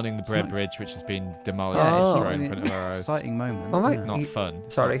not Mourning the bread bridge, which has been demolished Yeah, and it's destroyed in not front of our eyes. exciting moment. Oh my- Not fun.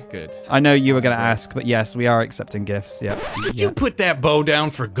 It's Sorry. not good. I know you were going to ask, but yes, we are accepting gifts. Yeah. Could you put that bow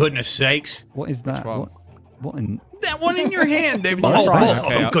down for goodness sakes? What is that? one? What in? That one in your hand. They've Oh, both of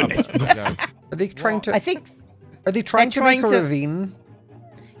Okay, them. I'll- Goodness. Are they trying to? I think, Are they trying to they're make a trying to- ravine?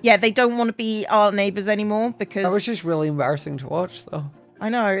 yeah, they don't want to be our neighbours anymore because That was just really embarrassing to watch, though. I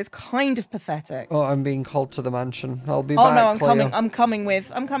know it's kind of pathetic. Oh, I'm being called to the mansion. I'll be Oh back. no, I'm Cleo. coming. I'm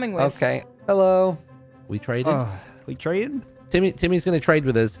coming with. Okay. Hello. We traded. We trading? Timmy's going to trade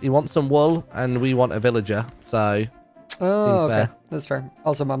with us. He wants some wool, and we want a villager. So, Oh, seems okay. fair. That's fair.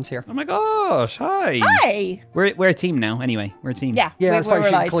 Also, Mum's here. Oh my gosh! Hi. Hi. We're a team now. Anyway, we're a team. Yeah. Yeah, that's why we're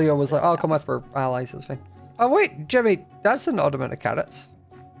allied. Cleo was like, "I'll come with for allies." It's fine. Oh wait, Jimmy, that's an odd amount of carrots.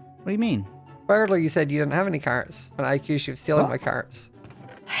 What do you mean? Earlier you said you didn't have any carrots, and I accused you of stealing What? my carrots.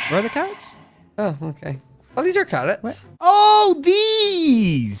 Where are the carrots? Oh, okay. Oh, these are carrots. Oh,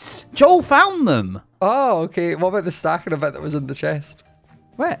 these! Joel found them. Oh, okay. What about the stacking of it that was in the chest?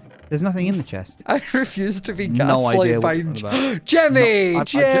 Where? There's nothing in the chest. I refuse to be No idea gaslit what by you're on about. Jimmy. No,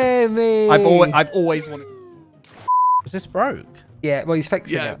 Jimmy. I've always wanted. is this broke? Yeah, well, he's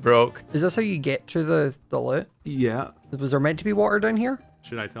fixing Yeah, it. it broke. Is this how you get to the loot? Yeah. Was there meant to be water down here?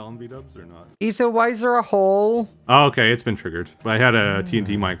 Should I tell him B-dubs or not? Ethan, why is there a hole? Oh, okay, it's been triggered. But I had a TNT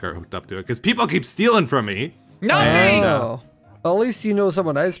minecart hooked up to it because people keep stealing from me. Not me. Oh. Well, at least you know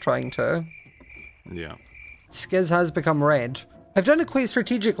someone else trying to. Yeah. Skiz has become red. I've done it quite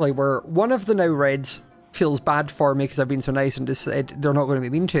strategically where one of the now reds feels bad for me because I've been so nice and just said they're not going to be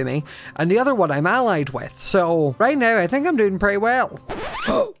mean to me. And the other one I'm allied with. So right now I think I'm doing pretty well.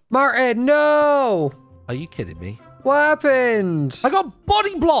 Martin, no! Are you kidding me? What happened? I got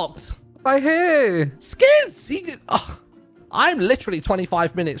body blocked. By who? Skiz! He did. Oh, I'm literally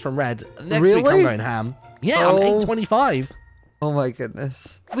 25 minutes from red. Next week I'm Really? going ham. Yeah, I'm Oh. 825. Oh my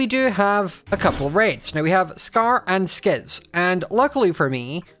goodness. We do have a couple of raids. Now we have Scar and Skiz. And luckily for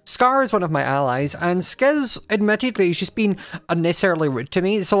me, Scar is one of my allies and Skiz, admittedly, has just been unnecessarily rude to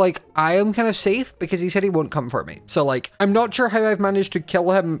me. So like, I am kind of safe because he said he won't come for me. So like, I'm not sure how I've managed to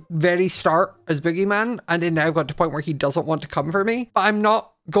kill him very start as Boogeyman and then now got to the point where he doesn't want to come for me. But I'm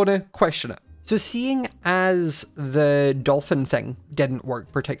not gonna question it. So seeing as the dolphin thing didn't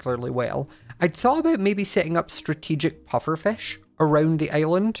work particularly well, I'd thought about maybe setting up strategic pufferfish around the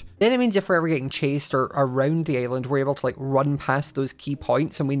island. Then it means if we're ever getting chased or around the island, we're able to like run past those key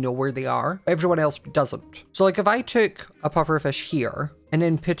points and we know where they are. Everyone else doesn't. So like if I took a pufferfish here and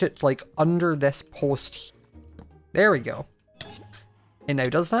then put it like under this post, there we go. It now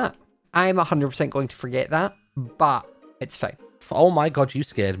does that. I'm 100% going to forget that, but it's fine. Oh my god, you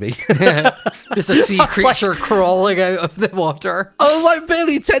scared me. Just a sea creature crawling out of the water. I was like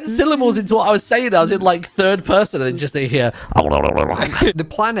barely 10 syllables into what I was saying. I was in like third person and just hear. The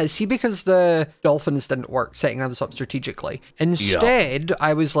plan is, see, because the dolphins didn't work, setting them up strategically. Instead,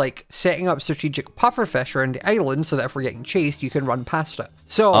 I was like setting up strategic pufferfish around the island so that if we're getting chased, you can run past it.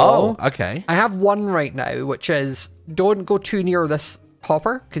 So, Oh, okay. I have one right now, which is don't go too near this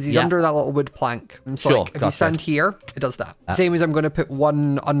hopper because he's under that little wood plank. And so like, if you stand here, it does that. Same as I'm going to put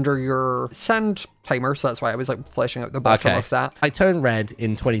one under your sand timer. So that's why I was like fleshing out the bottom of that. I turn red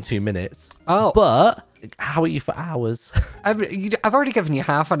in 22 minutes. Oh. But how are you for hours? I've already given you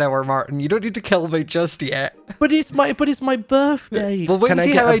half an hour, Martin. You don't need to kill me just yet. But it's my birthday. We'll wait and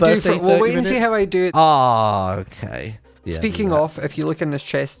see how I do. We'll wait and see how I do it. Oh, okay. Yeah, Speaking of, if you look in this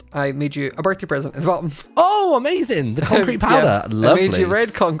chest, I made you a birthday present at the bottom. Oh, amazing. The concrete powder. Lovely. I made you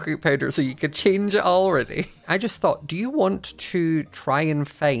red concrete powder so you could change it already. I just thought, do you want to try and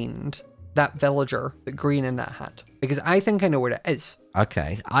find that villager that Green in that hat? Because I think I know where it is.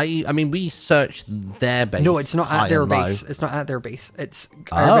 Okay. I mean, we searched their base. No, it's not at their base. It's not at their base. It's...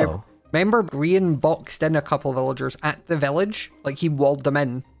 Remember Green boxed in a couple of villagers at the village? Like he walled them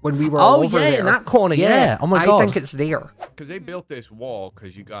in when we were all over there. in that corner, yeah. Oh my God. I think it's there. Because they built this wall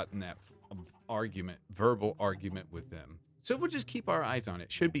because you got in that verbal argument with them. So we'll just keep our eyes on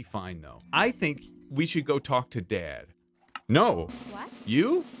it. Should be fine though. I think we should go talk to Dad. No. What?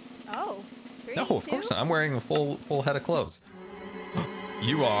 You? Oh. No, of course not. I'm wearing a full head of clothes.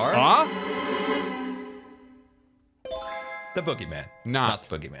 You are? The boogeyman. Not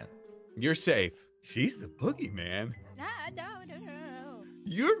the boogeyman. You're safe. She's the boogeyman. No.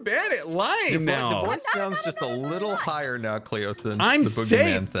 You're bad at lying now. The voice sounds just a little higher now, Cleo, since I'm the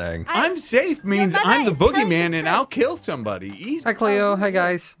boogeyman thing. I'm safe means I'm the boogeyman and I'll kill somebody. Easy. Hi, Cleo. Hi,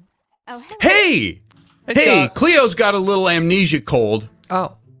 guys. Oh, hey! Hey, Cleo's got a little amnesia cold.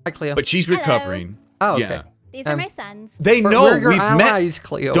 Oh, hi, Cleo. But she's recovering. Oh, okay. Yeah. These are my sons. They know we're your we've allies, met.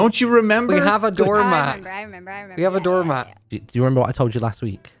 Cleo. Don't you remember? We have a doormat. I remember. We have a doormat. Do you remember what I told you last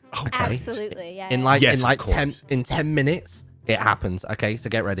week? Okay. Absolutely, yeah. In 10 minutes, it happens. Okay, so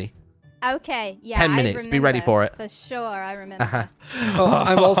get ready. Okay, yeah. 10 minutes. Be ready for it. For sure, I remember.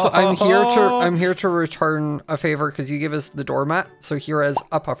 I'm here to return a favor because you gave us the doormat. So here is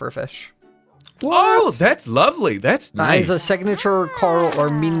a pufferfish. What? Oh, that's lovely. That's nice. That is a signature Coral or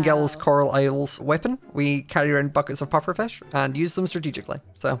Mean Gills Coral Isles weapon. We carry around buckets of pufferfish and use them strategically.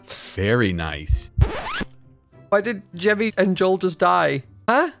 So very nice. Why did Jimmy and Joel just die?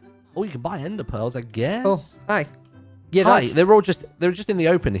 Huh? Oh, you can buy ender pearls, I guess. Oh, hi. Yeah, hi. They're just in the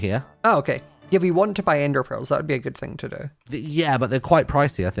open here. Oh, okay. Yeah, we want to buy ender pearls. That would be a good thing to do. Yeah, but they're quite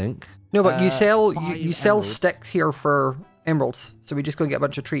pricey, I think. No, but you sell sticks here for emeralds. So we just go get a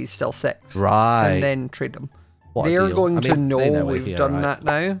bunch of trees, sell 6. Right. And then trade them. What They're going to know we've done that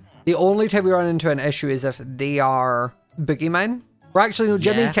now. The only time we run into an issue is if they are boogeyman. Or actually, no,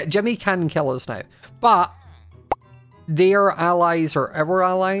 Jimmy can kill us now. But their allies are our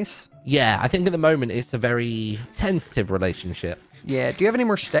allies. Yeah, I think at the moment it's a very tentative relationship. Yeah, do you have any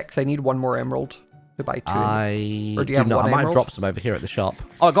more sticks? I need one more emerald to buy 2. Or do you have one I might emerald? drop some over here at the shop.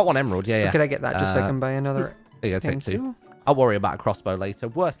 Oh, I got 1 emerald, yeah. Could I get that just so I can buy another? There you go, take 2. I'll worry about a crossbow later.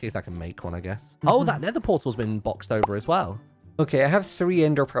 Worst case, I can make one, I guess. Oh, that nether portal's been boxed over as well. Okay, I have 3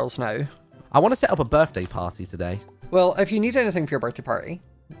 ender pearls now. I want to set up a birthday party today. Well, if you need anything for your birthday party,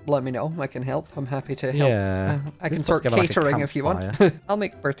 let me know. I can help. I'm happy to help. Yeah. I can sort catering if you want. I'll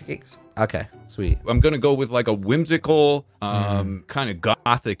make birthday cakes. Okay, sweet. I'm going to go with like a whimsical, kind of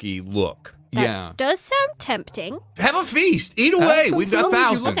gothic-y look. That does sound tempting. Have a feast. Eat away. We've got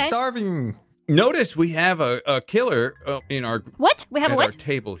thousands. You look starving. Notice we have a killer in our We have a our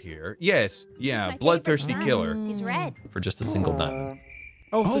table here. Yes, yeah, bloodthirsty killer. He's red. For just a single diamond.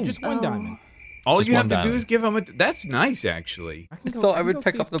 So just 1 diamond. All Just you have one to do diamond. is give him a... That's nice, actually. I thought I would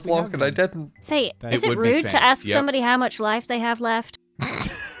pick up the block and I didn't. Say, is It it would make rude sense, to ask yep. somebody how much life they have left?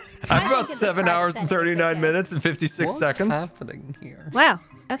 I've got 7 hours and 39 minutes and 56 seconds. What's happening here? Wow.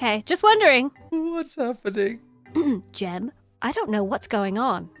 Okay, just wondering. What's happening? Gem, I don't know what's going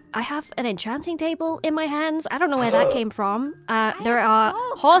on. I have an enchanting table in my hands. I don't know where that came from. There are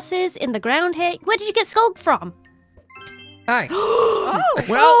horses in the ground here. Where did you get Skulk from? Hi.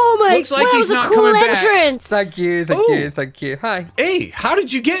 Well, my! looks like that he's was not a cool coming back. entrance. Thank you. Thank you. Hi. Hey, how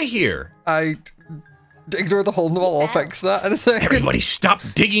did you get here? I ignore the hole in the wall. I'll fix that in a second. Everybody stop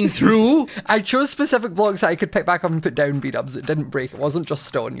digging through. I chose specific blocks that I could pick back up and put down B-dubs. It didn't break. It wasn't just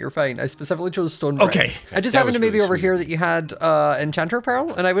stone. You're fine. I specifically chose stone bricks. Okay. I just That happened to was maybe really over sweet. here that you had Enchanter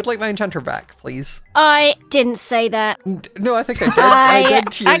Pearl, and I would like my Enchanter back, please. I didn't say that. No, I think I did. I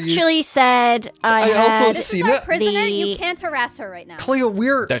did hear you. actually said I I also had seen Our it. prisoner, you the- can't harass her right now. Cleo,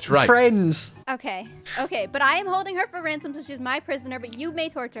 we're That's right. friends. Okay, but I am holding her for ransom, so she's my prisoner. But you may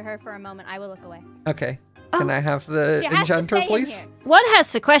torture her for a moment. I will look away. Okay. Can I have the She has to Enchanter, stay in please? here. One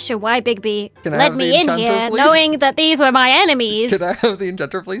has to question why Bigby Can I led have the me in Enchanter, here, please? knowing that these were my enemies. Can I have the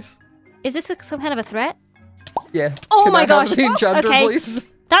Enchanter, please? Is this some kind of a threat? Yeah. Oh Can my I gosh! have the Enchanter, Okay, please?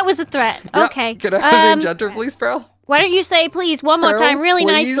 that was a threat. Yeah. Okay. Can I have the Enchanter, please, Pearl? Why don't you say please one more Pearl, time really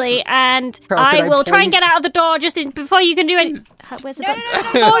please? nicely, and Pearl, I can will try and please- get out of the door just before you can do it. Where's the door?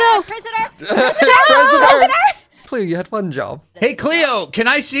 Oh, no. Prisoner! Prisoner! Cleo, you had one job. Hey, Cleo, can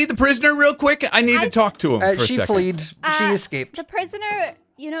I see the prisoner real quick? I need to talk to him for a She second. fled. She escaped. The prisoner,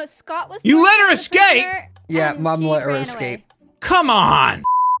 you know, Scott was. You let her the escape? prisoner, Yeah, and Mum she let her ran escape. away. Come on.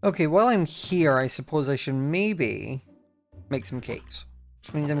 Okay, while I'm here, I suppose I should maybe make some cakes.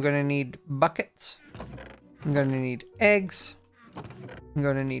 Which means I'm going to need buckets. I'm going to need eggs. I'm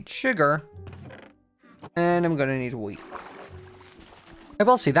going to need sugar. And I'm going to need wheat. I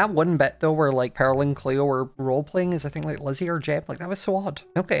will say that one bit though where like Pearl and Cleo were role-playing as I think like Lizzie or Jeb, like that was so odd.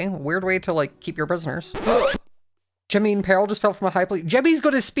 Okay, weird way to like keep your prisoners. Jimmy and Pearl just fell from a high place. Jimmy's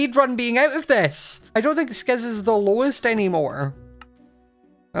got a speedrun being out of this. I don't think Skiz is the lowest anymore.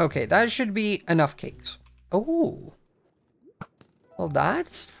 Okay, that should be enough cakes. Oh. Well,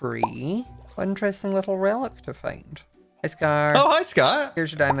 that's free. Interesting little relic to find. Hi, Scar. Oh, hi, Scott.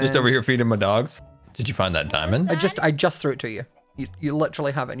 Here's your diamond. Just over here feeding my dogs. Did you find that diamond? I just threw it to you. You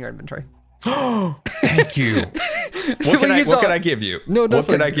literally have it in your inventory. Thank you. What can I give you? No, what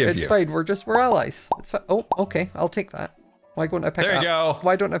can I give you? It's fine. We're allies. It's fine. Oh, okay. I'll take that. Why couldn't I pick it up? There you go.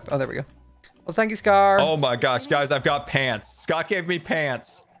 Why don't I? Oh, there we go. Well, thank you, Scar. Oh my gosh, guys, I've got pants. Scott gave me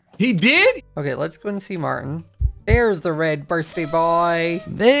pants. He did? Okay, let's go and see Martin. There's the red birthday boy.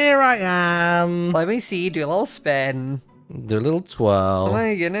 There I am. Let me see. Do a little spin. Do a little twirl. Oh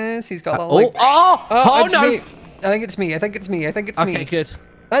my goodness, he's got a little. Oh no! Me. I think it's me. I think it's me. I think it's me. Okay, good.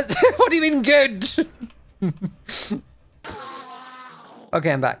 What do you mean good?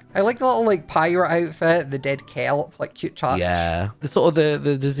 Okay, I'm back. I like the little like pirate outfit, the dead kelp, like cute chat. Yeah, the sort of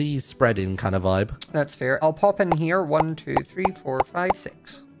the disease spreading kind of vibe. That's fair. I'll pop in here. 1, 2, 3, 4, 5,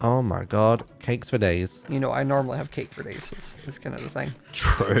 6. Oh my god, cakes for days. You know, I normally have cake for days. It's kind of the thing.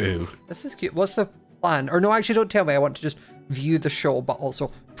 True. This is cute. What's the plan? Or no, actually, don't tell me. I want to just view the show, but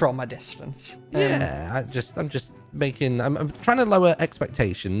also from a distance. Yeah, I'm just making. I'm trying to lower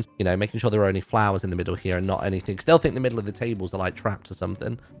expectations. You know, making sure there are only flowers in the middle here and not anything. Because they'll think the middle of the tables are like trapped or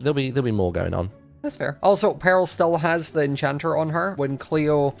something. There'll be more going on. That's fair. Also, Pearl still has the enchanter on her. When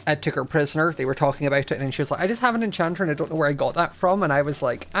Cleo took her prisoner, they were talking about it, and she was like, I just have an enchanter, and I don't know where I got that from. And I was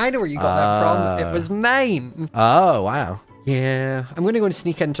like, I know where you got that from. It was mine. Oh, wow. Yeah. I'm going to go and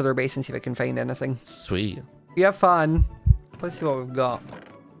sneak into their base and see if I can find anything. Sweet. You have fun. Let's see what we've got.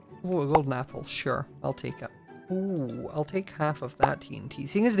 Oh, a golden apple. Sure. I'll take it. Ooh, I'll take half of that TNT.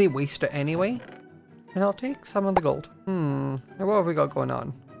 Seeing as they waste it anyway. And I'll take some of the gold. Now what have we got going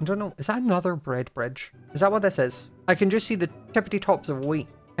on? I don't know. Is that another bread bridge? Is that what this is? I can just see the tippity tops of wheat.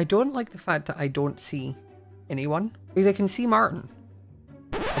 I don't like the fact that I don't see anyone. Because I can see Martin.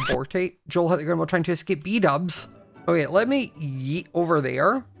 Abortate. Joel hit the ground while trying to escape B-dubs. Okay, let me yeet over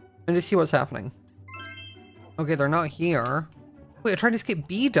there and just see what's happening. Okay, they're not here. Wait, I tried to escape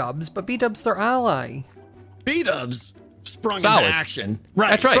B-dubs, but B-dubs their ally. B-dubs sprung Solid. into action.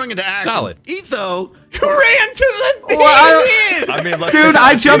 Right, That's right. sprung into action. Solid. Etho ran to the thing. I mean, like, Dude,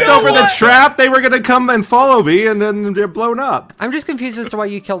 I jumped over the trap. They were going to come and follow me, and then they're blown up. I'm just confused as to why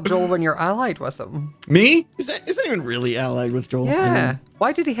you killed Joel when you're allied with him. Me? Is anyone really allied with Joel? Yeah.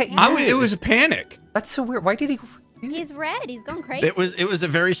 Why did he hit you? It was a panic. That's so weird. Why did he go for you? He's red. He's gone crazy. It was a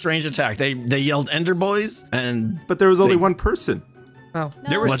very strange attack. They yelled Ender Boys, but there was only one person. Oh, No,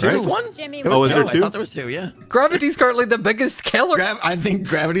 there was there just one? Jimmy It was was there two. two? I thought there was two. Yeah. Gravity's currently the biggest killer. I think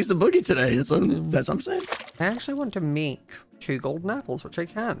gravity's the boogie today. That's what I'm saying. I actually want to make 2 golden apples, which I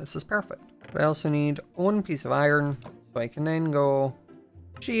can. This is perfect. But I also need 1 piece of iron, so I can then go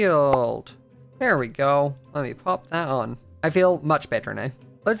shield. There we go. Let me pop that on. I feel much better now.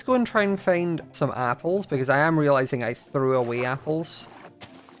 Let's go and try and find some apples, because I am realizing I threw away apples.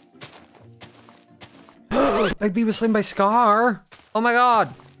 I'd be slain by Scar. Oh my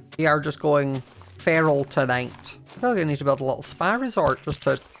god. We are just going feral tonight. I feel like I need to build a little spa resort just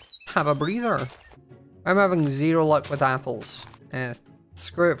to have a breather. I'm having 0 luck with apples.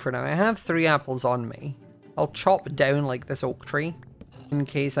 Screw it for now. I have 3 apples on me. I'll chop down like this oak tree in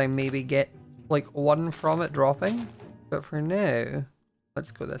case I maybe get like 1 from it dropping. But for now,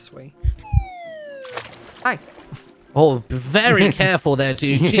 let's go this way. Hi. Oh, very careful there,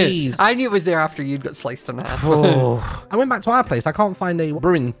 dude. Jeez. I knew it was there after you'd got sliced in half. Oh. I went back to our place. I can't find a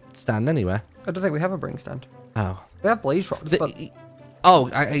brewing stand anywhere. I don't think we have a brewing stand. Oh. We have blaze rods, but... Oh,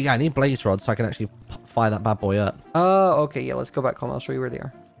 I need blaze rods so I can actually fire that bad boy up. Oh, okay. Yeah, let's go back home. I'll show you where they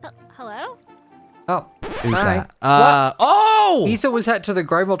are. Hello? Oh. Who's Hi. that? Oh! Etho was hit to the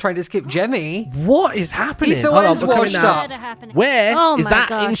ground while trying to escape Jimmy. What is happening? Etho Hold on, is we're coming washed now. up. Where Oh is my that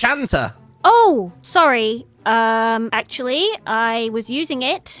gosh. enchanter? Oh, sorry. Actually, I was using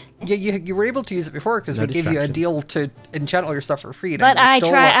it. Yeah, you were able to use it before because we gave you a deal to enchant all your stuff for free. But I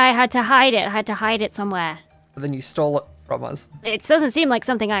had to hide it. I had to hide it somewhere. But then you stole it from us. It doesn't seem like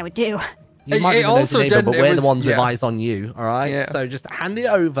something I would do. You might be the neighbor, but we're the ones with eyes on you, all right? Yeah. So just hand it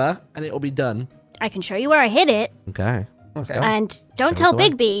over, and it'll be done. I can show you where I hid it. Okay. And don't tell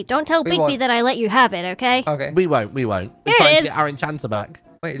Bigby. Don't tell Bigby that I let you have it, okay? Okay. We won't. We're Here trying it to is. get our enchanter back.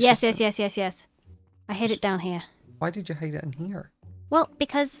 Wait, yes. I hid it down here. Why did you hide it in here? Well,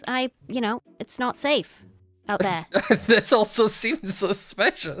 because it's not safe out there. This also seems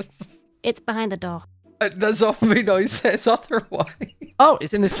suspicious. It's behind the door. The zombie noise says otherwise. Oh,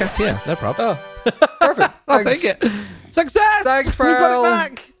 it's in this chest here. No problem. Oh, perfect. I'll take it. Success! Thanks, We've got it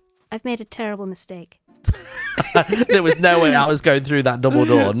back! I've made a terrible mistake. There was no way I was going through that double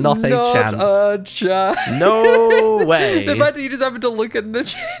door. Not a chance. Not a chance. No way. The fact that you just happened to look in the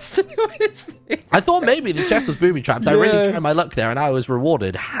chest. I thought maybe the chest was booby trapped. I really tried my luck there, and I was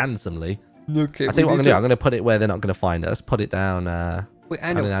rewarded handsomely. Okay. I think what I'm going to do, I'm going to put it where they're not going to find us. Put it down Wait,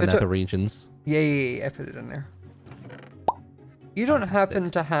 I know. in our nether regions. Yeah, I put it in there. You don't happen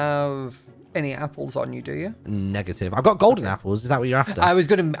to have any apples on you, do you? Negative. I've got golden apples. Is that what you're after?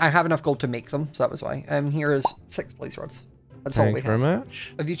 I have enough gold to make them, so that was why. Here is 6 blaze rods. That's all we have. Thank you very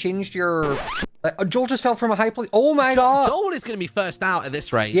much. Have you changed your... Joel just fell from a high place. Oh my god! Joel is going to be first out at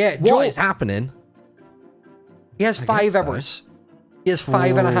this rate. Yeah, What is happening? He has 5 hours. He has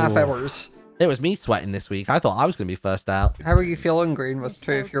 5.5 hours. It was me sweating this week. I thought I was going to be first out. How are you feeling, Green, with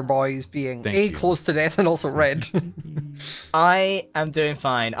 2 of your boys being close to death and also red? I am doing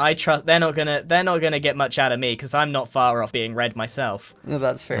fine. I trust they're not gonna get much out of me because I'm not far off being red myself. No,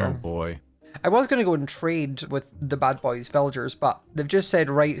 that's fair. Oh boy. I was going to go and trade with the bad boys villagers, but they've just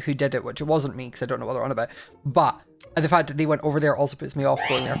said right who did it, which it wasn't me because I don't know what they're on about. But the fact that they went over there also puts me off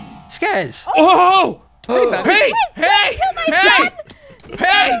going there. Skez! Oh! Hey!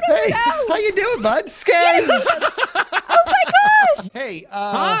 Hey, how you doing, bud? Skez! Oh my gosh! Hey,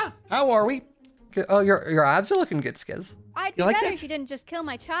 how are we? Oh, your abs are looking good, Skez. I'd be better if you didn't just kill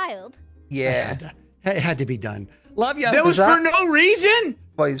my child. Yeah. It had to be done. Love you. That was for no reason?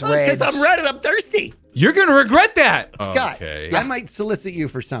 Well, he's red. Because I'm red and I'm thirsty. You're going to regret that. Scott, Okay. I might solicit you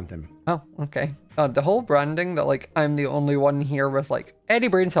for something. Oh, okay. The whole branding that, like, I'm the only one here with, like, Eddie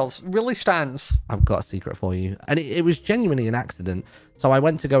brain cells really stands. I've got a secret for you. And it was genuinely an accident. So I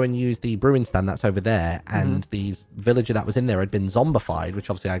went to go and use the brewing stand that's over there, and the villager that was in there had been zombified, which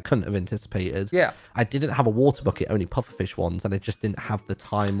obviously I couldn't have anticipated. Yeah. I didn't have a water bucket, only pufferfish ones, and I just didn't have the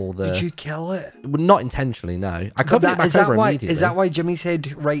time or the... Did you kill it? Well, not intentionally, no. I covered it back over immediately. Is that why Jimmy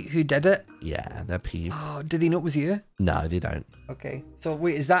said, right, who did it? Yeah, they're peeved. Oh, did they know it was you? No, they don't. Okay. So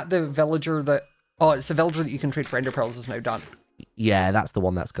wait, is that the villager that... Oh, it's the villager that you can trade for ender pearls is now done. Yeah, that's the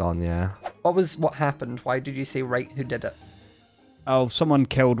one that's gone, yeah. What happened? Why did you say, right, who did it? Oh, someone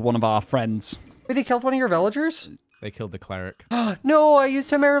killed one of our friends. Wait, they killed one of your villagers? They killed the cleric. No, I used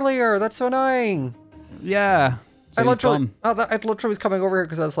him earlier. That's so annoying. Yeah. So I literally was coming over here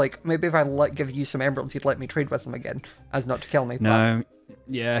because I was like, maybe if I give you some emeralds, you'd let me trade with them again, as not to kill me. No.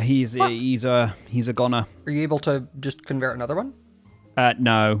 Yeah, he's a goner. Are you able to just convert another one?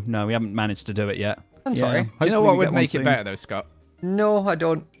 No, we haven't managed to do it yet. I'm sorry. Do you know what Hopefully we would get one make it soon. better though, Scott? No, I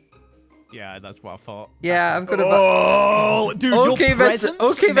don't. Yeah, that's what I thought. Yeah, I'm gonna. Oh, dude, okay, your presence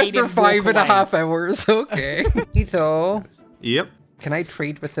okay, made Mr. him walk 5.5 hours. Okay. Etho. Yep. Can I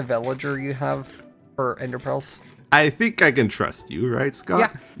trade with the villager you have for ender pearls? I think I can trust you, right,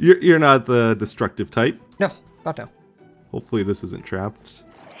 Scott? Yeah. You're not the destructive type. No, not now. Hopefully this isn't trapped.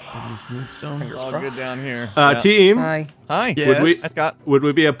 It's all good down here. Team. Hi. Hi. Yes. Hi, Scott. Would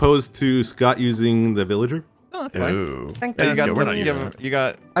we be opposed to Scott using the villager? Oh, that's fine. Ooh. Thank Yeah, you. you got, We're not you using got, you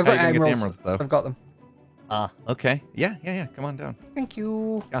got. I've how got you gonna get the emeralds. emeralds, though. I've got them. Okay. Yeah. Come on down. Thank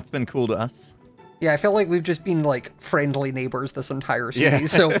you. Scott's been cool to us. Yeah, I feel like we've just been like friendly neighbors this entire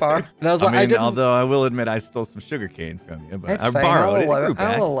series so far. And I was like, I mean, didn't... although I will admit I stole some sugarcane from you, but It's I fine. borrowed it. I'll It grew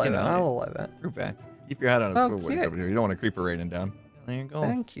back, allow it. you know, I'll allow it. Grew back. Keep your head on a swivel cute. over here. You don't want a creeper raining down. There you go.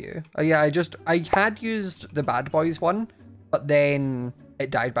 Thank you. Yeah, I had used the bad boys one, but then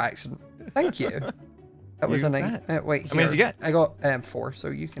it died by accident. Thank you. That was a nice. Wait, How many did you get? I got 4, so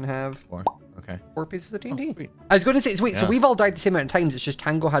you can have 4. Okay. 4 pieces of D&D. sweet. I was going to say, wait, so Yeah. we've all died the same amount of times. It's just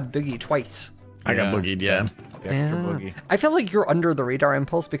Tango had Boogie twice. I got boogied, yeah. Extra boogie. I feel like you're under the radar,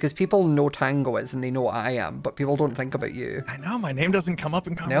 Impulse, because people know Tango is and they know I am, but people don't think about you. I know, my name doesn't come up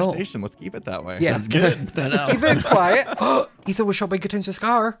in conversation. Let's keep it that way. Yeah. That's good. I know. Keep it quiet. Ethan was shot by Good Times with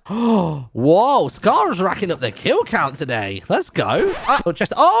Scar. Whoa, Scar's racking up the kill count today. Let's go.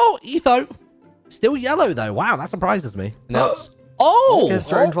 Oh, Etho. Still yellow, though. Wow, that surprises me. No. Oh!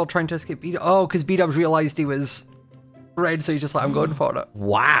 Guessed around while trying to escape B-Dubs. Oh, because B-Dubs realized he was red, so he just let him go for it.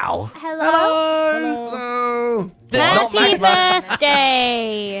 Wow. Hello. Happy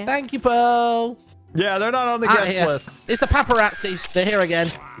birthday. Thank you, Pearl. Yeah, they're not on the guest list. It's the paparazzi. They're here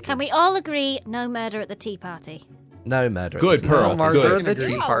again. Can we all agree no murder at the tea party? No murder. Good, Pearl. No murder Good. at the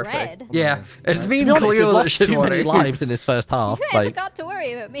tea party. Red. Yeah, it's been To be honest, Cleo we've that lost should too many worry. lives in this first half. You guys got to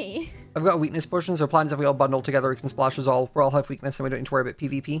worry about me. I've got a weakness potion, so plans if we all bundle together, we can splash us all. We all have weakness, and we don't need to worry about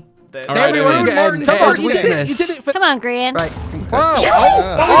PvP. All right, Everyone Martin, get Martin, his you did it. weakness. You did it for... Come on, Grian. Right. Whoa!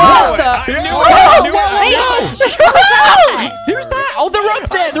 Who's that? Oh, they're up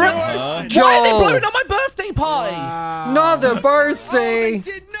there. They're up there. Why are they blowing up my birthday party? Not the birthday.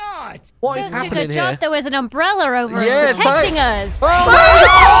 Did not. What is Good happening job. here? There was an umbrella over Yeah, protecting us. Oh,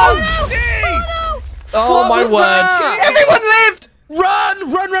 Oh, What my was word. that? Everyone lived!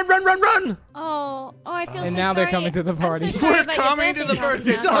 Run! Run! Oh, I feel And so now sorry. they're coming to the party. I'm so sorry We're about your coming to the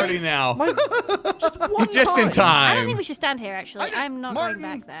birthday party. party now. Just in I don't time. think we should stand here, actually. I'm not going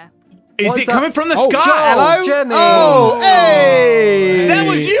back there. Is What's it that? coming from the Oh, sky? Hello? Jenny. Oh, hey! That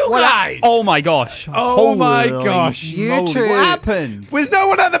was you guys. Oh my gosh. Oh my Holy gosh. You moly. two. What happened? Was no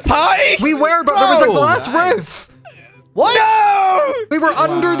one at the party? We were, but there was a No. glass roof. What? No! We were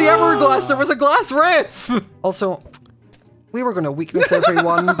under the hourglass. There was a glass roof. Also, we were going to weakness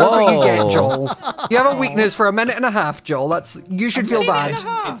everyone. That's what you get, Joel. You have a weakness for a minute and a half, Joel. You should feel bad.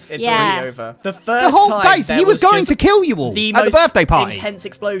 It's Yeah. already over. The The first whole time base, there he was going just to kill you all the at the most birthday party. intense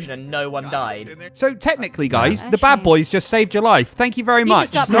explosion and no one died. So technically, guys, Yeah. the bad boys just saved your life. Thank you very You much.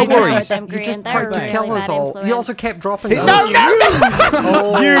 should stop No being jealous worries. with them, You Grian. just They're tried a to really kill us bad all. influence. You also kept dropping No, them. no,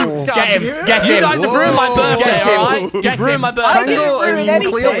 Oh. Get him. Get You him. guys have ruined my birthday, Get him. alright? Get You've ruined him. my birthday. Tango ruin and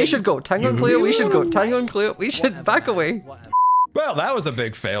anything. Cleo, we should go. Tango and Cleo, we should go. Tango and Cleo, we should back away. Well, that was a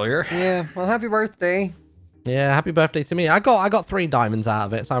big failure. Yeah, well, happy birthday. Yeah, happy birthday to me. I got 3 diamonds out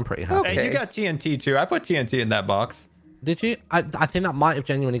of it, so I'm pretty happy. Okay. Hey, you got TNT too. I put TNT in that box. Did you? I think that might have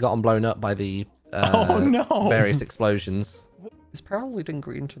genuinely gotten blown up by the Oh, no. various explosions. Is Pearl leading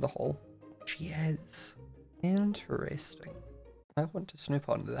Green to the hole? She is. Interesting. I want to snoop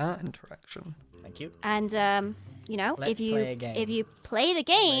on that interaction. Thank you. And you know, Let's play a game. if you play the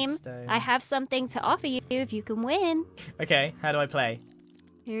game, Redstone. I have something to offer you if you can win. Okay, how do I play?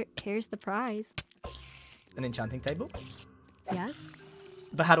 Here's the prize. An enchanting table? Yeah.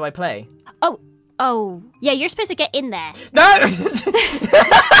 But how do I play? Oh, yeah, you're supposed to get in there. No!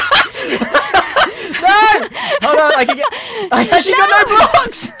 No! Hold on, I actually got no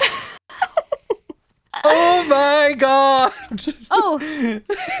blocks! Oh my god! Oh.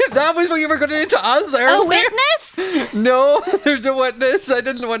 That was what you were going to do to us there. A witness? No, there's no witness. I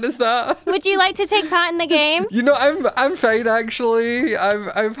didn't witness that. Would you like to take part in the game? You know, I'm fine actually.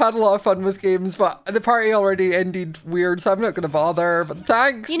 I've had a lot of fun with games, but the party already ended weird, so I'm not going to bother. But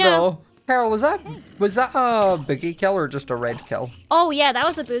thanks, You know- though. Carol, was that a boogie kill or just a red kill? Oh, yeah, that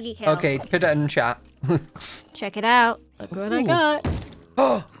was a boogie kill. Okay, put it in chat. Check it out. Look what I got.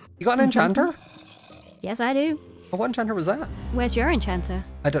 Oh, you got an enchanter? Yes, I do. Oh, what enchanter was that? Where's your enchanter?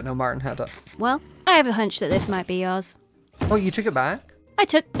 I don't know. Martin had it. Well, I have a hunch that this might be yours. Oh, you took it back? I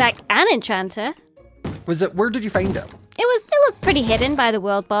took back an enchanter. Was it? Where did you find it? It looked pretty hidden by the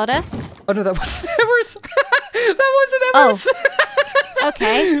world border. Oh no, that wasn't Evers. That wasn't Evers.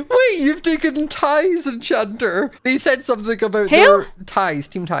 Okay. Wait, you've taken Ty's enchanter. They said something about Who? their Ty's,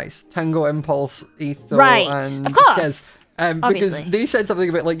 Team Ty's, Tango, Impulse, Etho, Right, and of course. Skez. Because Obviously. they said something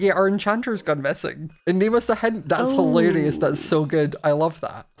about like, yeah, our enchanter's gone missing, and they must have hinted. That's hilarious. That's so good. I love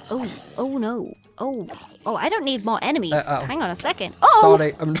that. Oh no. Oh, I don't need more enemies. Uh-oh. Hang on a second. Oh,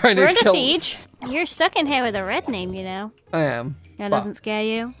 Sorry, I'm trying to we're under kill. siege. You're stuck in here with a red name, you know. I am. That But- doesn't scare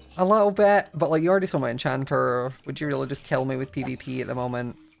you. A little bit, but like you already saw my enchanter. Would you really just kill me with PvP at the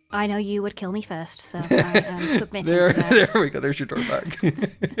moment? I know you would kill me first, so I'm submitting There, to that. there we go. There's your door back.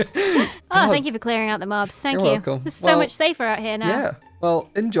 Oh, thank you for clearing out the mobs. Thank You're you. welcome. This is Well, so much safer out here now. Yeah. Well,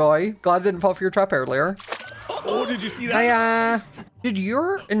 enjoy. Glad I didn't fall for your trap earlier. Oh, did you see that? Hiya. Did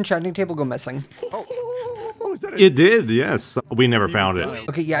your enchanting table go missing? It did, yes. We never found it.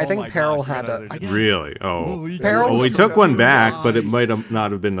 Okay, yeah, I think Peril had it. Really? Oh. Peril. Well, we took one back, but it might have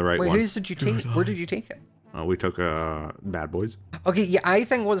not have been the right Wait, one. whose did you take? Where did you take it? We took Bad Boys. Okay, yeah, I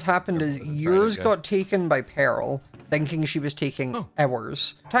think what's happened is yours got taken by Peril, thinking she was taking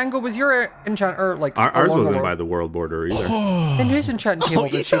ours. Tango, was your enchanter like Ours along the wasn't road? by the world border either. Then whose enchanting table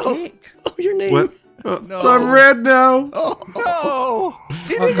did she take? Oh, your name. What? I'm red now. No. Oh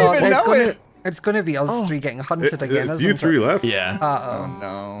Didn't god, even know it. it's gonna be us three getting hunted again, It's isn't you three it? left. Yeah. Uh-oh.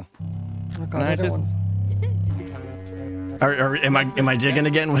 No. Oh god, I don't want... Am I digging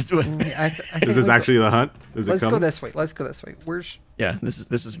again? Is this actually the hunt? Let's go this way. Let's go this way. Where's? Yeah, this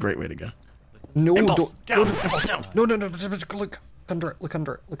is a great way to go. No, impulse, don't. down, impulse down. No. Look under it. Look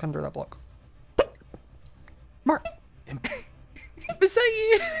under it. Look under that block. Mark. Was that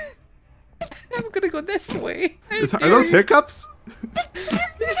you? I'm gonna go this way. Are those hiccups?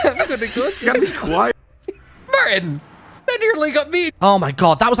 I'm gonna go this way. You gotta be quiet. Martin! That nearly got me! Oh my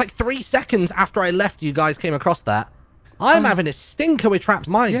god, that was like 3 seconds after I left you guys came across that. I'm having a stinker with traps,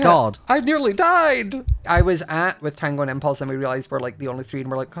 my god. I nearly died! I was with Tango and Impulse and we realized we're like the only 3 and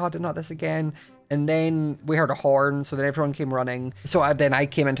we're like, God, not this again. And then we heard a horn, so then everyone came running. So then I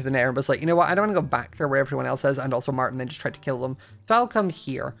came into the nether and was like, you know what, I don't want to go back there where everyone else is, and also Martin then just tried to kill them. So I'll come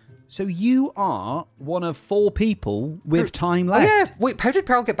here. So you are one of 4 people with time left. Oh, yeah. Wait, how did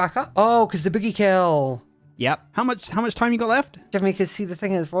Pearl get back up? Oh, because the boogie kill. Yep. How much time you got left? Jimmy, because see, the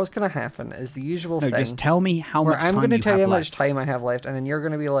thing is, what's going to happen is the usual thing. Just tell me how much time I'm going to tell you how left. much time I have left, and then you're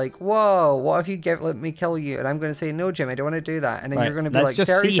going to be like, whoa, what if you let me kill you? And I'm going to say, no, Jimmy, I don't want to do that. And then you're going to be like, 30 seconds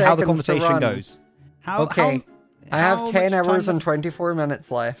Let's just see how the conversation goes. I have 10 hours and 24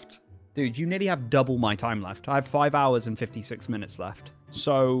 minutes left. Dude, you nearly have double my time left. I have 5 hours and 56 minutes left.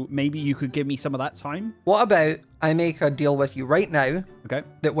 So maybe you could give me some of that time? What about I make a deal with you right now? Okay.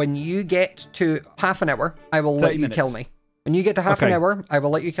 That when you get to half an hour, I will let you kill me. When you get to half an hour, I will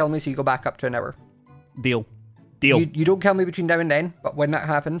let you kill me so you go back up to an hour. Deal. You don't kill me between now and then, but when that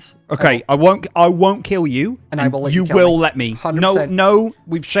happens... Okay, I won't kill you. And I will let you kill me. You will me. let me. 100%. No,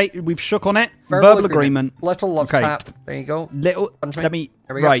 we've shook on it. Verbal agreement. Little love tap. There you go. Let me...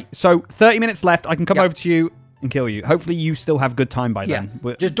 There we go. Right, so 30 minutes left. I can come over to you and kill you. Hopefully you still have good time by then.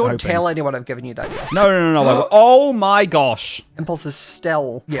 Just don't tell anyone I've given you that yet. No. Oh my gosh. Impulse is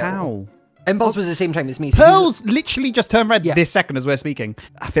still... How? Impulse was the same time as me. So Pearl's literally just turned red this second as we're speaking.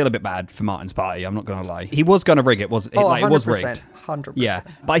 I feel a bit bad for Martin's party. I'm not going to lie. He was going to rig it. It was rigged. 100%. Yeah,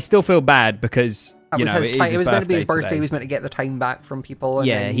 but I still feel bad because, it was meant to be his birthday. Today. He was meant to get the time back from people. And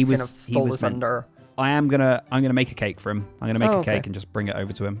then he kind of stole the thunder. I'm gonna make a cake for him. I'm gonna make a cake and just bring it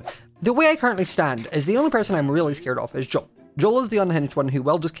over to him. The way I currently stand is the only person I'm really scared of is Joel. Joel is the unhinged one who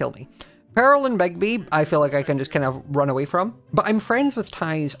will just kill me. Pearl and Bigby, I feel like I can just kind of run away from. But I'm friends with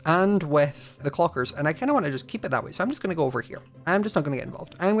Ties and with the Clockers, and I kind of want to just keep it that way. So I'm just going to go over here. I'm just not going to get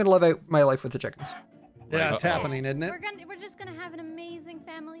involved. I'm going to live out my life with the chickens. Yeah, it's happening, isn't it? We're just going to have an amazing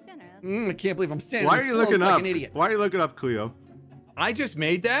family dinner. I can't believe I'm standing Why are you looking up? like an idiot. Why are you looking up, Cleo? I just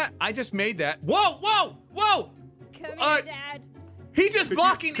made that. Whoa! Come here, Dad. He's just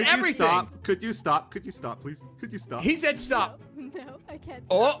blocking everything. Could you stop, please? Could you stop? He said stop. No, I can't.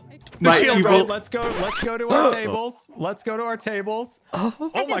 Oh, let's go to our tables. Let's go to our tables.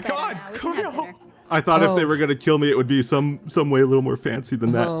 Oh my God, Cleo. I thought if they were gonna kill me, it would be some way a little more fancy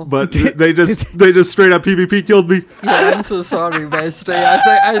than that. But they just straight up PvP killed me. Yeah, I'm so sorry, bestie.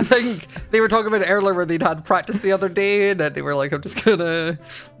 I think they were talking about it earlier where they'd had practice the other day, and they were like,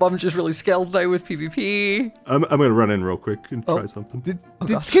 Mom's just really skilled now with PvP. I'm gonna run in real quick and try something. Did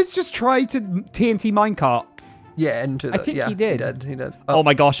kids just try to TNT minecart? Yeah, into the... I think he did. He did. Oh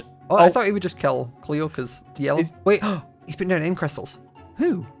my gosh. I thought he would just kill Cleo because yellow. Wait, he's putting down end crystals.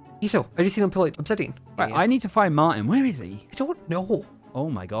 Who? Etho. I just seen him pull out obsidian. Right, I need to find Martin. Where is he? I don't know. Oh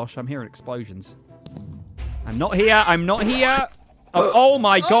my gosh, I'm hearing explosions. I'm not here. Oh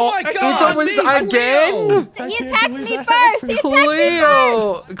my god. Etho was again. He attacked me first.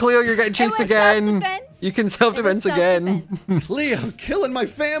 Cleo, you're getting chased again. You can self-defense again. Cleo, killing my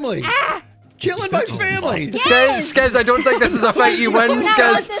family. Killing my family! Skez, I don't think this is a fight you win,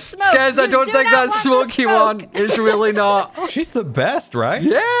 Skez. Skez, I don't think that smoke you want. It's really not. She's the best, right?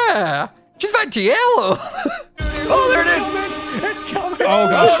 Yeah. She's back to yellow. Oh, there it is. It's coming. Oh,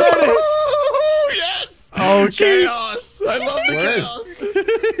 gosh. Oh, yes. Oh, chaos. I love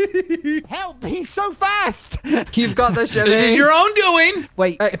the chaos. Help, he's so fast. You've got this, Jimmy. This is your own doing.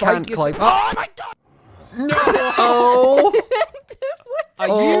 Wait, I can't climb. Oh, my God. No. Oh. Are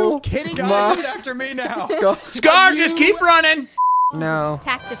you kidding me? It's after me now. Scar, just keep running. No.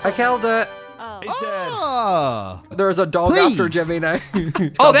 Tactical. I killed it. He's dead. There's a dog after Jimmy now.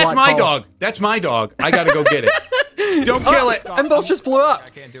 Oh, that's my dog. That's my dog. I gotta go get it. Don't kill it. Impulse just blew up. I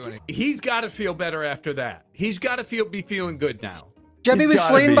can't do anything. He's got to feel better after that. He's got to be feeling good now. Jimmy was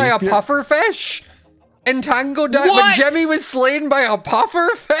slain by a puffer fish. And Tango died when Jimmy was slain by a puffer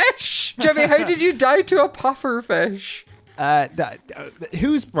fish. Jimmy, how did you die to a puffer fish?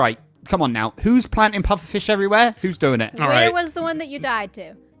 Who's right? Come on now. Who's planting pufferfish everywhere? Who's doing it? Where was the one that you died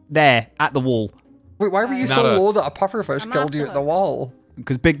to? There, at the wall. Wait, why were you so low that a pufferfish killed you at the wall?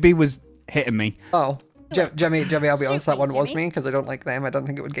 Because Big B was hitting me. Oh. Jimmy, I'll be honest, that one was me because I don't like them. I don't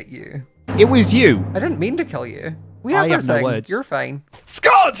think it would get you. It was you. I didn't mean to kill you. We have I have no everything. words. You're fine.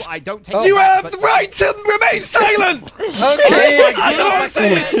 Scott! I don't take You it back, have the right to remain silent! Okay.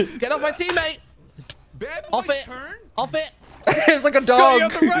 Get off my teammate! Off it! Turn? Off it! It's like a Scott, dog. you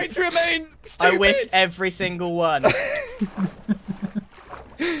have the right to remain stupid! I whiffed every single one.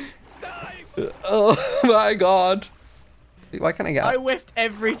 Oh my god. Why can't I get I up? whiffed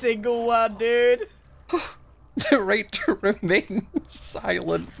every single one, dude. The right to remain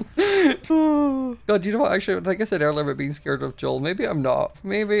silent. God, you know what? Actually, like I said earlier about being scared of Joel, maybe I'm not.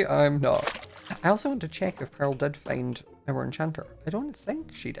 Maybe I'm not. I also want to check if Pearl did find our enchanter. I don't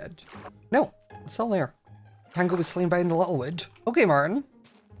think she did. No, it's still there. Tango was slain by the Littlewood. Okay, Martin.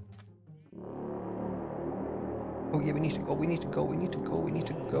 Oh yeah, we need to go, we need to go, we need to go, we need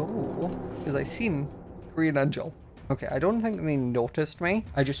to go. Because I seen Green and Joel. Okay, I don't think they noticed me.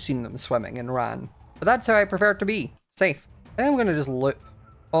 I just seen them swimming and ran. But that's how I prefer it to be. Safe. I think I'm gonna just loop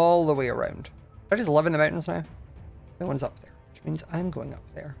all the way around. I just live in the mountains now. No one's up there, which means I'm going up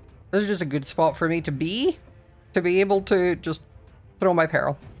there. This is just a good spot for me to be able to just throw my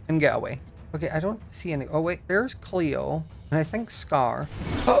Pearl and get away. Okay, I don't see any. Oh wait, there's Cleo and I think Scar.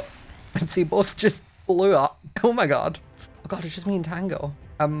 Oh, and they both just blew up. Oh my god. Oh god, it's just me and Tango.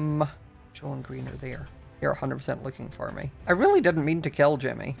 Joel and Green are there. They're 100% looking for me. I really didn't mean to kill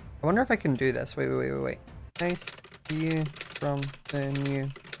Jimmy. I wonder if I can do this. Wait. Nice view from the new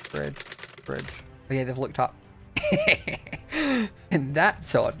bridge. Oh yeah, they've looked up. And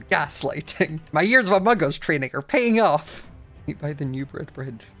that's on gaslighting. My years of Among Us training are paying off. Meet by the new bridge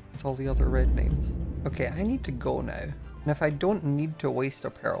with all the other red names. Okay, I need to go now. And if I don't need to waste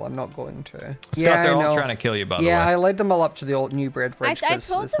a Pearl, I'm not going to. Scott, they're all trying to kill you, by the way. Yeah, I led them all up to the old new bridge. I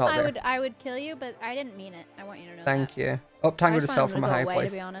told them I would kill you, but I didn't mean it. I want you to know Thank you. Oh, Tango just fell from a high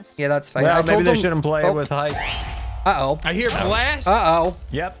place. To be honest. Yeah, that's fine. Well, maybe they shouldn't play with heights. Uh-oh. I hear blast. Uh-oh.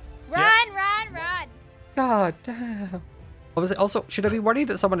 Yep. Run! God damn. What was it? Also, should I be worried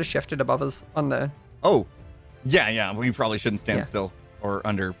that someone has shifted above us on the... Oh, yeah. We probably shouldn't stand still or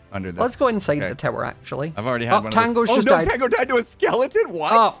under this. Let's go inside the tower, actually. I've already had one Tango's of those. just Oh, no, died. Tango died to a skeleton?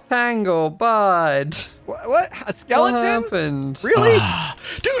 What? Oh, Tango, bud. What? A skeleton? What happened? Really?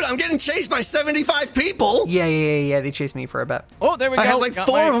 Dude, I'm getting chased by 75 people. Yeah. They chased me for a bit. Oh, there we go. I had like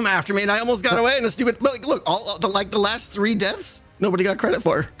 4 of them after me, and I almost got away in a stupid... But look, the last 3 deaths, nobody got credit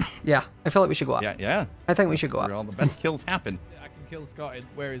for. Yeah, I feel like we should go up. Yeah. I think we should go up. Where all the best kills happen. I can kill Scott.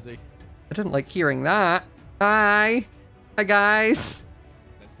 Where is he? I didn't like hearing that. Hi, guys.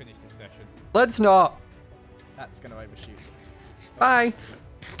 Let's finish this session. Let's not. That's gonna overshoot. Bye.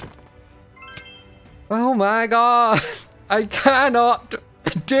 Oh my god. I cannot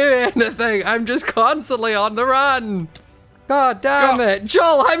do anything. I'm just constantly on the run. God damn it.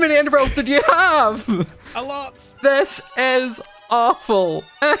 Joel, how many ender pearls did you have? A lot. This is awful.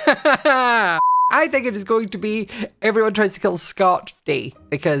 I think it is going to be everyone tries to kill Scott Day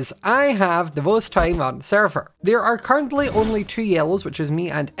because I have the most time on the server. There are currently only 2 yellows, which is me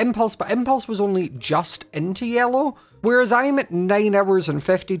and Impulse, but Impulse was only just into yellow, whereas I'm at 9 hours and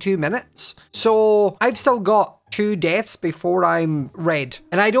 52 minutes. So I've still got 2 deaths before I'm red.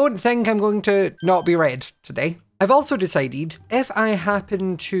 And I don't think I'm going to not be red today. I've also decided if I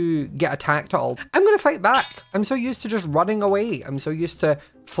happen to get attacked at all, I'm going to fight back. I'm so used to just running away. I'm so used to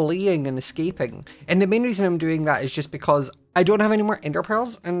fleeing and escaping. And the main reason I'm doing that is just because I don't have any more ender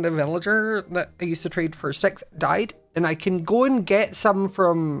pearls and the villager that I used to trade for sticks died. And I can go and get some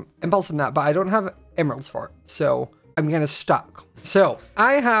from Impulse and that, but I don't have emeralds for it. So I'm kind of stuck. So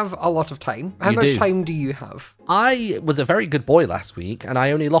I have a lot of time. How much time do you have? I was a very good boy last week, and I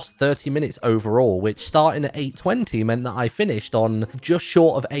only lost 30 minutes overall, which starting at 8:20 meant that I finished on just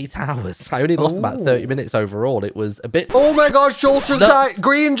short of 8 hours. I only lost about 30 minutes overall. It was a bit... Oh my gosh, Joel just died.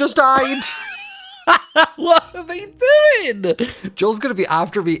 Green just died. What are they doing? Joel's going to be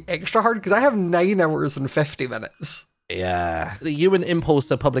after me extra hard because I have 9 hours and 50 minutes. Yeah. You and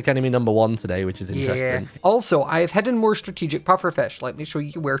Impulse are public enemy #1 today, which is interesting. Yeah. Also, I have hidden more strategic pufferfish. Let me show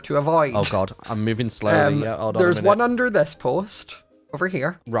you where to avoid. Oh god, I'm moving slowly. Yeah, hold on there's a minute. one under this post over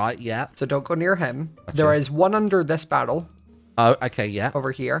here. Right, yeah. So don't go near him. Gotcha. There is one under this barrel. Oh, okay, yeah.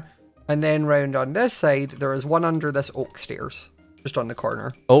 Over here. And then round on this side, there is one under this oak stairs. Just on the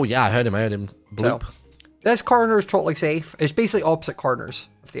corner. Oh yeah, I heard him bloop. So, this corner is totally safe. It's basically opposite corners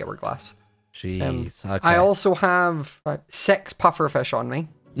of the hourglass. Jeez, okay. I also have 6 pufferfish on me.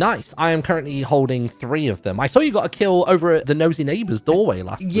 Nice. I am currently holding 3 of them. I saw you got a kill over at the Nosy Neighbor's doorway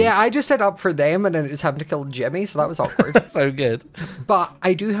last week. Yeah, I just set up for them and then it just happened to kill Jimmy, so that was awkward. So good. But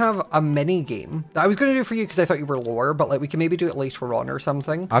I do have a mini game that I was going to do for you because I thought you were lower, but like we can maybe do it later on or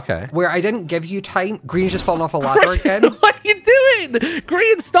something. Okay. Where I didn't give you time. Green's just fallen off a ladder again. What are you doing?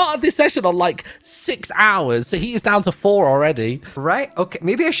 Green started this session on like 6 hours, so he's down to 4 already. Right, okay.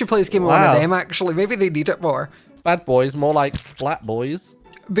 Maybe I should play this game with one of them, actually. Maybe they need it more. Bad boys, more like splat boys.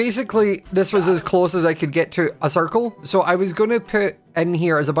 Basically, this was as close as I could get to a circle. So I was going to put in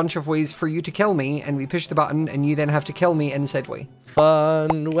here as a bunch of ways for you to kill me, and we push the button, and you then have to kill me in said way.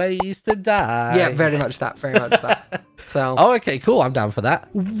 Fun ways to die. Yeah, very much that, very much that. So. Oh, okay, cool. I'm down for that.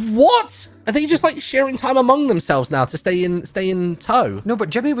 What? Are they just like sharing time among themselves now to stay in tow? No, but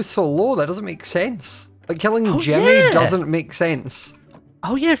Jimmy was so low, that doesn't make sense. Like, killing Jimmy doesn't make sense.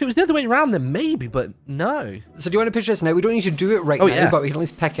 Oh, yeah, if it was the other way around, then maybe, but no. So do you want to pitch this now? We don't need to do it right now, but we can at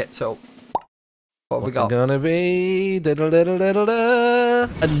least pick it, so... What have we got? What's it gonna be?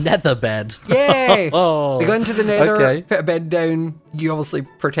 A nether bed. Yay! We go into the nether, put a bed down, you obviously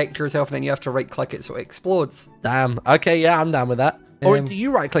protect yourself, and then you have to right-click it so it explodes. Damn. Okay, yeah, I'm down with that. Or do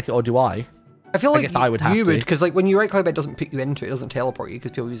you right-click it, or do I? I feel like guess I would have you to. would, because like when you right-click it doesn't put you into it, it doesn't teleport you,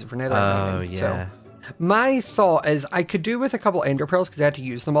 because people use it for nether. Oh, yeah. So. My thought is I could do with a couple ender pearls because I had to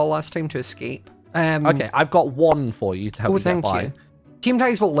use them all last time to escape. Okay, I've got one for you to help you get by. You. Team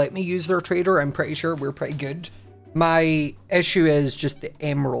Ties will let me use their trader. I'm pretty sure we're pretty good. My issue is just the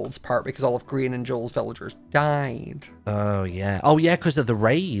emeralds part because all of Green and Joel's villagers died. Oh, yeah. Oh, yeah, because of the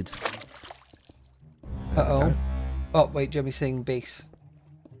raid. Uh-oh. Okay. Oh, wait, Jimmy's saying base.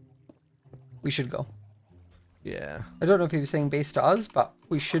 We should go. Yeah. I don't know if he was saying base to us, but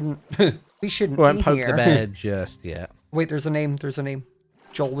we shouldn't. We shouldn't we won't be poke here. the bed just yet. Wait, there's a name. There's a name.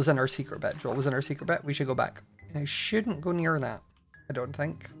 Joel was in our secret bet. Joel was in our secret bet. We should go back. I shouldn't go near that. I don't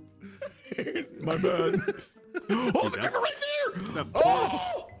think. My bad. Oh, the camera right there!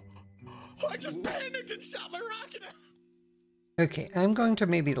 Oh! I just panicked and shot my rocket out. Okay, I'm going to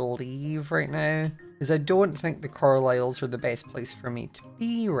maybe leave right now because I don't think the Carlisles are the best place for me to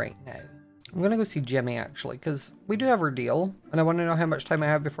be right now. I'm going to go see Jimmy, actually, because we do have our deal, and I want to know how much time I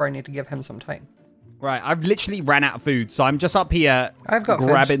have before I need to give him some time. Right, I've literally ran out of food, so I'm just up here I've got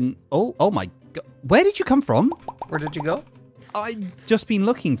grabbing... food. Oh my God. Where did you come from? Where did you go? I've just been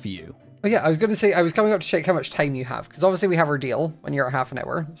looking for you. Oh yeah, I was going to say, I was coming up to check how much time you have, because obviously we have our deal when you're at half an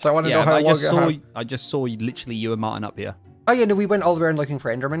hour, so I want to know how long you have. I just saw literally you and Martin up here. Oh yeah, no, we went all the way around looking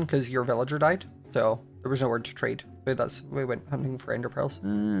for Enderman, because your villager died, so there was nowhere to trade. But we went hunting for Ender Pearls.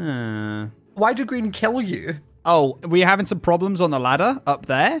 Why did Green kill you? Oh, we're having some problems on the ladder up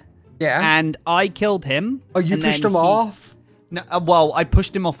there. Yeah. And I killed him. Oh, you pushed him off? No, well, I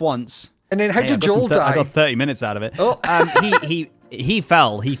pushed him off once. And then how did Joel die? I got 30 minutes out of it. Oh. He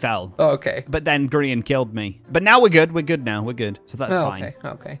fell. He fell. Oh, okay. But then Green killed me. But now we're good. We're good now. We're good. So that's fine.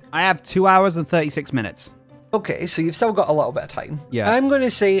 Okay. I have 2 hours and 36 minutes. Okay, so you've still got a little bit of time. Yeah. I'm going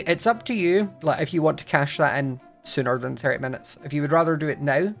to say it's up to you, like if you want to cash that in sooner than 30 minutes. If you would rather do it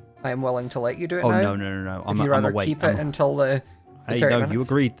now, I'm willing to let you do it now. Oh, no. If you'd rather keep it until the 30 minutes. You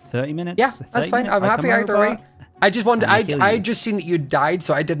agreed 30 minutes? Yeah, that's fine. I'm happy either way. I just wanted, I just seen that you died,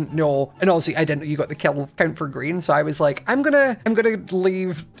 so I didn't know, and also I didn't know you got the kill count for Green, so I was like, I'm gonna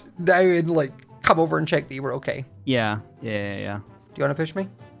leave now and like come over and check that you were okay. Yeah. Do you want to push me?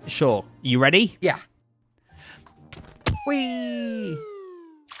 Sure. You ready? Yeah. Whee!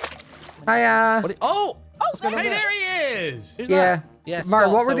 Hiya! Hey, there he is! Who's that? Yes, Martin,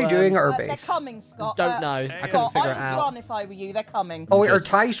 Scott, what were they doing at our They're base? coming, Scott. Don't know. I couldn't figure it I would out. run if I were you. They're coming. Oh wait, are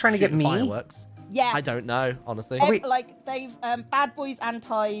Ty's trying to get me? Fireworks. Yeah. I don't know, honestly. Like they've Bad Boys and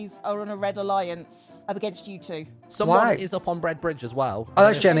Ties are on a red alliance up against you two. Someone is up on Bread Bridge as well. Oh,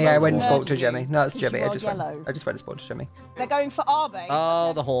 that's Jimmy. I went and spoke to Jimmy. No, it's Jimmy. I just went yellow. and spoke to Jimmy. They're going for our base.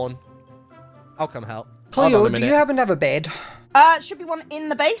 Oh, the horn. I'll come help. Cleo, do you happen to have a bed? Should be one in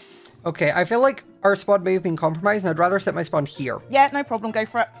the base. Okay, I feel like our spawn may have been compromised, and I'd rather set my spawn here. Yeah, no problem. Go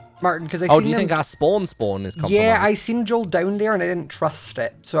for it. Martin, because I do seen you him... think our spawn is compromised? Yeah, I seen Joel down there, and I didn't trust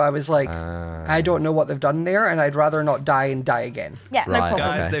it. So I was like, I don't know what they've done there, and I'd rather not die and die again. Yeah, no problem.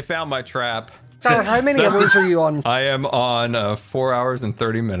 Guys, they found my trap. So how many hours are you on? I am on 4 hours and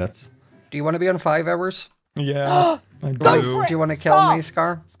 30 minutes. Do you want to be on 5 hours? Yeah, I Go do. for it. Do you want to kill me,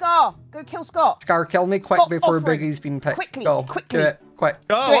 Scar? Scar, go kill Scott. Scar, kill me quick Scott's before offering. Biggie's been picked. Quickly, Go. quickly. Do it, quick.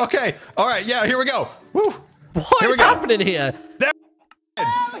 Oh, okay. All right, yeah, here we go. Woo. What is happening here?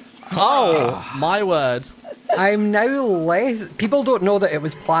 Oh, my word. I'm now less... People don't know that it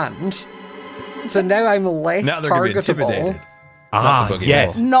was planned. So now I'm less Now they're gonna be targetable. intimidated.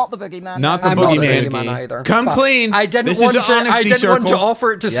 Yes. Not the boogeyman. Not the I'm not the boogeyman. boogeyman either. Come But clean. I didn't This want is to. an I honesty didn't want to circle.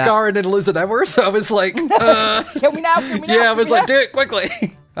 offer it to Scar and then lose an hour. So I was like, Kill me now. Kill me now. yeah, I was like, do it quickly.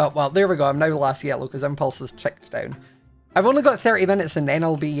 Oh well, there we go. I'm now the last yellow because Impulse is checked down. I've only got 30 minutes and then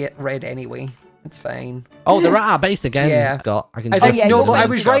I'll be red anyway. It's fine. Oh, they're at our base again. Yeah. I can I think yeah, no, you're I the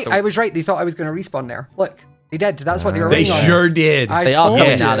was main right. I was right. They thought I was going to respawn there. Look, They did. That's what they were They waiting on. sure did. They are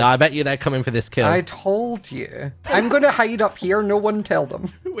coming you. now, though. I bet you they're coming for this kill. I told you. I'm going to hide up here. No one tell them.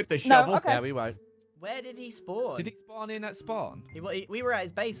 With the shovel? No, okay. Yeah, we won't. Where did he spawn? Did he spawn in at spawn? We were at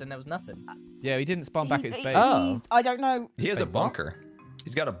his base and there was nothing. Yeah, he didn't spawn back at his base. I don't know. He has a bunker.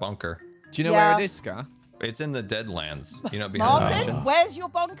 He's got a bunker. Do you know where it is, Scar? It's in the Deadlands. You know, behind the Martin, mansion. where's your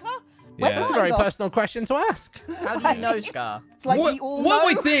bunker? Where's That's the a very bunker? personal question to ask. How do you know, Scar? It's like what we all what know.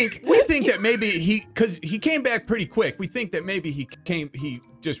 we think that maybe because he came back pretty quick. We think that maybe he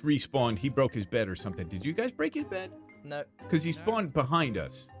just respawned. He broke his bed or something. Did you guys break his bed? No. Because he spawned behind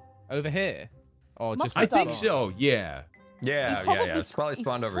us. Over here? Or just I think spawn? so. Yeah. Yeah. It's probably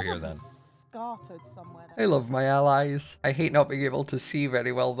spawned over here then. Scarpered somewhere. I love my allies. I hate not being able to see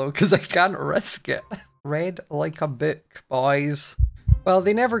very well though, because I can't risk it. Read like a book, boys. Well,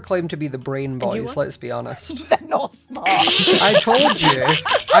 they never claimed to be the brain boys, let's be honest. They're not smart. I told you,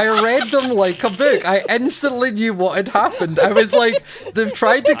 I read them like a book. I instantly knew what had happened. I was like, they've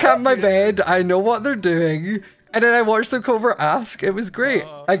tried to cap my bed. I know what they're doing. And then I watched the cover ask. It was great.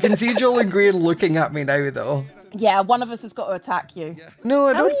 I can see Joel and Green looking at me now, though. Yeah, one of us has got to attack you. No,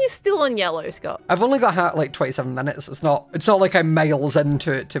 I How don't. are you still on yellow, Scott? I've only got like 27 minutes. It's not like I'm miles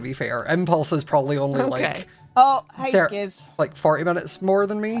into it, to be fair. Impulse is probably only like... Oh, hey, Skiz. Like 40 minutes more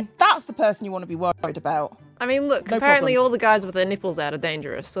than me. That's the person you want to be worried about. I mean, look, No apparently problems. all the guys with their nipples out are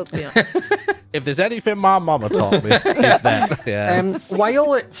dangerous, so let's be honest. If there's anything my mama taught me, it's that. Yeah.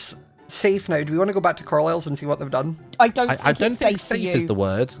 While it's safe now, do we want to go back to Carlisle's and see what they've done? I don't I don't think safe for safe you. is the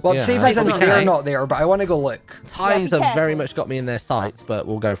word. Well, Yeah. safe isn't there, not there, but I want to go look. Ties have very much got me in their sights, but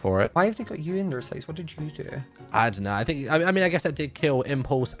we'll go for it. Why have they got you in their sights? What did you do? I don't know. I mean, I guess I did kill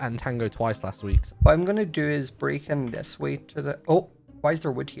Impulse and Tango twice last week. What I'm going to do is break in this way to the... Oh, why is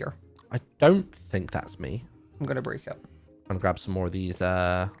there wood here? I don't think that's me. I'm going to break it. I'm going to grab some more of these.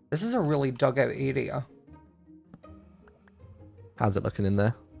 This is a really dug out area. How's it looking in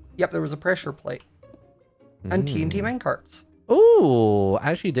there? Yep, there was a pressure plate. And TNT minecarts. Ooh,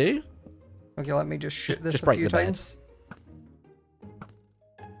 as you do. Okay, let me just shoot this Just a break few the bed. times.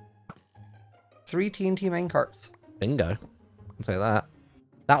 3 TNT minecarts. Bingo. I'll say that.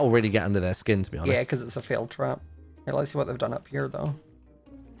 That'll really get under their skin, to be honest. Yeah, because it's a failed trap. Here, let's see what they've done up here, though.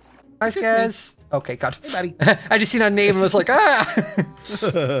 Nice guys. Okay, God. Hey, buddy. I just seen a name and was like,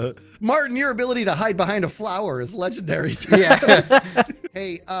 ah! Martin, your ability to hide behind a flower is legendary. Yeah.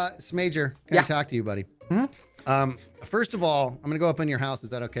 Hey, Smager, can I talk to you, buddy? First of all, I'm gonna go up in your house. Is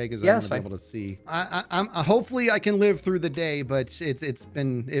that okay? Because I'm gonna be able to see. I'm hopefully I can live through the day, but it's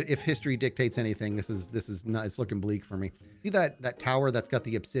been, if history dictates anything, this is not. It's looking bleak for me. See that tower that's got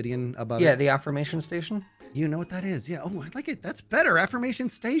the obsidian above it? Yeah, the affirmation station. You know what that is? Yeah. Oh, I like it. That's better. Affirmation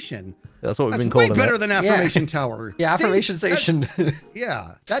station. That's what we've been calling it. Way better than affirmation tower. Yeah, See, affirmation station.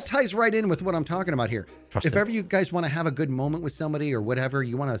 Yeah, that ties right in with what I'm talking about here. If ever you guys want to have a good moment with somebody or whatever,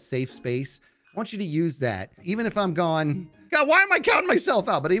 you want a safe space, I want you to use that. Even if I'm gone. God, why am I counting myself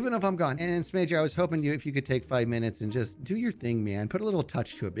out? But even if I'm gone. And Smager, I was hoping if you could take 5 minutes and just do your thing, man. Put a little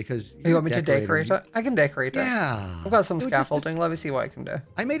touch to it because You want me to decorate it? I can decorate it. Yeah. I've got some It was just- scaffolding. Let me see what I can do.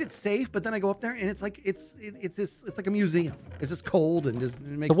 I made it safe, but then I go up there and it's like it's like a museum. It's just cold and just it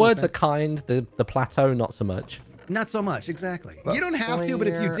makes The no words are sense. kind, the plateau not so much. Not so much, exactly. But you don't have to, but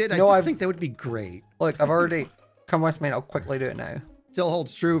if you flare- did, I No, just I've- think that would be great. Look, I've already come with me and I'll quickly do it now. Still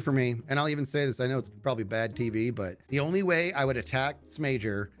holds true for me, and I'll even say this. I know it's probably bad TV, but the only way I would attack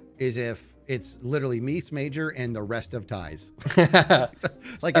Smager is if it's literally me, Smager, and the rest of Ties.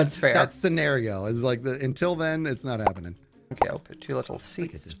 Like That's fair. That scenario is like until then, it's not happening. Okay, I'll put 2 little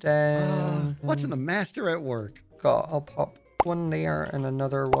seats down. Watching the master at work. I'll pop one there and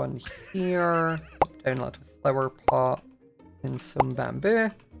another one here. Down a little flower pot and some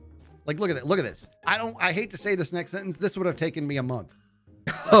bamboo. Like, look at it. Look at this. I hate to say this next sentence. This would have taken me a month.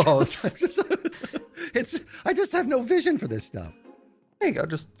 Oh, I just have no vision for this stuff. There you go,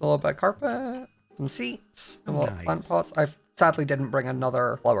 just a little bit of carpet, some seats, some little Nice. plant pots. I sadly didn't bring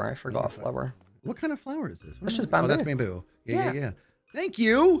another flower. I forgot a flower. What kind of flower is this? It's just Oh, bamboo. that's bamboo. Yeah. Yeah. Thank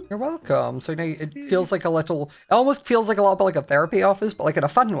you. You're welcome. So now it feels like it almost feels like a little bit like a therapy office, but like in a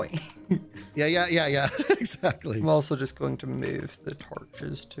fun way. Yeah. Exactly. I'm also just going to move the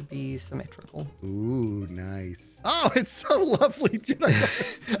torches to be symmetrical. Ooh, nice. Oh, it's so lovely.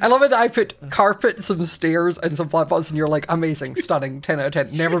 I love it that I put carpet, some stairs, and some flat pots, and you're like, amazing, stunning, 10 out of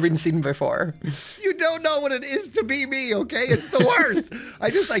 10, never been seen before. You don't know what it is to be me, okay? It's the worst.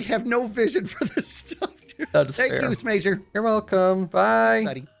 I have no vision for this stuff. Dude. That's Thank fair. you, Smager. You're welcome. Bye.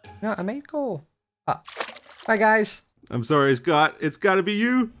 Buddy. No, I might go. Bye, guys. I'm sorry, Scott. It's got to be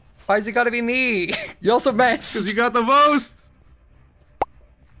you. Why's it gotta be me? You also messed. Because you got the most.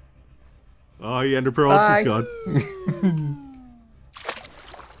 Oh, you Ender Pearl. He's gone.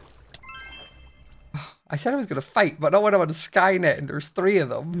 I said I was going to fight, but not when I'm on Skynet and there's 3 of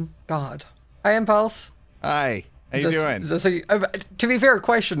them. God. Hi, Impulse. Hi. How you doing? To be fair,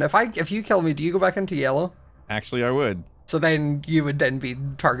 question. If you kill me, do you go back into yellow? Actually, I would. So then you would then be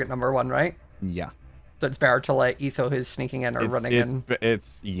target number 1, right? Yeah. So it's better to let Etho who's sneaking in or running in.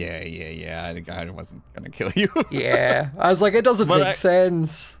 Yeah. I wasn't going to kill you. Yeah. I was like, it doesn't make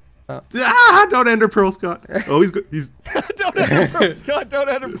sense. Oh. Ah, don't Ender Pearl, Scott. Oh, he's Don't Ender Pearl, Scott. Don't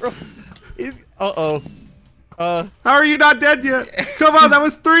Ender Pearl. Uh-oh. How are you not dead yet? Come on, that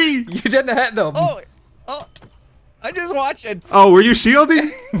was 3. You didn't hit them. Oh, I just watched it. Oh, were you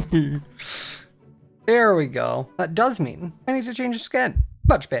shielding? There we go. That does mean I need to change the skin.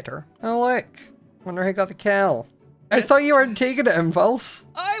 Much better. Oh, look. Wonder who got the kill. I thought you weren't taking it, Impulse.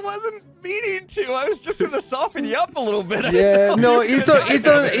 I wasn't meaning to. I was just going to soften you up a little bit. Yeah, no,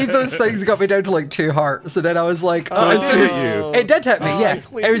 Etho's things got me down to like 2 hearts, and then I was like, it did hit me, yeah.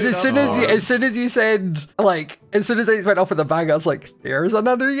 It was as soon as you said, like, as soon as it went off with the bang, I was like, there's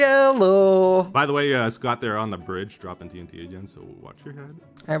another yellow. By the way, Scott, they're on the bridge, dropping TNT again, so watch your head.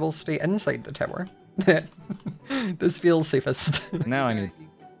 I will stay inside the tower. This feels safest. Now I need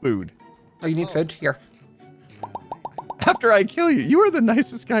food. Oh, you need food? Here. After I kill you, you are the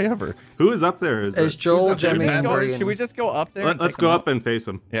nicest guy ever. Who is up there? It's Joel, Jimmy, and Brian. Should we just go up there? Let's go up and face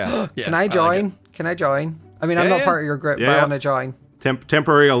him. Yeah. Can I join? Can I join? I mean, I'm not part of your group, but I want to join.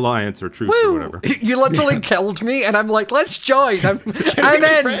 Temporary alliance or truce or whatever. You literally killed me, and I'm like, let's join. I'm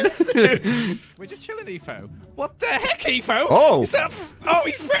in. We're just chilling, Etho. What the heck, Etho? Oh. Oh,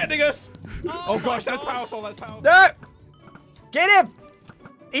 he's threatening us. Oh gosh, that's powerful. That's powerful. No! Get him!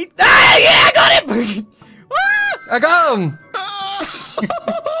 Yeah, I got him! I got him!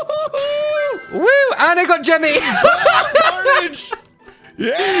 Woo! And I got Jimmy! Carnage!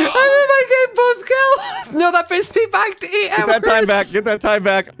 Yeah! I get both kills! No, that puts me back to 8 hours! Get that time back! Get that time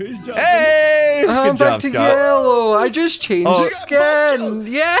back! Hey! I'm Good back job, to Scott. yellow! I just changed skin!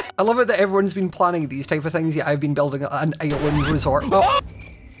 Yeah! I love it that everyone's been planning these type of things, yet I've been building an island resort. Oh.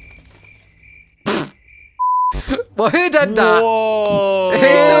 Well, who did that? Whoa!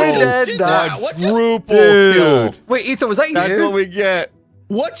 Who did that? Quadruple kill. Wait, Ethan, was that you? That's what we get.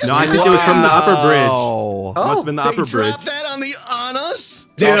 What just No, I think it was from the upper bridge. Oh, Must have been the upper bridge. Drop that on us?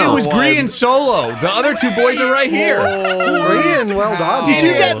 Yeah, it was Gree and Solo. The other 2 boys are right here. Green, well done. Did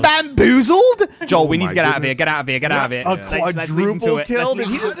you get bamboozled? Joel, we need to get out of here. Get out of here. Get out of here. A quadruple kill? Did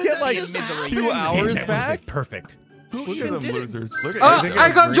he just get like 2 hours back? Perfect. Look at them losers. Look at I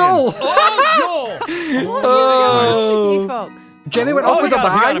got Joel. Oh, Joel! Oh, folks. Jimmy went off with a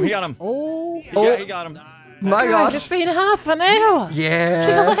bang. He got him. Oh, he got him. My God. It's been half an hour. Yeah.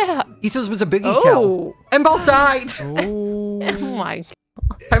 Chill out. Ethan's was a boogie kill. Impulse died. Oh my.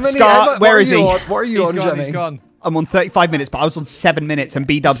 How many? Scott, where is he? What are you on, Jimmy? He's gone. I'm on 35 minutes, but I was on 7 minutes, and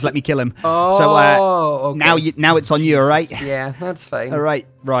B-Dubs let me kill him. Oh, so okay. now it's on you, all right? Yeah, that's fine. All right,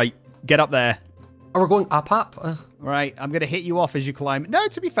 get up there. Are we going up? Right, I'm gonna hit you off as you climb. No,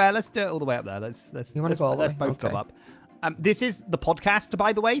 to be fair, let's do it all the way up there. Let's both go up. This is the podcast,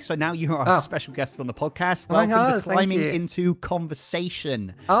 by the way. So now you are a special guest on the podcast. Welcome to Climbing into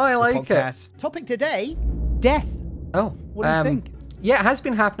Conversation. Oh, I like it. Topic today: death. Oh, what do you think? Yeah, it has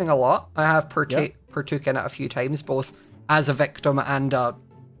been happening a lot. I have partook in it a few times, both as a victim and a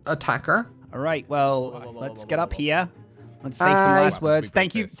attacker. All right, well, let's get up here. Let's say some last words.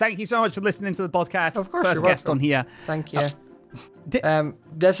 Thank you so much for listening to the podcast. Of course, first guest on here. Thank you.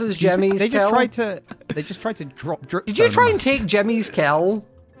 This is Jimmy's They kill. They just tried to drop drip. Did you try and take Jimmy's kill?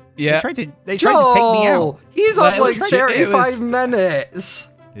 Yeah. They tried to take me out. He's on like 35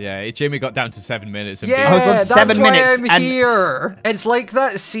 minutes. Yeah, Jimmy got down to 7 minutes. Yeah, I was on that's 7 why minutes. I'm here. It's like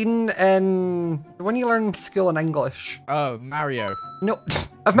that scene in when you learn school in English. Oh, Mario. No,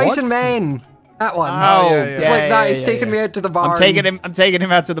 of Mice and Men. That one. Oh, it's like that. He's taking me out to the barn. I'm taking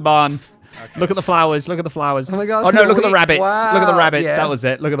him out to the barn. Okay. Look at the flowers. Look at the flowers. Oh my gosh. Oh no, look at the rabbits. Wow. Look at the rabbits. Yeah. That was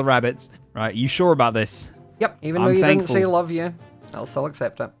it. Look at the rabbits. Right, you sure about this? Yep. Even though you didn't say love you, I'll still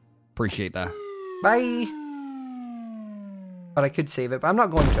accept it. Appreciate that. Bye. But I could save it, but I'm not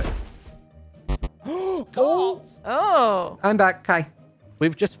going to. Oh. I'm back. Hi.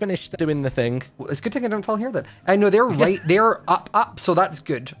 We've just finished doing the thing. Well, it's a good thing I didn't fall here then. I know they're right. They're up, so that's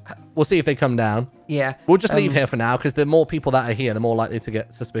good. We'll see if they come down. Yeah. We'll just leave here for now, because the more people that are here, the more likely to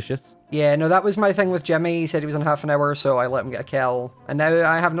get suspicious. Yeah, no, that was my thing with Jimmy. He said he was in half an hour, so I let him get a kill. And now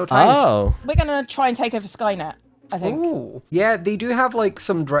I have no ties. Oh. We're going to try and take over Skynet, I think. Ooh. Yeah, they do have like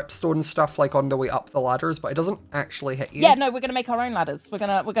some dripstone stuff like on the way up the ladders, but it doesn't actually hit you. Yeah, no, we're going to make our own ladders. We're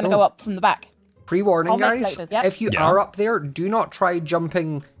going to go up from the back. Pre-warning, I'll make guys. ladders, yep. If you are up there, do not try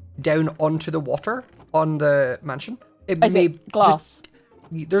jumping down onto the water on the mansion. It Is may it glass?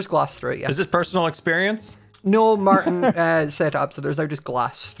 There's glass through it, yeah. Is this personal experience? No, Martin set it up, so there's now just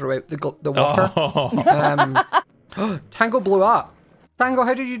glass throughout the water. Oh. Tango blew up. Tango,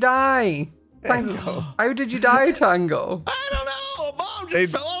 how did you die? Tango, how did you die, Tango? I don't know. A bomb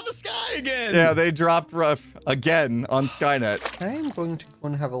just fell out of the sky again. Yeah, they dropped rough again on Skynet. I'm going to go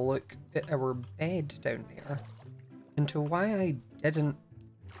and have a look at our bed down there into why I didn't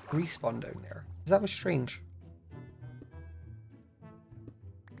respawn down there. That was strange.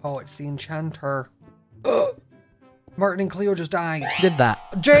 Oh, it's the enchanter. Martin and Cleo just died. Did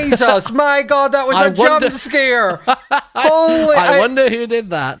that? Jesus, my God, that was a jump scare. Holy! I wonder who did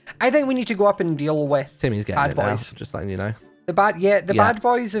that. I think we need to go up and deal with Timmy's getting bad it now, boys. just letting you know. The bad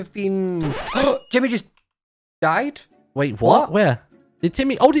boys have been. Jimmy just died. Wait, what? Where? Did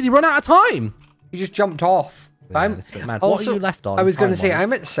Timmy? Oh, did he run out of time? He just jumped off. Yeah, it's a bit mad. Also, what are you left on? I was going to say, time-wise?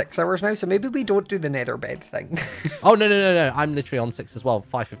 I'm at 6 hours now, so maybe we don't do the nether bed thing. Oh, no. I'm literally on 6 as well.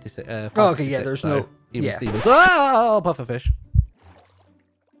 5:56. Oh, okay, yeah, there's no. Even Yeah. Stevens. Oh, pufferfish.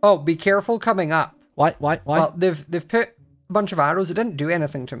 Oh, be careful coming up. Why? Well, they've put a bunch of arrows. It didn't do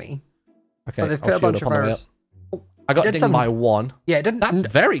anything to me. Okay, But they've I'll put a shoot bunch up of on the way arrows. up. I got dinged by 1. Yeah, it didn't. That's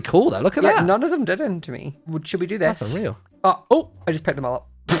very cool, though. Look at that. None of them did anything to me. Should we do this? That's unreal. Oh, I just picked them all up.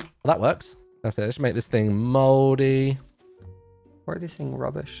 Well, that works. That's it. Let's make this thing moldy. Why are they saying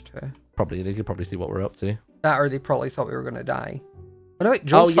rubbish to? Probably, they could probably see what we're up to. That, or they probably thought we were going to die. Oh, no, wait,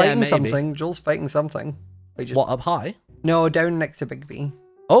 Joel's fighting maybe. something. Joel's fighting something. What, up high? No, down next to Big B.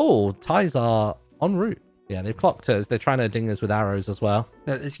 Oh, ties are en route. Yeah, they've clocked us. They're trying to ding us with arrows as well.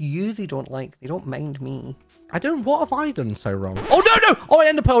 No, it's you they don't like. They don't mind me. What have I done so wrong? Oh, no! Oh, I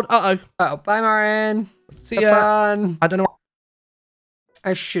ender pearled. Uh-oh, bye, Marin. See Have ya. fun. I don't know.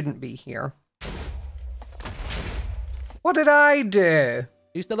 I shouldn't be here. What did I do?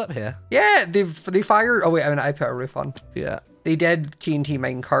 You still up here? Yeah, they fired. Oh wait, I put a roof on. Yeah. They did TNT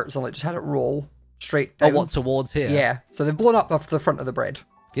mine carts and just had it roll straight down. Oh, what, towards here? Yeah. So they've blown up off the front of the bread.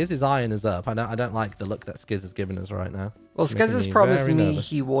 Skiz's iron is up. I don't like the look that Skiz has given us right now. Well, It's Skiz making has me promised very me nervous.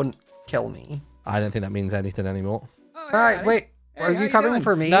 he won't kill me. I don't think that means anything anymore. All right, wait. Hey, are how you you coming doing?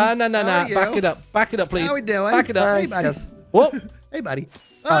 for me? No. How are Back you? it up. Back it up, please. How we doing? Back it up. Hey, buddy. Whoop. Hey, buddy.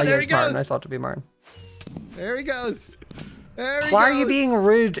 Oh, yeah, there it's he Martin. goes. I thought to be Martin. There he goes. There he Why goes. are you being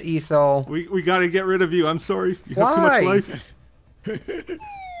rude, Etho? We got to get rid of you. I'm sorry. You have too much life.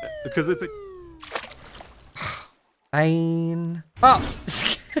 Because it's a... Fine. Oh,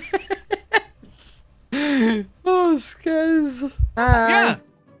 Skiz. Oh, Skiz. Yeah.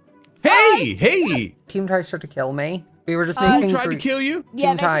 Hey. Team Ties tried to kill me. We were just Who making. tried to kill you? Yeah,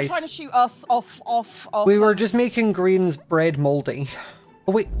 Team they were Ties. trying to shoot us off. We were just making Green's bread moldy.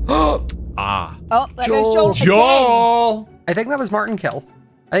 Oh wait. Ah. Oh, there goes Joel. Joel. I think that was Martin kill.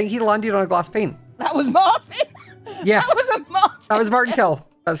 I think he landed on a glass pane. That was Martin. Yeah. That was a Martin. That was Martin kill.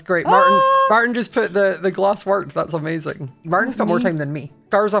 That's great. Martin just put the glass worked. That's amazing. Martin's got more time than me.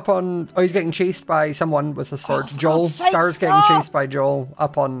 Scar's up on... Oh, he's getting chased by someone with a sword. Joel. God's sake, Scar's getting stop. chased by Joel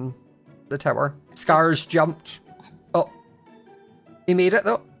up on the tower. Scar's jumped. Oh. He made it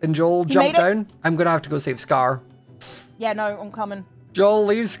though. And Joel jumped made it? down. I'm going to have to go save Scar. Yeah, no, I'm coming. Joel,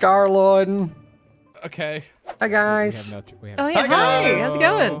 leave Scar alone. Okay. Hi, guys. Oh yeah, hi. How's it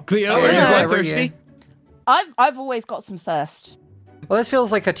going? Cleo, Oh, are you yeah. blood How are you? thirsty? I've always got some thirst. Well, this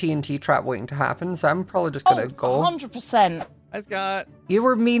feels like a TNT trap waiting to happen, so I'm probably just going to go. 100%. Hi, Scott. You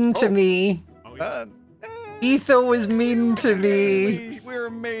were mean to me. Etho was mean to me. We were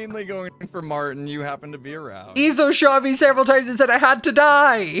mainly going for Martin. You happened to be around. Etho shot me several times and said I had to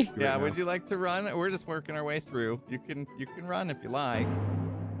die. Yeah, would you like to run? We're just working our way through. You can run if you like.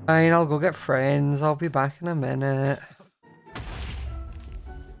 Fine, I'll go get friends. I'll be back in a minute.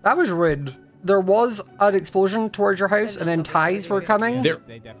 That was rude. There was an explosion towards your house, and then ties were coming.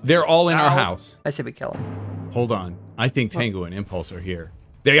 They're all in our house. I say we kill them. Hold on. I think Tango and Impulse are here.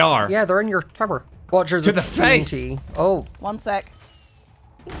 They are. Yeah, they're in your tower. Watchers To of the face. TNT. Oh. 1 sec.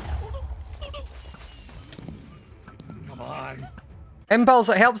 Come on. Impulse,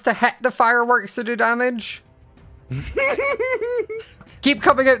 it helps to hit the fireworks to do damage. Keep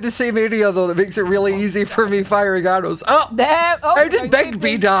coming out the same area though, that makes it really easy for me firing arrows. Oh! There. Oh, How did Big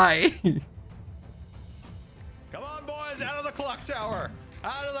B die? Come on, boys, out of the clock tower.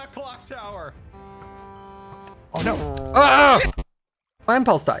 Out of the clock tower. Oh no. Ah! My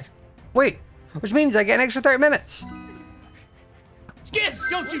impulse die. Wait, which means I get an extra 30 minutes. Skiz,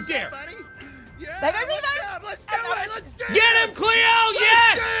 don't you dare. There goes Ethan. Let's do it. Let's do it. Get him, Cleo.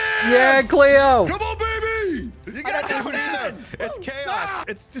 Yes. Yeah, Cleo. Come on, baby. You got to do it either. done. It's chaos.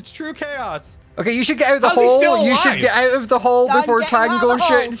 It's true chaos. Okay, you should get out of the How's he still hole. You should alive? get out of the hole Done, before get him out of Tango the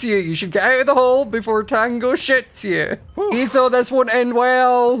hole. shits you. You should get out of the hole before Tango shits you. Etho, this won't end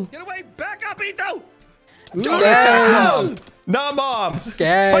well. Get away! Back up, Etho! Scans. Nah, Mom.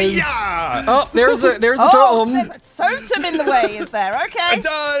 Scans. Hiya! Oh, there's a Oh, totem. there's a totem in the way, is there? Okay.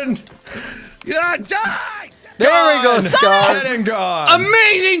 Done. Yeah, die! There we go, Scar. Dead and gone.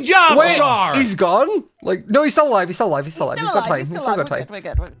 Amazing job, Wait, Scar! he's gone? Like, no, he's still alive. He's still alive. He's still alive. He's got time. He's still got time. We're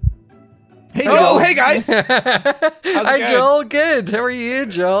good. Hey, Joel. Hey, guys. Hi, going? Joel. Good. How are you,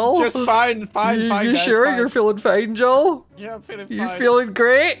 Joel? Just fine, You guys, sure fine. you're feeling fine, Joel? Yeah, I'm feeling You fine. feeling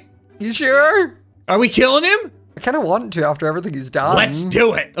great? You sure? Are we killing him? I kind of want to after everything he's done. Let's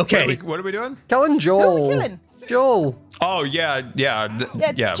do it. Okay. What are we doing? Killing Joel. Who are we killing? Joel. Oh, yeah. Yeah,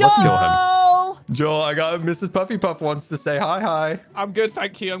 Let's kill him. Joel. Joel, I got Mrs. Puffy Puff wants to say hi. I'm good,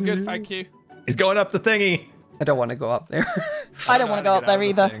 thank you. I'm good, thank you. He's going up the thingy. I don't want to go up there. I don't want to go up there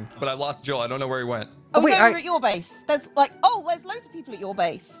either. But I lost Joel. I don't know where he went. Oh, wait, wait, over at your base. There's like, there's loads of people at your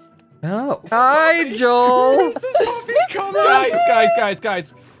base. Oh. Hi, Joel.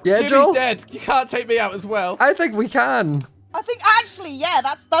 Guys. Yeah, Jimmy's Joel? dead. You can't take me out as well. I think we can. I think actually, yeah,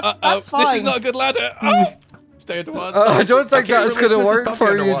 that's fine. This is not a good ladder. Oh, stay at the one. I don't think can't that's going to release Mrs. work Puffy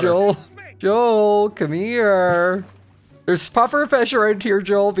for you, underwater. Joel. Joel, come here. There's pufferfish around here,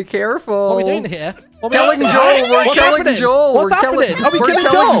 Joel. Be careful. What are we doing here? Killing Joel. We're What's killing happening? Joel. What's We're killing happening? Are we we're killing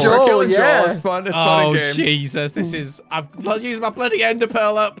killing Joel? Joel. We're killing Yeah. Joel. It's fun. It's fun Oh, and games. Jesus. This is... I've used my bloody ender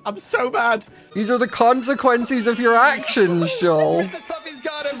pearl up. I'm so bad. These are the consequences of your actions, Joel. Mrs. Puffy's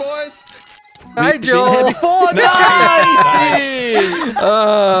got it, boys. Hi, Joel. Nice!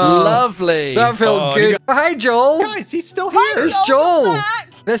 Lovely. That felt good. Hi, Joel. Guys, he's still here. There's Joel.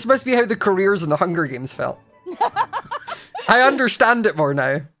 This must be how the careers in the Hunger Games felt. I understand it more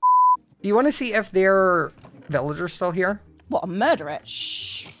now. Do you want to see if their villagers still here? What, a murderer?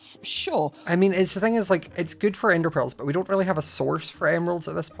 Sure. I mean, the thing is, like, it's good for ender pearls, but we don't really have a source for emeralds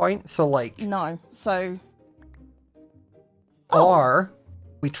at this point. So, like... No, so... Or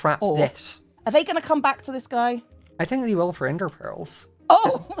we trap Or- this. Are they going to come back to this guy? I think they will for ender pearls.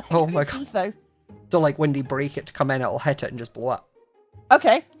 Oh! Oh my god. Though. So, like, when they break it to come in, it'll hit it and just blow up.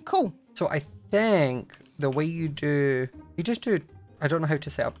 Okay, cool. So I think the way you do... You just do... I don't know how to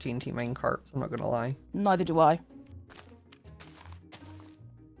set up TNT minecarts, I'm not going to lie. Neither do I.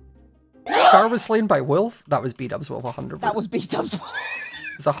 Scar was slain by Wolf. That was B-Dub's Wolf, 100%. That was B-Dub's Wolf.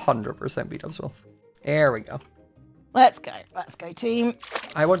 It's 100% B-Dub's Wolf. There we go. Let's go, team.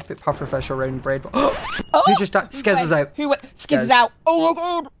 I want to put pufferfish around bread. Oh, Who just died? Skiz is out. Who went? Skiz is Skiz. out. Oh my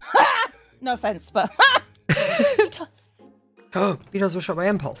god. No offense, but... Oh, B-Dubs was shot by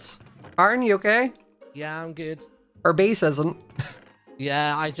Impulse. Aren't you okay? Yeah, I'm good. Our base isn't.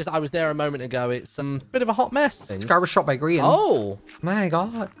 Yeah, I was there a moment ago. It's a bit of a hot mess. Scar was shot by Green. Oh. My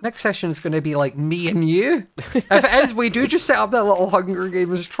god. Next session is going to be like me and you. If it is, we do just set up that little Hunger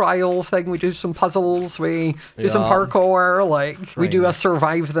Games trial thing. We do some puzzles. We do some parkour. Like, we do a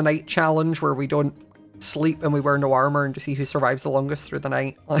survive the night challenge where we don't sleep and we wear no armor and to see who survives the longest through the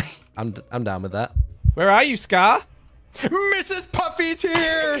night. Like, I'm down with that. Where are you, Scar? Mrs. Puffy's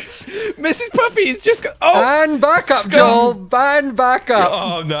here. Mrs. Puffy's just got... Oh! and back up, Joel. And back up.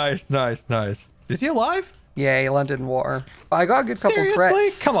 Oh, nice. Is he alive? Yeah, he landed in water. But I got a good couple Seriously?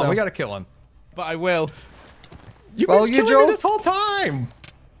 crits. Come on, so- we gotta kill him. But I will. You've Well, been you, killing me Joel? this whole time.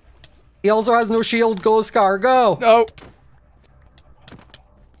 He also has no shield. Go, Scar, go. No.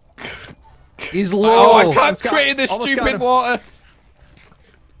 He's low. Oh, I can't create in this Almost got stupid him. water.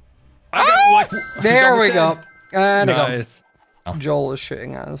 I got, like, There we he's go. almost And dead. he go. Nice. Joel is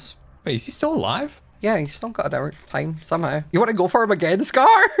shooting at us. Wait, is he still alive? Yeah, he's still got our time somehow. You want to go for him again, Scar?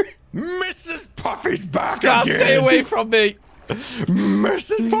 Mrs. Puffy's back Scar, again. stay away from me.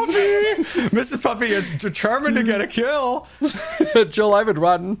 Mrs. Puffy! Mrs. Puffy is determined to get a kill. Joel, I would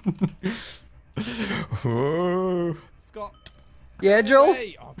run. Ooh. Scott. Yeah, Joel?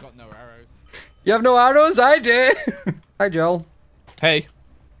 Hey. Oh, I've got no arrows. You have no arrows? I do. Hi, Joel. Hey.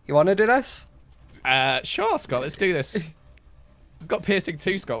 You want to do this? Sure, Scott. Let's do this. I've got piercing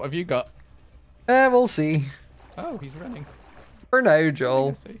 2, Scott. What have you got? We'll see. Oh, he's running. For now, Joel.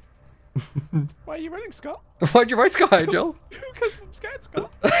 Let's see. Why are you running, Scott? Why'd your voice go out, Joel? Because I'm scared,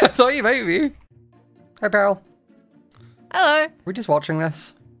 Scott. I thought you might be. Hi, Pearl. Hello. We're just watching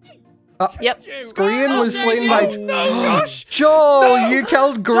this. Yep. Green was slain by... No, gosh. Joel, you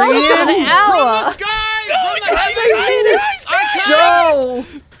killed Green? Hour. Joel!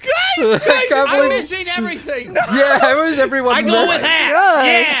 Guys, I can't I'm believe- missing everything. Yeah, how is everyone I go with missing?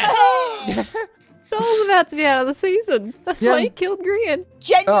 hacks. Yeah. Joel's about to be out of the season. That's Yeah. why he killed Green.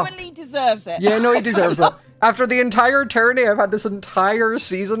 Genuinely deserves it. Yeah, no, he deserves it. After the entire tourney, I've had this entire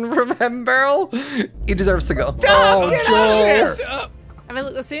season from him, Beryl. He deserves to go. Joel. I mean,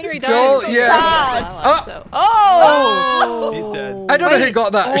 look, the sooner he Joel, dies. yeah. Oh! He's dead. I don't know who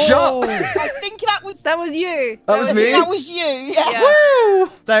got that shot. I think that was you. That was me? That was you. Yeah. Woo!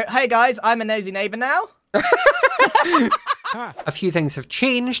 So, hey guys, I'm a nosy neighbor now. A few things have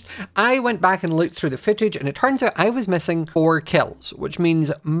changed. I went back and looked through the footage and it turns out I was missing 4 kills, which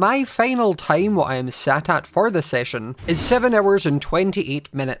means my final time what I am sat at for the session is 7 hours and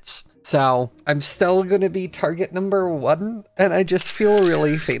 28 minutes. So I'm still going to be target number 1 and I just feel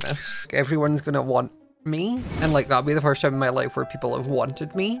really famous. Everyone's going to want me and like that'll be the first time in my life where people have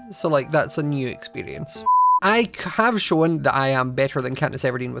wanted me. So like that's a new experience. I have shown that I am better than Katniss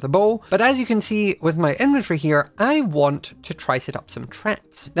Everdeen with a bow, but as you can see with my inventory here, I want to try set up some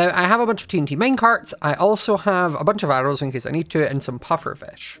traps. Now I have a bunch of TNT minecarts, I also have a bunch of arrows in case I need to, and some puffer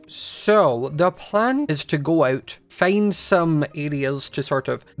fish. So the plan is to go out, find some areas to sort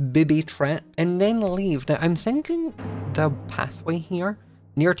of bibby trap, and then leave. Now I'm thinking the pathway here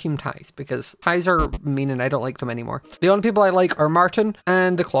near Team Ties, because Ties are mean and I don't like them anymore. The only people I like are Martin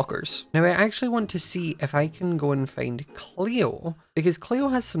and the Clockers. Now I actually want to see if I can go and find Cleo, because Cleo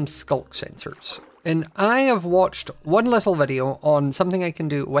has some skulk sensors. And I have watched one little video on something I can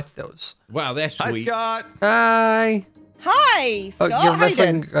do with those. Wow, that's sweet. Hi, Scott. Hi. Hi, Scott. Oh, you're How you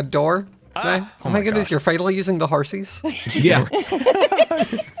missing doing? a door? Oh my goodness, you're finally using the horses? Yeah.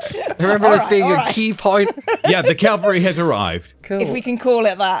 I remember this being a key point. Yeah, the cavalry has arrived. Cool. If we can call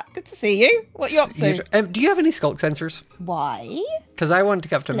it that. Good to see you. What are you up to? Do you have any skulk sensors? Why? Because I want to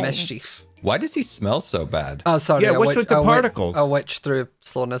get up to Mischief. Why does he smell so bad? Oh, sorry. Yeah, what's with the particles? A witch threw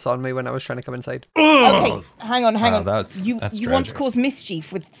slowness on me when I was trying to come inside. Okay, hang on. That's you want tragic. to cause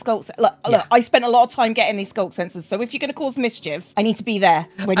mischief with skulk? Look, I spent a lot of time getting these skulk sensors. So if you're going to cause mischief, I need to be there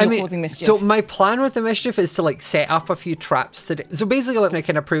when you're causing mischief. So my plan with the mischief is to like set up a few traps today. So basically, like, I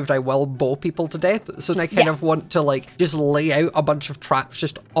kind of proved I will bow people to death. So I kind of want to like just lay out a bunch of traps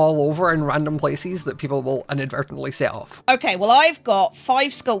just all over in random places that people will inadvertently set off. Okay, well I've got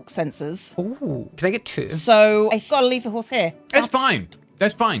 5 skulk sensors. Ooh, can I get 2? So I gotta leave the horse here. That's fine.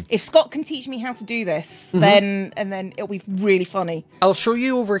 That's fine. If Scott can teach me how to do this, then it'll be really funny. I'll show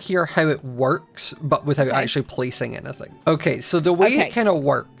you over here how it works, but without actually placing anything. Okay, so the way it kind of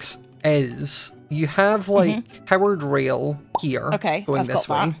works is you have like powered rail here going this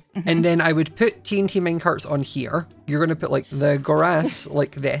way. And then I would put TNT minecarts on here. You're going to put like the grass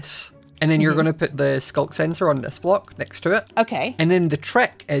like this. And then you're going to put the skulk sensor on this block next to it. Okay. And then the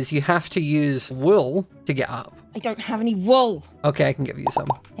trick is you have to use wool to get up. I don't have any wool. Okay, I can give you some.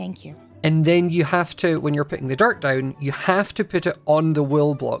 Thank you. And then you have to, when you're putting the dirt down, you have to put it on the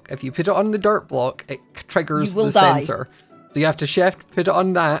wool block. If you put it on the dirt block, it triggers the sensor. So you have to shift, put it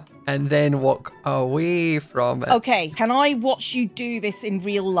on that, and then walk away from it. Okay, can I watch you do this in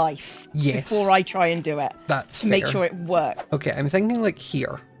real life? Yes. Before I try and do it? That's to make sure it works. Okay, I'm thinking like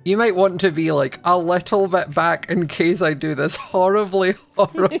here. You might want to be like a little bit back in case I do this horribly,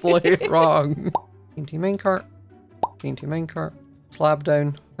 horribly wrong. TNT minecart, slab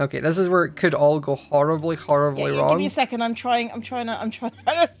down. Okay, this is where it could all go horribly, horribly wrong. Give me a second. I'm trying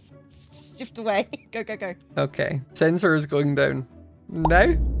to shift away. Go. Okay, sensor is going down now.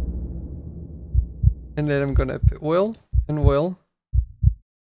 And then I'm gonna put wool and wool.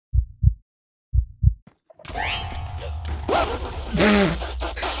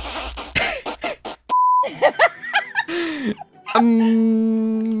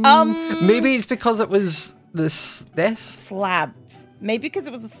 Maybe it's because it was this slab. Maybe because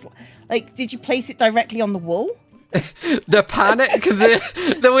it was like, did you place it directly on the wool? The panic,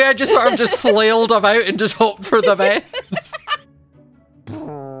 the way I just sort of just flailed about and just hoped for the best.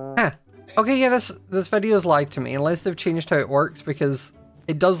 Okay, yeah, this video's lied to me, unless they've changed how it works, because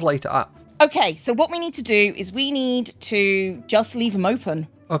it does light it up. Okay, so what we need to do is we need to just leave them open.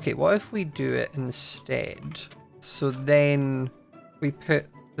 Okay, what if we do it instead? So then we put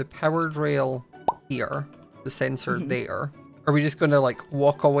the powered rail here, the sensor there. Are we just going to like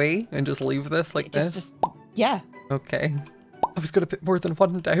walk away and just leave this like this? Yeah. Okay. I was going to put more than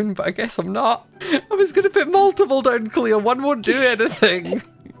one down, but I guess I'm not. I was going to put multiple down, Cleo. One won't do anything.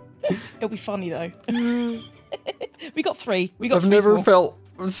 It'll be funny though. We got 3. I've never felt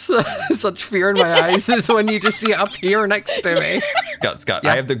such fear in my eyes as when you just see it up here next to me. Scott,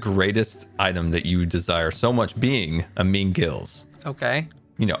 I have the greatest item that you desire so much, being a mean gills. Okay.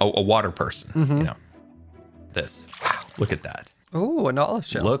 You know, a water person. You know, this. Wow, look at that. Oh, a nautilus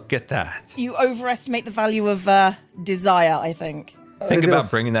shell. Look at that. You overestimate the value of desire, I think. Think about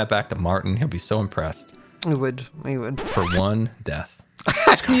bringing that back to Martin. He'll be so impressed. We would. For one death.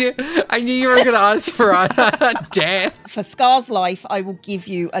 I knew you were going to ask for a death. For Scar's life, I will give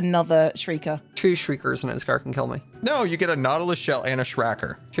you another Shrieker. 2 Shriekers and then Scar can kill me. No, you get a Nautilus shell and a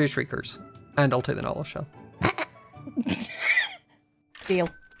Shracker. 2 Shriekers. And I'll take the Nautilus shell. Deal.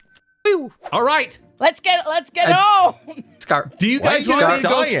 Woo. All right. Let's get it on. Scar. Do you guys want me to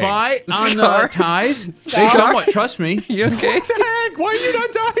go spy on the ties? They somewhat trust me. You okay? What the heck? Why are you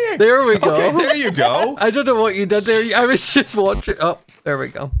not dying? There we go. Okay, there you go. I don't know what you did there. I was just watching. Oh, there we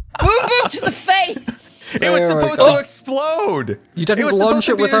go. Boom, boom to the face. It was supposed to explode. You didn't launch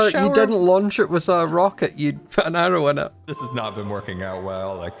it with a. You didn't launch it with a rocket. You put an arrow in it. This has not been working out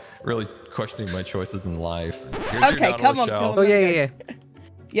well. Like really questioning my choices in life. Here's Okay, your come on, shell. come on. Oh yeah.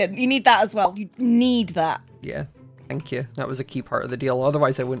 Yeah, you need that as well. You need that. Yeah, thank you. That was a key part of the deal.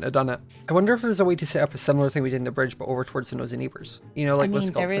 Otherwise, I wouldn't have done it. I wonder if there's a way to set up a similar thing we did in the bridge, but over towards the nosy neighbors. You know, like with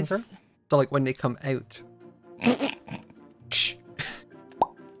Skull Sensor. So like when they come out. Shh.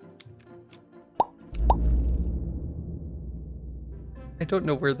 I don't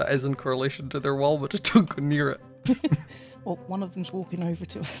know where that is in correlation to their wall, but just don't go near it. Well, one of them's walking over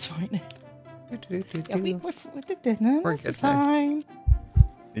to us right now. Yeah, we're good fine.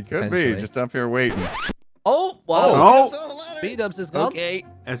 He could be just up here waiting. Oh, wow. Oh. B-dubs is gone. Okay.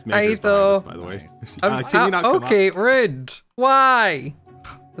 That's major violence, by the way. Can you not come okay, up? rude. Why?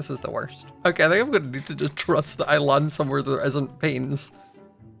 This is the worst. Okay, I think I'm going to need to just trust that I land somewhere there isn't pains.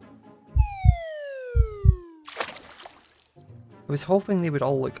 I was hoping they would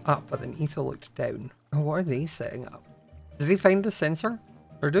all look up, but then Etho looked down. Oh, what are they setting up? Did they find the sensor?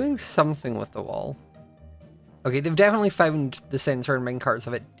 They're doing something with the wall. Okay, they've definitely found the sensor in minecarts.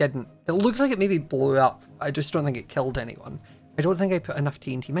 If it didn't, it looks like it maybe blew up. I just don't think it killed anyone. I don't think I put enough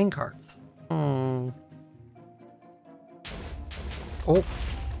TNT minecarts. Oh.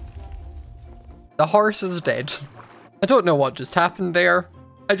 The horse is dead. I don't know what just happened there.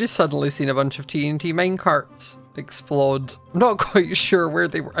 I just suddenly seen a bunch of TNT minecarts explode. I'm not quite sure where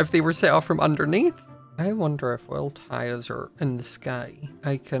they were, if they were set off from underneath. I wonder if while tires are in the sky,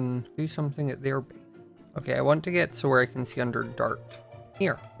 I can do something at their base. Okay, I want to get so where I can see under dirt.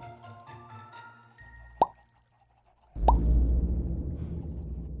 Here.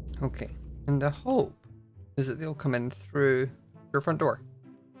 Okay, and the hope is that they'll come in through your front door.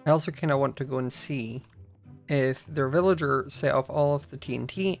 I also kind of want to go and see if their villager set off all of the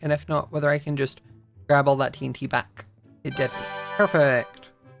TNT, and if not, whether I can just grab all that TNT back. It didn't.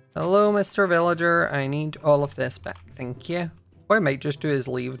 Perfect. Hello, Mr. Villager. I need all of this back. Thank you. What I might just do is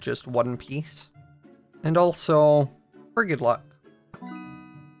leave just one piece. And also, for good luck.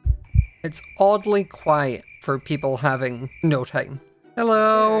 It's oddly quiet for people having no time.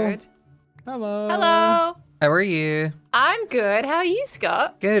 Hello. Good. Hello. Hello. How are you? I'm good. How are you,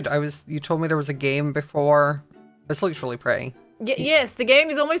 Scott? Good. You told me there was a game before. This looks really pretty. Yes, the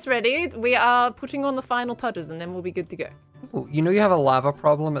game is almost ready. We are putting on the final touches and then we'll be good to go. Oh, you know you have a lava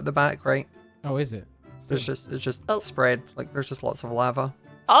problem at the back, right? Oh, is it? It's just spread. Like there's just lots of lava.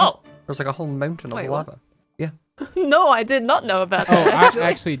 Oh. There's like a whole mountain of lava. Yeah. No, I did not know about that. Oh, I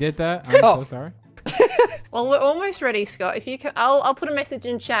actually did that. I'm so sorry. Well, we're almost ready, Scott. If you can, I'll put a message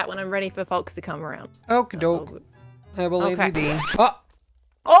in chat when I'm ready for folks to come around. Okie doke. I believe you be.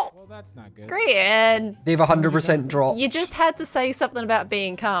 Oh! Well, that's not good. Grian! They've 100% dropped. You just had to say something about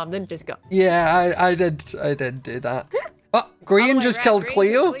being calm, then just go. Yeah, I did do that. Oh, Grian just killed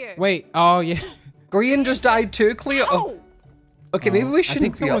Cleo? Wait, oh yeah. Grian just died too, Cleo? Oh. Okay, maybe we shouldn't I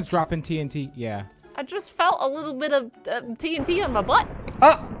think someone's dropping TNT, yeah. I just felt a little bit of TNT on my butt.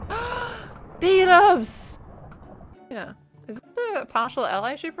 Oh! B-dubs! Yeah. Is this a partial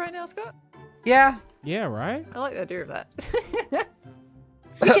allyship right now, Scott? Yeah. Yeah, right? I like the idea of that.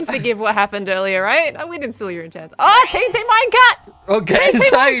 We can forgive what happened earlier, right? Oh, we didn't steal your enchants. Oh, TNT minecut! Okay,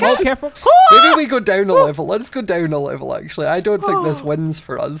 inside. Oh, careful. Maybe we go down a level. Let's go down a level, actually. I don't think this wins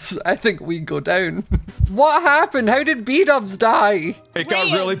for us. I think we go down. What happened? How did B-dubs die? It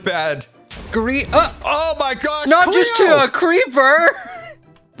got really bad. Oh my gosh, Not Cleo! just to a creeper!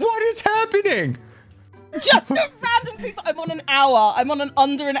 What is happening? Just a random creeper. I'm on an hour. I'm on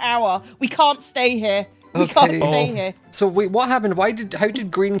under an hour. We can't stay here. We can't stay here. So wait, what happened? How did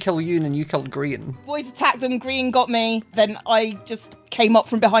Green kill you and then you killed Green? Boys attacked them. Green got me. Then I just came up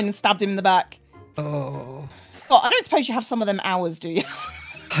from behind and stabbed him in the back. Oh. Scott, I don't suppose you have some of them hours, do you?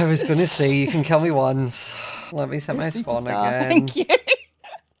 I was gonna say you can kill me once. Let me set my spawn again. Thank you.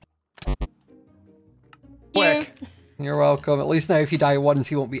 Quick. You're welcome. At least now if you die once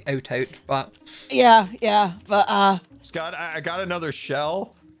you won't be out, but Yeah, but Scott, I got another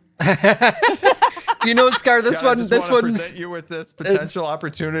shell. You know, Scar, this one's present you with this potential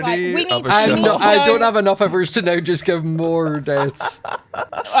opportunity. Right, I don't have enough hours to now just give more deaths.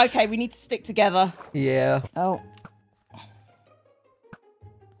 Okay, we need to stick together. Yeah. Oh.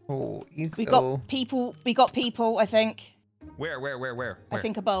 Oh, we got people. We got people. I think. Where? I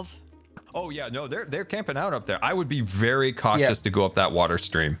think above. Oh yeah, no, they're camping out up there. I would be very cautious to go up that water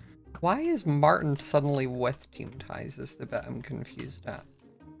stream. Why is Martin suddenly with Team Ties is the bit I'm confused at.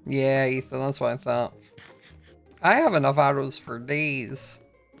 Yeah, Ethan, that's what I thought. I have enough arrows for days.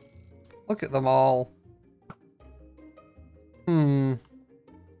 Look at them all.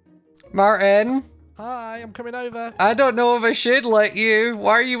 Martin? Hi, I'm coming over. I don't know if I should let you.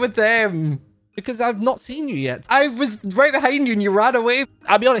 Why are you with them? Because I've not seen you yet. I was right behind you and you ran away.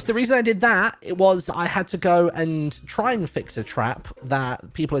 I'll be honest, the reason I did that, it was I had to go and try and fix a trap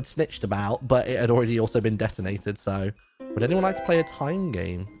that people had snitched about, but it had already also been detonated, so... Would anyone like to play a time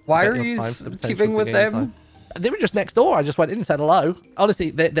game? Why are you keeping with them? They were just next door. I just went in and said hello.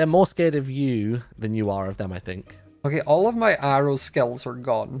 Honestly, they're more scared of you than you are of them, I think. Okay, all of my arrow skills are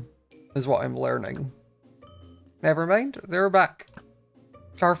gone, is what I'm learning. Never mind, they're back.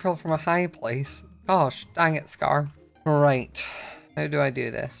 Scar fell from a high place. Gosh, dang it, Scar. Right, how do I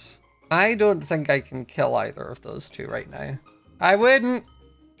do this? I don't think I can kill either of those two right now. I wouldn't.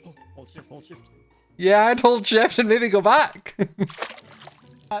 Oh, hold shift. Yeah, I'd hold shift and maybe go back.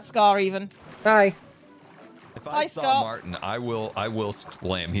 Scar even. Hi. If I saw Martin, I will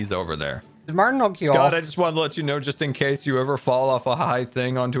blame. He's over there. Did Martin knock you off? Scott, I just want to let you know, just in case you ever fall off a high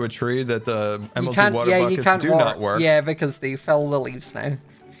thing onto a tree, that the MLT water buckets do not work. Yeah, because they fell the leaves now.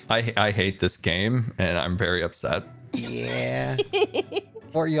 I hate this game, and I'm very upset. Yeah.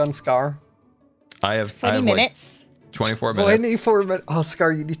 What are you on, Scar? I have 20 minutes. Like 24 minutes. 24 minutes. Oh,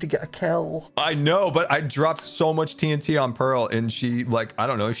 Scar, you need to get a kill. I know, but I dropped so much TNT on Pearl, and she, like, I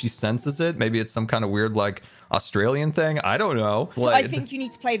don't know, she senses it. Maybe it's some kind of weird, like, Australian thing. I don't know. So I think you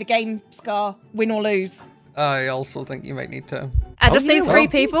need to play the game, Scar. Win or lose. I also think you might need to. I just need 3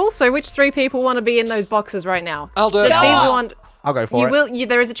 people. So which 3 people want to be in those boxes right now? I'll do it. I'll go for it.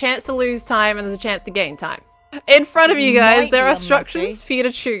 There is a chance to lose time and there's a chance to gain time. In front of you guys, there are structures for you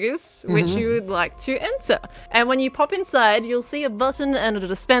to choose which you would like to enter. And when you pop inside, you'll see a button and a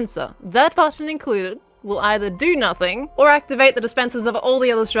dispenser. That button included will either do nothing or activate the dispensers of all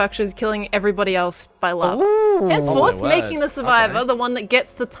the other structures, killing everybody else by lava. Henceforth, making the survivor the one that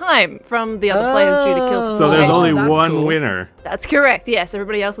gets the time from the other players due to kill. So there's only one winner. That's correct, yes.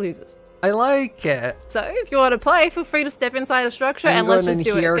 Everybody else loses. I like it. So if you want to play, feel free to step inside a structure and let's just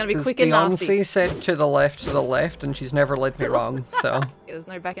do it. It's going to be quick and nasty. Beyonce said to the left, and she's never led me wrong, so. There's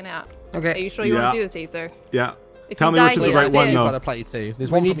no backing out. Okay. Are you sure you want to do this, Ether? Yeah. If Tell me which is the right one, though. Play too.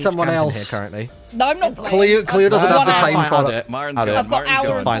 We need someone else. Here currently. No, I'm not playing. Cleo doesn't have the time for it. I've got an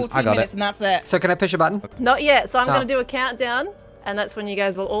hour and 14 minutes and that's it. So can I push a button? Not yet. So I'm going to do a countdown. And that's when you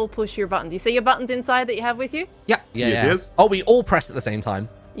guys will all push your buttons. You see your buttons inside that you have with you? Yeah. Yes. Oh, we all press at the same time.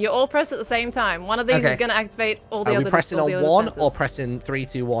 You all press at the same time. One of these is going to activate all the other. Are we pressing on one or pressing 3,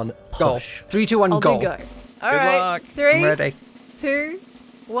 2, 1, push? 3, 2, 1, go. Go. All right. 3, I'm ready. 2,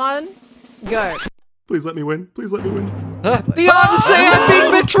 1, go. Please let me win. Please let me win. Beyonce, I've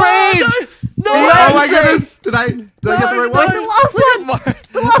been betrayed! No! Oh my goodness! Did I get the right one? The last one!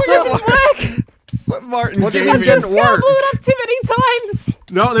 The last one didn't work! What Martin what gave me me? didn't work? blew it up too many times!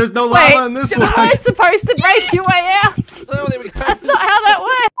 No, there's no lava in this one! It's supposed to break your way out! That's not how that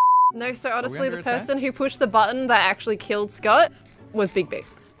works! No, so honestly, the person who pushed the button that actually killed Scott was Big B.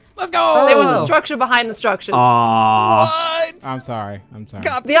 Let's go! There was a structure behind the structures. What? I'm sorry.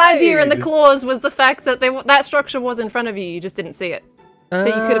 The idea in the clause was the fact that that structure was in front of you, you just didn't see it. So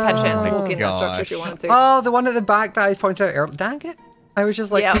you could have had a chance to walk in that structure if you wanted to. Oh, the one at the back that I pointed out earlier. Dang it. I was just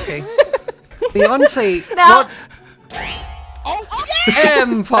like, okay. Beyonce, now, Oh,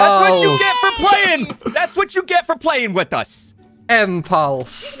 Impulse! That's what you get for playing! That's what you get for playing with us!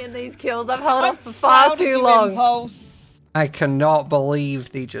 Impulse. In these kills, I've held off for far too long. Impulse. I cannot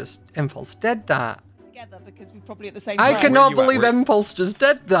believe they just Impulse did that. Together because we're probably at the same I time. cannot believe Impulse just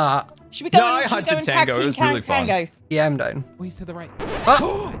did that. Should we go No, I and hunted tag Tango. team It was really fun. Tango? Yeah, I'm down. Oh, he's to the right.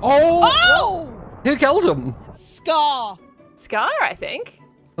 Oh! Who killed him? Scar. Scar, I think.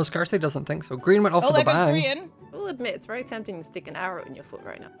 Well, Scarsay doesn't think so. Green went off Oh, with there a goes bang. Green. I will admit, it's very tempting to stick an arrow in your foot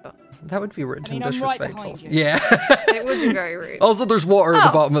right now. But That would be rude and I'm right disrespectful. behind you. Yeah. it would be very rude. Also, there's water at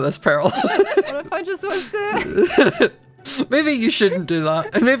the bottom of this peril. What if I just was to... Maybe you shouldn't do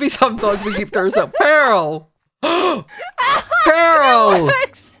that. And maybe sometimes we keep to ourselves. Peril! Peril!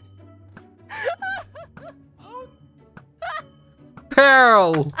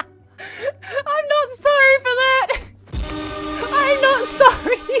 Peril! I'm not sorry for that! I'm not I'm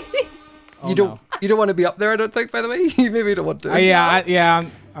sorry. You don't want to be up there, I don't think, by the way. You maybe don't want to. Yeah,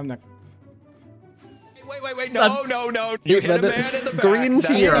 I'm not. Wait, no. You hit a man in the back. Green's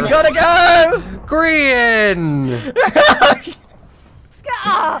here. You gotta go! Green!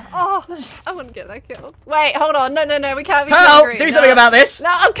 Oh, I wouldn't get that kill. Wait, hold on. No, we can't be Help! green. Do something about this! No,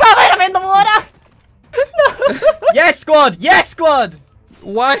 I'm coming! I'm in the water! No. Yes, squad! Yes, squad!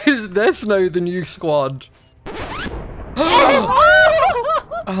 Why is this now the new squad?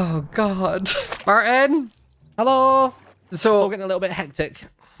 Oh, God. Martin? Hello? So, it's all getting a little bit hectic.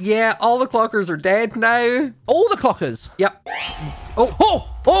 Yeah, all the clockers are dead now. All the clockers? Yep. Into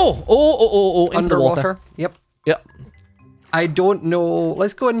Underwater. the water. Yep. Yep. I don't know.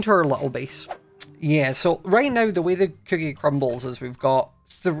 Let's go into our little base. Yeah, so right now, the way the cookie crumbles is we've got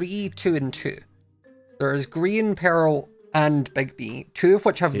 3, 2, and 2. There's Green, Pearl, and Big B, 2 of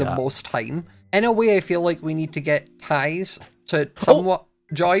which have the most time. In a way, I feel like we need to get ties to somewhat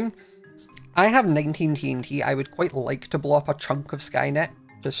join. I have 19 TNT. I would quite like to blow up a chunk of Skynet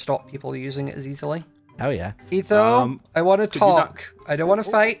to stop people using it as easily. Oh, yeah. Etho, I want to talk. I don't want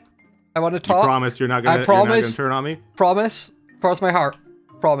to fight. I want to talk. You promise you're not gonna turn on me? Promise. Cross my heart.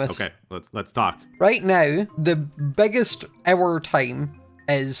 Promise. Okay, let's talk. Right now, the biggest hour time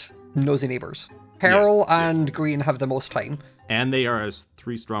is Nosy Neighbors. Pearl and Green have the most time. And they are a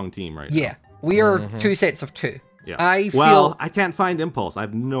 3-strong team right now. Yeah. We are 2 sets of 2. Yeah. I can't find Impulse. I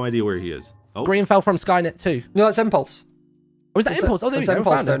have no idea where he is. Oh. Green fell from Skynet too. No, it's Impulse. Oh, is that Impulse? Oh, there we go.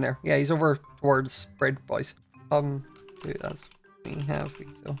 Impulse down there. Yeah, he's over towards Bread Boys. That's we have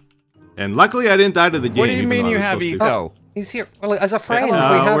Etho. And luckily I didn't die to the game. What do you mean you have Etho? He's here. Well, as a friend, we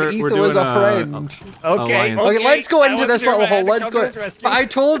have Etho as a friend. Okay, let's go into this little hole. Let's go. But I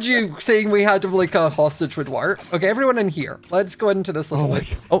told you saying we had him like a hostage would work. Okay, everyone in here. Let's go into this little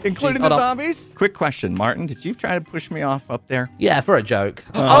hole. Including the zombies? Quick question, Martin. Did you try to push me off up there? Yeah, for a joke.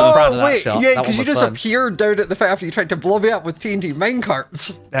 Oh, wait. Yeah, because you just appeared down at the fair after you tried to blow me up with TNT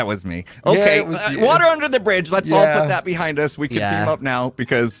minecarts. That was me. Okay, water under the bridge. Let's all put that behind us. We can team up now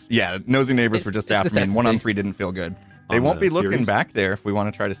because, nosy neighbors were just after me, and 1 on 3 didn't feel good. They won't be looking back there if we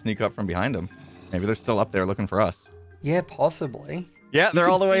want to try to sneak up from behind them. Maybe they're still up there looking for us. Yeah, possibly. Yeah, they're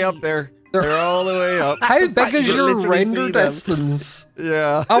all the way up there. They're all the way up. How big is your render distance?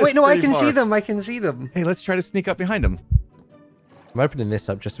 Yeah. Oh, wait, no, I can see them. I can see them. Hey, let's try to sneak up behind them. I'm opening this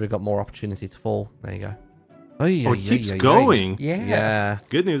up just so we've got more opportunity to fall. There you go. Oh, it keeps going. Yeah.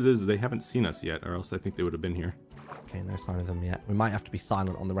 Good news is they haven't seen us yet, or else I think they would have been here. Okay, no sign of them yet. We might have to be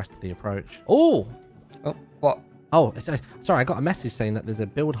silent on the rest of the approach. Oh, what? Oh, sorry, I got a message saying that there's a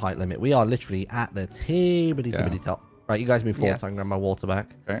build height limit. We are literally at the tibbity top. Right, you guys move forward so I can grab my water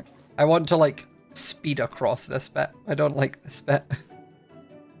back. Okay. I want to, like, speed across this bit. I don't like this bit.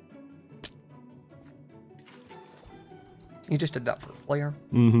 You just did that for flair.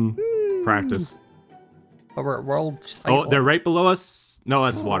 Mm-hmm. Practice. But we're at world title. Oh, they're right below us? No,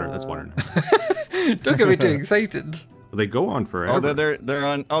 that's water. That's water. Don't get me too excited. They go on forever. Oh, they're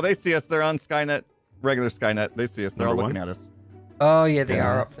on. Oh, they see us. They're on Skynet. Regular Skynet. They see us. They're all looking at us. Oh, yeah, they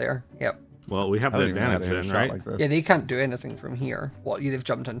are up there. Yep. Well, we have the advantage then, right? Like yeah, they can't do anything from here. What? They've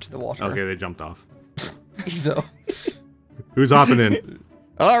jumped into the water. Okay, they jumped off. Either. Who's hopping in?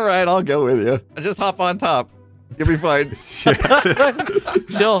 All right, I'll go with you. Just hop on top. You'll be fine. Sure,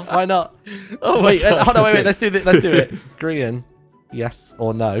 why not? Oh, wait, hold on, wait, let's do it. Green, yes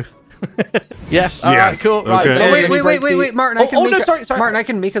or no? Yes. All right, cool. Right. Okay. Wait, Martin. Sorry. Martin, I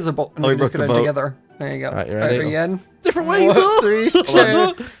can make us a boat and we can just go down together. There you go. Right, you ready? Again. Different ways. 3,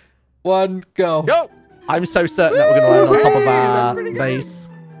 2, 1, go. Go. I'm so certain that we're going to land on top of our base.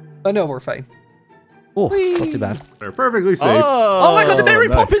 Oh no, we're fine. Oh, not too bad. They're perfectly safe. Oh my god, the Mary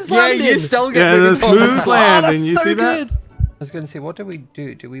Poppins landing! Yeah, you still get the smooth landing. You so see good. that? I was going to say, what do we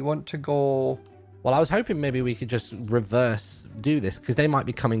do? Do we want to go... Well, I was hoping maybe we could just reverse do this because they might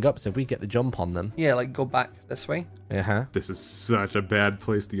be coming up. So if we get the jump on them. Yeah, like go back this way. Uh-huh. This is such a bad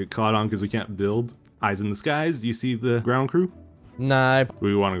place to get caught on because we can't build. Eyes in the skies. You see the ground crew? No.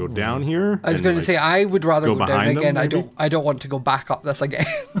 We want to go down here. I was going to say I would rather go down again. Them, I don't want to go back up this again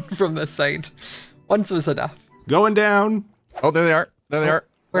from this side. Once was enough. Going down. Oh, there they are. There they are.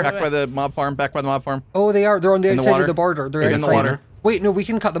 Where? Back by the mob farm. Back by the mob farm. Oh, they are. They're on the outside of the border. They're in outside. the water. Wait, no, we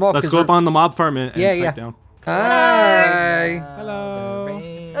can cut them off. Let's go up on the mob farm and yeah. down. Hi.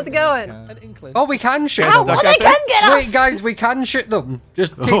 Hello. How's it going? Oh, we can shoot them. Oh, they can get us. Wait, guys, we can shoot them.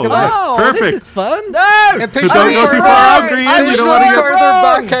 Just take them out. Oh, perfect. This is fun. No. Yeah, push don't go too far out, Green. Push further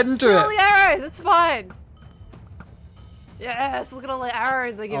back into All it. the arrows. It's fine. Yes, look at all the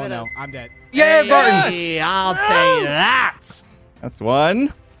arrows they give us. No, I'm dead. Yeah, Martin. Hey, I'll take that. That's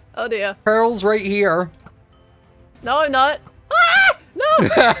one. Oh dear. Pearl's right here. No, I'm not. Ah!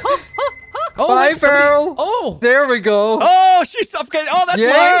 Oh, bye, Pearl. Oh, there we go. Oh, she's suffocated. Oh, that's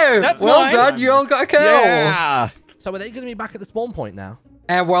mine. That's well mine. done. You all got a kill. Yeah. So are they going to be back at the spawn point now?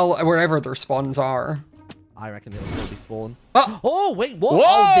 Well, wherever their spawns are. I reckon it'll still be spawn. Oh, wait, what?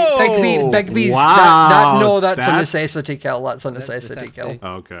 Whoa! Bigby's. Wow. No, that's a necessity kill. That's a necessity kill.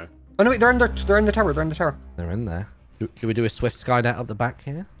 Oh, okay. Oh no, wait, they're in the tower. They're in the tower. They're in there. Do we do a swift skynet up the back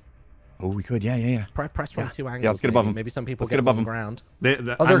here? Oh, we could. Yeah. Press from two angles. Yeah, let's get above them. Maybe some people get above them. Ground. They're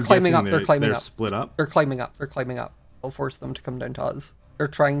I'm climbing up. guessing They're climbing they're up. Split up. They're climbing up. They're climbing up. I'll force them to come down to us. They're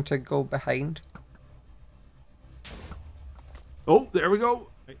trying to go behind. Oh, there we go.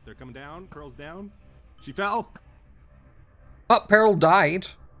 Wait, they're coming down. Pearl's down. She fell. Oh, Pearl died.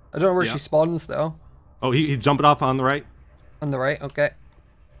 I don't know where she spawns though. Oh, he jumped off on the right. On the right, okay.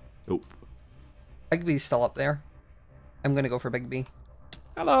 Nope. Bigby's still up there. I'm gonna go for Bigby.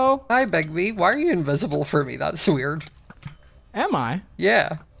 Hello. Hi, Bigby. Why are you invisible for me? That's weird. Am I?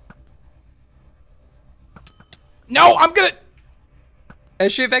 Yeah. No, I'm gonna.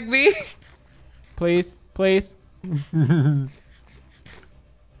 Is she Bigby? Please, please. Don't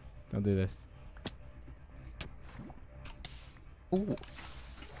do this. Ooh.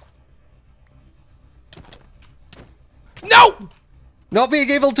 No! Not being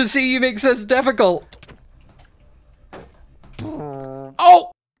able to see you makes this difficult.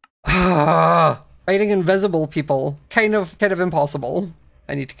 Oh! Fighting invisible people. Kind of impossible.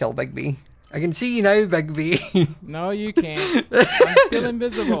 I need to kill Bigby. I can see you now, Bigby. No, you can't. I'm still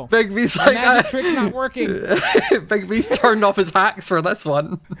invisible. Bigby's My like, magic trick's not working. Bigby's turned off his hacks for this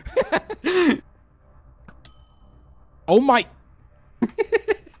one. Oh my.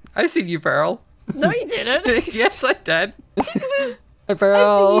 I seen you, Pearl. No, you didn't. Yes, I did. Hi,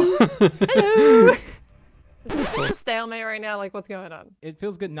 Pearl. Hello. This is a stalemate right now. Like, what's going on? It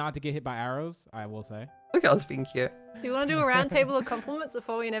feels good not to get hit by arrows, I will say. Look at us being cute. Do you want to do a round table of compliments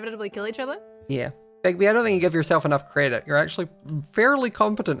before we inevitably kill each other? Yeah. Bigby, I don't think you give yourself enough credit. You're actually fairly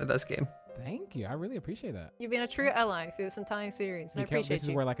competent at this game. Thank you. I really appreciate that. You've been a true ally through this entire series. And I appreciate this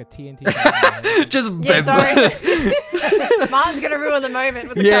you. is where like a TNT. Just yeah, sorry. Martin's gonna ruin the moment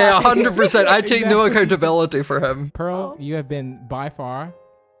with the yeah, car. 100%. I take no accountability for him. Pearl, you have been by far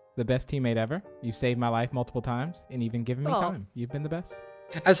the best teammate ever. You've saved my life multiple times and even given me time. You've been the best.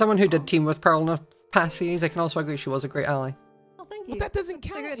 As someone who did team with Pearl in a past series, I can also agree she was a great ally. Oh, thank you. But that doesn't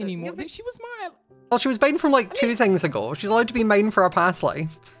count anymore. She was my... Well, she was mine from like 2 things ago. She's allowed to be mine for a past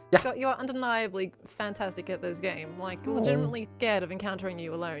life. Yeah. You're undeniably fantastic at this game. Like, legitimately scared of encountering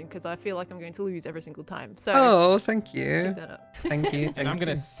you alone because I feel like I'm going to lose every single time. So. Oh, thank you. Keep that up. Thank you. And I'm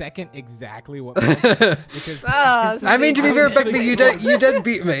gonna second exactly what. Because I mean, to be fair, Bigby, you did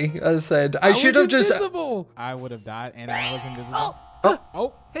beat me. As I said, I should have just. I would have died, and I was invisible.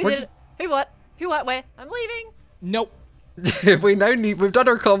 Oh. Who did it? Who what? Who what? Where? I'm leaving. Nope. We've done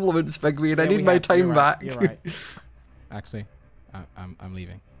our compliments, Bigby, and I need my time back. You're right. Actually, I'm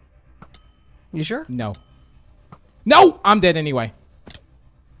leaving. You sure? No. No! I'm dead anyway.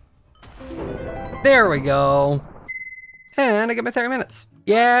 There we go. And I get my 30 minutes.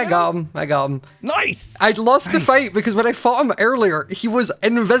 Yeah, I got him. Nice! I'd lost the fight because when I fought him earlier, he was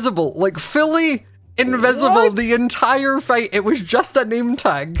invisible. Like, fully invisible the entire fight. It was just a name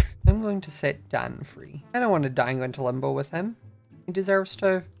tag. I'm going to set Dan free. I don't want to die and go into limbo with him. He deserves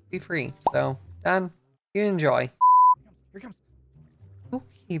to be free. So, Dan, you enjoy. Here he comes.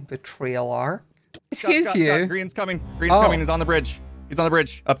 Okay, betrayal arc. Excuse you. Scott, Green's coming. Green's coming. He's on the bridge. He's on the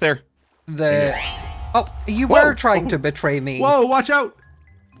bridge. Up there. Oh, you were trying to betray me. Whoa, watch out.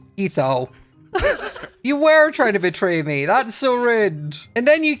 Etho. You were trying to betray me. That's so rude. And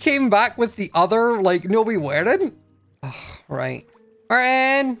then you came back with the other, like, no, we weren't. Oh, right.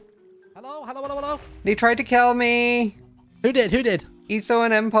 Martin. Hello. They tried to kill me. Who did? Etho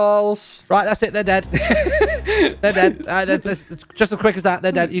and Impulse. Right, that's it. They're dead. They're dead. That's just as quick as that.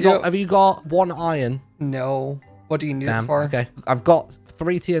 They're dead. Have you got 1 iron? No. What do you need it for? Okay. I've got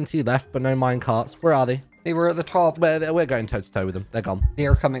 3 TNT left, but no mine carts. Where are they? They were at the top. We're going toe to toe with them. They're gone. They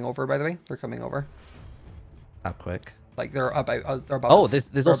are coming over, by the way. They're coming over. How quick? Like, they're about us. They're above us. Oh,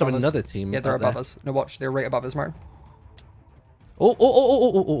 there's also another team. Yeah, they're above us. No, watch. They're right above us, Martin.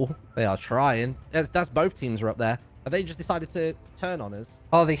 Oh. They are trying. That's both teams are up there. Have they just decided to turn on us?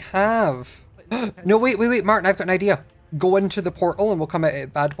 Oh, they have. No, wait, Martin, I've got an idea. Go into the portal and we'll come out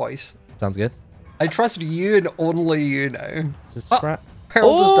at Bad Boys. Sounds good. I trust you and only you now.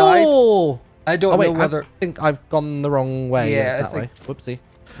 Pearl just died. I don't know whether... I think I've gone the wrong way. Yeah, that way. Whoopsie.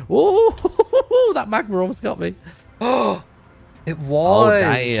 Oh, that magma almost got me. It was. Oh,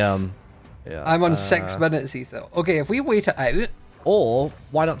 damn. Yeah, I'm on 6 minutes, Etho. Okay, if we wait it out... Or,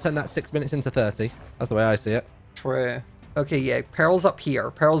 why not turn that 6 minutes into 30? That's the way I see it. True. Okay, yeah, Pearl's up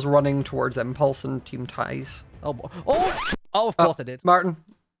here. Pearl's running towards Impulse and Team Ties. Oh, of course I did. Martin.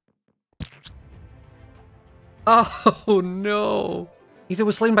 Oh, no. Ethan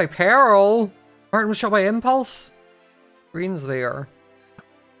was slain by Pearl. Martin was shot by Impulse. Green's there.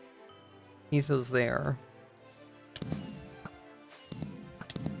 Ethan's there.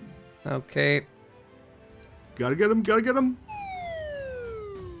 Okay. Gotta get him, gotta get him.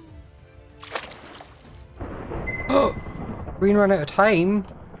 Green ran out of time.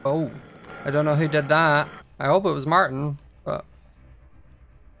 Oh, I don't know who did that. I hope it was Martin, but...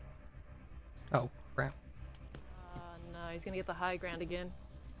 Oh, crap. No, he's gonna get the high ground again.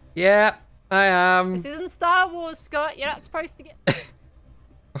 Yeah, I am. This isn't Star Wars, Scott. You're not supposed to get...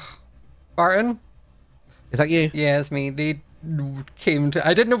 Martin? Is that you? Yeah, it's me. They came to...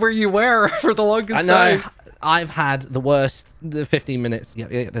 I didn't know where you were for the longest time. I've had the worst 15 minutes. Yeah,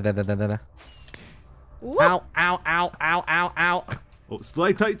 there. Ow, ow, ow, ow, ow, ow. Oh,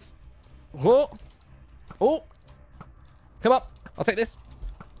 stalactites. Oh. Oh. Come up. I'll take this.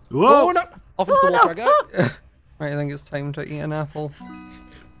 Whoa. Oh, no. Off into the water I go. Right, I think it's time to eat an apple.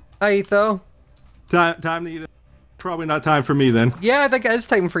 Hi, Etho. Time to eat it. Probably not time for me then. Yeah, I think it is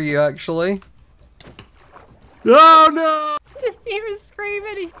time for you, actually. Oh, no. Just hear him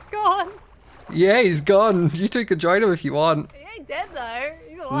screaming, he's gone. Yeah, he's gone. You two could join him if you want. He ain't dead, though.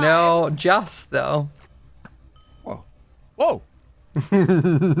 He's alive. No, just, though. Whoa.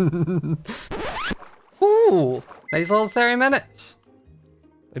 Ooh, nice little 30 minutes.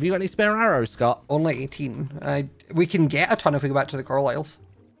 Have you got any spare arrows, Scott? Only 18. We can get a ton if we go back to the Carlisles.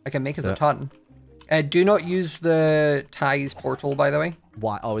 I can make us a ton. Do not use the Ties portal, by the way.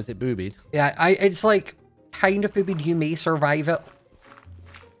 Why? Oh, is it boobied? Yeah, it's like kind of boobied. You may survive it.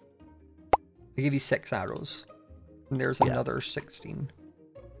 I give you 6 arrows. And there's another 16.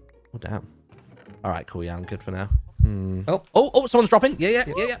 Oh, damn. All right, cool. Yeah, I'm good for now. Oh, someone's dropping. Yeah.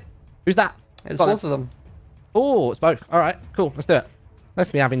 Who's that? It's both of them. Oh, it's both. All right, cool. Let's do it. Let's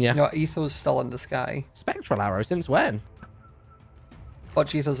be having you. No, Etho's still in the sky. Spectral arrow, since when?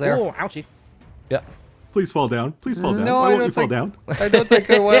 Watch, Etho's there. Oh, ouchie. Yeah. Please fall down. Please fall down. No, Why I won't don't you fall think, down? I don't think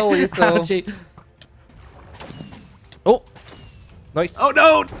I will, Etho. Ouchie. Oh. Nice. Oh,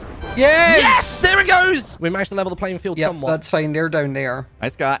 no. Yes! There it goes! We managed to level the playing field somewhat. That's fine. They're down there. Hi,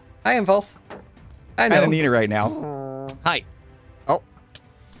 Scott. Hi, Impulse. I know. I don't need it right now. Hi. Oh.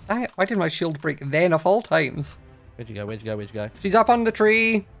 Why did my shield break then of all times? Where'd you go? She's up on the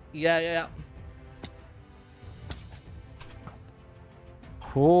tree. Yeah.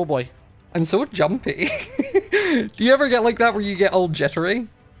 Oh, boy. I'm so jumpy. Do you ever get like that where you get all jittery?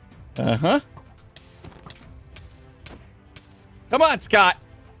 Uh-huh. Come on, Scott.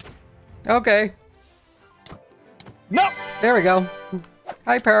 Okay. No. There we go.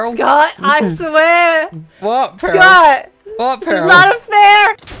 Hi, Pearl. Scott, I swear. What, Pearl? Scott. What, Pearl? This is not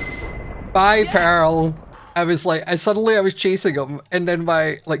fair. Bye, Pearl. I was like, I was chasing him, and then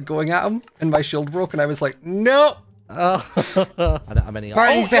going at him, and my shield broke, and I was like, no. I don't have any.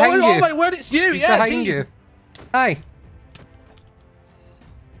 Martin, he's behind you. Oh my word, it's you. He's behind you. Hi.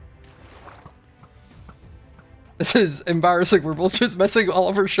 This is embarrassing. We're both just missing all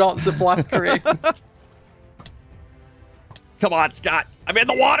of our shots at Black Crane. Come on, Scott. I'm in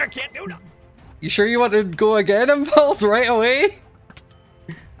the water. Can't do nothing. You sure you want to go again, Impulse, right away?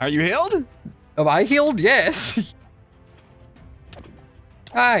 Are you healed? Am I healed? Yes.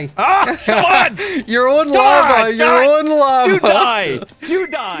 Hi. Ah, come on! Your own lava. Your own lava. You die. You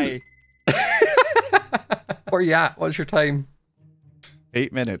die. Where you at? What's your time?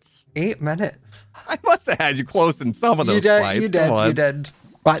 8 minutes. 8 minutes. I must have had you close in some of those fights. You did.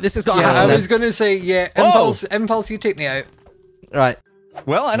 Right, this has got to happen. happen. I was going to say, yeah, Impulse, you take me out. Right.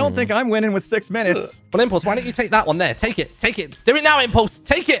 Well, I don't think I'm winning with 6 minutes. Well, Impulse, why don't you take that one there? Take it. Do it now, Impulse.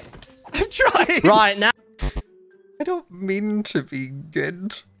 Take it. I'm trying. Right, now. I don't mean to be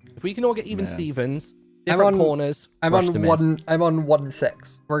good. If we can all get even Stevens, different corners. I'm on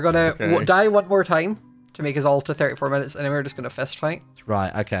 1-6. We're going to die one more time to make us all to 34 minutes, and then we're just going to fist fight.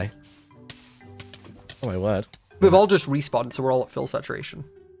 Right, okay. Oh, my word. We've all just respawned, so we're all at full saturation.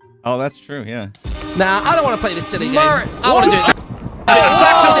 Oh, that's true, yeah. Nah, I don't want to play this silly game. I want to do it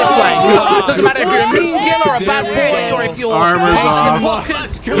exactly this way. Doesn't matter if you're a mean killer or a bad boy or if you're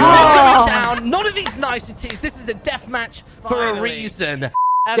blockers, you're down. None of these niceties. This is a death match for a reason.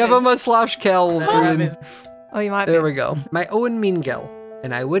 Give him a /kill. Oh, you might be. There we go. My own mean kill.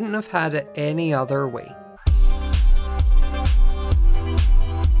 And I wouldn't have had it any other way.